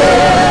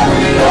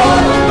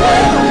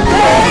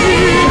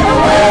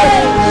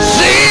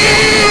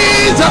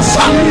 Jesus,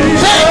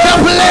 take a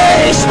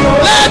place.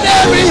 Let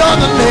every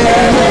other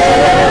name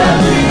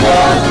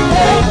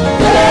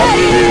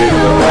fade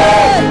away.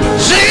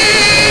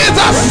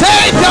 Jesus,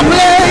 take a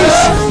place.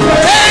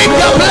 Take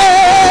a place.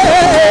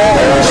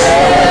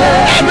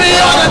 Every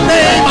other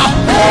name,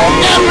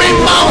 every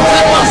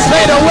mountain must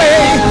fade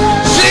away.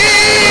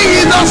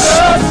 Jesus,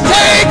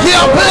 take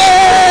your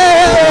place.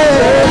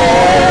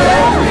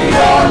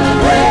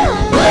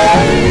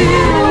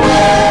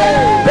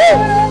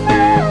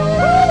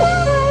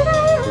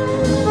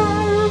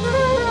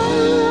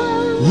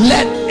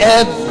 Let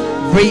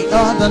every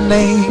other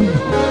name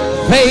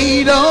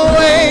fade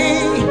away.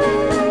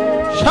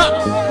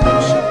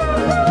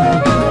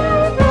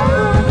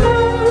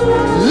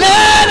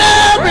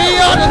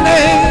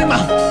 Name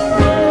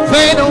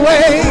fade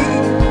away.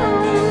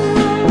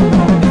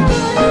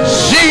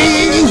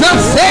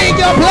 Jesus, take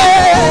your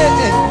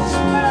place.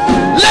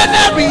 Let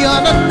every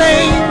other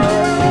name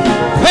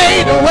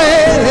fade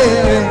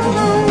away.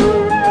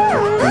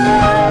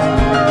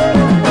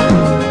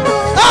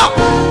 Oh,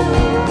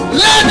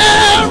 let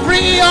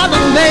every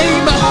other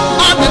name,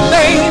 other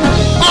name,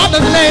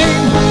 other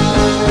name.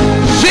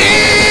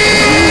 Jesus,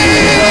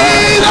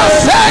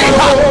 say,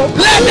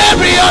 let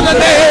every other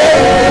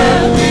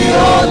name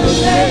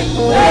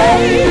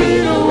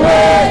fade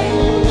away.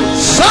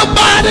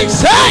 Somebody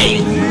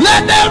say,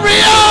 let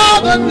every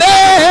other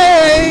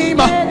name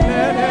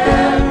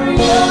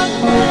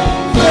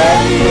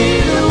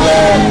fade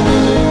away.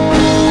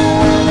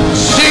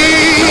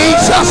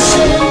 Jesus,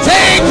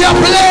 take your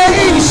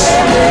place.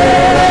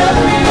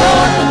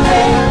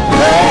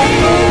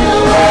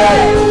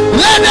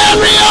 Let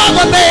every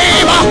other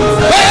name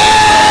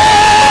fade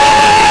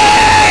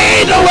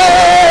away.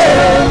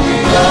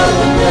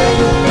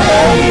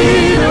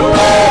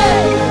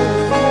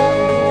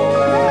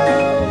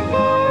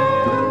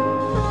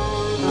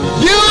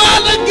 You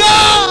are the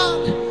God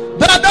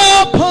that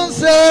opens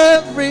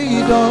every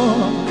door.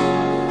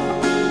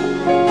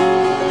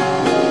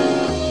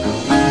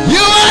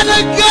 You are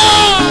the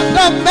God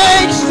that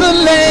makes the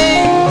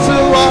lame to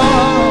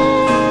walk.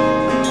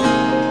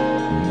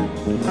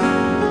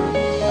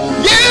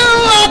 You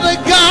are the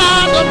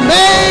God that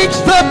makes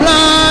the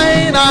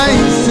blind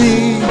eyes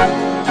see.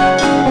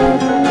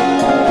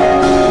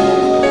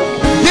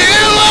 You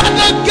are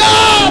the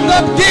God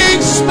that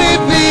gives me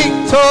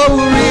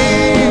victory.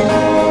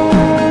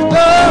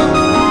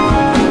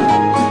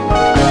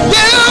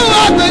 You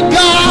are the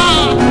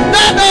God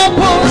that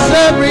opens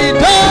every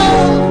door.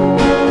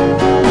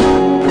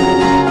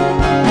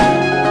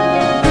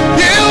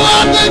 You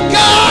are the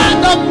God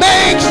that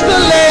makes the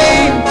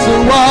lame to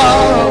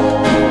walk.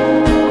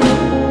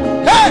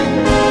 Hey!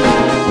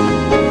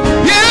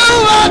 You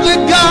are the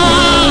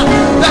God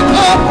that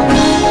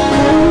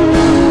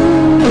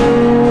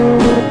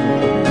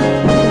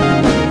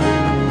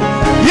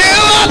You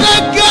are the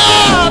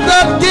God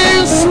that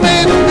gives me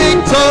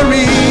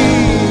victory.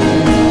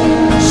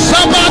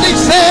 Somebody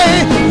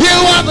say, you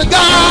are the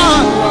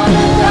God.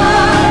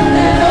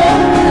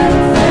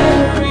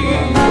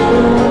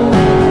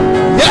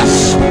 Yes,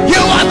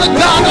 you are the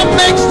God that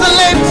makes the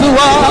lame to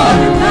walk.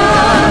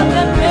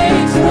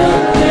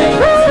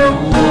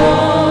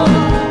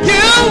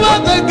 You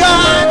are the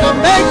God that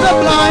makes the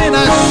blind I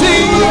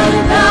see.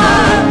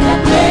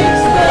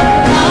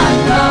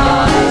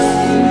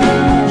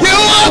 You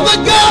are the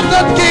God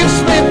that gives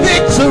me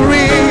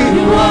victory.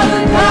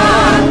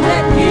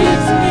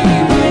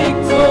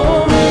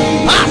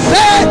 I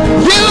said,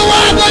 you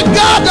are the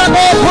God that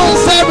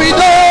opens every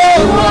door.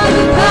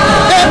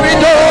 Every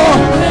door.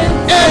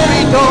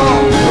 Every door.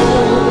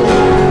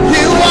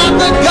 You are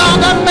the God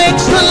that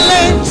makes the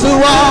lame to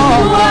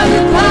walk.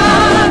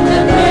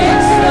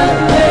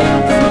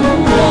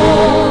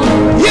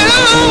 You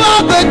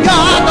are the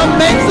God that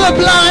makes the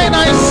blind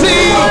I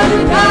see.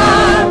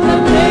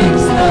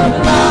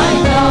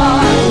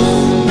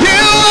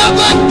 You are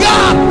the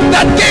God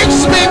that gives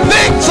me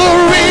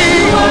victory.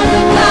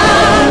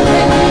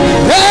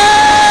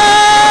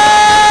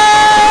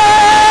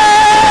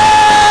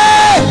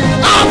 Hey!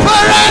 Alpha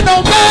and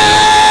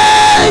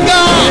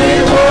Omega.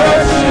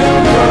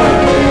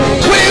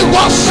 We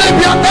worship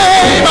your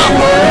name.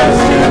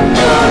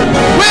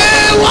 We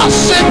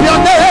worship your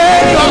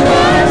name.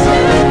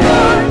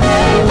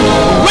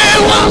 We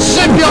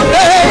worship your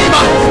name.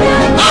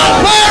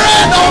 Alpha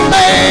and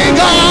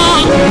Omega.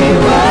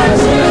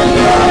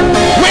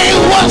 We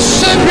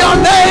worship your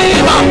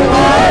name.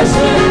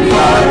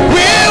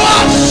 We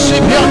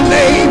worship your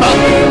name.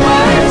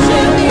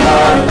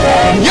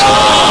 Your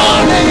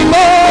name, oh.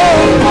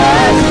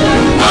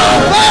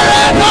 Alpha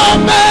and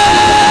Omega.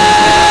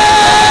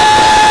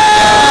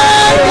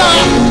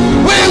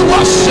 We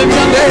worship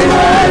your name.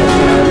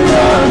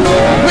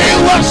 We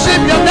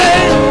worship your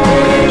name.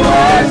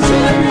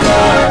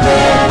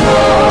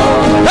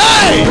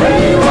 Hey!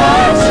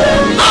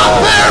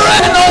 Alpha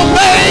and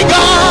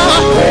Omega.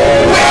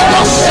 We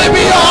worship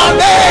your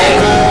name.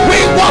 We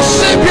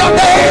worship your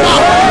name.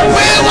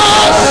 We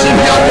worship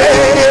your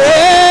name.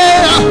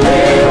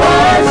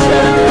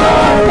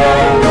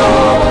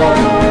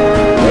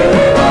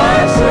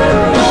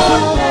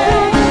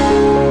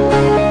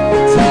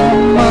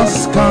 Time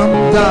must come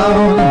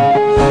down.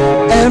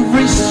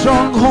 Every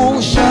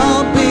stronghold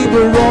shall be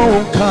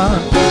broken.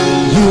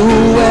 You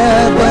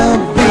wear the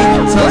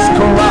victor's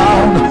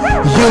crown.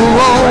 You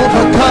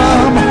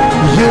overcome.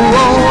 You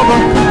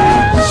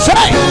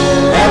say,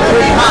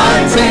 every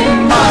mountain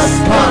must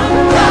come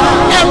down.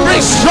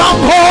 Every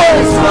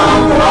stronghold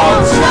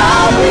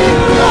shall be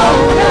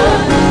broken.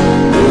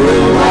 You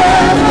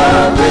wear the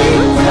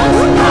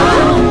victor's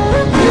crown.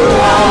 You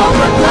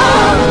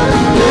overcome.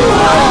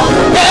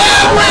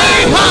 Every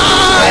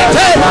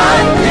mountain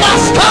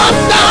must come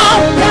down.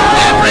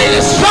 Every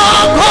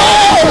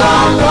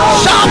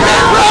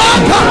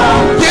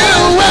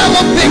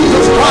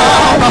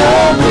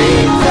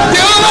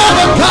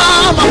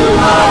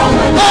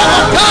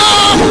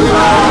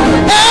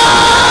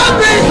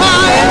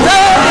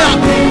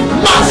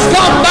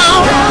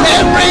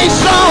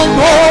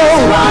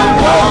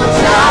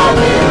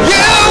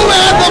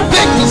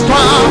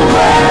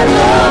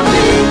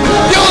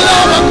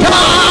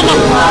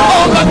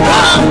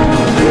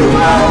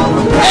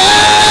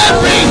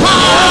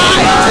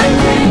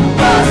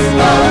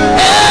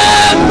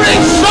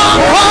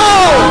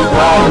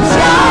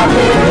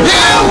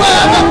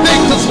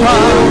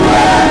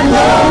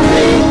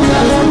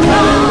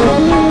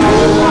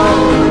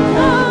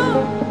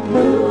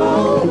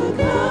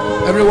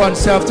Everyone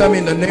say after me,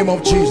 in the name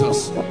of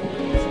Jesus.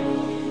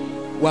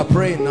 We're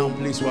praying now,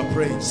 please. We're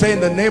praying. Say, in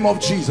the name of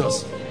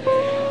Jesus.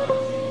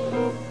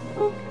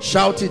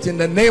 Shout it, in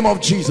the name of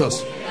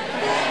Jesus.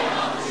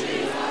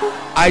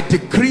 I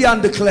decree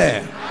and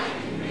declare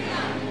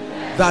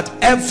that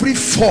every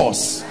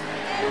force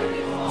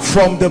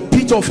from the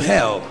pit of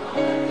hell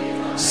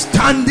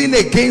standing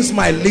against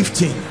my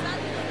lifting,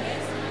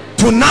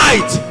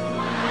 tonight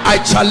I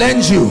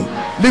challenge you.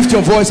 Lift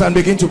your voice and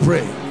begin to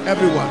pray.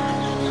 Everyone,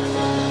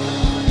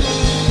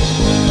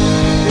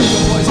 lift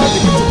your voice and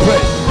begin to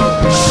pray.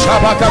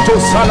 Shabakato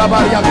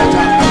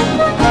Salabariakata.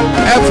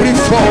 Every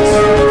force,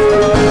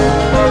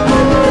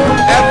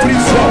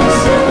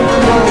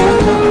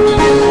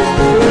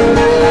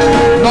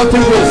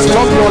 nothing will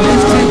stop your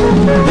lifting.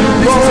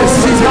 This is a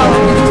season of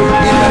lifting.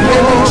 In the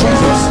name of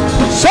Jesus.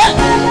 Say,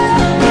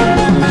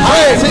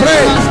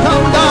 pray.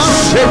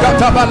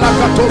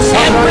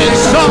 Every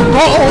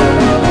stronghold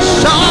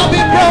shall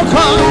be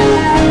broken.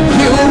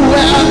 You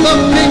wear the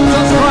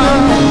victor's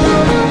crown.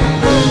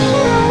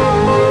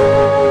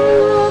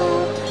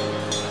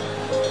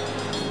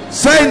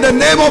 Say, in the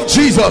name of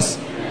Jesus,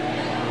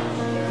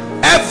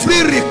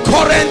 every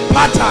recurrent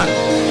pattern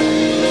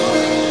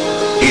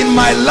in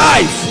my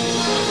life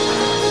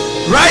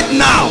right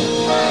now,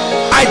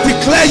 I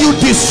declare you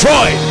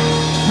destroyed.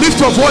 Lift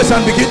your voice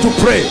and begin to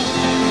pray.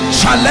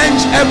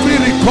 Challenge every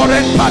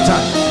recurrent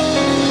pattern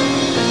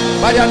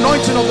by the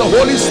anointing of the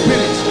Holy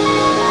Spirit.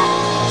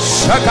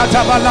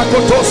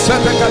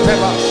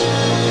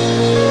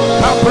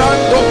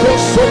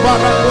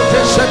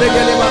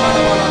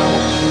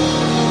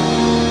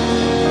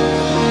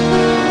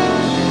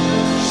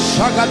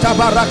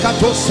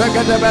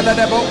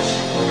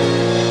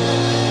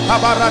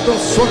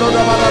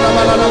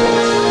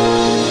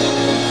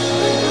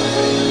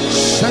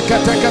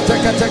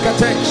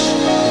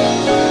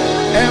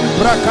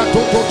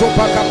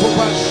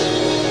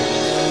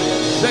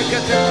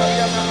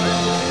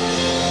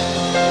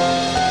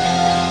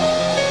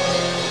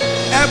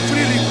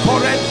 Every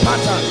recurrent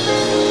pattern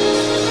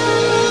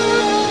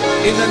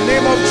in the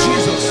name of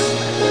Jesus,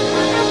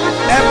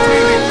 every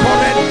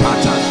recurrent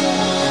pattern,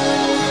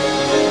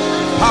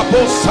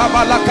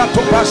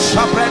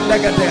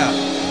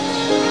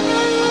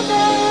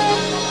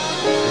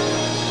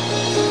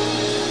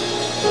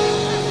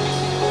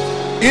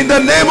 in the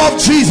name of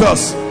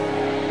Jesus.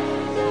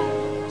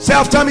 Say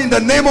after me, in the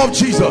name of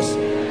Jesus.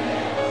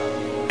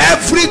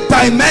 Every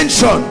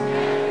dimension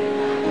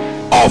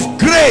of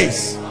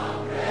grace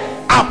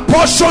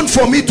apportioned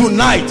for me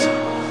tonight,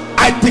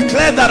 I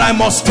declare that I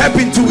must step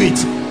into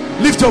it.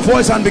 Lift your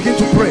voice and begin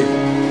to pray.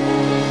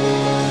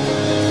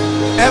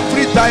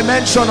 Every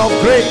dimension of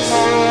grace,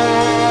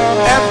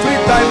 every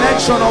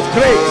dimension of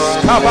grace,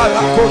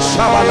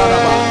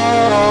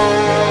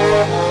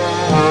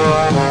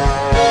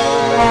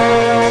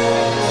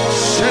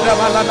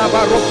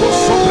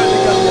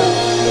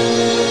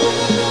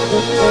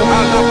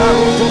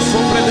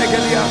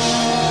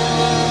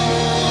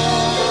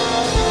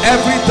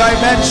 every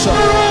dimension,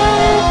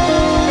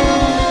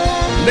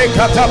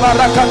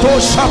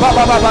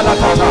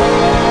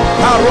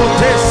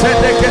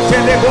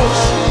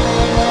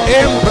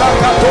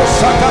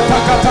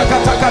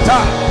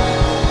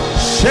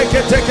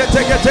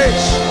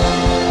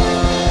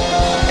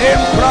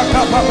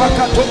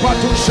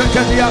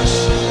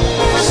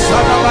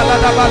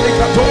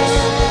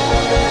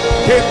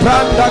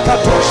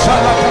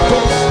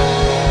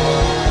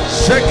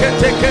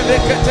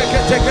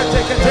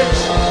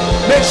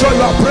 make sure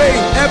you are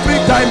praying. Every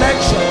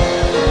dimension,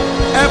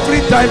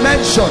 every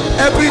dimension,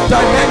 every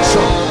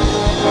dimension.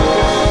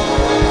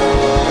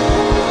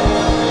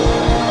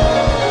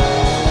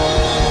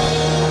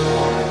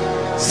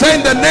 Say,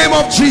 in the name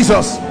of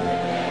Jesus,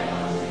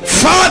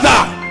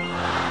 Father,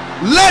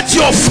 let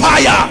your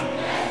fire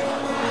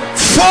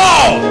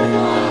fall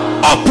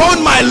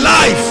upon my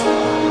life,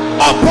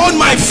 upon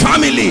my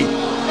family,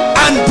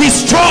 and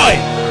destroy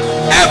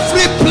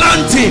every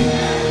planting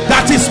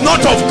that is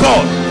not of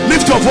God.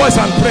 Lift your voice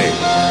and pray.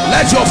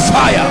 Let your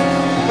fire,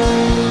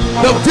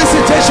 the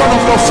visitation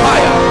of your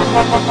fire,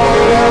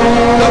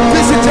 the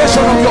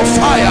visitation of your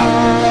fire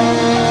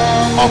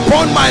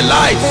upon my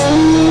life,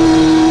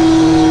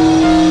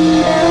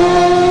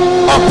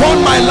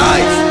 upon my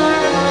life.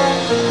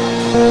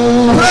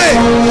 Pray.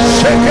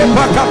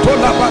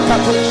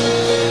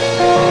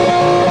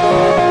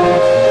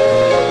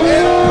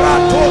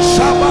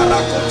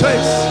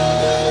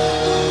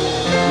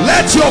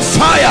 Let your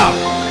fire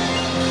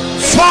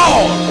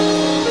fall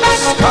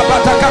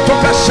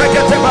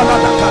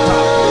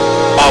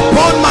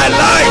upon my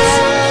life.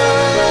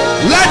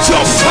 Let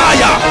your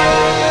fire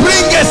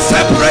bring a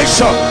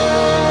separation.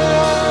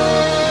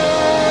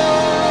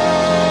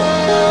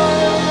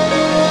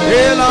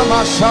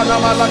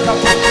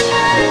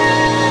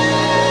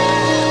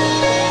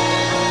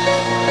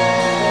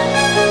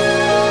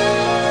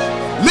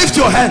 Lift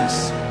your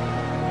hands.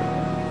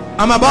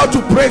 I'm about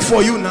to pray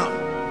for you now.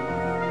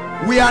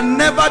 We are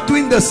never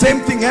doing the same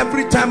thing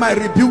every time I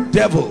rebuke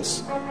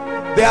devils.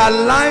 There are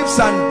lives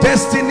and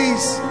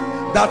destinies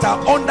that are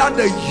under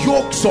the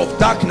yokes of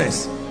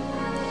darkness,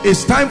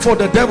 it's time for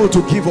the devil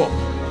to give up.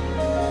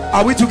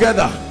 Are we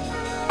together?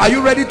 Are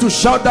you ready to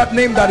shout that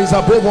name that is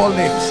above all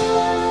names?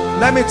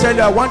 Let me tell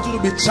you, I want you to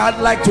be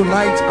childlike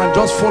tonight and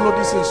just follow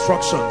these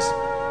instructions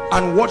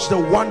and watch the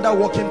wonder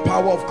working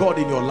power of God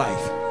in your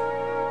life.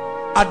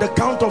 At the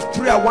count of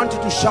 3, I want you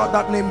to shout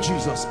that name,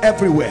 Jesus,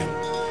 everywhere.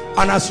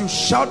 And as you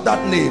shout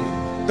that name,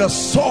 the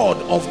sword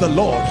of the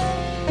Lord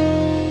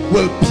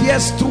will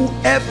pierce through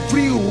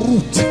every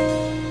root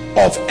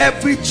of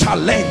every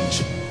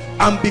challenge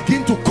and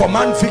begin to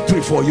command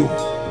victory for you.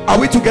 Are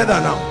we together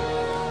now?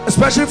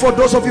 Especially for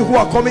those of you who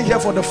are coming here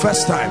for the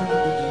first time,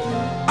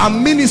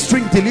 I'm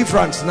ministering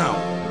deliverance now.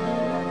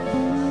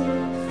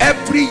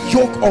 Every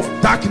yoke of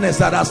darkness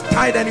that has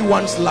tied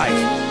anyone's life,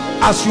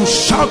 as you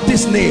shout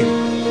this name,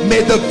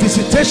 may the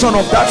visitation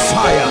of that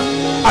fire.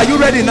 Are you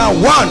ready now?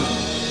 1,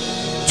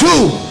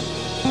 2,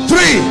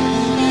 3.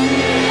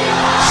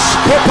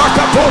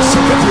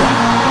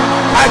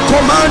 I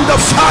command the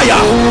fire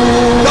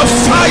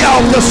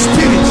of the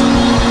Spirit.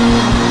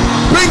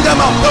 Bring them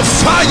up, the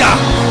fire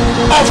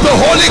of the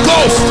Holy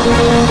Ghost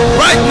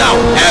right now.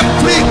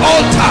 Every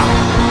altar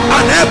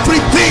and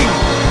everything,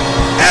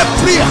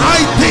 every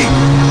high thing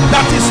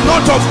that is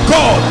not of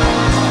God,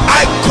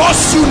 I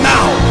curse you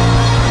now.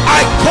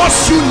 I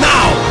curse you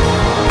now.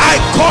 I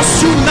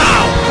curse you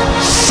now.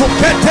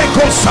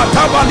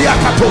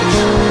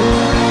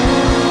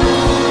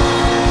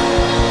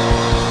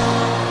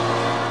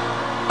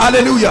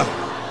 Hallelujah.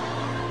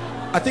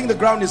 I think the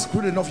ground is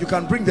good enough. You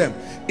can bring them.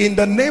 In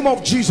the name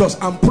of Jesus,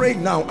 I'm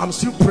praying now. I'm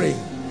still praying.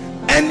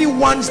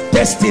 Anyone's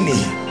destiny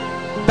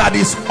that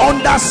is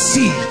under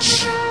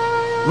siege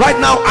right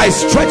now, I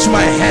stretch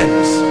my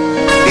hands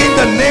in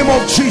the name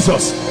of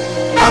Jesus.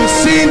 I'm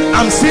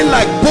seeing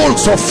like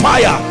bolts of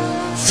fire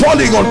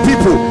falling on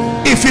people.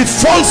 If it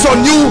falls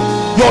on you,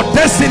 your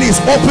destiny is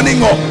opening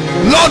up.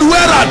 Lord,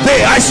 where are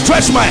they? I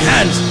stretch my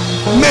hands.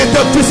 May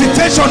the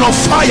visitation of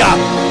fire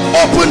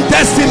open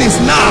destinies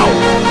now.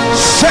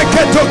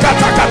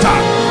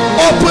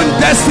 Open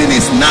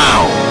destinies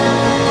now.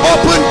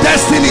 Open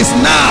destinies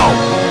now.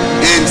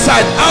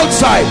 Inside,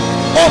 outside.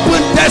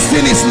 Open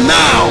destinies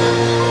now.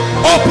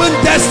 Open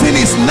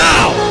destinies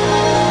now.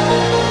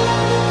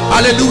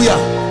 Hallelujah.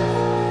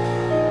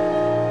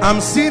 I'm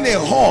seeing a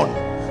horn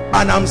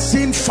and I'm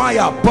seeing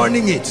fire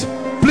burning it.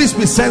 Please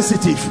be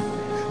sensitive.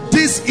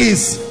 This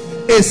is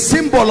a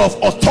symbol of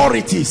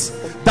authorities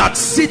that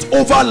sit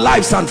over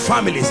lives and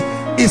families.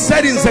 He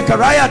said in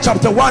Zechariah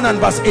chapter 1 and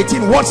verse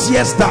 18, what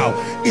seest thou?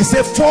 He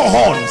said 4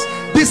 horns.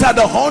 These are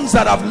the horns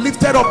that have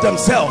lifted up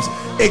themselves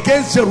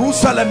against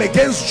Jerusalem,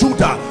 against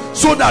Judah,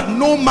 so that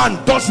no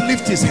man does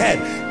lift his head.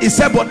 He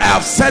said, but I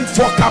have sent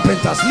 4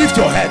 carpenters. Lift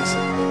your hands.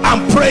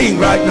 I'm praying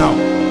right now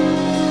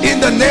in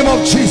the name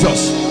of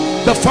Jesus.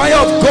 The fire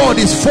of God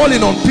is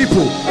falling on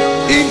people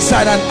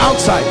inside and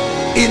outside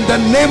in the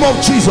name of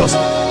Jesus.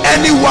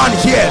 Anyone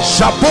here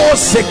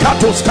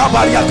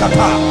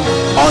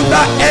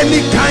under any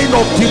kind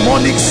of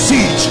demonic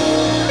siege,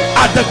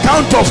 at the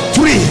count of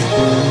 3,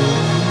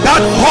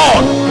 that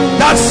horn,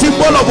 that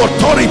symbol of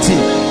authority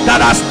that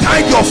has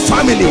tied your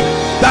family,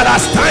 that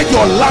has tied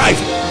your life,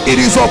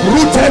 it is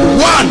uprooted.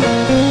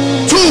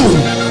 1, 2,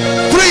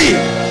 3.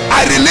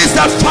 I release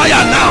that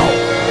fire now.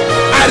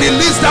 I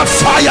release that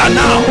fire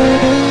now.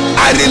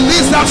 I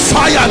release that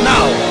fire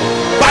now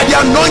by the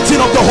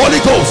anointing of the Holy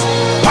Ghost.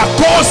 I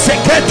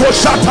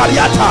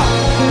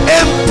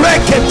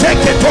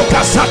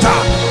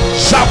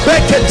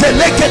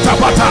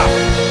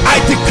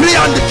decree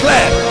and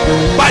declare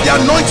by the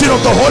anointing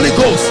of the Holy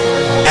Ghost,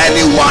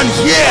 anyone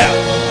here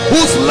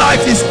whose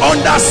life is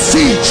under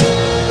siege,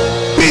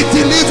 be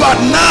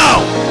delivered now.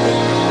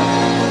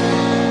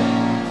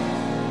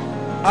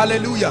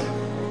 Hallelujah.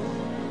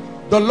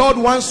 The Lord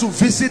wants to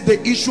visit the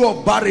issue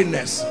of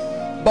barrenness,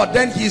 but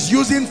then he's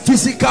using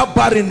physical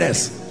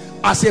barrenness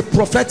as a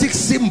prophetic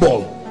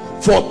symbol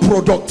for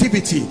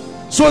productivity,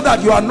 so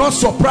that you are not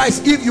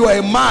surprised if you are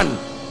a man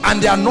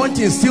and the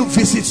anointing still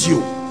visits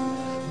you.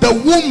 The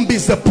womb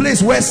is the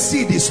place where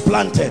seed is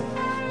planted.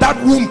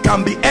 That womb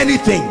can be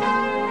anything.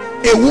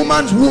 A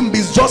woman's womb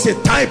is just a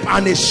type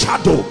and a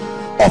shadow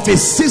of a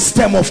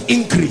system of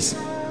increase.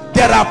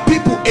 There are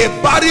people, a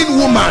barren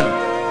woman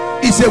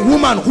is a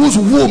woman whose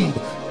womb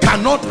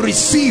cannot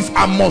receive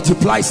and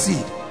multiply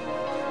seed.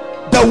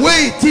 The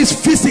way it is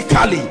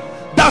physically,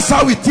 that's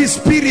how it is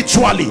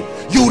spiritually.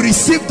 You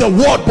receive the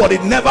word but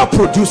it never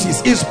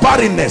produces. It's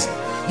barrenness.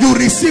 You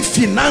receive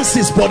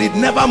finances but it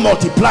never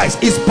multiplies.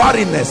 It's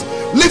barrenness.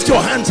 Lift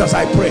your hands as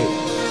I pray.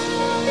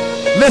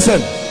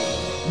 Listen,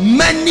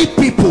 many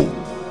people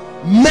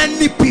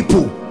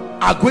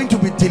are going to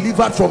be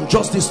delivered from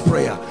just this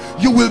prayer.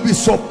 You will be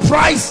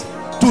surprised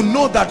to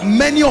know that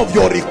many of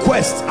your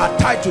requests are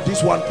tied to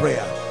this one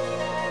prayer.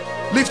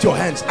 Lift your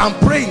hands. I'm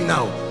praying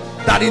now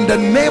that in the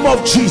name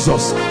of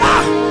Jesus,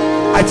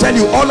 I tell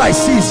you, all I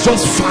see is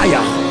just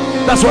fire.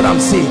 That's what I'm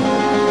seeing.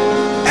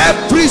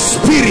 Every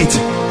spirit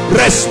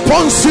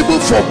responsible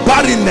for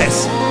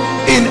barrenness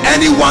in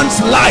anyone's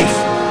life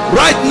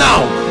right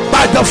now,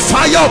 by the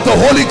fire of the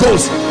Holy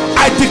Ghost.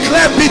 I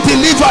declare, be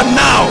delivered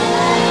now.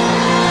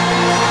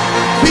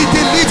 Be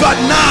delivered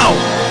now.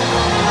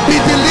 Be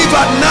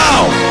delivered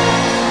now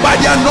by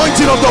the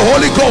anointing of the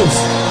Holy Ghost.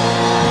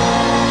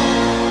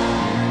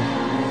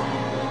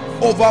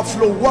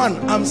 Overflow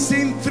 1. I'm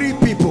seeing 3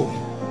 people.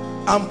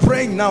 I'm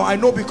praying now. I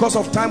know because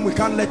of time we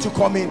can't let you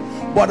come in,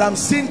 but I'm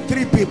seeing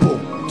 3 people.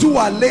 2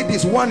 are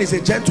ladies, 1 is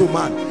a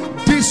gentleman.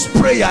 This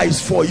prayer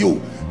is for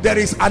you. There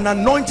is an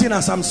anointing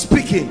as I'm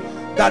speaking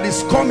that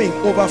is coming.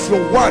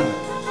 Overflow 1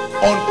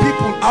 on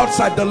people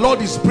outside. The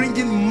Lord is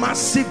bringing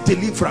massive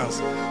deliverance.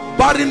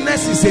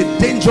 Barrenness is a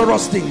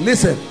dangerous thing.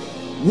 Listen,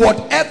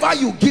 whatever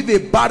you give a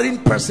barren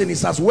person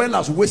is as well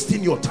as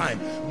wasting your time,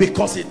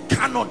 because it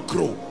cannot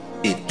grow,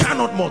 it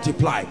cannot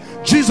multiply.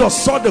 Jesus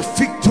saw the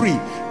fig tree.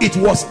 It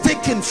was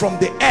taken from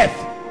the earth,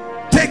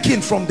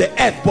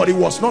 but it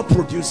was not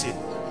producing.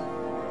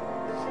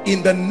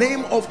 In the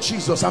name of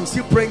Jesus, I'm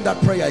still praying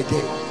that prayer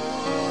again,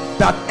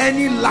 that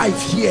any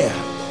life here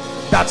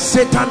that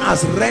Satan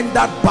has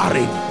rendered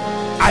barren,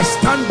 I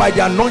stand by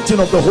the anointing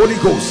of the Holy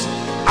Ghost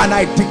and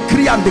I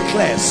decree and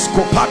declare,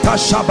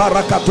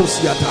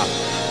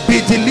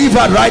 be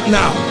delivered right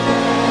now.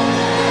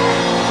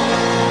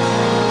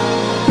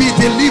 Be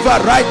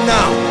delivered right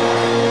now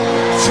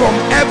from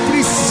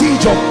every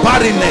siege of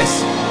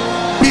barrenness.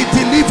 Be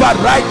delivered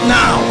right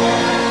now.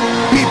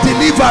 Be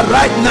delivered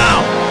right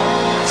now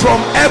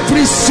from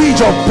every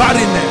siege of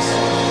barrenness.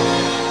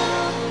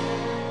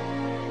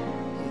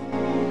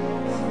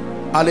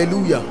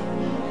 Hallelujah.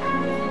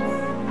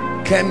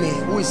 Kemi,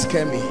 who is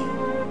Kemi?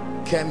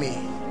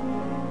 Kemi.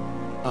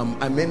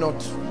 I may not,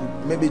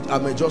 maybe I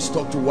may just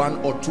talk to 1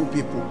 or 2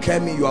 people.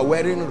 Kemi, you are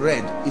wearing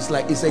red. It's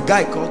like, it's a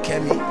guy called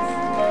Kemi.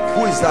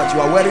 Who is that?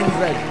 You are wearing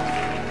red.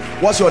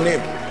 What's your name?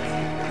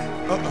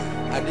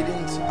 I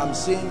didn't. I'm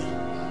saying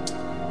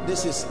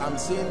this is, I'm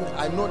saying,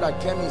 I know that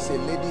Kemi is a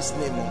lady's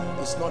name.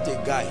 It's not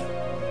a guy.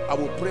 I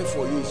will pray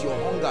for you. It's your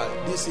hunger.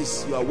 This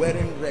is, you are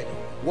wearing red.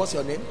 What's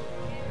your name?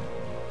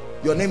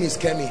 Your name is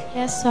Kemi.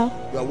 Yes, sir.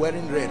 You are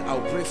wearing red.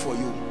 I'll pray for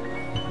you.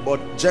 But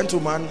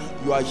gentlemen,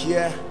 you are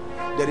here.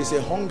 There is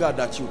a hunger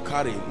that you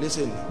carry.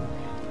 Listen,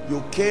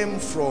 you came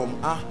from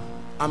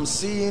I'm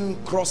seeing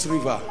Cross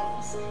River.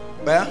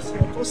 Where?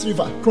 Cross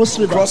River. Cross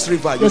River. Cross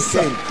River. You Yes,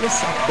 came. sir.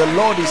 Yes, sir. The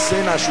Lord is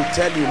saying I should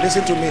tell you,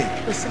 listen to me.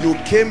 Yes, sir. You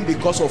came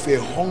because of a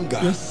hunger,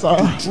 Yes, sir.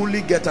 to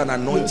truly get an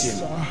anointing. Yes,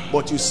 sir.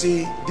 But you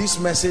see, this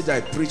message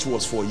I preached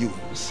was for you.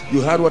 Yes,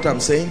 You heard what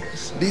I'm saying?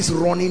 This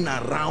running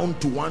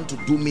around to want to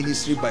do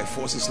ministry by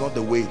force is not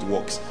the way it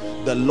works.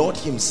 The Lord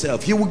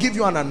himself, he will give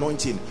you an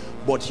anointing,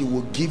 but he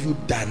will give you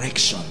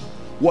direction.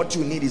 What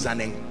you need is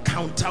an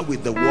encounter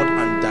with the word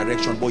and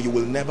direction, but you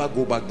will never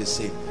go back the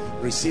same.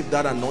 Receive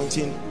that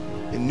anointing,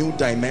 a new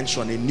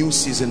dimension, a new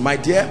season. My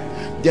dear,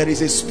 there is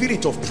a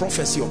spirit of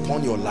prophecy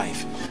upon your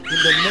life. In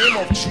the name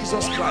of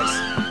Jesus Christ,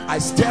 I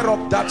stir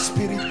up that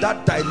spirit,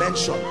 that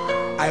dimension.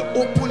 I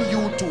open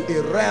you to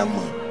a realm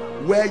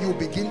where you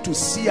begin to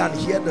see and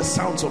hear the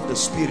sounds of the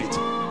spirit.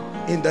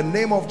 In the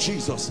name of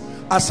Jesus,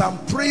 as I'm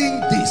praying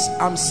this,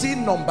 I'm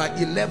seeing number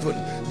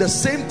 11, the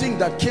same thing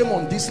that came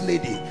on this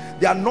lady.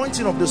 The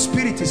anointing of the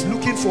spirit is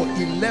looking for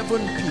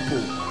 11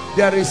 people.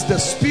 There is the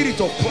spirit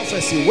of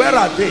prophecy. Where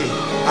are they?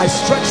 I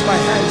stretch my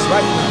hands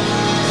right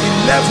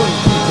now. 11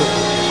 people.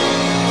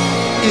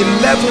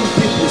 11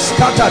 people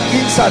scattered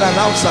inside and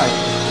outside,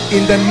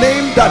 in the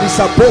name that is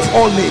above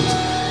all names.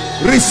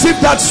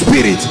 Receive that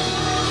spirit.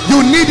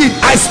 You need it.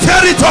 I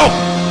stir it up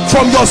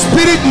from your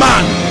spirit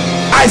man.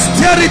 I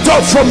stir it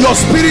up from your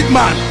spirit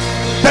man.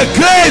 The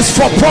grace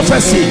for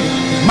prophecy.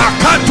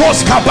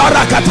 Makatos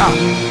kabarakata.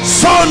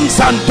 Sons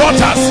and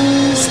daughters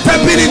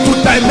stepping into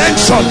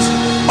dimensions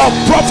of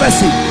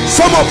prophecy.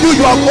 Some of you,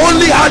 you have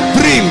only had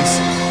dreams,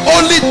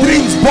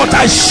 but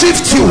I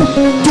shift you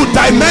to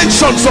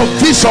dimensions of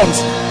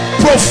visions,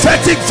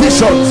 prophetic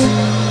visions.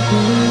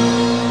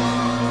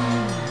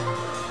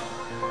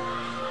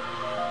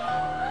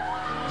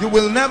 You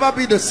will never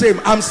be the same.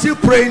 I'm still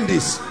praying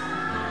this.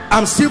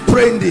 I'm still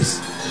praying this.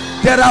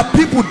 There are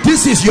people,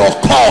 this is your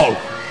call,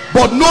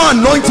 but no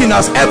anointing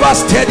has ever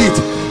stirred it.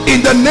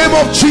 In the name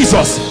of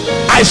Jesus,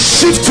 I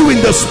shift you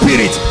in the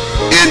spirit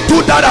into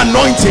that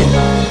anointing,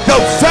 the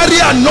very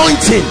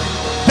anointing,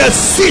 the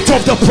seat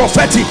of the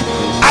prophetic.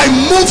 I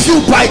move you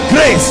by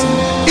grace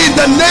in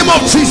the name of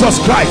Jesus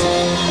Christ.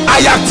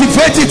 I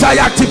activate it. I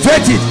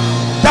activate it.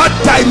 That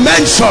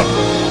dimension.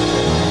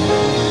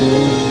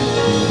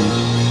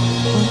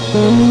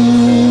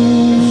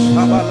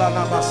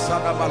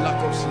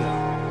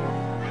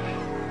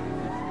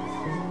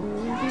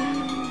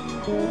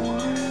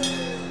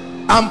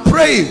 I'm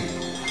praying.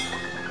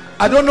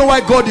 I don't know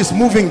why God is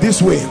moving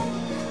this way.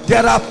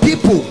 There are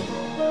people,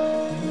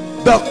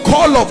 the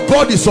call of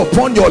God is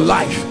upon your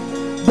life,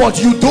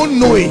 but you don't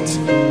know it.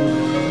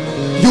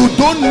 You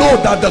don't know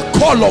that the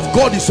call of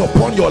God is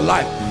upon your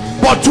life.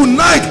 But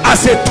tonight,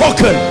 as a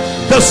token,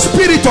 the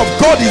Spirit of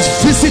God is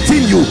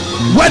visiting you,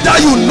 whether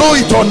you know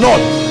it or not.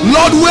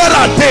 Lord, where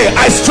are they?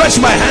 I stretch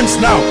my hands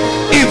now.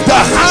 If the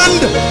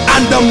hand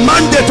and the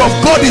mandate of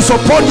God is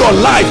upon your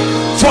life,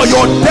 for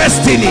your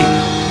destiny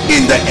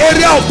in the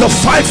area of the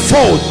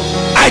fivefold.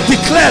 I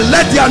declare,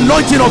 let the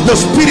anointing of the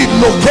Spirit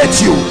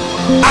locate you.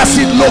 As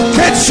it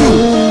locates you,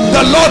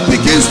 the Lord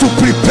begins to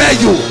prepare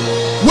you.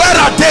 Where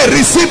are they?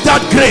 Receive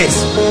that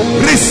grace.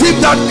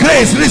 Receive that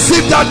grace.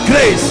 Receive that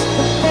grace.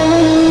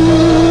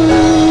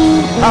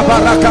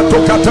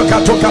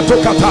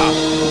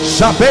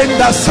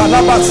 Shabenda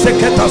salaba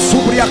seketa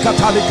subria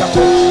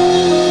katalikato.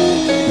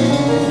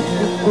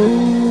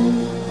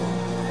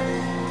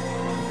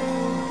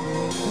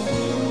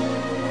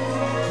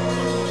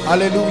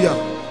 Hallelujah.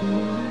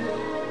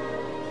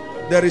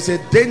 There is a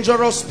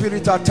dangerous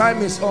spirit. Our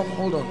time is up.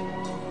 Hold on.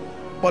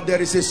 But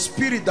there is a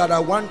spirit that I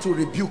want to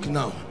rebuke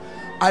now.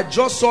 I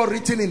just saw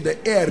written in the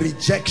air,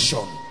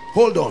 rejection.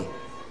 Hold on.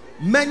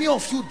 Many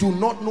of you do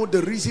not know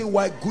the reason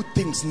why good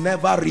things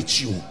never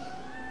reach you.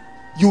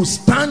 You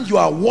stand, you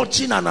are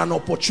watching, and an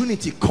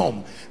opportunity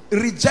come.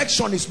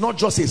 Rejection is not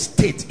just a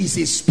state, it's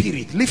a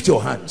spirit. Lift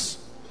your hands.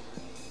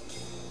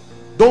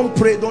 Don't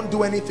pray, don't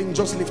do anything,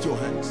 just lift your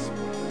hands.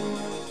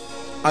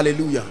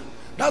 Hallelujah.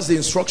 That's the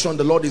instruction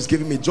the Lord is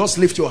giving me. Just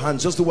lift your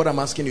hands. Just do what I'm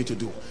asking you to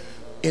do.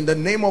 In the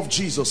name of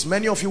Jesus.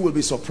 Many of you will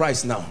be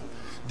surprised now.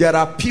 There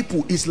are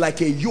people, it's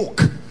like a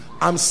yoke.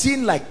 I'm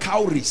seeing like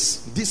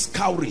cowries. These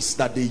cowries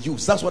that they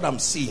use. That's what I'm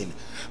seeing.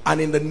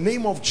 And in the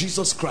name of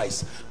Jesus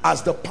Christ,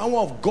 as the power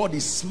of God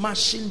is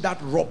smashing that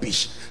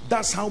rubbish,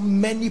 that's how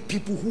many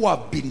people who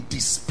have been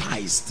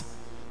despised.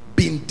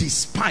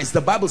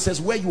 The Bible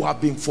says, where you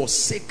have been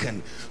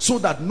forsaken, so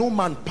that no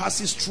man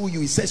passes through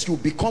you. It says you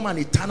become an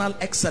eternal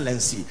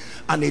excellency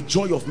and a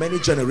joy of many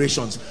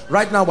generations.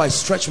 Right now I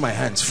stretch my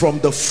hands from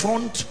the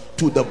front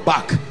to the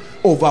back.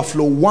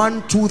 Overflow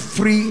 1, 2,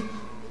 3,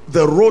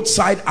 the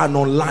roadside and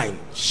online.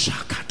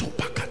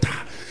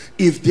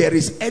 If there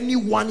is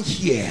anyone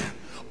here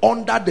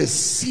under the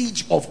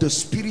siege of the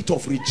spirit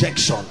of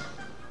rejection,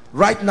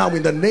 right now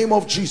in the name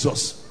of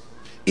Jesus,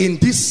 in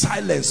this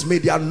silence, may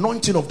the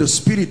anointing of the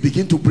Spirit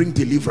begin to bring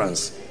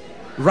deliverance.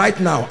 Right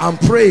now, I'm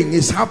praying,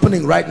 it's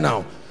happening right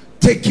now.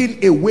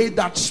 Taking away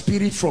that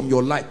spirit from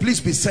your life. Please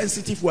be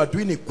sensitive. We are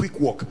doing a quick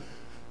walk.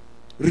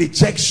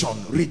 Rejection,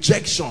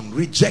 rejection,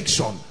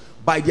 rejection.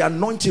 By the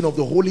anointing of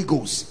the Holy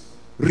Ghost.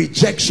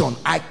 Rejection.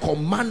 I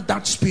command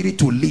that spirit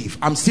to leave.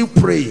 I'm still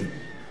praying.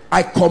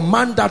 I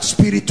command that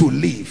spirit to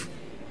leave.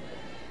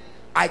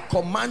 I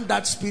command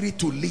that spirit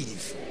to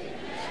leave.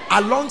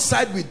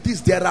 Alongside with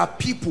this, there are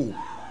people,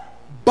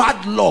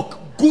 bad luck,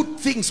 good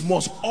things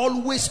must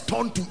always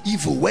turn to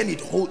evil when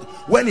it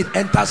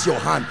enters your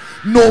hand.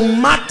 No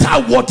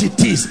matter what it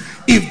is,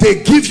 if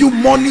they give you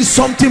money,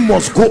 something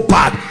must go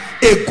bad.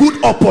 A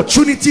good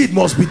opportunity, it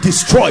must be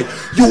destroyed.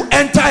 You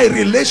enter a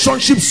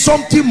relationship,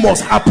 something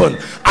must happen.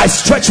 I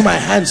stretch my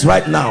hands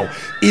right now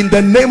in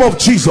the name of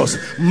Jesus.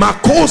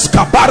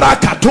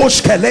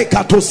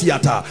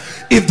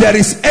 If there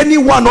is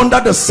anyone under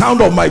the sound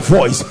of my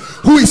voice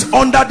who is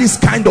under this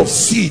kind of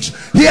siege,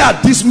 here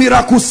at this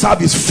miracle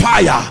service,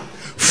 fire,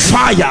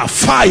 fire,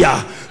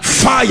 fire,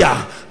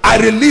 fire. I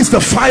release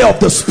the fire of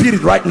the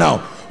Spirit right now,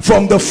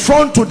 from the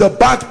front to the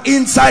back,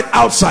 inside,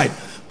 outside.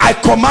 I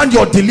command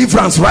your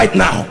deliverance right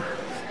now.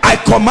 I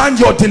command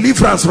your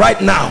deliverance right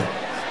now.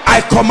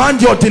 I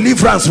command your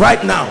deliverance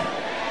right now.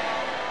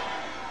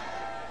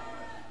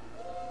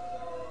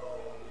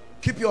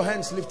 Keep your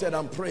hands lifted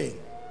and praying.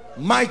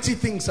 Mighty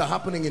things are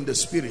happening in the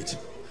Spirit.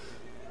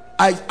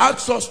 I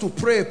asked us to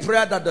pray a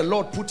prayer that the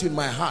Lord put in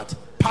my heart.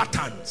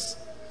 Patterns.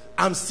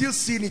 I'm still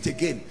seeing it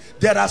again.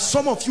 There are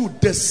some of you,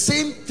 the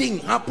same thing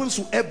happens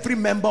to every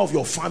member of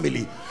your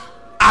family.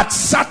 At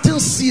certain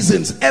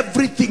seasons,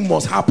 everything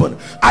must happen.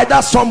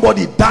 Either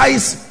somebody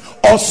dies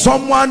or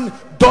someone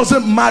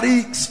doesn't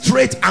marry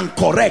straight and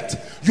correct.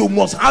 You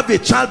must have a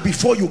child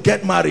before you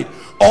get married.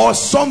 Or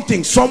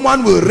something,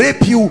 someone will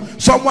rape you,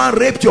 someone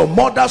raped your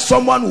mother,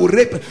 someone will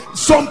rape,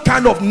 some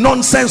kind of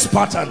nonsense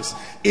patterns.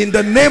 In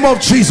the name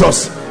of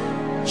Jesus.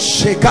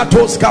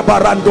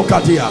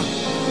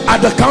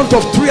 At the count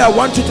of 3, I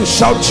want you to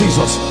shout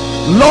Jesus.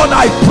 Lord,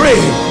 I pray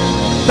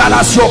that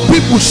as your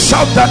people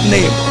shout that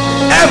name,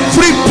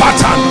 every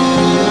pattern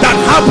that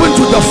happened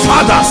to the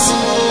fathers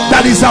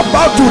that is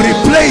about to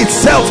replay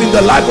itself in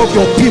the life of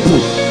your people,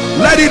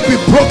 let it be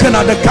broken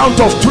at the count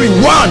of 3.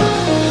 1,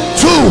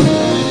 2,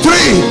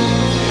 3.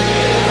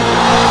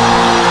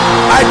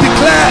 I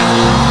declare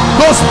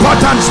those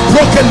patterns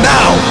broken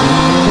now.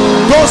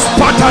 Those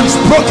patterns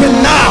broken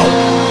now.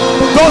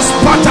 Those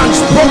patterns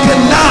broken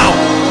now.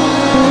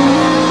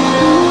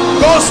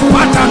 Those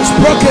patterns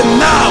broken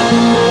now.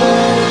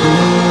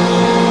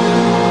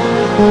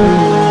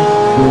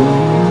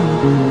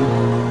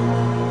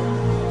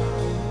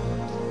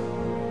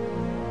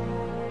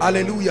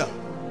 Hallelujah.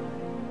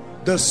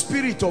 The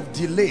spirit of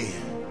delay,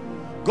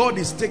 God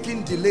is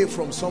taking delay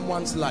from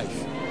someone's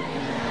life.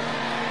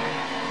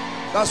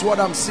 That's what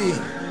I'm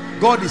seeing.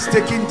 God is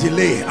taking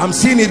delay. I'm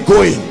seeing it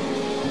going.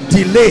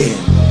 Delay,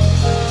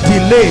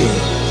 delay,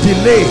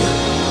 delay.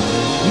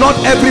 Not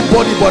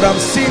everybody, but I'm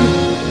seeing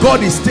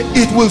God is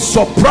it will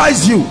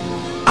surprise you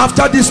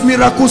after this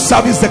miracle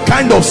service, the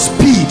kind of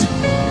speed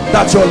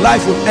that your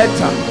life will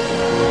enter.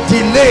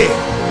 delay.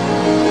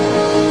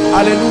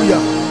 Hallelujah.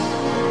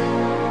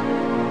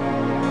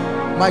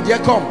 My dear,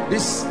 come.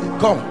 This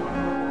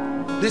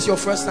is your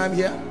first time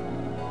here.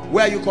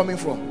 Where are you coming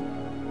from?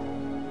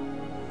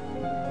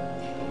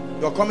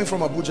 You're coming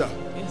from Abuja.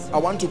 Yes, sir. I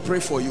want to pray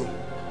for you.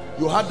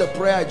 You heard the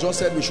prayer I just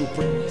said we should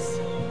pray. Yes.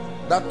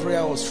 That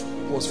prayer was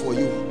for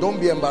you. Don't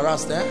be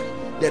embarrassed.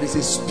 There is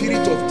a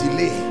spirit of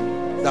delay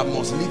that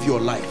must live your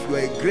life. You are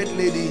a great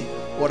lady,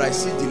 but I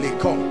see delay.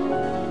 Come.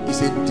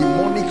 It's a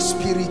demonic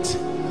spirit,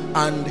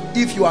 and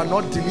if you are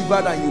not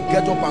delivered and you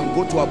get up and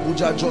go to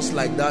Abuja just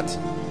like that,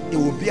 it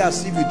will be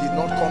as if you did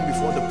not come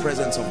before the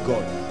presence of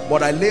God.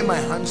 But I lay my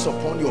hands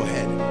upon your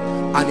head,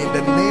 and in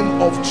the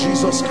name of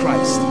Jesus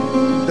Christ,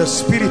 the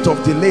spirit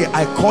of delay,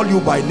 I call you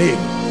by name.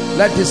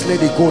 Let this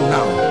lady go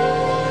now.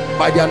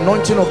 By the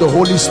anointing of the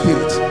Holy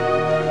Spirit,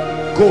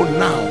 go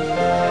now.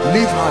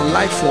 Live her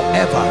life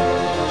forever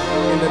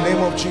in the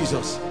name of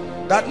Jesus.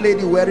 That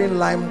lady wearing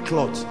lime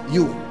cloth,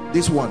 you,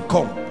 this one,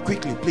 come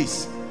quickly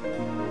please.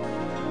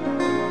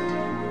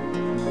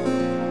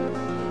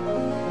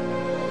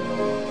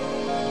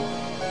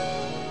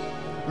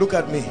 Look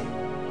at me.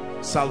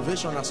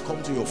 Salvation has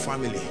come to your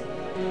family.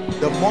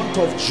 The month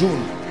of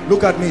June,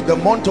 look at me, the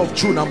month of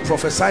June, I'm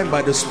prophesying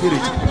by the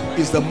Spirit,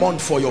 is the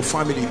month for your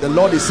family. The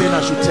Lord is saying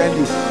I should tell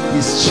you,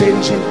 He's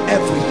changing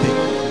everything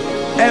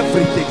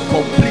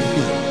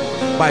completely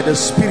by the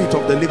Spirit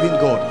of the living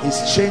God.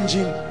 He's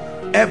changing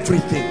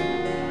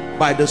everything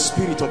by the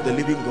Spirit of the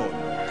living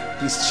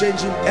God. He's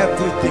changing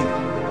everything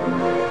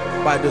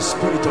by the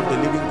Spirit of the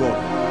living God.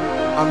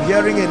 I'm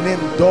hearing a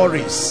name,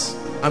 Doris.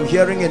 I'm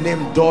hearing a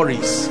name,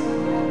 Doris.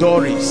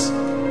 Doris.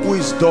 Who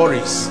is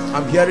Doris?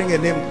 I'm hearing a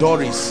name,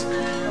 Doris.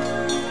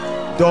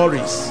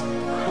 Doris.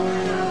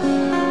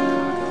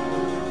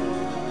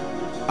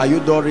 Are you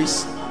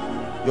Doris?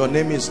 Your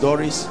name is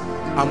Doris.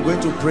 I'm going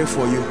to pray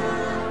for you.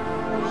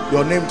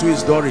 Your name too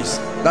is Doris.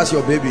 That's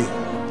your baby.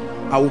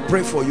 I will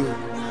pray for you.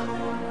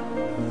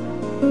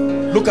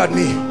 Look at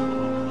me.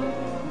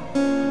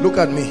 Look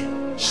at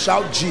me.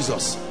 Shout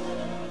Jesus.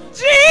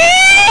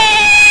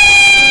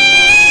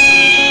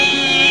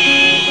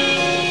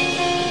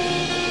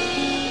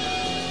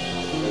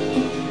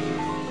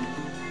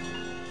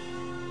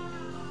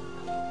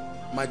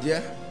 My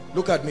dear,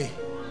 look at me.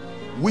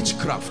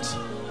 Witchcraft.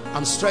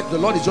 I'm stretched. The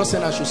Lord is just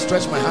saying I should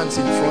stretch my hands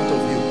in front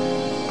of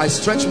you. I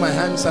stretch my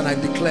hands and I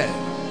declare,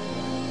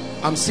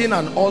 I'm seeing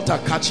an altar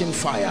catching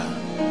fire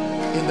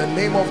in the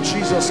name of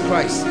Jesus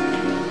Christ.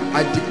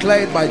 I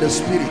declare it by the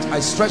Spirit. I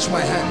stretch my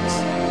hands.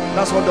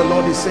 That's what the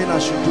Lord is saying I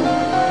should do.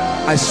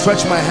 I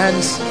stretch my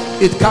hands.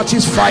 It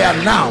catches fire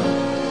now.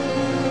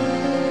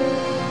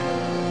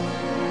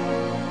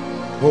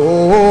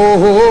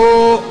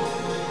 Oh,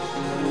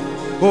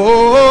 oh,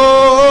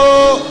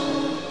 oh.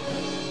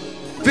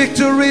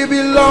 Victory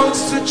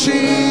belongs to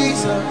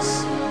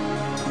Jesus.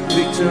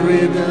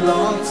 Victory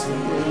belongs to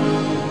Him.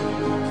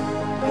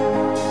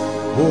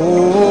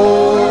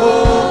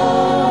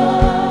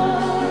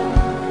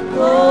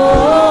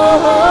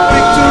 Oh,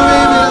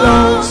 victory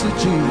belongs to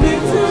Jesus.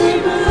 Victory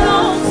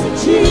belongs to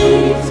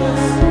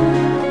Jesus.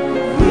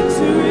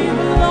 Victory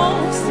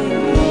belongs to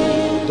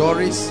Him.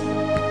 Doris,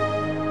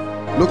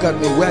 look at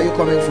me. Where are you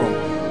coming from?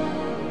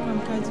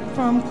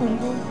 From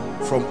Congo.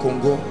 From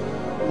Congo.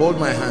 Hold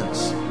my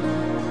hands.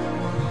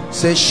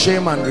 Say,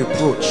 shame and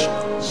reproach.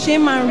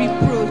 Shame and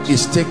reproach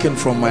Is taken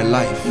from my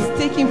life. is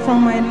taken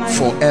from my life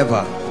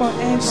Forever.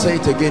 forever. Say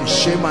it again.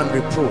 Shame and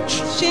reproach.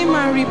 Shame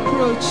and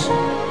reproach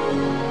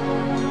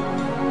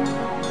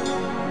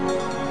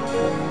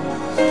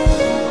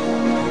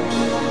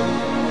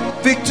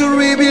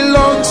Victory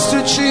belongs to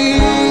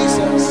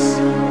Jesus.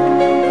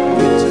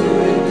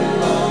 Victory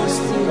belongs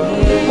to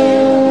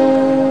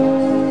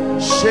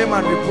Him. Shame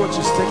and reproach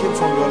is taken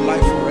from your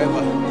life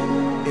forever.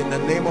 In the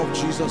name of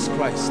Jesus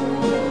Christ.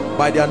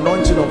 By the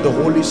anointing of the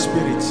Holy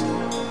Spirit.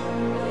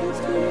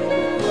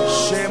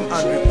 Shame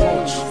and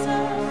reproach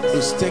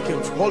is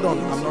taken. Hold on,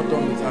 I'm not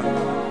done with that.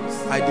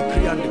 I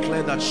decree and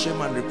declare that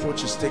shame and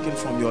reproach is taken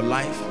from your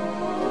life.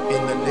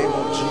 In the name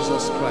of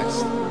Jesus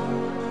Christ.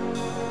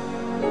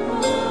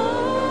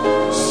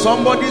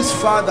 Somebody's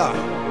father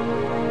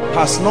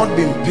has not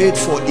been paid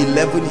for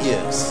 11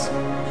 years.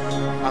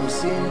 I'm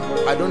seeing,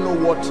 I don't know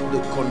what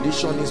the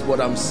condition is, but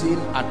I'm seeing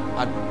at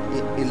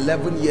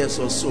 11 years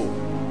or so,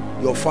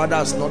 your father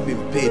has not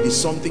been paid. It's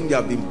something they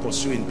have been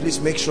pursuing. Please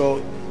make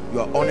sure you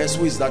are honest.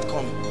 Who is that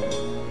coming?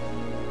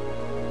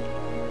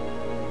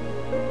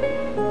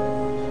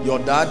 Your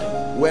dad,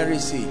 where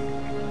is he?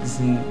 It's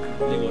in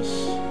Lagos.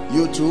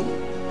 You too?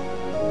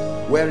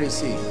 Where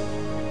is he?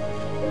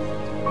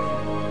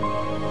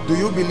 Do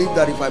you believe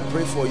that if I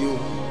pray for you,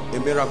 a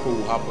miracle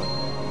will happen?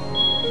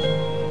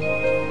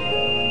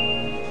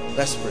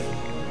 Let's pray.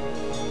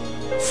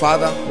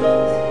 Father,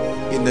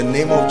 in the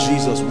name of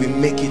Jesus, we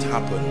make it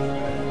happen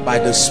by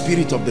the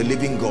Spirit of the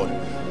living God.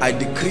 I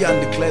decree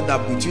and declare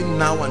that between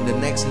now and the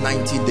next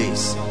 90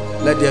 days,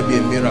 let there be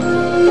a miracle.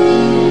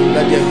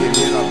 Let there be a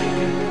miracle.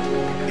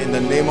 In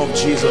the name of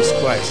Jesus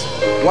Christ.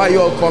 Why are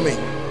you all coming?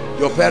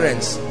 Your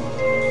parents.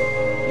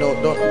 No,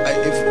 don't.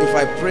 If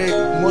I pray,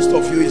 most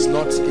of you it's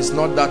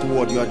not that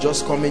word. You are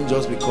just coming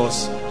just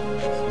because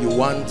you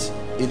want.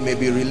 It may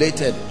be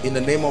related. In the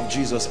name of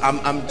Jesus,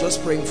 I'm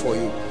just praying for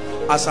you.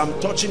 As I'm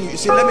touching you, you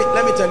see, let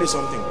me tell you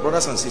something,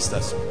 brothers and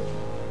sisters.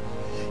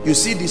 You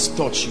see this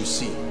touch, you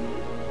see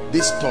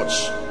this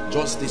touch,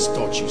 just this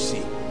touch, you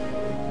see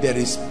there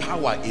is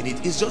power in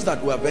it. It's just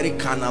that we are very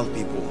carnal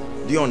people.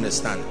 Do you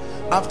understand?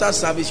 After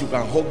service you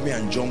can hug me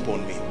and jump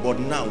on me, but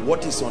now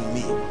what is on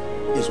me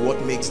is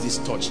what makes this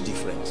touch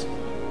different.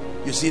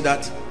 You see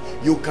that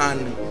you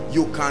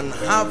can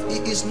have,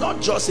 it's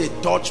not just a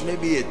touch,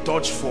 maybe a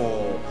touch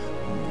for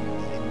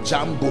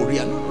jamboree.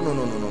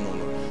 No.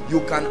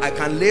 I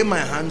can lay my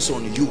hands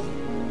on you,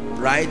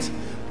 right?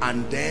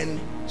 And then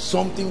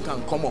something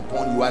can come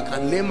upon you. I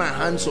can lay my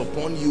hands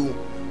upon you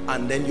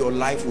and then your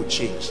life will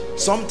change.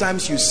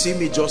 Sometimes you see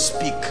me just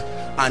speak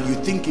and you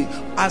think it,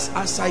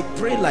 as I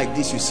pray like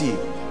this, you see,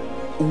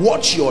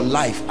 watch your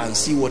life and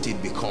see what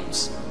it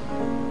becomes.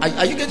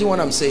 Are you getting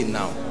what I'm saying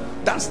now?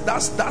 That's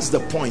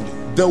the point.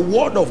 The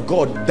word of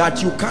God,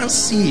 that you can't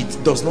see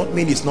it does not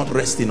mean it's not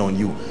resting on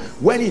you.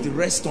 When it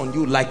rests on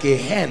you like a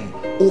hen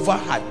over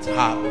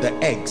the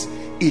eggs,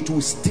 it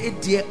will stay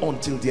there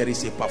until there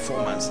is a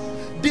performance.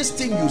 This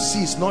thing you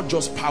see is not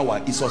just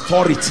power, it's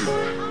authority.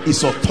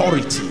 It's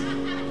authority.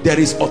 There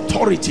is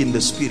authority in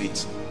the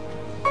spirit.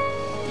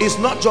 It's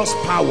not just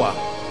power,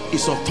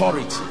 it's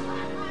authority.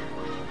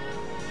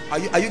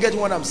 Are you getting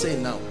what I'm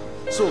saying now?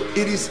 So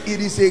it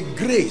is a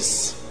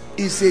grace,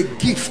 it's a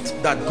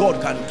gift that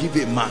God can give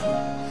a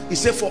man. He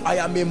said, for I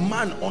am a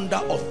man under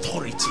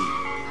authority.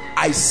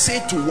 I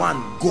say to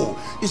one, go.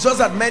 It's just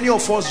that many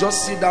of us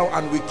just sit down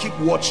and we keep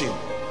watching.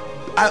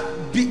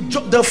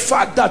 The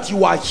fact that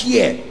you are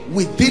here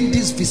within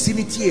this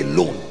vicinity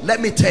alone,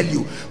 let me tell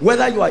you,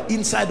 whether you are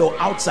inside or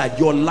outside,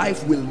 your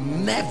life will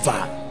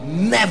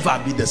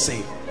never be the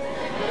same.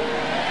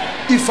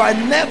 If I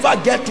never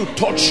get to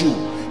touch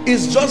you,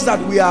 it's just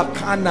that we are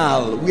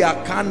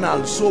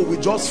carnal, so we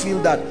just feel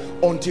that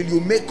until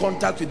you make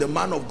contact with the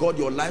man of God,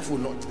 your life will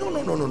not.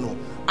 No.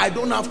 I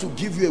don't have to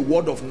give you a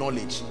word of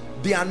knowledge.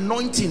 The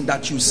anointing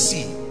that you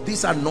see,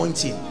 this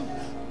anointing,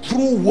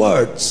 through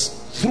words,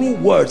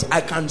 I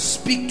can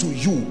speak to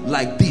you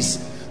like this.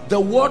 The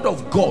word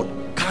of God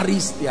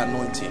carries the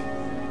anointing.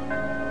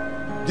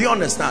 Do you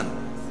understand?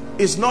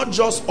 It's not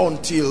just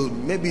until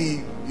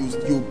maybe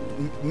you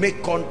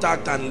make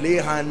contact and lay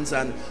hands,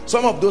 and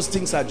some of those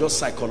things are just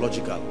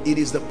psychological. It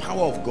is the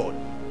power of God.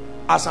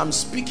 As I'm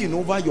speaking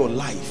over your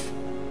life,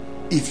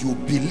 if you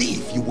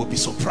believe, you will be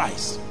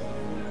surprised.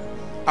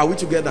 Are we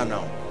together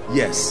now?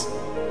 Yes.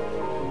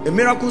 A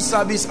miracle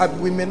service,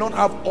 we may not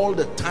have all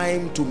the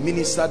time to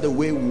minister the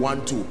way we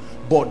want to,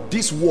 but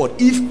this word,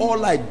 if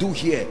all I do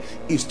here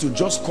is to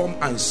just come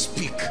and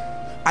speak.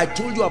 I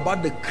told you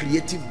about the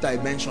creative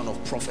dimension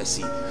of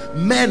prophecy.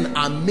 Men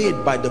are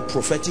made by the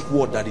prophetic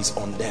word that is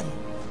on them.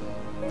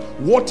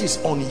 What is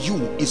on you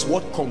is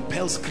what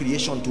compels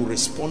creation to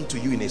respond to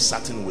you in a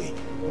certain way.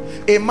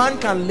 A man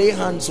can lay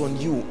hands on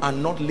you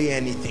and not lay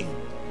anything.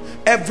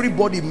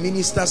 Everybody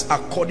ministers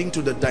according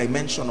to the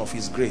dimension of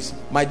his grace.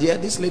 My dear,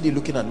 this lady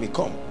looking at me,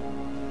 come.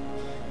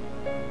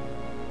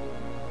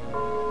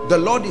 The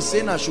Lord is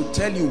saying I should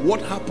tell you what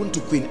happened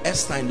to Queen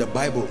Esther in the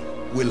Bible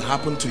will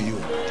happen to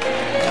you.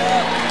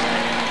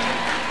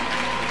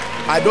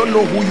 I don't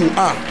know who you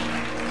are,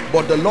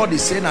 but the Lord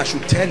is saying I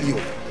should tell you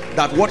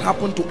that what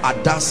happened to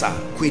Adasa,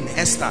 Queen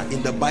Esther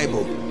in the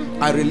Bible,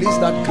 I release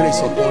that grace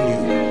upon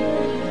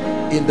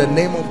you in the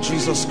name of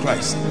Jesus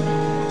Christ.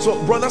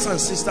 So brothers and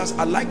sisters,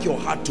 I'd like your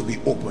heart to be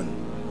open.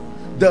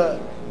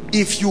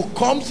 If you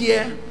come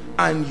here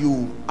and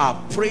you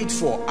are prayed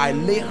for, I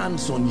lay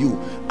hands on you,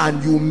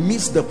 and you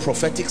miss the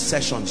prophetic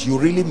sessions, you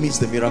really miss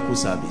the miracle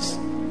service.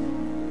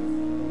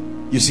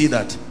 You see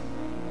that?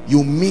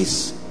 You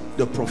miss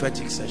the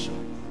prophetic session.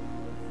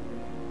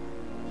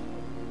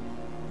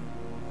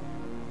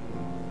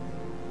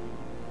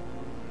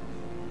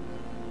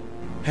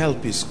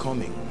 Help is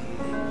coming.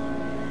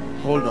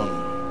 Hold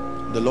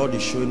on. The Lord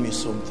is showing me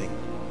something.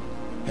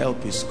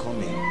 Help is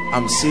coming.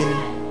 I'm seeing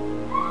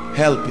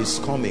help is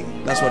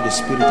coming. That's what the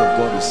Spirit of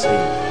God is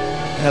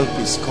saying. Help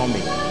is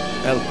coming.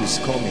 Help is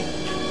coming.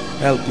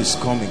 Help is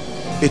coming.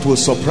 It will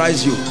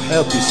surprise you.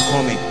 Help is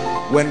coming.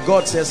 When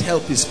God says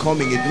help is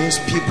coming, it means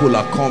people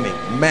are coming.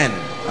 Men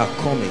are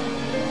coming.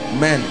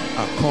 Men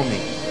are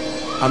coming.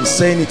 I'm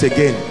saying it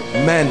again.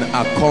 Men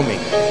are coming.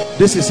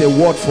 This is a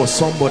word for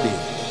somebody.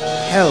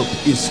 Help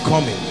is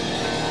coming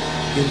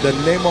in the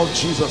name of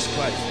Jesus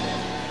Christ.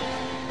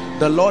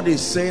 The Lord is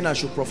saying I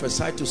should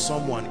prophesy to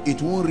someone.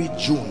 It won't reach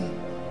June.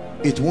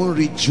 It won't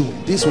reach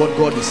June. This is what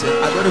God is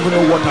saying. I don't even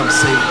know what I'm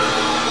saying.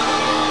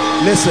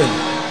 Listen,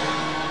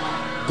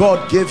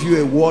 God gave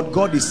you a word.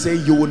 God is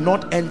saying you will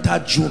not enter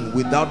June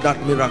without that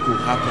miracle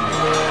happening.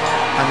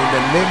 And in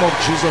the name of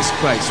Jesus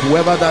Christ,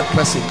 whoever that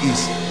person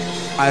is,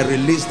 I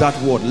release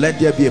that word. Let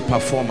there be a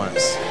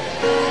performance.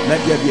 Let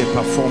there be a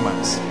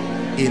performance.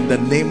 In the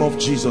name of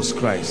Jesus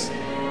Christ,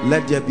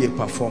 let there be a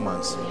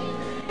performance.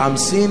 I'm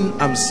seeing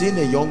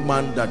a young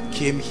man that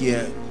came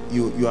here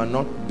you are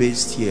not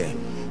based here.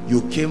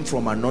 You came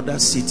from another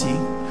city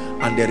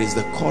and there is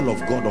the call of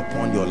God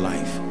upon your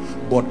life.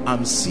 But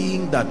I'm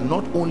seeing that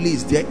not only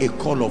is there a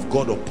call of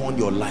God upon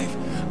your life,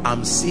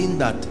 I'm seeing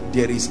that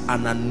there is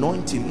an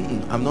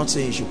anointing. I'm not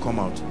saying you should come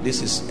out.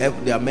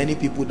 There are many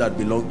people that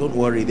belong. Don't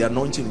worry, the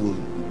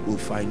anointing will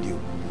find you.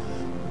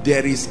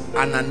 There is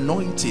an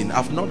anointing.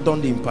 I've not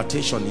done the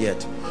impartation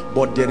yet,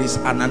 but there is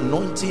an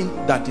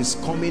anointing that is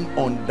coming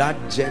on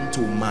that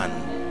gentleman.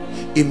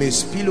 It may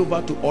spill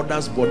over to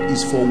others, but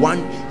it's for one.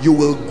 You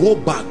will go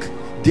back.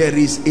 There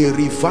is a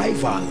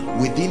revival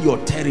within your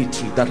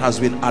territory that has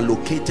been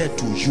allocated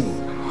to you,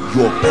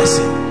 your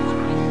person.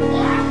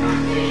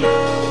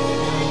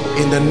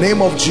 In the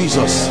name of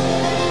Jesus,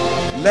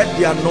 let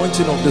the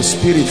anointing of the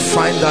Spirit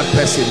find that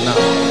person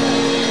now.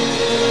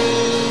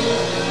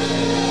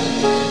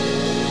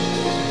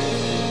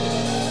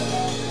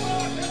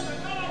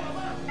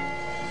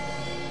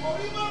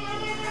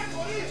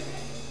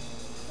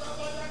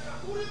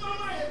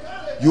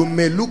 You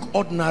may look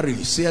ordinary,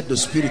 said the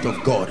Spirit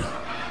of God,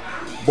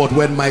 but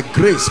when my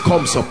grace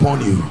comes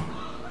upon you,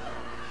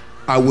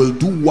 I will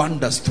do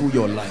wonders through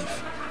your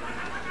life.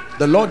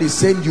 The Lord is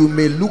saying you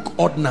may look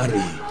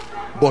ordinary,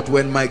 but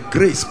when my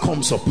grace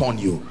comes upon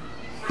you.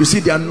 You see,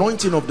 the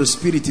anointing of the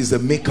Spirit is the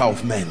maker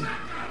of men.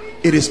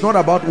 It is not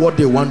about what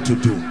they want to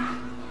do.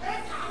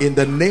 In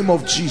the name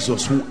of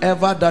Jesus,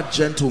 whoever that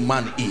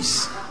gentleman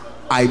is,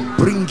 I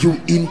bring you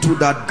into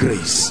that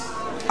grace.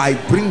 I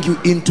bring you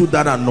into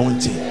that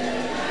anointing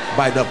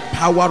by the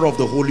power of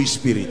the Holy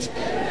Spirit.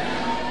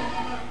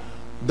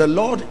 The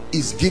Lord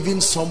is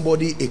giving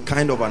somebody a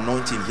kind of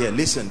anointing here.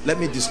 Listen, let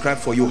me describe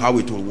for you how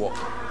it will work.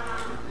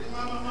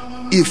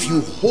 If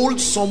you hold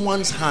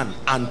someone's hand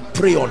and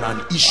pray on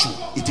an issue,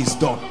 it is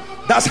done.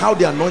 That's how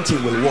the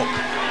anointing will work.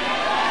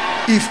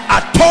 If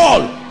at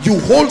all you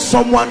hold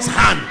someone's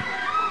hand,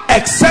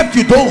 except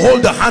you don't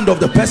hold the hand of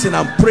the person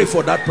and pray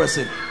for that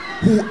person,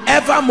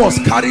 whoever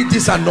must carry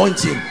this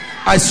anointing,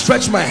 I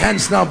stretch my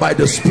hands now by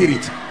the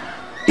Spirit.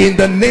 In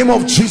the name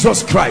of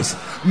Jesus Christ,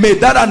 may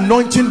that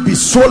anointing be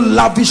so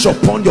lavish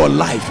upon your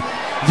life.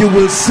 You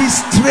will see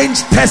strange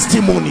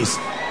testimonies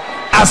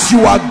as you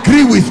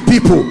agree with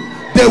people.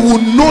 They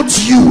will note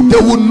you. They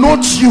will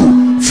note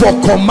you for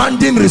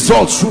commanding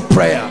results through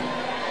prayer.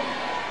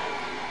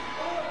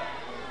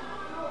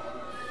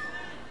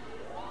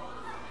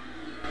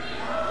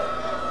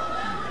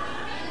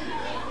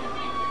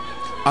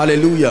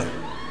 Hallelujah.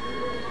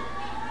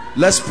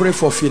 Let's pray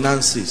for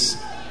finances.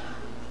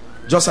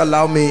 Just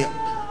allow me.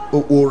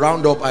 We'll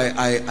round up.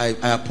 I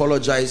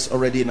apologize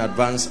already in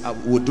advance.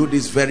 We'll do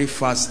this very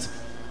fast.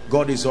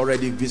 God is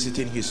already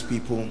visiting his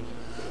people.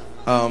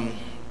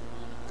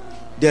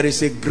 There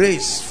is a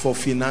grace for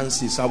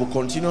finances. I will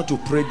continue to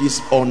pray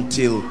this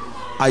until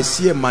I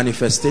see a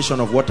manifestation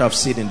of what I've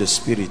seen in the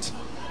Spirit.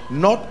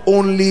 Not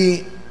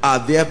only are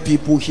there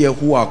people here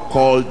who are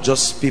called,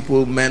 just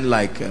people, men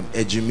like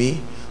Ejimi,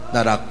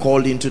 that are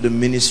called into the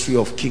ministry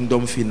of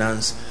kingdom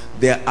finance.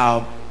 There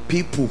are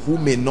people who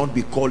may not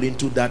be called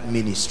into that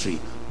ministry,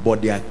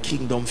 but they are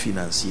kingdom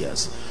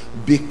financiers.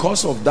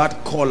 Because of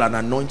that call and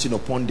anointing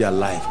upon their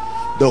life,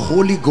 the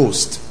Holy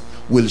Ghost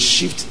will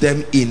shift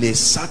them in a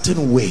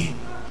certain way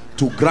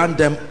to grant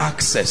them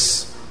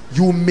access.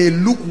 You may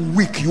look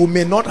weak, you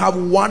may not have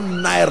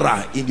 1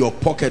 naira in your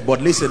pocket, but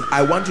listen,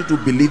 I want you to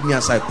believe me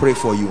as I pray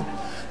for you.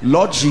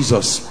 Lord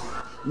Jesus,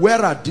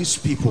 where are these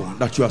people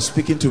that you are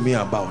speaking to me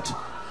about?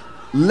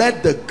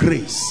 Let the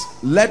grace,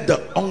 let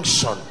the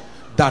unction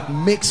that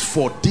makes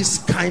for this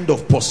kind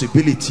of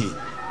possibility,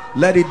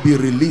 let it be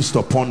released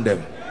upon them.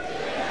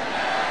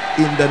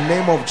 In the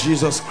name of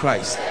Jesus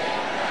Christ,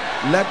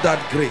 let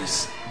that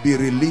grace be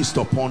released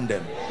upon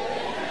them.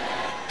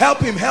 Help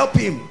him, help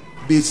him.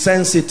 Be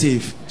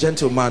sensitive,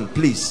 gentleman,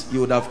 please.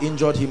 You would have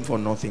injured him for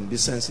nothing. Be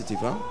sensitive,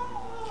 huh?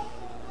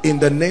 In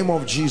the name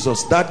of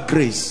Jesus, that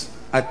grace,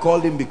 I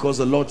called him because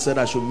the Lord said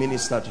I should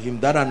minister to him.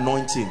 That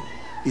anointing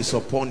is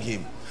upon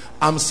him.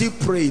 I'm still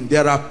praying.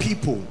 There are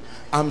people,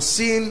 I'm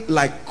seeing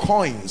like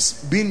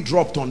coins being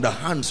dropped on the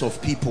hands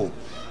of people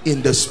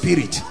in the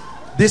Spirit.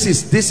 This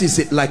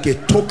is like a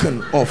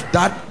token of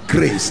that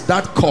grace,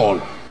 that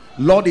call.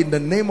 Lord, in the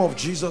name of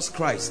Jesus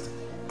Christ,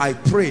 I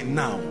pray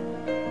now,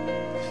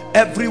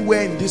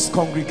 everywhere in this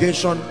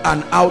congregation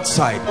and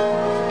outside,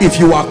 if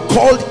you are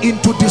called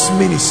into this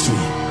ministry,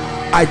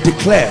 I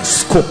declare,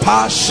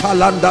 Skopa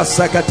Shalanda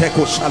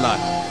Sakateko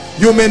Shala.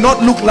 You may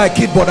not look like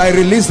it, but I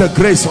release the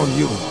grace on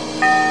you.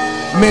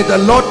 May the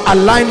Lord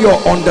align your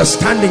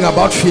understanding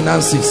about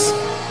finances.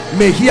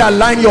 May he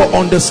align your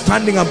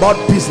understanding about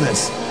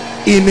business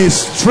in a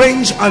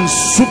strange and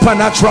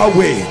supernatural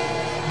way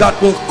that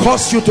will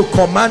cause you to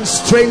command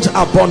strange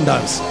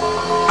abundance.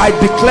 I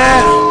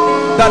declare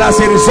that as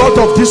a result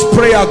of this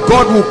prayer,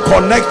 God will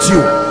connect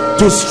you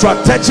to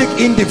strategic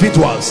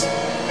individuals.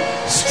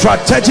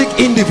 Strategic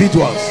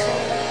individuals.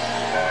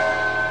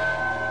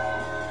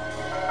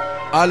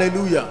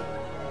 Hallelujah.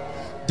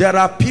 There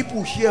are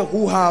people here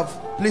who have,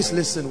 please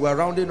listen, we're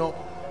rounding up.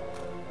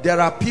 There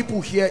are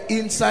people here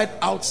inside,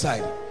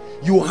 outside.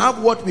 You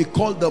have what we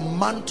call the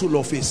mantle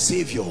of a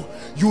savior.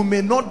 You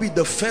may not be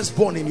the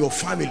firstborn in your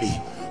family,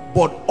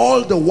 but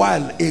all the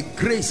while a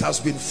grace has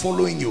been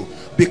following you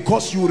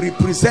because you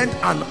represent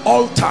an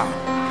altar.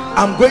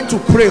 I'm going to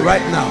pray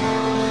right now.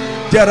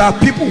 There are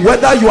people,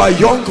 whether you are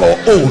young or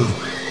old,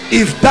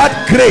 if that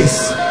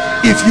grace,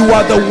 if you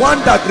are the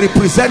one that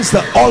represents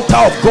the altar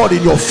of God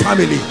in your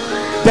family,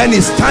 then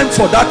it's time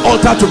for that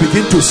altar to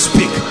begin to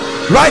speak.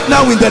 Right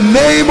now, in the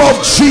name of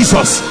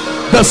Jesus,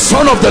 the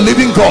Son of the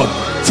living God,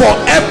 for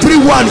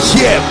everyone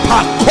here,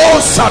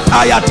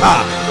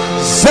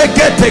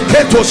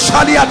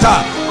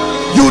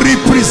 you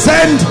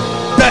represent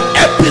the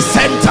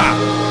epicenter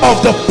of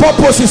the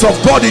purposes of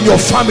God in your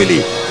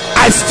family.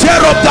 I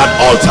stir up that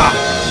altar.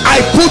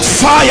 I put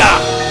fire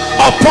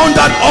upon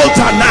that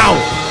altar now.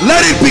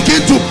 Let it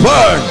begin to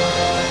burn,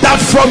 that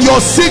from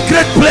your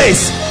secret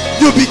place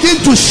you begin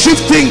to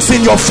shift things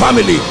in your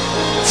family.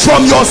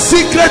 From your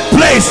secret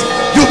place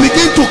you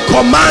begin to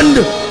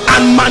command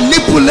and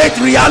manipulate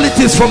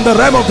realities from the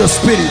realm of the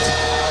spirit.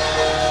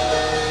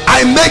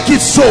 I make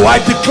it so. I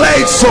declare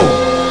it so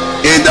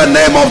in the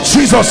name of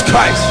Jesus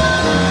Christ.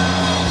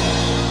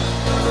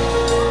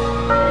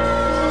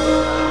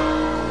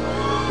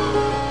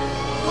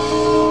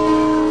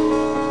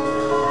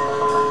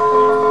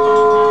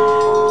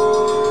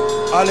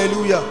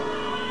 Hallelujah.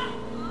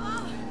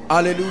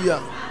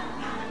 Hallelujah.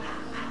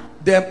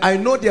 I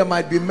know there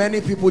might be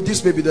many people.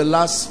 This may be the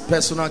last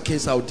personal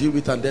case I'll deal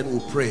with, and then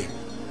we'll pray.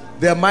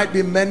 There might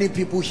be many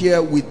people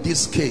here with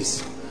this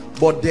case,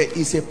 but there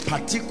is a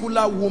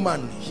particular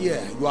woman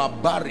here. You are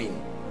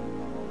barren.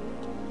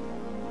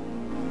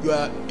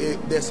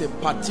 There's a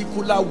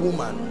particular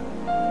woman.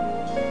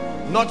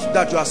 Not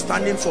that you are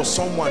standing for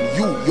someone,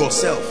 you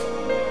yourself.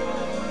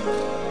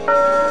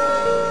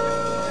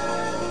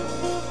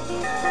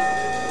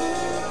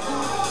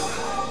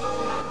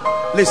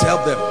 Please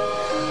help them.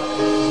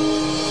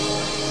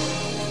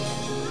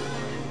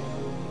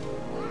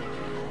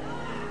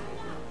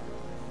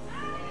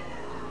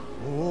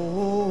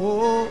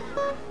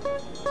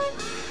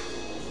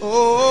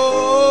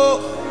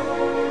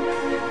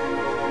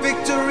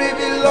 Victory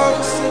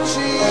belongs to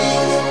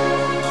Jesus.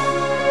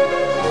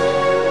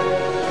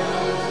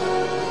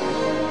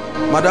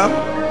 Madam,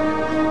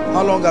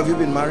 how long have you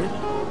been married?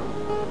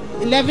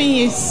 11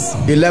 years.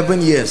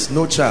 11 years,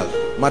 no child.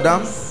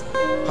 Madam,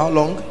 how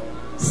long?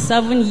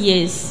 7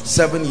 years.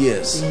 7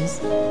 years.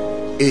 Yes.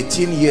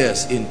 18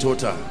 years in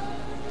total.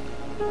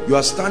 You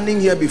are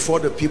standing here before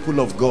the people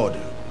of God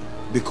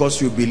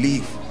because you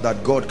believe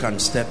that God can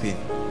step in.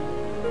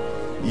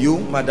 You,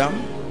 madam?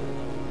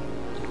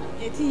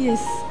 18 years.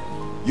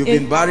 You've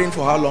been barren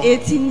for how long?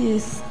 18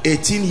 years.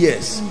 18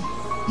 years.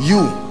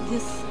 You?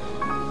 Yes.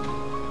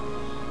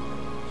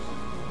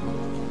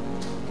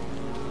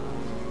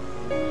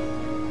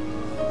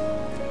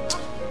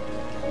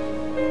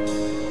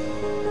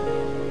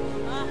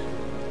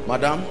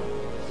 Madam,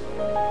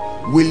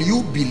 will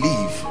you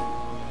believe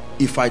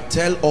if I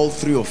tell all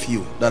three of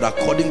you that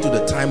according to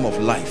the time of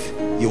life,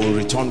 you will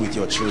return with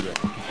your children?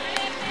 No.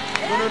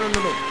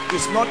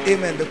 It's not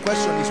amen. The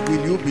question is,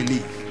 will you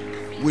believe?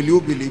 Will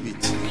you believe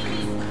it?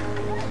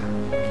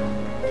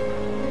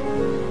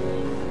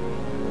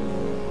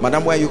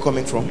 Madam, where are you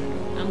coming from?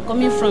 I'm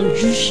coming from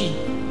Jushi.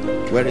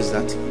 Where is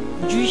that?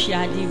 Jushi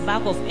at the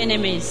back of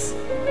NMS.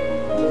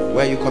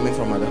 Where are you coming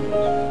from, madam?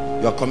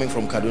 You are coming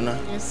from Kaduna?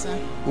 Yes, sir.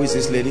 Who is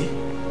this lady?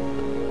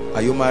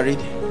 Are you married?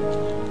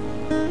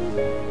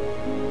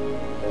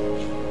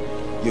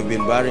 You've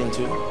been barren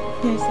too?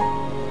 Yes, sir.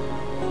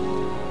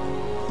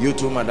 You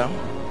too, madam?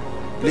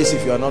 Please,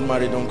 if you are not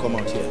married, don't come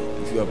out here.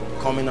 If you are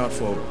coming out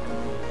for,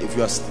 if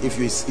you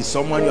is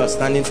someone you are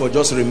standing for,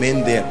 just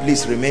remain there.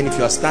 Please remain. If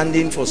you are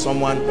standing for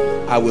someone,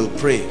 I will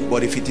pray.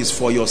 But if it is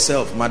for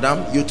yourself,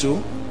 madam, you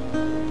too,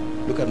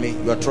 look at me.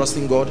 You are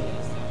trusting God.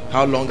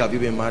 How long have you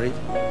been married?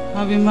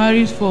 I've been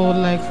married for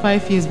like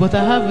 5 years, but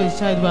I have a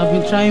child, but I've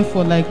been trying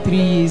for like 3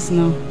 years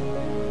now.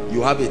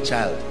 You have a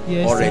child?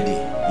 Yes, already?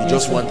 Sir. You Yes,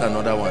 just sir. want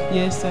another one?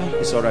 Yes, sir.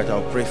 It's all right.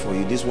 I'll pray for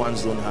you. These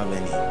ones don't have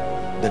any.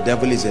 The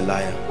devil is a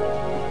liar.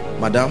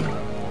 Madam,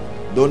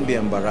 don't be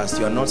embarrassed.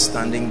 You are not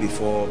standing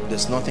before.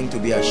 There's nothing to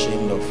be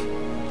ashamed of.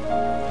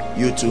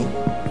 You too.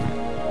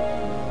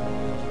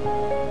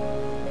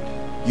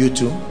 You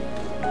too.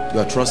 You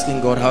are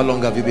trusting God. How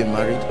long have you been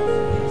married?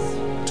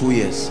 2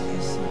 years.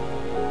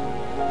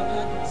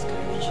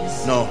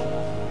 No,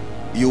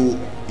 you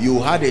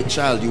had a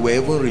child, you were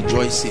even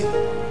rejoicing,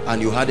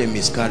 and you had a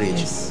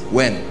miscarriage. Yes.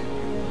 When?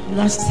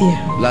 Last year.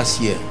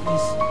 Last year.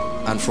 Yes.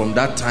 And from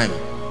that time,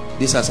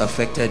 this has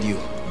affected you.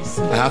 Yes,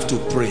 I have to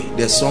pray.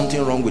 There's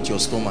something wrong with your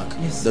stomach.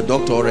 Yes. The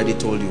doctor already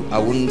told you. I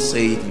wouldn't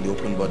say it in the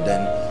open, but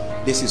then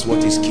this is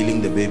what is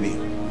killing the baby.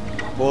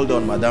 Hold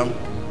on, madam.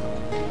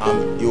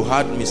 You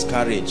had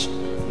miscarriage.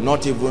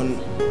 Not even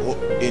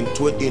in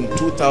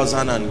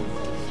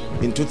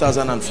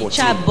 2014.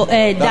 Child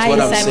That's died what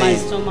I'm inside my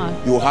saying.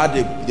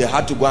 stomach. They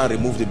had to go and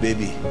remove the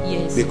baby.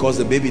 Yes. Because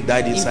the baby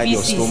died inside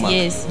your pieces, stomach.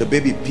 yes. The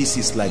baby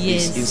pieces like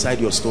Yes. this inside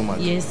your stomach.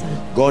 Yes, sir.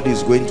 God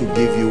is going to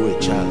give you a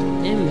child.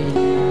 Amen.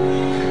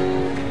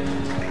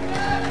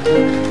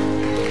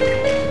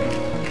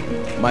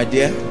 My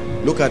dear,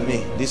 look at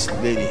me, this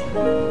lady.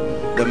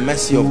 The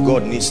mercy of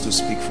God needs to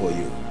speak for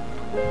you.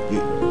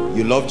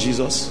 You love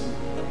Jesus?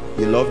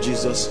 You love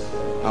Jesus?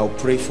 I'll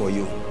pray for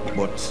you.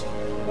 But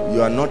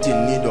you are not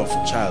in need of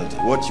child.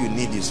 What you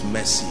need is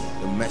mercy.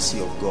 The mercy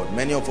of God.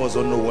 Many of us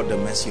don't know what the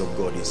mercy of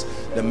God is.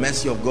 The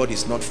mercy of God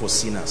is not for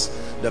sinners.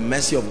 The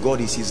mercy of God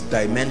is his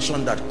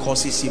dimension that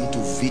causes him to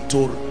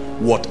veto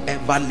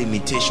whatever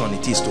limitation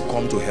it is to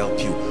come to help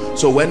you.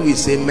 So when we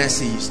say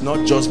mercy, it's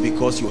not just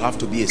because you have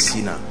to be a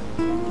sinner.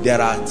 There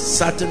are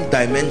certain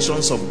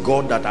dimensions of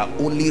God that are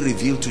only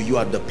revealed to you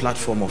at the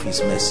platform of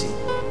his mercy.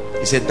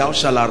 He said, thou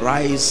shalt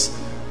arise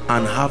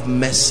and have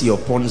mercy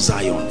upon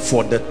Zion,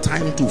 for the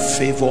time to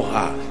favor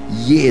her,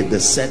 yea, the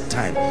set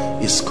time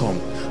is come.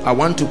 I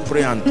want to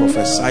pray and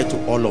prophesy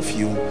to all of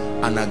you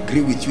and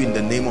agree with you in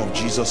the name of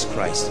Jesus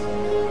Christ.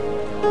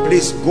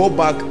 Please go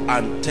back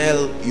and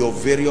tell your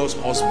various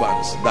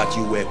husbands that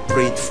you were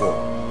prayed for.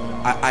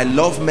 I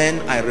love men,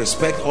 I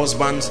respect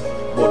husbands,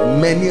 but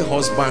many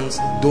husbands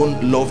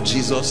don't love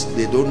Jesus.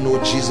 They don't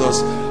know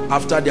Jesus.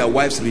 After their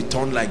wives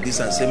return like this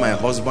and say, my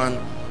husband,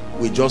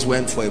 we just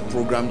went for a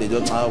program, they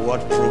just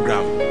what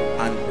program,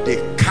 and they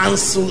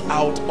cancel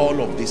out all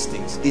of these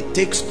things. It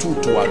takes two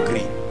to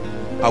agree.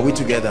 Are we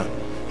together?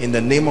 In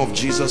the name of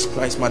Jesus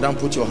Christ, madam,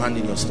 put your hand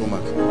in your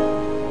stomach.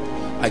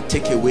 I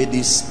take away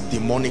this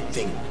demonic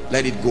thing.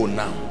 Let it go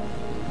now.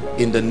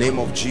 In the name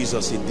of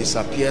Jesus, it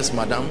disappears.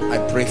 Madam, I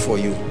pray for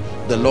you.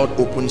 The Lord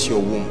opens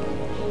your womb.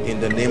 In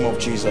the name of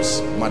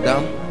Jesus.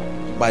 Madam,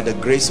 by the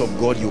grace of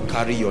God, you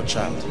carry your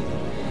child.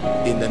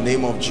 In the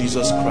name of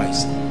Jesus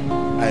Christ,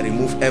 I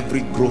remove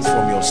every growth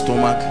from your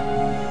stomach.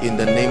 In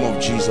the name of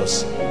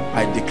Jesus,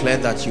 I declare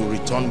that you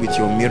return with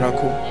your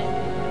miracle.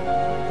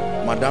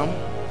 Madam,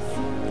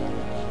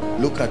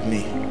 look at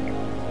me.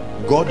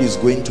 God is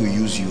going to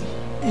use you.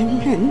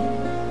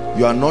 Amen.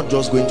 You are not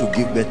just going to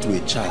give birth to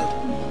a child.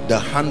 The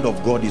hand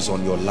of God is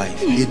on your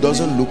life. It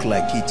doesn't look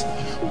like it,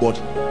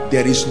 but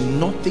there is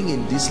nothing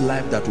in this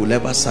life that will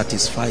ever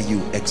satisfy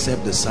you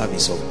except the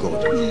service of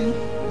God.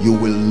 You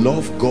will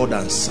love God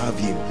and serve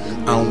him,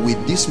 and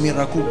with this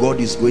miracle God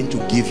is going to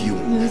give you,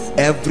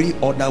 every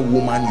other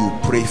woman you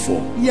pray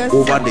for,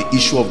 over the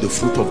issue of the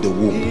fruit of the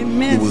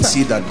womb, you will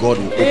see that God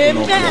will open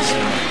up your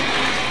stomach.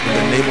 In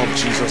the name of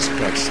Jesus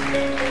Christ.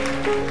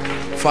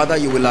 Father,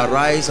 you will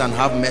arise and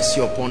have mercy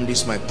upon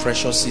this my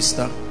precious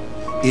sister.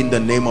 In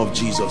the name of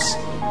Jesus.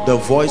 The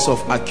voice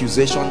of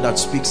accusation that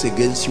speaks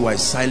against you, I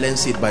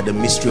silence it by the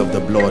mystery of the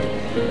blood.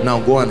 Now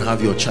go and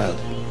have your child.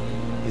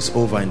 It's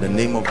over in the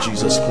name of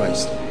Jesus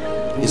Christ.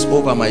 It's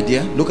over, my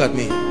dear. Look at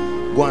me.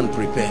 Go and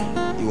prepare.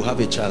 You will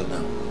have a child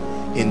now.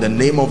 In the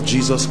name of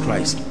Jesus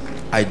Christ,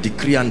 I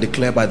decree and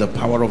declare by the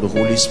power of the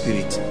Holy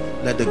Spirit,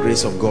 let the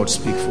grace of God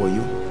speak for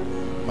you.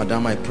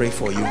 Madam, I pray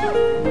for you.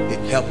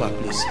 Help her,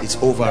 please. It's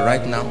over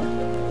right now.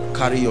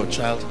 Carry your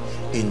child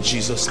in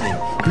Jesus' name.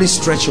 Please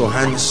stretch your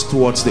hands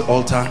towards the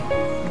altar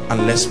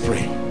and let's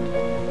pray.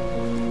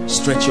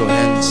 Stretch your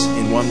hands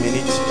in 1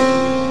 minute.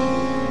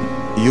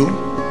 You,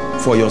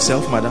 for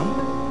yourself, madam?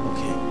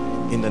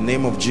 Okay. In the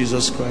name of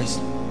Jesus Christ.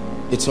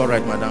 It's all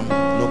right, madam.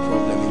 No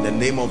problem. In the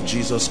name of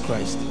Jesus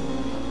Christ,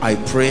 I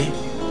pray.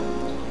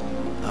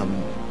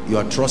 You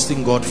are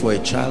trusting God for a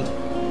child.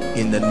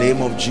 In the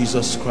name of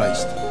Jesus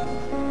Christ.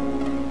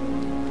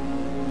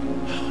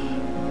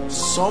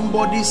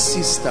 Somebody's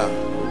sister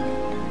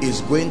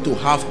is going to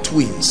have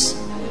twins.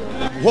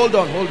 Hold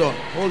on.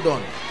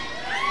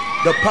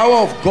 The power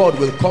of God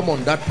will come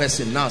on that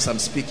person now as I'm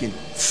speaking,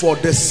 for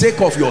the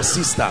sake of your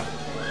sister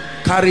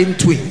carrying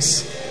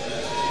twins.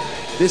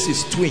 This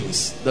is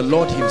twins, the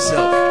Lord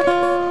himself.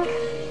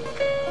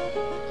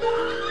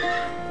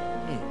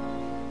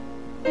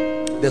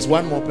 There's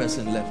one more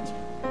person left.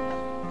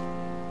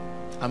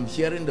 I'm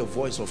hearing the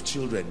voice of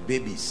children,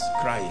 babies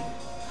crying.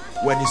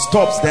 When it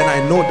stops, then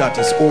I know that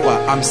it's over.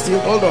 I'm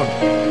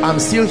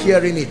still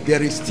hearing it.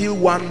 There is still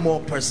one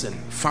more person,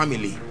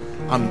 family.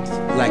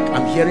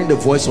 I'm hearing the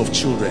voice of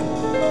children.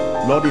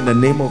 Lord, in the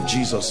name of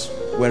Jesus,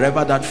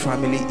 wherever that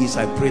family is,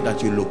 I pray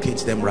that you locate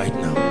them right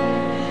now.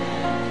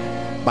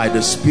 By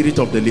the Spirit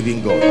of the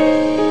living God,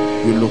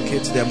 you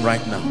locate them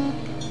right now.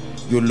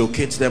 You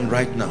locate them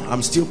right now.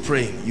 I'm still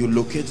praying. You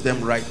locate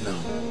them right now.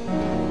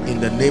 In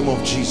the name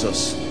of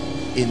Jesus.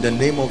 In the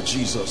name of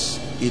Jesus.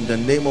 In the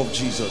name of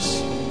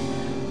Jesus.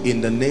 In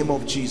the name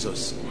of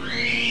Jesus.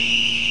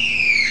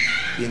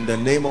 In the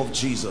name of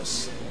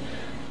Jesus.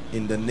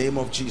 In the name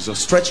of Jesus.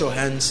 Stretch your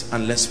hands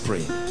and let's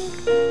pray.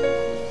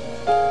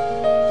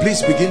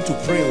 Please begin to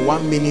pray in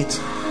 1 minute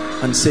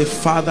and say,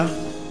 Father,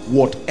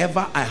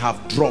 whatever I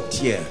have dropped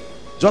here,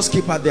 just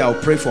keep her there.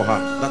 I'll pray for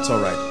her. That's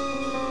all right.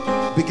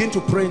 Begin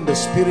to pray in the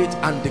Spirit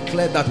and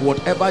declare that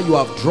whatever you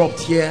have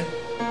dropped here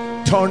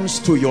turns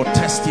to your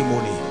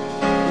testimony.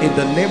 In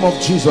the name of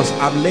Jesus,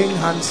 I'm laying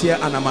hands here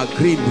and I'm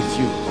agreeing with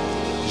you.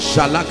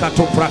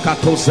 Jalakato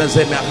prakato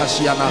zezeme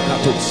hasiana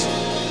katos.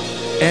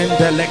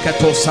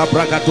 Endelekato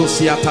sabragato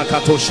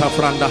siatakato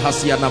shafranda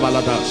hasiana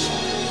baladash.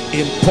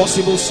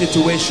 Impossible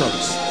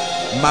situations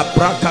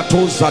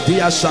Mabrakatos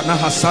Zadia Shana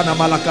Hasana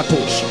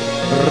Malakatos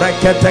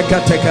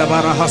Reketekateka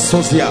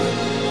Barahasozia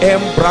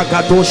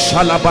Embragados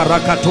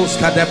Shalabarakatos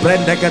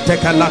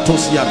Kadebrendekateka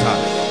Latosiata.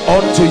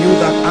 Unto you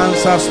that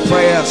answers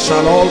prayers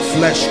shall all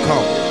flesh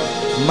come.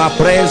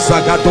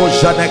 Mabreza Gado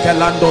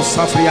Janekelando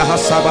Safria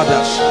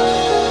Hasabadash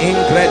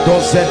Ingredo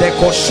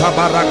Zedeko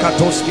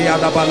Shabarakatoski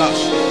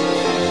Adabalash.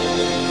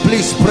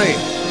 Please pray.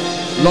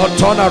 Lord,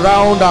 turn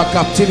around our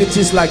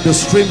captivities like the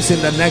streams in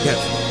the Negev.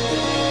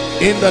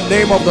 In the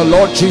name of the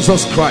Lord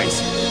Jesus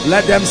Christ,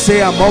 let them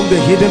say among the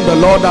hidden, the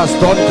Lord has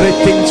done great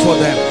things for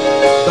them.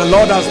 The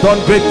Lord has done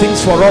great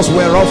things for us,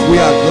 whereof we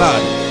are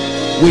glad.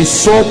 We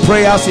sow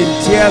prayers in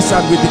tears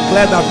and we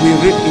declare that we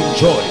reap in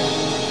joy.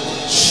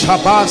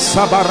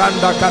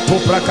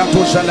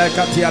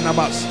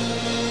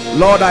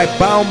 Lord, I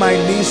bow my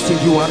knees to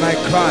you and I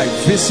cry,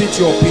 visit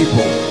your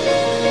people.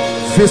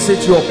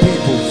 Visit your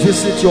people.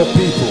 Visit your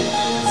people.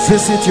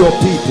 Visit your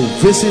people.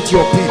 Visit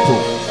your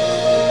people.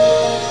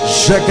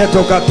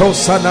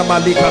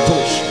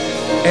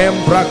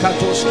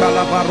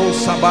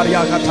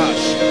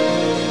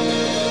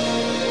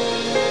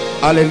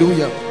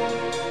 Hallelujah.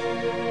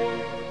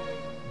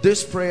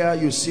 This prayer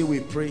you see we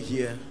pray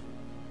here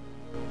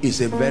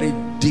is a very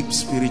deep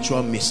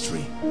spiritual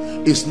mystery.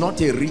 It's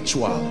not a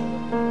ritual,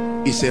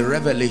 it's a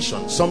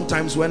revelation.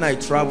 Sometimes when I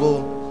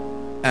travel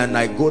and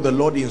I go, the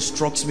Lord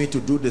instructs me to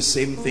do the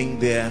same thing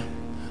there,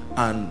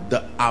 and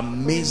the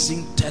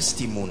amazing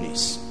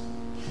testimonies.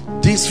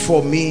 This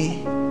for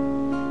me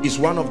is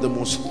one of the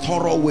most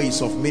thorough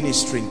ways of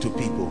ministering to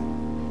people,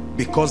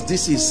 because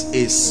this is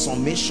a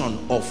summation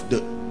of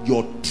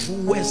your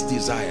truest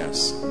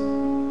desires,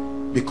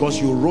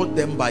 because you wrote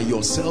them by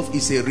yourself.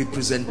 Is a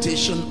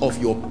representation of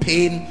your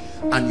pain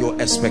and your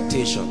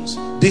expectations.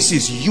 This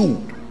is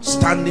you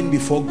standing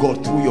before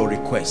God through your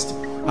request,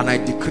 and I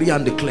decree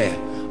and declare,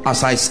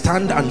 as I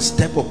stand and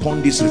step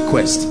upon this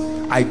request,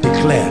 I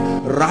declare,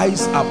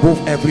 rise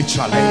above every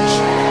challenge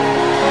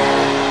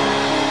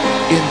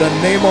in the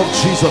name of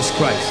Jesus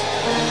Christ.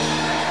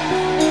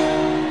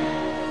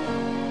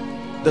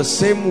 The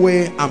same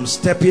way I'm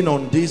stepping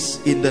on this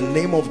in the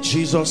name of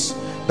Jesus,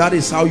 that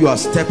is how you are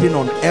stepping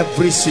on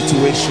every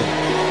situation.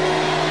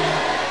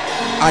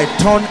 I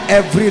turn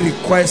every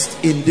request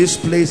in this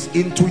place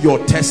into your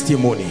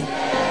testimony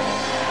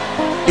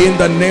in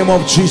the name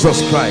of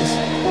Jesus Christ.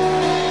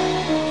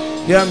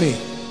 Hear me.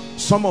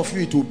 Some of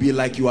you, it will be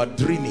like you are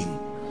dreaming,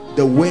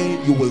 the way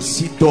you will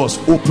see doors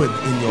open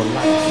in your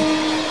life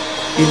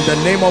in the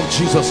name of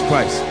Jesus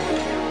Christ.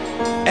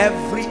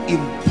 Every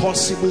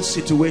impossible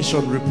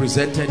situation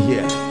represented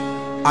here,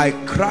 I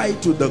cry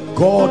to the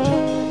God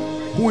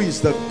who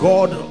is the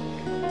God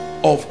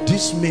of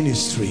this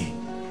ministry,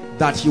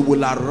 that he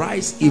will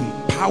arise in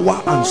power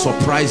and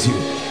surprise you.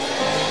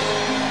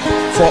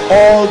 For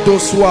all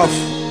those who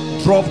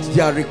have dropped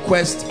their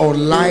requests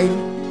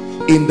online,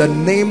 in the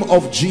name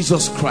of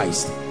Jesus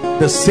Christ,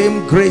 the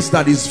same grace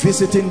that is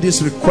visiting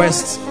these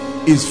requests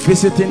is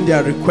visiting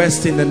their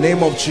requests in the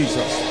name of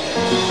Jesus.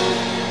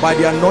 By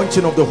the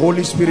anointing of the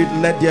Holy Spirit,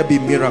 let there be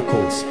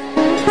miracles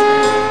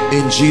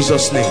in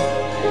Jesus' name.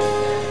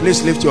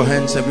 Please lift your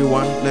hands,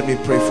 everyone. Let me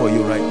pray for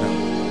you right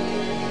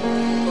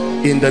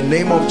now. In the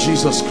name of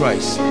Jesus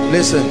Christ.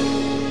 Listen,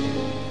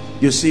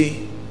 you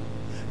see,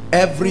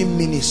 every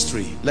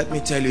ministry, let me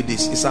tell you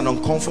this, it's an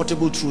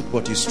uncomfortable truth,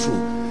 but it's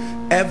true.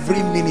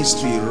 Every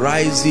ministry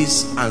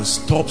rises and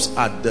stops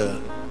at the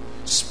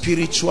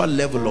spiritual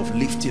level of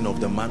lifting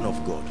of the man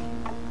of God.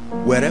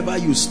 Wherever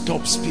you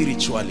stop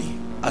spiritually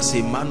as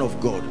a man of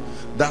God,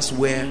 that's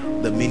where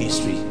the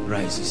ministry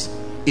rises.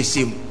 It's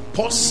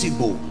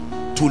impossible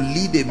to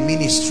lead a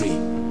ministry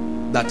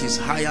that is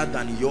higher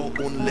than your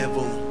own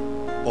level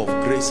of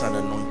grace and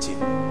anointing.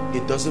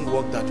 It doesn't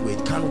work that way.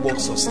 It can't work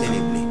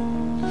sustainably.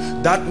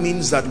 That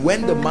means that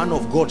when the man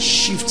of God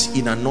shifts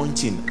in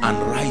anointing and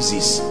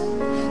rises,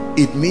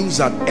 it means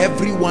that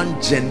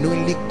everyone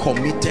genuinely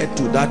committed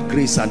to that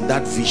grace and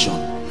that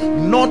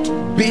vision, not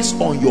based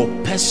on your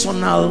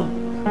personal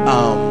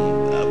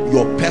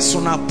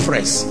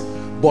press,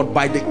 but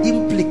by the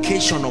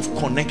implication of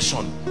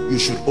connection, you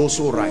should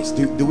also rise.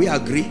 Do we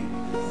agree?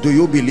 Do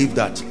you believe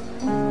that?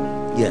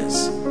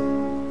 Yes.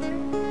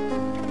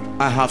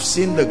 I have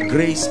seen the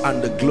grace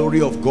and the glory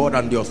of God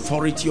and the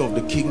authority of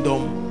the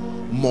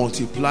kingdom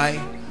multiply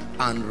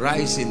and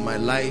rise in my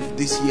life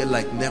this year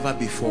like never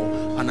before,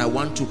 and I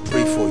want to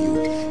pray for you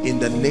in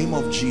the name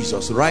of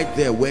Jesus, right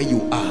there where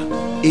you are,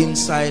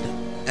 inside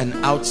and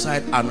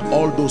outside and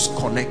all those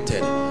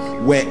connected,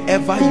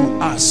 wherever you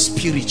are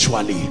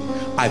spiritually,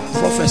 I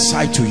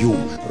prophesy to you,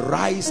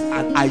 rise,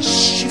 and I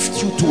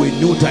shift you to a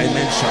new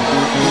dimension.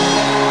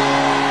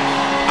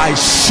 I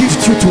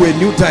shift you to a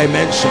new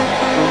dimension.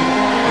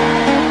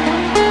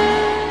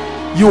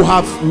 You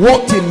have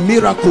walked in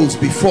miracles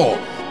before,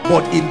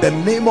 but in the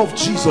name of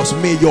Jesus,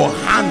 may your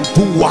hand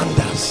do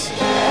wonders.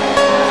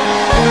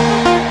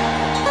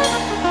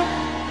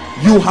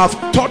 You have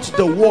taught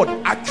the word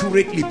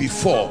accurately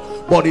before,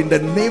 but in the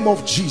name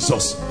of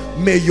Jesus,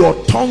 may your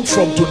tongue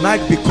from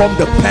tonight become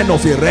the pen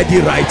of a ready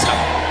writer.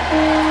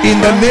 In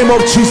the name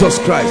of Jesus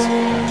Christ.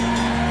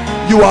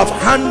 You have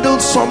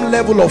handled some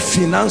level of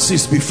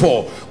finances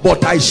before,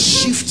 but I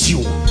shift you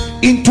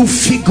into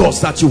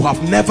figures that you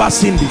have never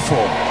seen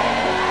before.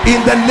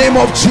 In the name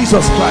of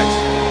Jesus Christ.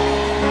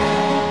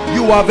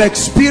 You have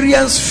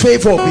experienced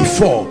favor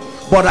before,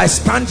 but I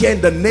stand here in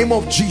the name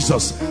of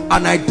Jesus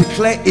and I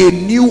declare a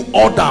new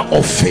order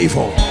of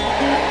favor.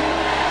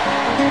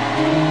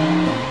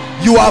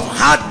 You have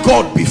had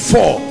God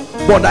before,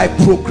 but I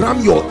program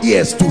your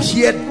ears to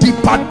hear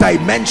deeper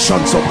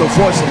dimensions of the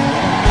voice of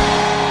God.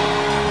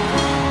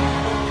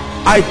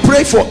 I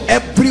pray for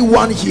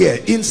everyone here,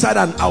 inside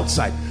and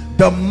outside.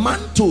 The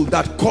mantle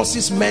that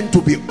causes men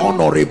to be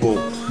honorable,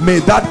 may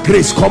that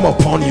grace come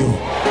upon you.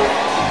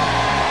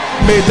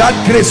 May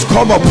that grace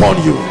come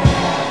upon you.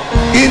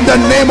 In the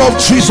name of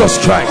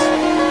Jesus Christ.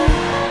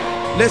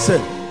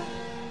 Listen,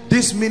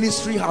 this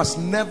ministry has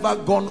never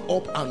gone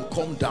up and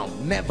come down.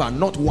 Never,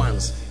 not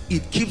once.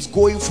 It keeps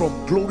going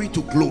from glory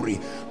to glory.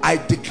 I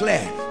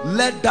declare,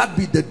 let that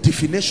be the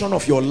definition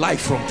of your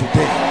life from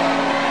today.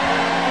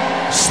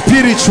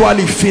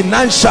 Spiritually,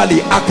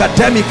 financially,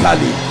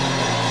 academically.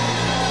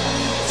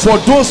 For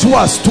those who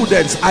are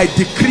students, I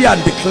decree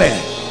and declare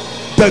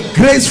the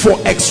grace for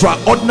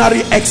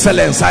extraordinary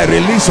excellence I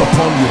release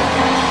upon you.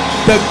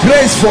 The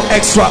grace for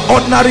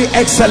extraordinary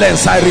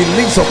excellence I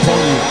release upon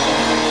you.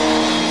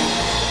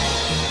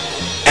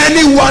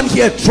 Anyone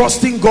here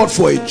trusting God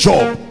for a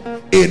job,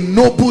 a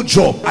noble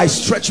job, I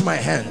stretch my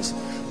hands.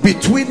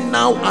 Between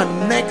now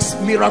and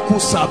next miracle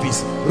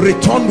service,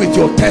 return with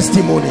your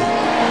testimony.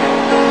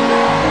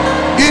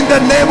 In the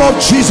name of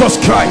Jesus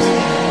Christ.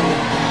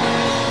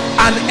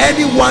 And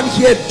anyone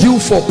here due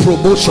for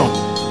promotion,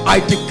 I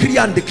decree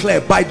and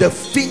declare by the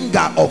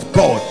finger of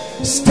God,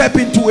 step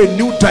into a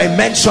new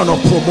dimension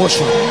of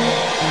promotion.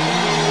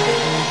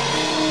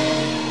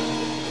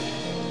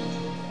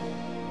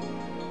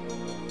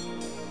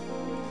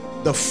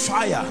 The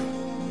fire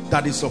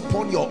that is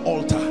upon your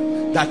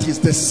altar, that is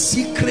the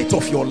secret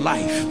of your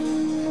life.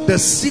 The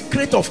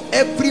secret of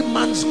every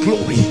man's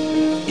glory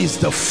is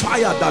the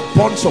fire that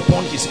burns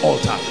upon his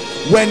altar.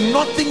 When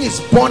nothing is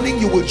burning,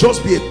 you will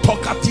just be a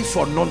talkative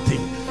for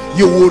nothing.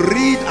 You will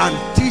read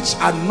and teach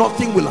and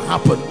nothing will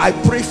happen. I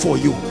pray for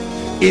you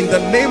in the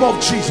name of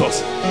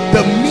Jesus.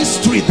 The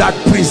mystery that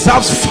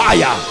preserves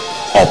fire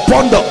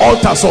upon the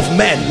altars of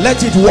men,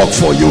 let it work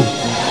for you.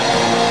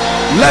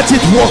 Let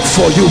it work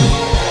for you.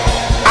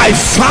 I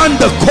fan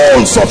the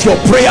coals of your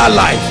prayer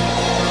life.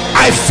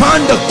 I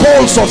fan the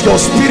coals of your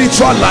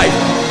spiritual life.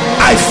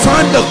 I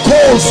fan the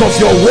coals of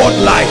your word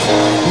life.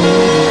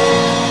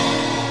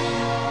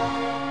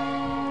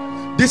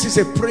 This is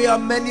a prayer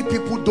many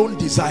people don't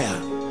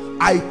desire.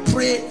 I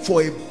pray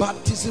for a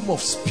baptism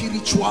of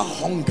spiritual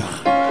hunger.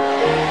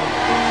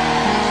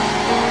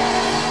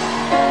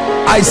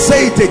 I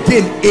say it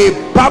again, a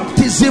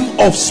baptism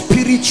of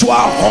spiritual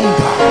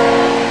hunger.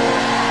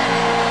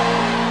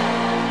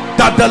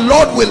 That the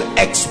Lord will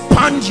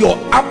expand your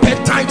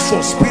appetite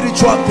for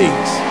spiritual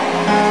things.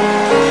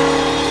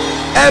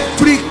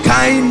 Every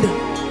kind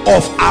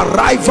of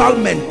arrival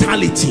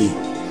mentality,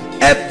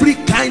 every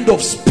kind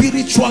of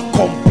spiritual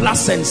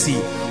complacency,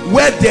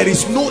 where there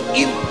is no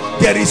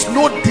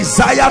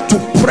desire to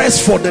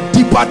press for the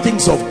deeper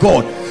things of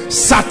God,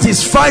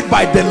 satisfied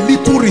by the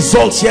little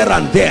results here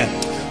and there,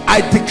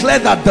 I declare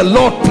that the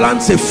Lord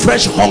plants a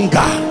fresh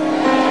hunger.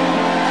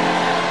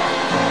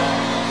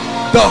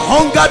 The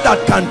hunger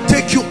that can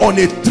take you on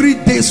a 3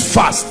 days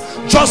fast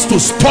just to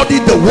study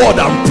the word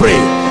and pray.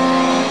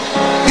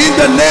 In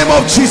the name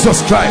of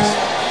Jesus Christ.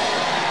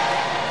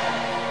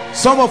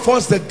 Some of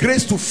us, the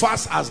grace to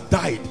fast has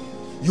died.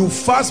 You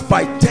fast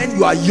by 10,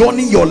 you are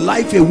yawning your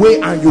life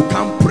away and you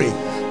can't pray.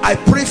 I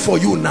pray for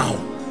you now.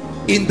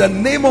 In the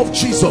name of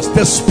Jesus,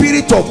 the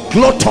spirit of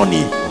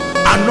gluttony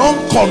and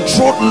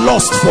uncontrolled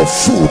lust for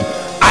food,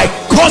 I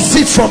curse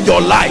it from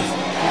your life.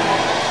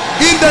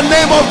 In the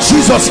name of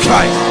Jesus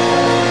Christ.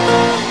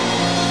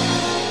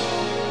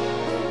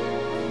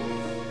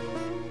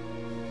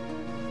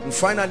 And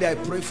finally, I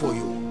pray for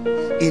you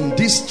in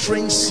this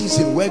strange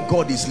season where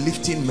God is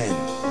lifting men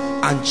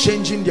and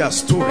changing their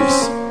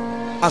stories.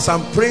 As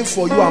I'm praying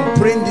for you, I'm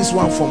praying this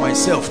one for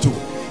myself too.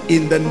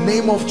 In the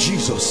name of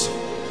Jesus,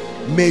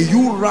 may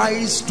you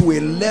rise to a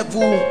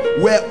level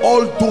where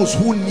all those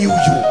who knew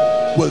you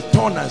will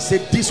turn and say,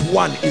 this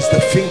one is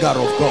the finger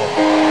of God.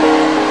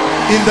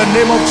 In the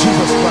name of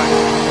Jesus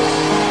Christ.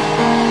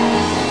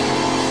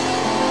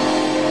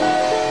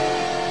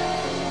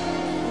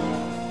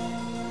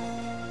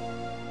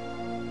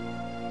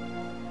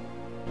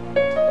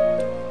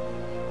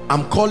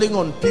 I'm calling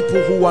on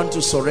people who want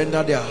to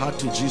surrender their heart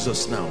to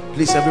Jesus now.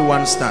 Please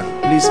everyone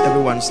stand. Please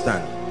everyone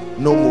stand.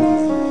 No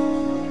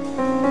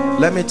movement.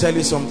 Let me tell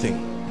you something.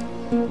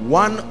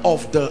 One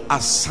of the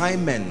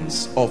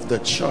assignments of the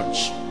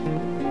church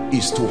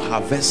is to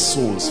harvest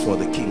souls for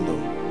the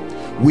kingdom.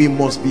 We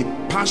must be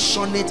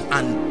passionate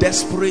and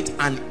desperate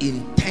and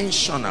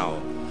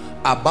intentional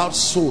about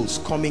souls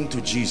coming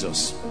to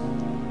Jesus.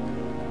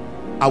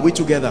 Are we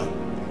together?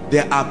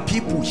 There are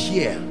people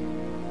here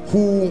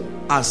who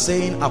are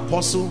saying,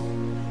 Apostle,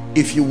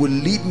 If you will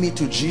lead me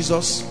to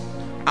Jesus,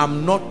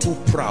 I'm not too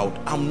proud,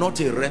 I'm not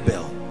a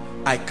rebel,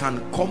 I can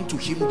come to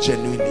him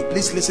genuinely.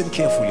 Please listen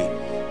carefully.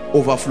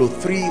 Overflow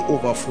 3,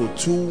 overflow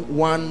 2,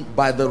 1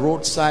 by the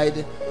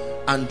roadside,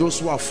 and those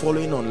who are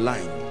following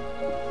online.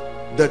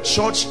 The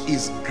church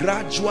is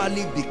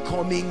gradually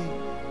becoming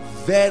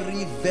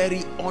very,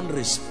 very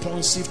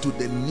unresponsive to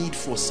the need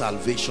for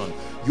salvation.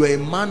 You're a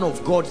man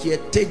of God here,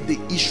 take the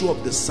issue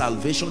of the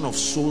salvation of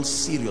souls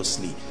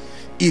seriously.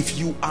 If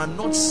you are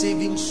not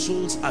saving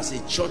souls as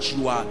a church,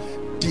 you are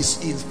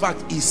in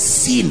fact, is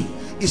sin.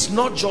 It's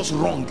not just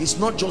wrong, it's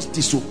not just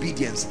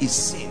disobedience, it's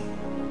sin.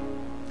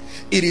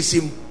 It is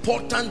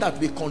important that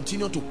we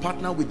continue to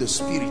partner with the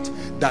Spirit,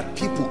 that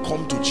people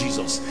come to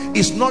Jesus.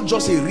 It's not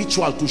just a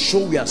ritual to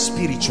show we are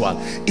spiritual.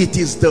 It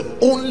is the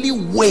only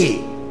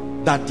way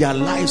that their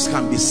lives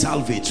can be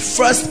salvaged,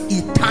 first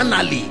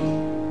eternally,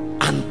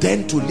 and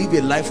then to live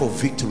a life of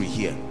victory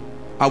here.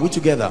 Are we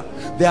together?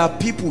 There are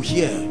people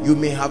here, you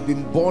may have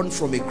been born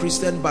from a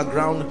Christian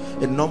background,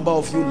 a number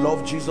of you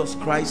love Jesus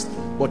Christ,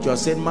 but you are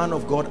saying, man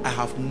of God, I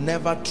have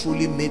never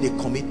truly made a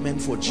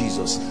commitment for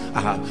Jesus.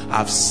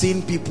 I've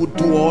seen people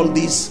do all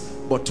this,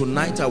 but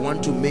tonight I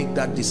want to make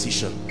that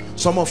decision.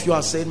 Some of you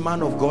are saying,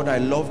 man of God, I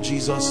love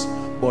Jesus,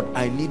 but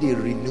I need a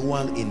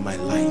renewal in my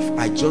life.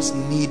 I just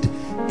need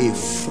a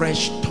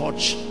fresh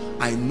touch.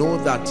 I know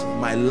that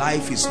my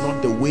life is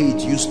not the way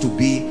it used to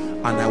be,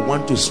 and I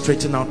want to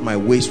straighten out my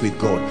ways with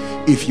God.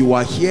 If you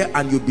are here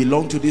and you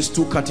belong to these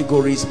two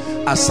categories,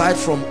 aside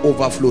from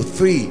overflow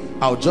 3,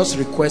 I'll just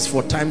request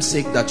for time's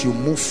sake that you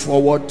move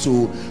forward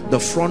to the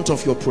front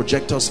of your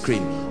projector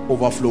screen.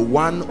 Overflow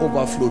 1,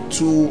 overflow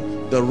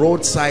 2, the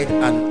roadside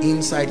and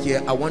inside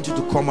here. I want you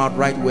to come out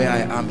right where I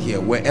am here.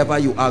 Wherever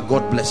you are,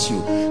 God bless you.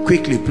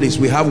 Quickly, please,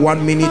 we have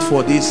 1 minute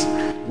for this.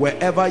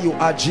 Wherever you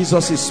are,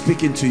 Jesus is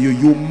speaking to you.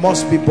 You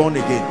must be born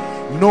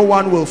again. No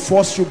one will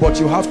force you, but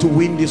you have to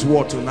win this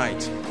war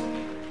tonight.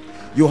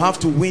 You have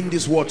to win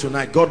this war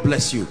tonight. God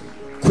bless you.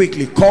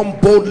 Quickly, come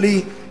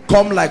boldly.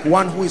 Come like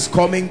one who is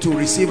coming to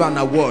receive an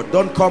award.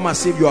 Don't come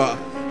as if you are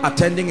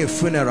attending a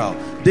funeral.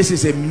 This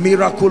is a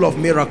miracle of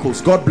miracles.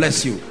 God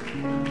bless you.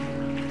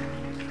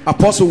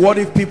 Apostle, what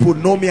if people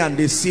know me and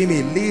they see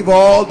me? Leave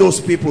all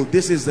those people.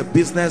 This is the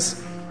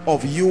business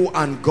of you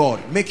and God.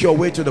 Make your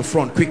way to the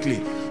front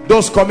quickly.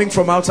 Those coming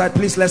from outside,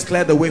 please, let's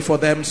clear the way for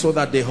them so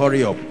that they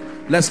hurry up.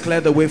 Let's clear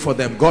the way for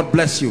them. God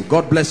bless you.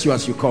 God bless you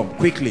as you come.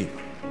 Quickly.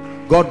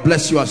 God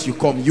bless you as you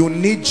come. You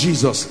need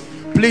Jesus.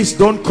 Please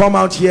don't come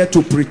out here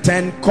to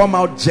pretend. Come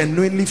out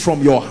genuinely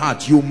from your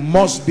heart. You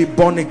must be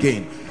born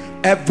again.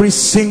 Every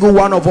single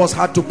one of us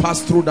had to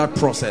pass through that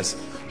process.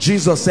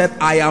 Jesus said,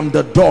 I am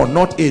the door,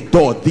 not a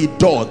door. The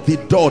door,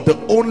 the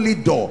only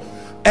door.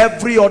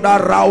 Every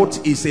other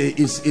route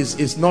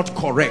is not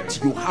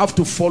correct. You have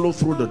to follow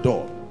through the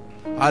door.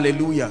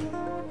 Hallelujah.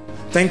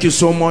 Thank you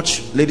so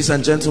much, ladies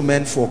and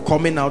gentlemen, for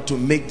coming out to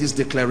make this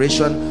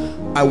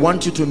declaration. I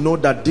want you to know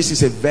that this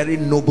is a very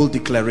noble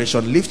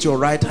declaration. Lift your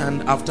right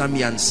hand after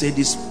me and say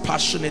this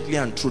passionately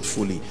and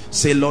truthfully.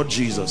 Say, Lord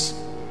Jesus.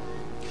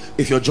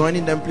 If you're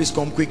joining them, please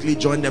come quickly,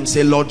 join them.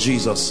 Say, Lord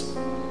Jesus,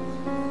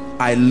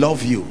 I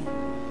love you.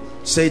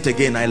 Say it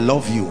again. I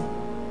love you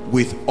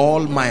with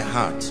all my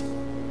heart.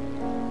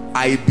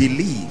 I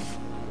believe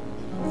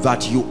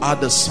that you are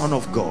the Son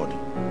of God,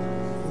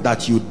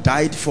 that you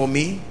died for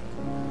me,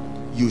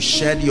 you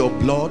shed your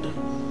blood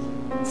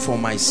for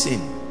my sin.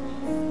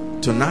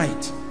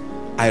 Tonight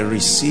I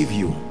receive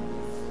you.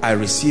 I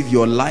receive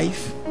your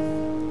life.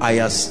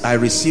 I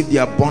receive the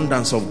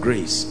abundance of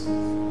grace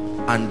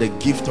and the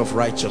gift of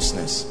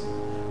righteousness,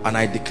 and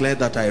I declare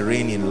that I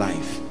reign in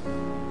life.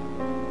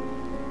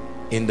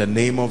 In the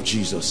name of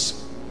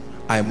Jesus,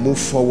 I move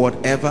forward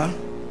ever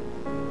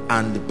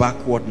and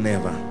backward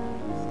never.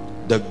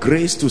 The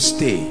grace to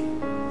stay,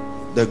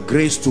 the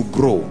grace to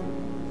grow,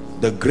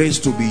 the grace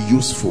to be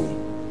useful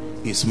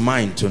is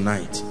mine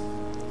tonight,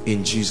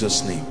 in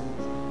Jesus' name.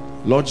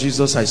 Lord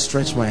Jesus, I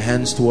stretch my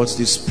hands towards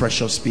these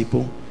precious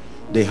people.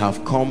 They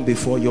have come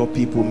before your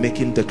people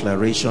making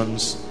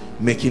declarations,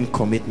 making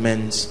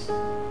commitments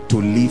to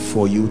live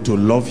for you, to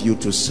love you,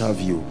 to serve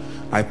you.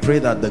 I pray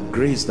that the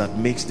grace that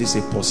makes this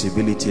a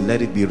possibility,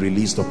 let it be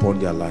released upon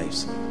their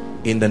lives.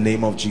 In the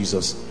name of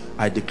Jesus,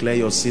 I declare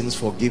your sins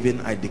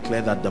forgiven. I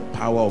declare that the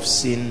power of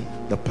sin,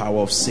 the power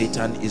of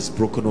Satan is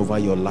broken over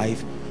your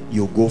life.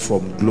 You go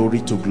from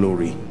glory to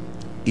glory.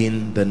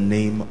 In the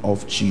name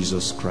of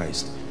Jesus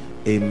Christ.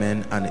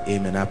 Amen and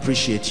amen. I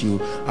appreciate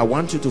you. I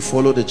want you to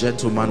follow the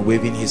gentleman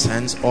waving his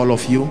hands. All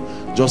of you,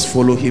 just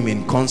follow him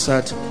in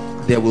concert.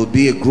 There will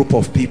be a group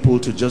of people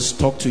to just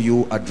talk to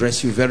you,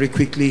 address you very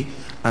quickly,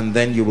 and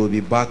then you will be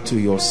back to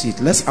your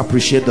seat. Let's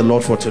appreciate the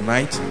Lord for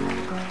tonight.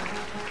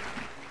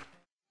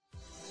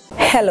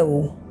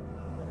 Hello.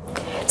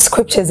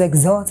 Scriptures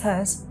exhort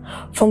us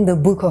from the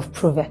book of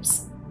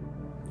Proverbs.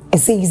 It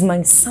says,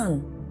 my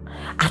son,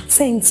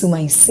 attend to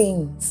my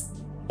sayings,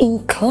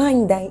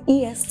 incline thy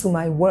ears to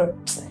my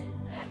words,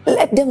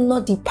 let them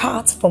not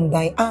depart from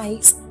thy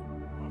eyes,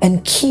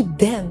 and keep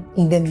them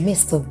in the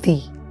midst of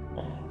thee.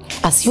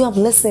 As you have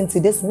listened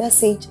to this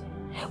message,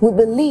 We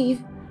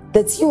believe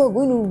that you are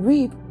going to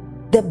reap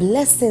the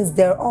blessings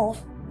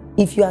thereof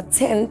if you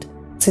attend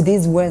to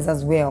these words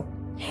as well.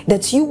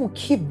 That you will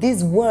keep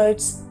these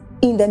words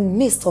in the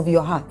midst of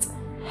your heart.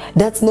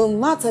 That no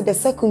matter the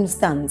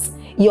circumstance,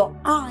 your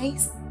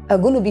eyes are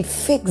going to be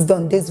fixed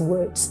on these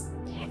words.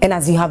 And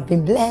as you have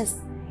been blessed,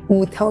 we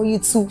will tell you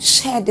to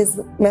share this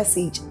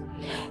message.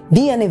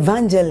 Be an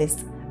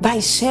evangelist by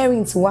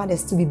sharing to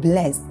others to be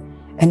blessed.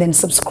 And then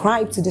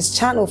subscribe to this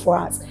channel for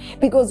us,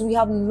 because we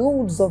have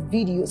loads of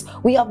videos,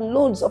 we have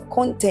loads of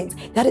content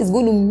that is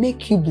going to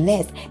make you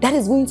blessed, that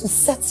is going to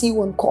set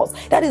you on course,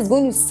 that is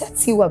going to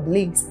set you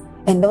ablaze.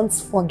 And don't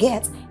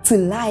forget to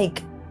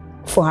like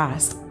for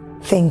us.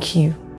 Thank you.